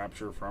wanted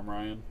Rapture from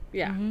Ryan.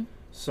 Yeah. Mm-hmm.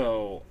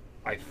 So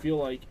I feel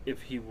like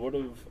if he would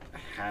have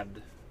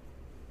had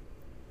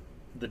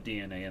the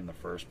DNA in the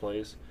first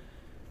place,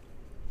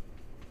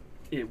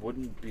 it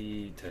wouldn't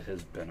be to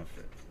his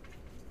benefit.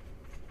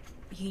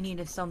 He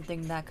needed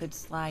something that could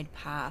slide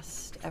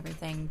past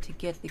everything to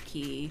get the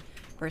key,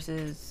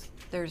 versus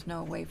there's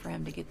no way for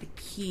him to get the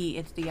key.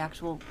 It's the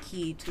actual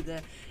key to the.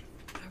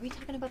 Are we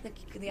talking about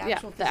the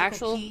actual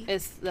physical key?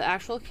 It's the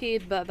actual key,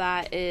 but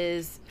that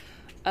is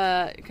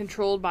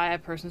controlled by a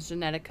person's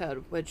genetic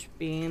code, which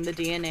being the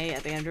DNA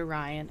of Andrew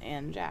Ryan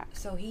and Jack.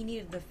 So he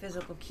needed the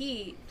physical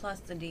key plus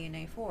the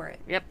DNA for it.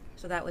 Yep.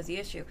 So that was the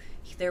issue.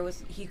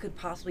 He could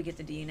possibly get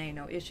the DNA,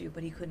 no issue,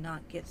 but he could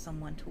not get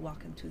someone to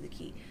walk him to the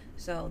key.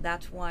 So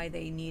that's why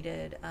they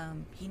needed.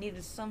 He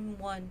needed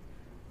someone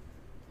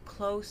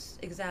close,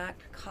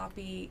 exact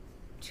copy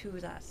to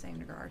that same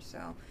regard.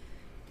 So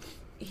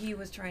he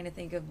was trying to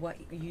think of what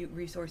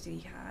resources he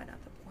had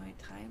at the point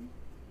in time.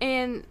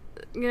 And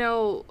you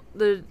know,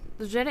 the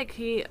genetic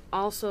key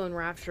also in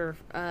Rapture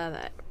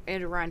that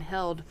Andrew Ryan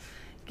held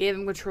gave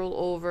him control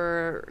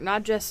over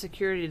not just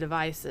security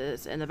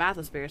devices and the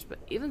bathyspheres, but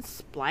even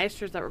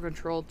splicers that were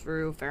controlled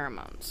through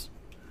pheromones.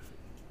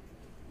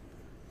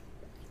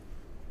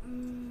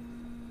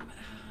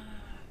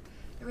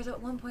 There was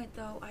at one point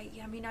though. I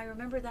mean I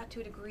remember that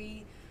to a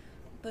degree,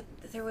 but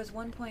there was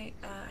one point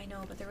I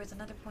know, but there was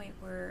another point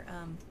where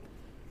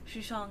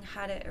Shushong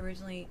had it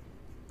originally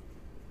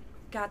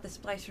got the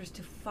splicers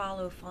to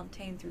follow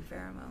Fontaine through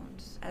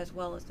pheromones as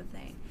well as the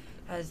thing,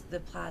 as the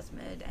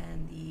plasmid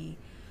and the.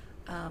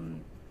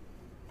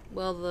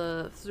 Well,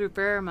 the through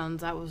pheromones,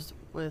 that was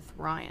with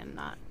Ryan,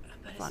 not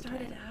But Fontaine. it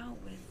started out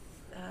with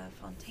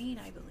Fontaine,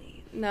 I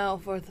believe.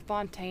 No, for the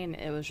Fontaine,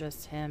 it was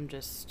just him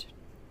just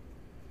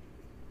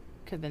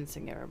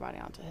convincing everybody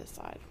onto his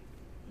side,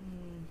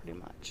 pretty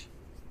much.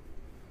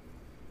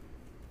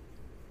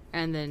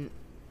 And then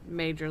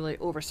majorly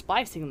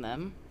oversplicing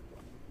them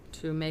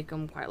to make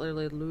them quite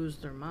literally lose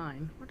their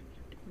mind. What are you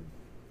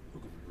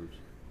doing?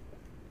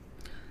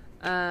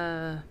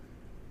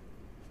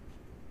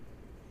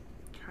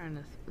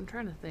 I'm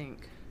trying to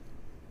think.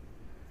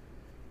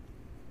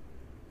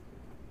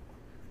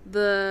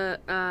 The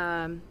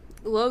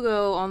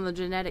logo on the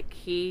genetic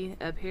key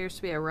appears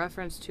to be a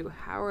reference to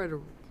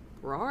Howard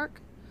Rourke.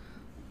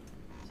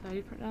 Is that how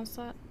you pronounce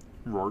that?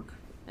 Rourke.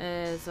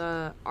 As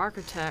an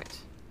architect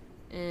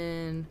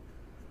in...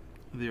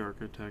 The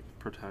architect,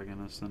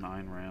 protagonist in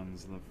Ayn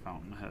Rand's The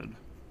Fountainhead,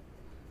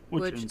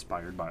 which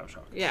inspired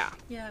Bioshock. Yeah.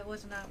 Yeah, it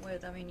was not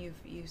with. I mean,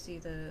 you see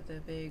the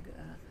big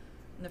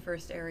in the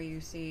first area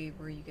you see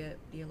where you get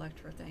the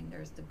Electra thing.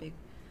 There's the big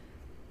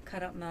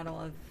cut up model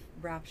of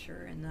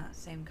Rapture in that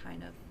same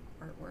kind of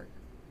artwork.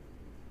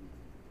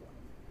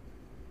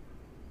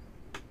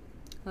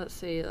 Let's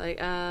see,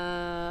 like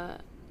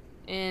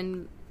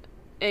in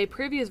a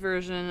previous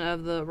version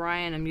of the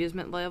Ryan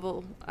amusement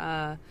level,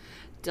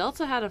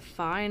 Delta had to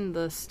find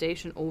the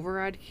station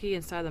override key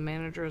inside the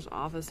manager's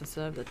office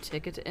instead of the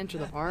ticket to enter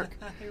the park.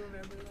 I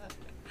remember that.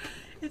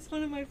 It's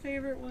one of my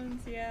favorite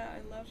ones. Yeah, I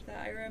love that.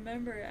 I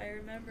remember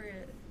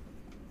it.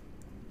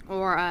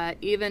 Or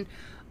even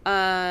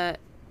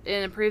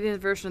in a previous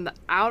version of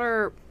the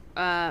outer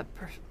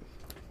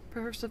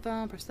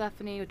Persephone,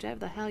 whichever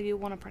the hell you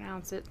want to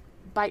pronounce it,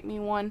 bite me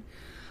one,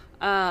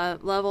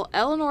 level,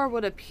 Eleanor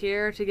would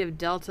appear to give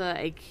Delta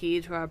a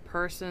key to a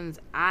person's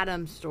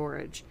atom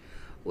storage,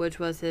 which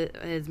was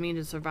his means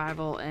of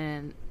survival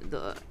in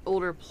the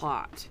older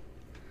plot.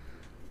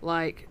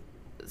 Like,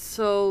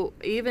 so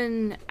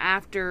even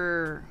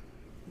after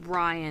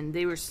Ryan,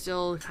 they were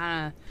still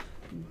kind of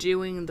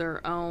doing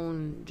their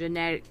own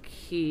genetic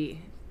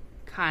key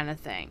kind of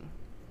thing.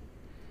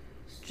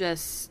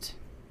 Just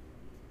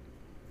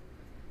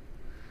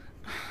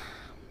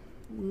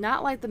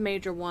not like the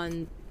major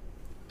one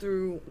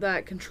through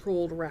that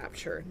controlled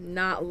Rapture.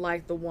 Not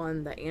like the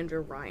one that Andrew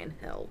Ryan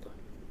held.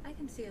 I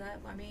can see that.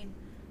 I mean,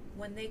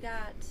 when they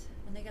got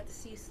the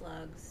sea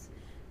slugs,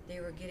 they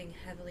were getting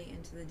heavily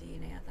into the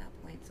DNA at that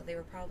point. So they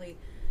were probably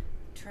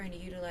trying to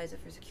utilize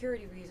it for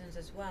security reasons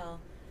as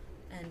well,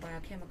 and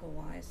biochemical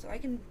wise. So I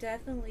can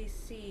definitely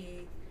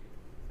see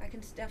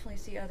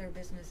other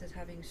businesses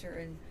having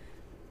certain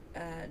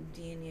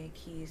DNA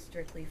keys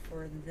strictly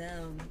for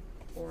them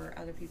or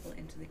other people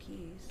into the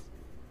keys.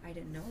 I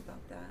didn't know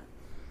about that.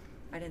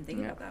 I didn't think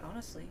about that,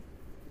 honestly.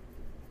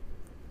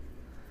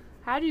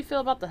 How do you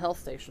feel about the health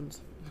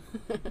stations?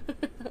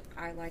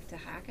 I like to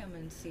hack them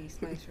and see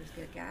splicers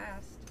get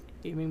gassed.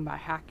 You mean by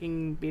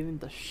hacking, beating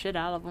the shit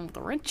out of them with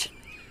a wrench?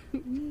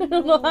 No. I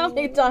don't know how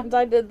many times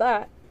I did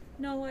that.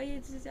 No, that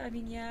you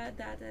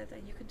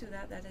could do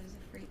that. That is a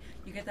free.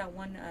 You get that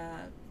one.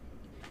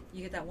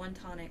 You get that one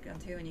tonic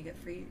too, and you get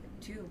free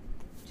two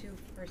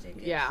first aid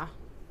kits. Yeah,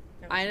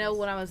 I know. Nice.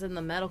 When I was in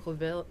the medical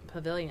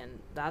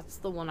pavilion, that's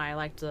the one I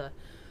like to.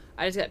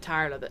 I just got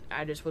tired of it.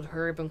 I just would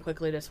hurry up and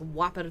quickly just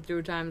whop it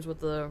 3 times with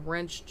the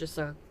wrench just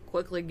to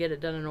quickly get it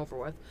done and over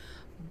with.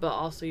 But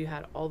also, you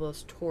had all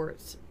those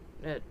turrets,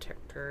 or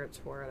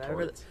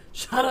whatever. Torts.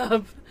 Shut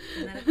up.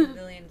 The medical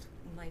pavilion's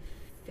my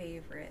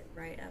favorite,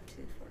 right up to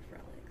Fort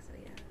Frolic. So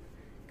yeah,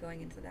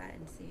 going into that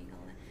and seeing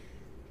all that,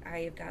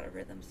 I've got a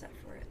rhythm set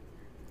for it.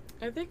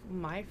 I think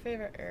my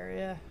favorite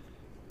area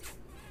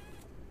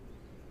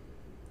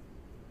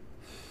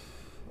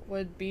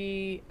would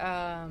be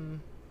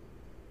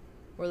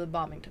where the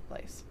bombing took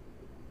place.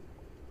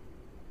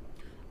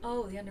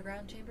 Oh, the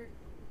underground chamber.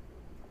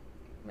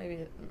 Maybe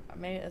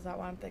is that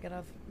what I'm thinking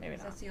of? Maybe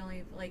not. That's the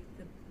only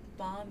the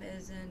bomb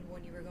is in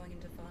when you were going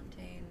into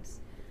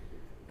Fontaine's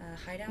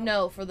hideout.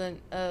 No, for the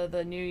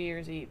New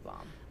Year's Eve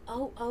bomb.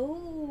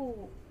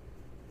 Oh.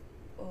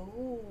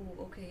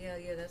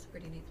 Okay, yeah, that's a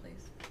pretty neat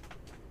place.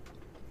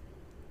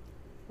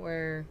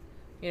 Where,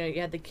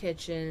 you had the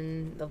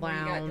kitchen, the When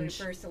lounge. you got the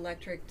first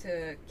electric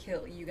to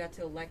kill. You got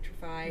to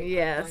electrify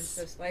Yes.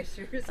 a bunch of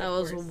splicers. That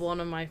was one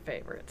of my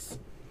favorites.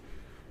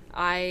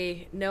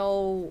 I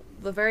know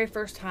the very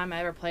first time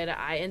I ever played it,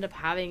 I ended up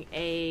having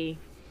a,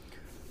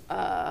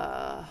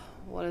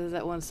 what is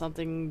that when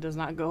something does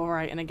not go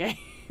right in a game?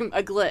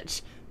 A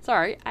glitch.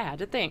 Sorry, I had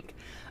to think.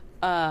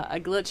 A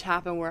glitch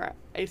happened where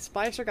a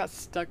splicer got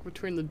stuck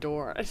between the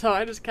door. So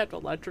I just kept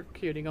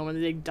electrocuting them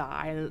and they'd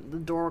die. And the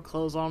door would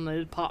close on them,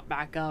 they'd pop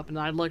back up and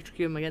I'd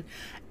electrocute them again.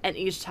 And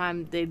each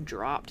time they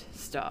dropped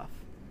stuff.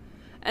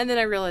 And then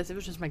I realized it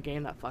was just my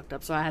game that fucked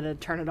up. So I had to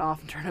turn it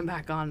off and turn it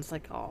back on. It's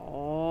like,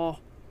 oh.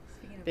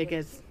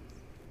 Because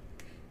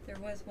there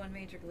was one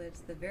major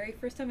glitch. The very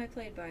first time I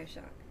played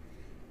Bioshock,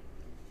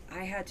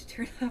 I had to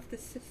turn off the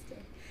system.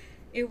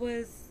 It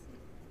was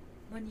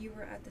when you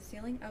were at the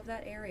ceiling of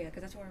that area,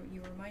 because that's where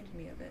you reminded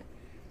me of it,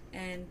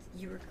 and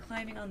you were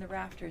climbing on the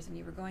rafters and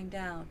you were going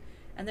down,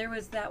 and there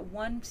was that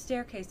one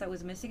staircase that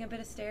was missing a bit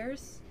of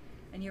stairs,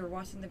 and you were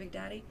watching the Big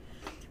Daddy.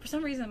 For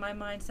some reason, my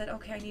mind said,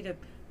 okay, I need to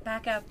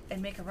back up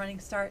and make a running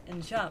start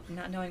and jump,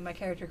 not knowing my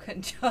character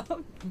couldn't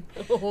jump.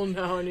 Oh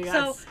no, and you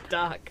got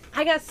stuck.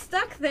 I got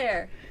stuck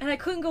there, and I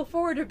couldn't go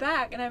forward or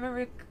back, and I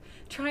remember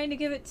trying to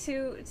give it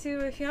to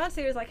a fiance.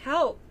 He was like,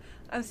 help,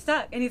 I'm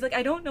stuck. And he's like,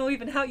 I don't know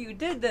even how you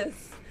did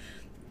this.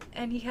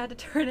 And he had to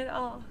turn it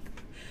off.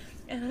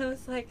 And I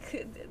was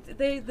like,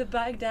 the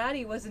Big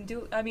Daddy wasn't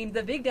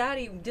the Big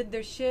Daddy did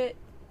their shit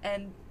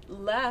and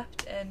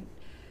left, and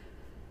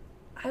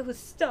I was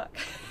stuck.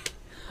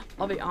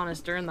 I'll be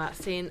honest, during that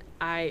scene,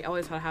 I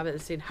always had a habit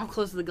of seeing how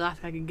close to the glass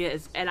I could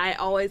get. And I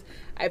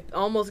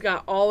almost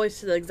got always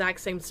to the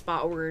exact same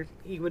spot where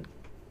he would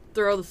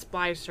throw the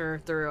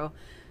splicer through.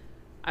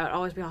 I would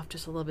always be off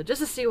just a little bit, just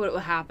to see what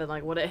would happen.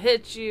 Like, would it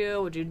hit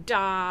you? Would you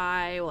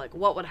die? Like,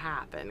 what would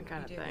happen?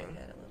 Kind of thing. Hit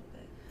a little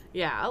bit.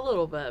 Yeah, a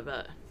little bit,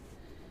 but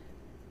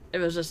it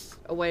was just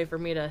a way for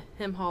me to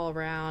haul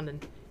around.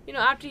 And,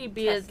 after you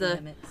beat it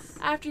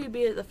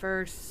the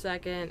first,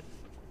 second,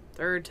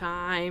 third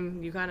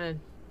time, you kind of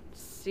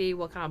see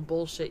what kind of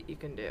bullshit you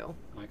can do.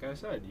 Like I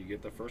said, you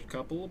get the first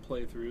couple of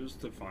playthroughs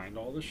to find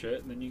all the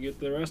shit, and then you get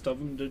the rest of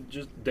them to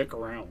just dick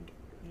around.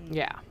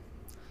 Yeah.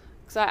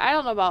 Because I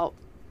don't know about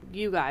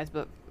you guys,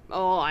 but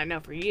I know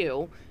for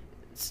you,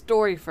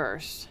 story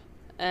first,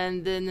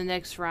 and then the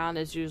next round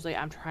is usually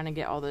I'm trying to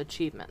get all the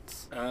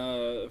achievements.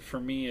 For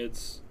me,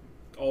 it's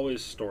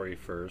always story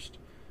first,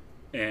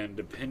 and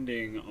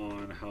depending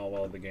on how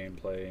well the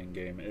gameplay in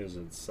game is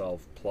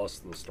itself, plus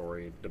the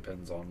story,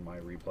 depends on my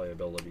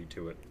replayability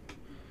to it.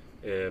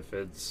 If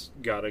it's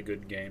got a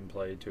good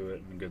gameplay to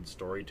it and a good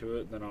story to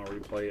it, then I'll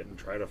replay it and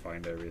try to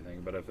find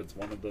everything. But if it's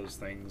one of those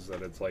things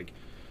that it's like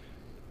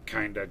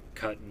kind of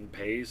cut and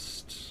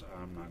paste,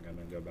 I'm not going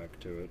to go back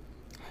to it.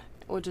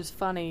 Which is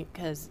funny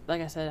because,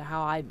 like I said,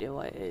 how I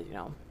do it is,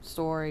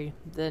 story,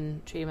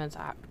 then achievements,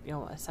 a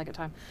second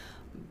time.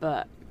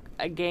 But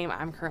a game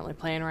I'm currently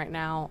playing right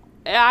now,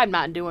 I'm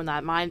not doing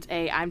that. Mine's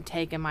I'm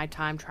taking my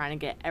time trying to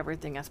get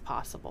everything as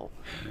possible.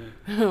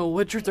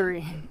 Witcher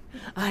 3.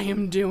 I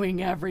am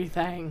doing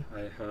everything.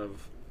 I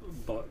have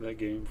bought that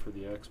game for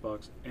the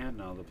Xbox and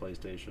now the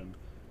PlayStation,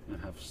 and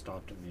have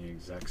stopped in the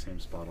exact same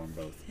spot on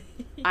both.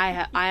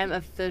 I am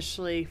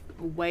officially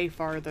way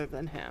farther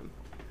than him.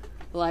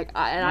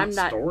 I'm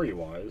not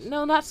story-wise.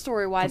 No, not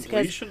story-wise.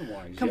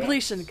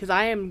 Completion-wise, because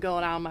I am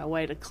going out of my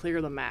way to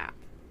clear the map.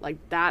 Like,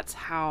 that's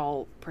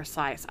how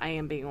precise I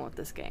am being with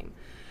this game.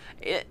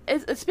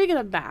 Speaking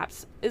of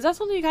maps, is that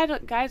something you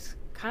guys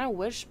kind of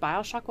wish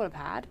BioShock would have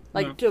had?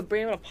 Like, no. To be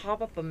able to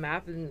pop up a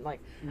map and, no.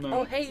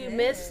 Oh, hey, you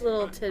missed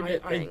little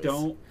tidbit things. I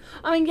don't.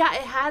 I mean, yeah,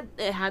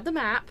 it had the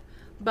map,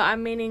 but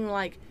I'm meaning,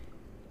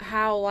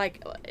 how,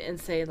 in,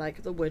 say,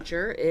 The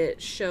Witcher,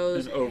 it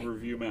shows... An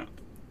overview map.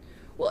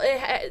 Well,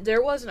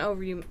 there was an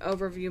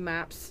overview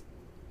maps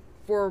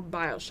for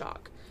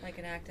BioShock. Like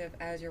an active,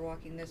 as you're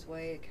walking this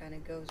way, it kind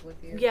of goes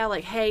with you. Yeah,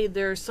 hey,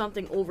 there's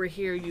something over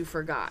here you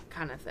forgot,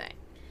 kind of thing.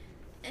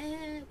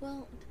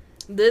 Well...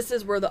 This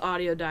is where the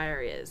audio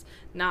diary is,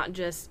 not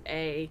just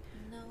a...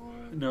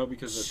 No,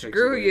 because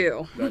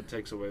that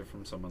takes away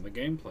from some of the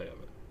gameplay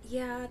of it.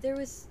 Yeah, there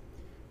was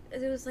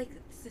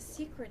the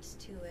secrets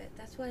to it.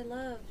 That's what I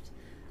loved.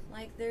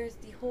 There's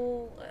the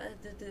whole,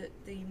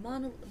 the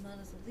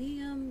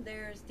mausoleum,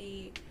 there's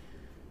the,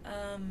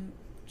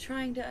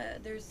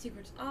 there's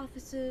secrets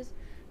offices,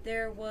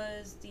 there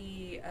was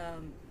the,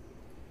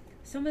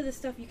 some of the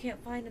stuff you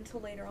can't find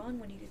until later on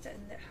when you get to,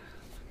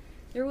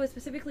 there was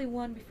specifically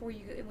one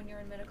when you're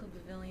in Medical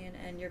Pavilion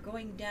and you're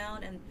going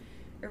down, and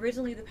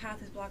originally the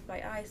path is blocked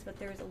by ice, but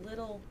there's a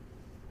little,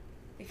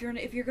 if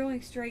you're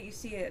going straight you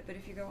see it, but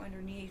if you go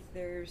underneath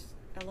there's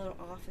a little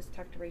office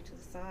tucked right to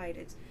the side.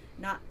 It's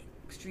not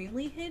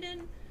extremely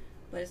hidden,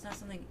 but it's not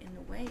something in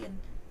the way, and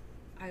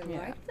I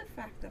like the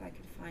fact that I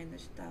could find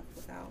this stuff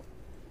without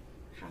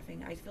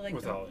having, I feel like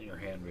without your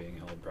hand being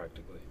held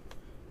practically.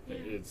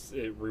 Yeah.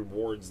 It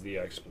rewards the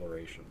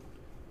exploration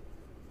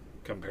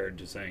compared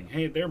to saying,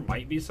 hey, there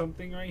might be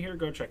something right here,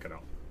 go check it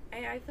out.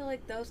 I feel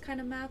like those kind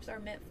of maps are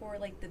meant for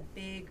the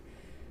big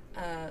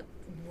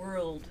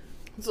world.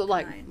 So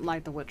like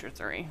The Witcher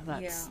 3.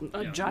 That's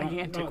a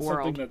gigantic not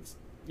world. Something that's,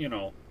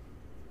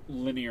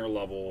 linear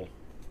level.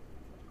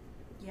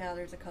 Yeah,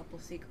 there's a couple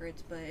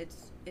secrets, but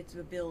it's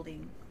a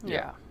building.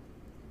 Yeah.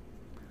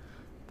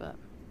 But,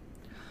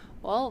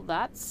 well,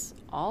 that's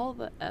all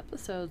the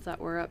episodes that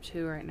we're up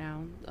to right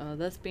now.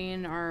 This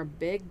being our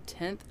big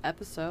 10th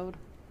episode.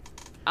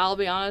 I'll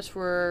be honest,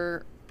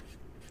 we're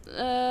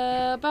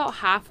about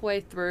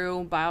halfway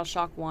through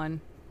BioShock 1.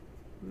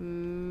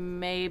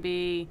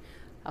 Maybe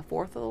a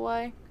fourth of the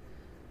way.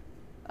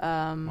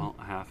 Well,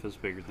 half is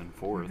bigger than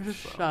fourth.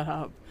 So. Shut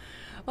up.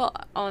 Well,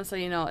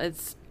 honestly,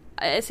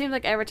 it seems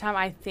like every time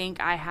I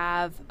think I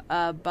have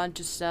a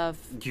bunch of stuff...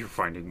 You're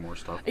finding more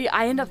stuff. Yeah,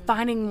 I end up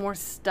finding more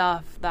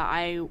stuff that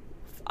I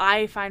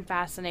I find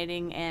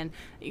fascinating, and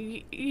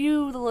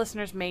you, the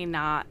listeners, may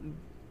not,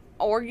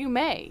 or you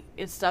may.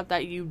 It's stuff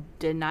that you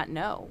did not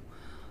know.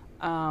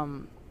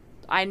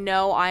 I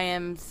know I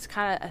am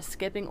kind of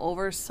skipping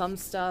over some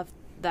stuff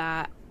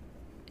that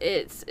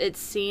it's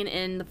seen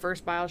in the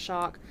first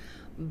BioShock,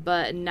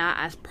 but not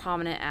as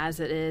prominent as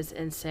it is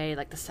in, say,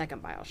 like the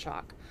second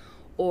BioShock,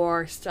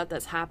 or stuff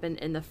that's happened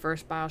in the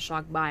first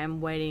BioShock, but I'm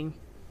waiting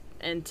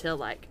until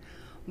like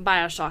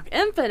BioShock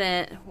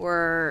Infinite,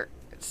 where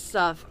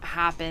stuff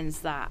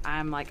happens that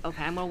I'm like,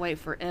 okay, I'm gonna wait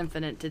for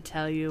Infinite to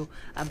tell you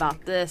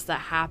about this that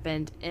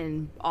happened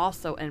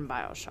also in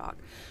BioShock,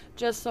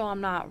 just so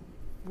I'm not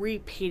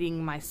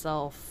repeating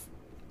myself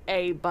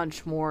a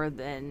bunch more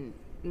than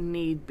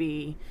need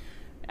be,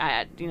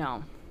 that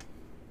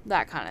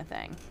kind of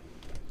thing.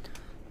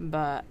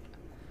 But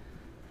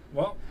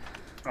well,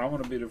 I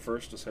want to be the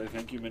first to say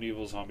thank you,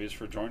 Medieval Zombies,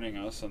 for joining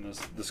us on this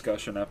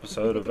discussion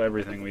episode of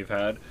everything we've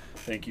had.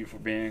 Thank you for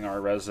being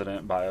our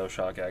resident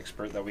BioShock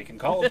expert that we can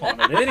call upon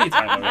at any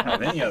time that we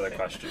have any other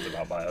questions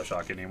about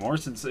BioShock anymore,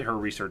 since her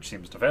research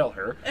seems to fail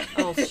her.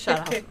 Oh, shut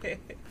up.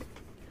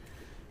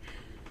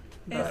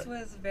 This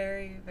was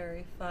very,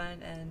 very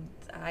fun, and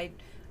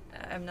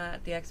I'm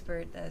not the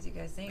expert, as you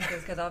guys think,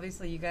 because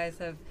obviously you guys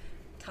have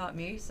taught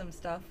me some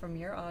stuff from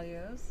your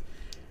audios.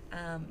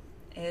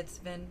 It's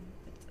been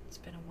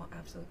an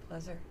absolute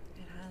pleasure.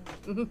 It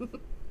has.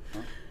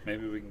 Well,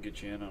 maybe we can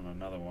get you in on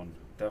another one.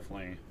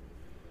 Definitely.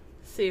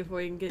 See if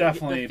we can get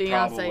Definitely, the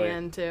fiance probably.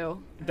 in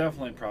too.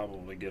 Definitely,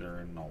 probably get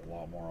her in a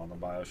lot more on the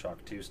BioShock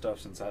 2 stuff,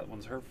 since that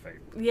one's her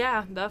favorite.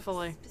 Yeah,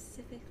 definitely.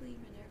 Specifically,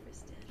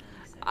 Minerva's dead.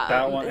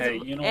 That one,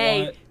 hey, you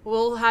know what?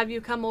 We'll have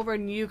you come over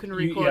and you can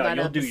record that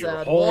you'll episode. do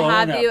your whole we'll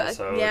have own you,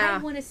 episode. yeah. I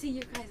want to see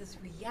your guys'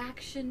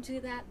 reaction to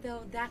that,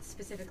 though. That's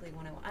specifically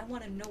what I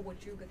want to know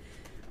what you.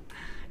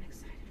 I'm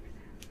excited for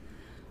that.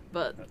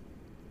 But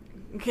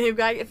you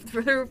got to get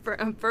through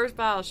first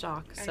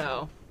BioShock.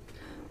 So,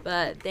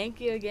 but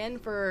thank you again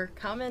for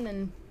coming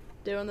and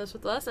doing this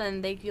with us,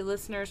 and thank you,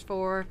 listeners,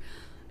 for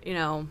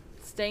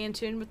staying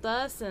tuned with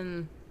us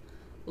and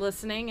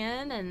listening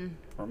in. And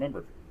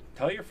remember,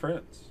 tell your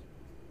friends,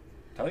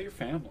 tell your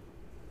family,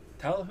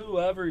 tell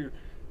whoever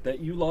that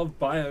you love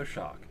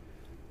BioShock.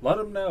 Let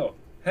them know,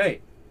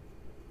 hey,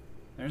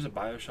 there's a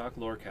BioShock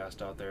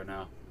Lorecast out there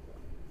now.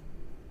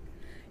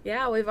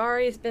 Yeah, we've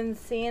already been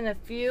seeing a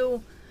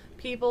few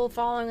people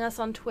following us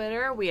on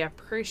Twitter. We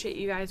appreciate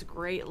you guys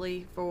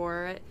greatly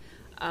for it.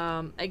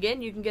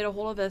 Again, you can get a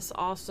hold of us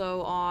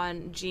also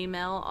on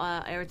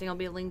Gmail. Everything will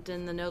be linked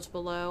in the notes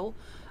below.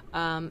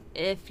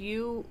 If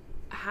you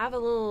have a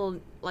little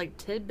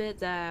tidbit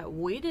that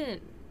we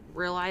didn't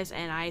realize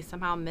and I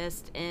somehow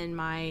missed in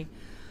my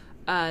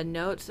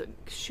notes,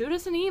 shoot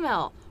us an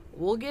email.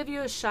 We'll give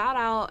you a shout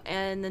out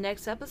in the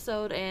next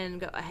episode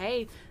and go,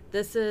 hey,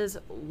 this is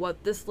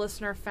what this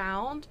listener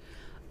found.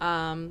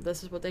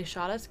 This is what they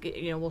shot us.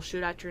 We'll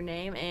shoot out your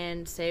name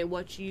and say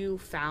what you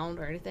found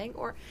or anything,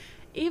 or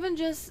even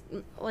just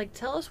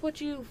tell us what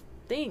you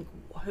think.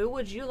 Who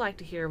would you like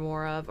to hear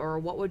more of, or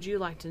what would you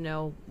like to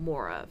know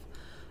more of?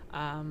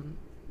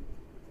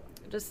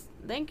 Just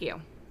thank you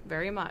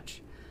very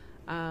much.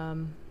 I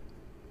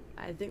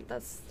think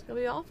that's gonna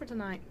be all for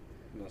tonight.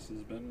 This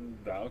has been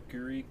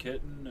Valkyrie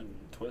Kitten and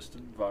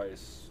Twisted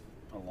Vice,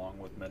 along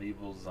with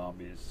Medieval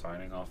Zombies,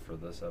 signing off for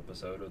this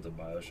episode of the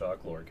BioShock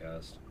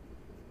Lorecast.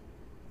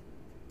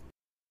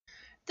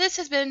 This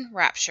has been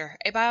Rapture,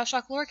 a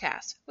BioShock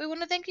Lorecast. We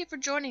want to thank you for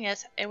joining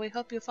us, and we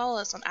hope you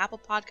follow us on Apple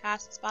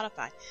Podcasts and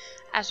Spotify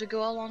as we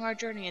go along our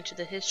journey into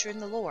the history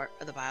and the lore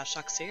of the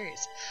BioShock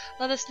series.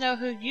 Let us know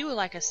who you would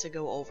like us to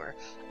go over.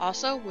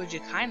 Also, would you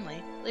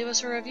kindly leave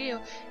us a review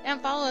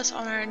and follow us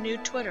on our new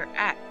Twitter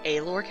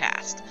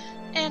 @ALorecast.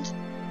 And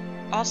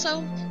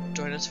also,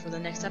 join us for the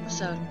next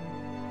episode.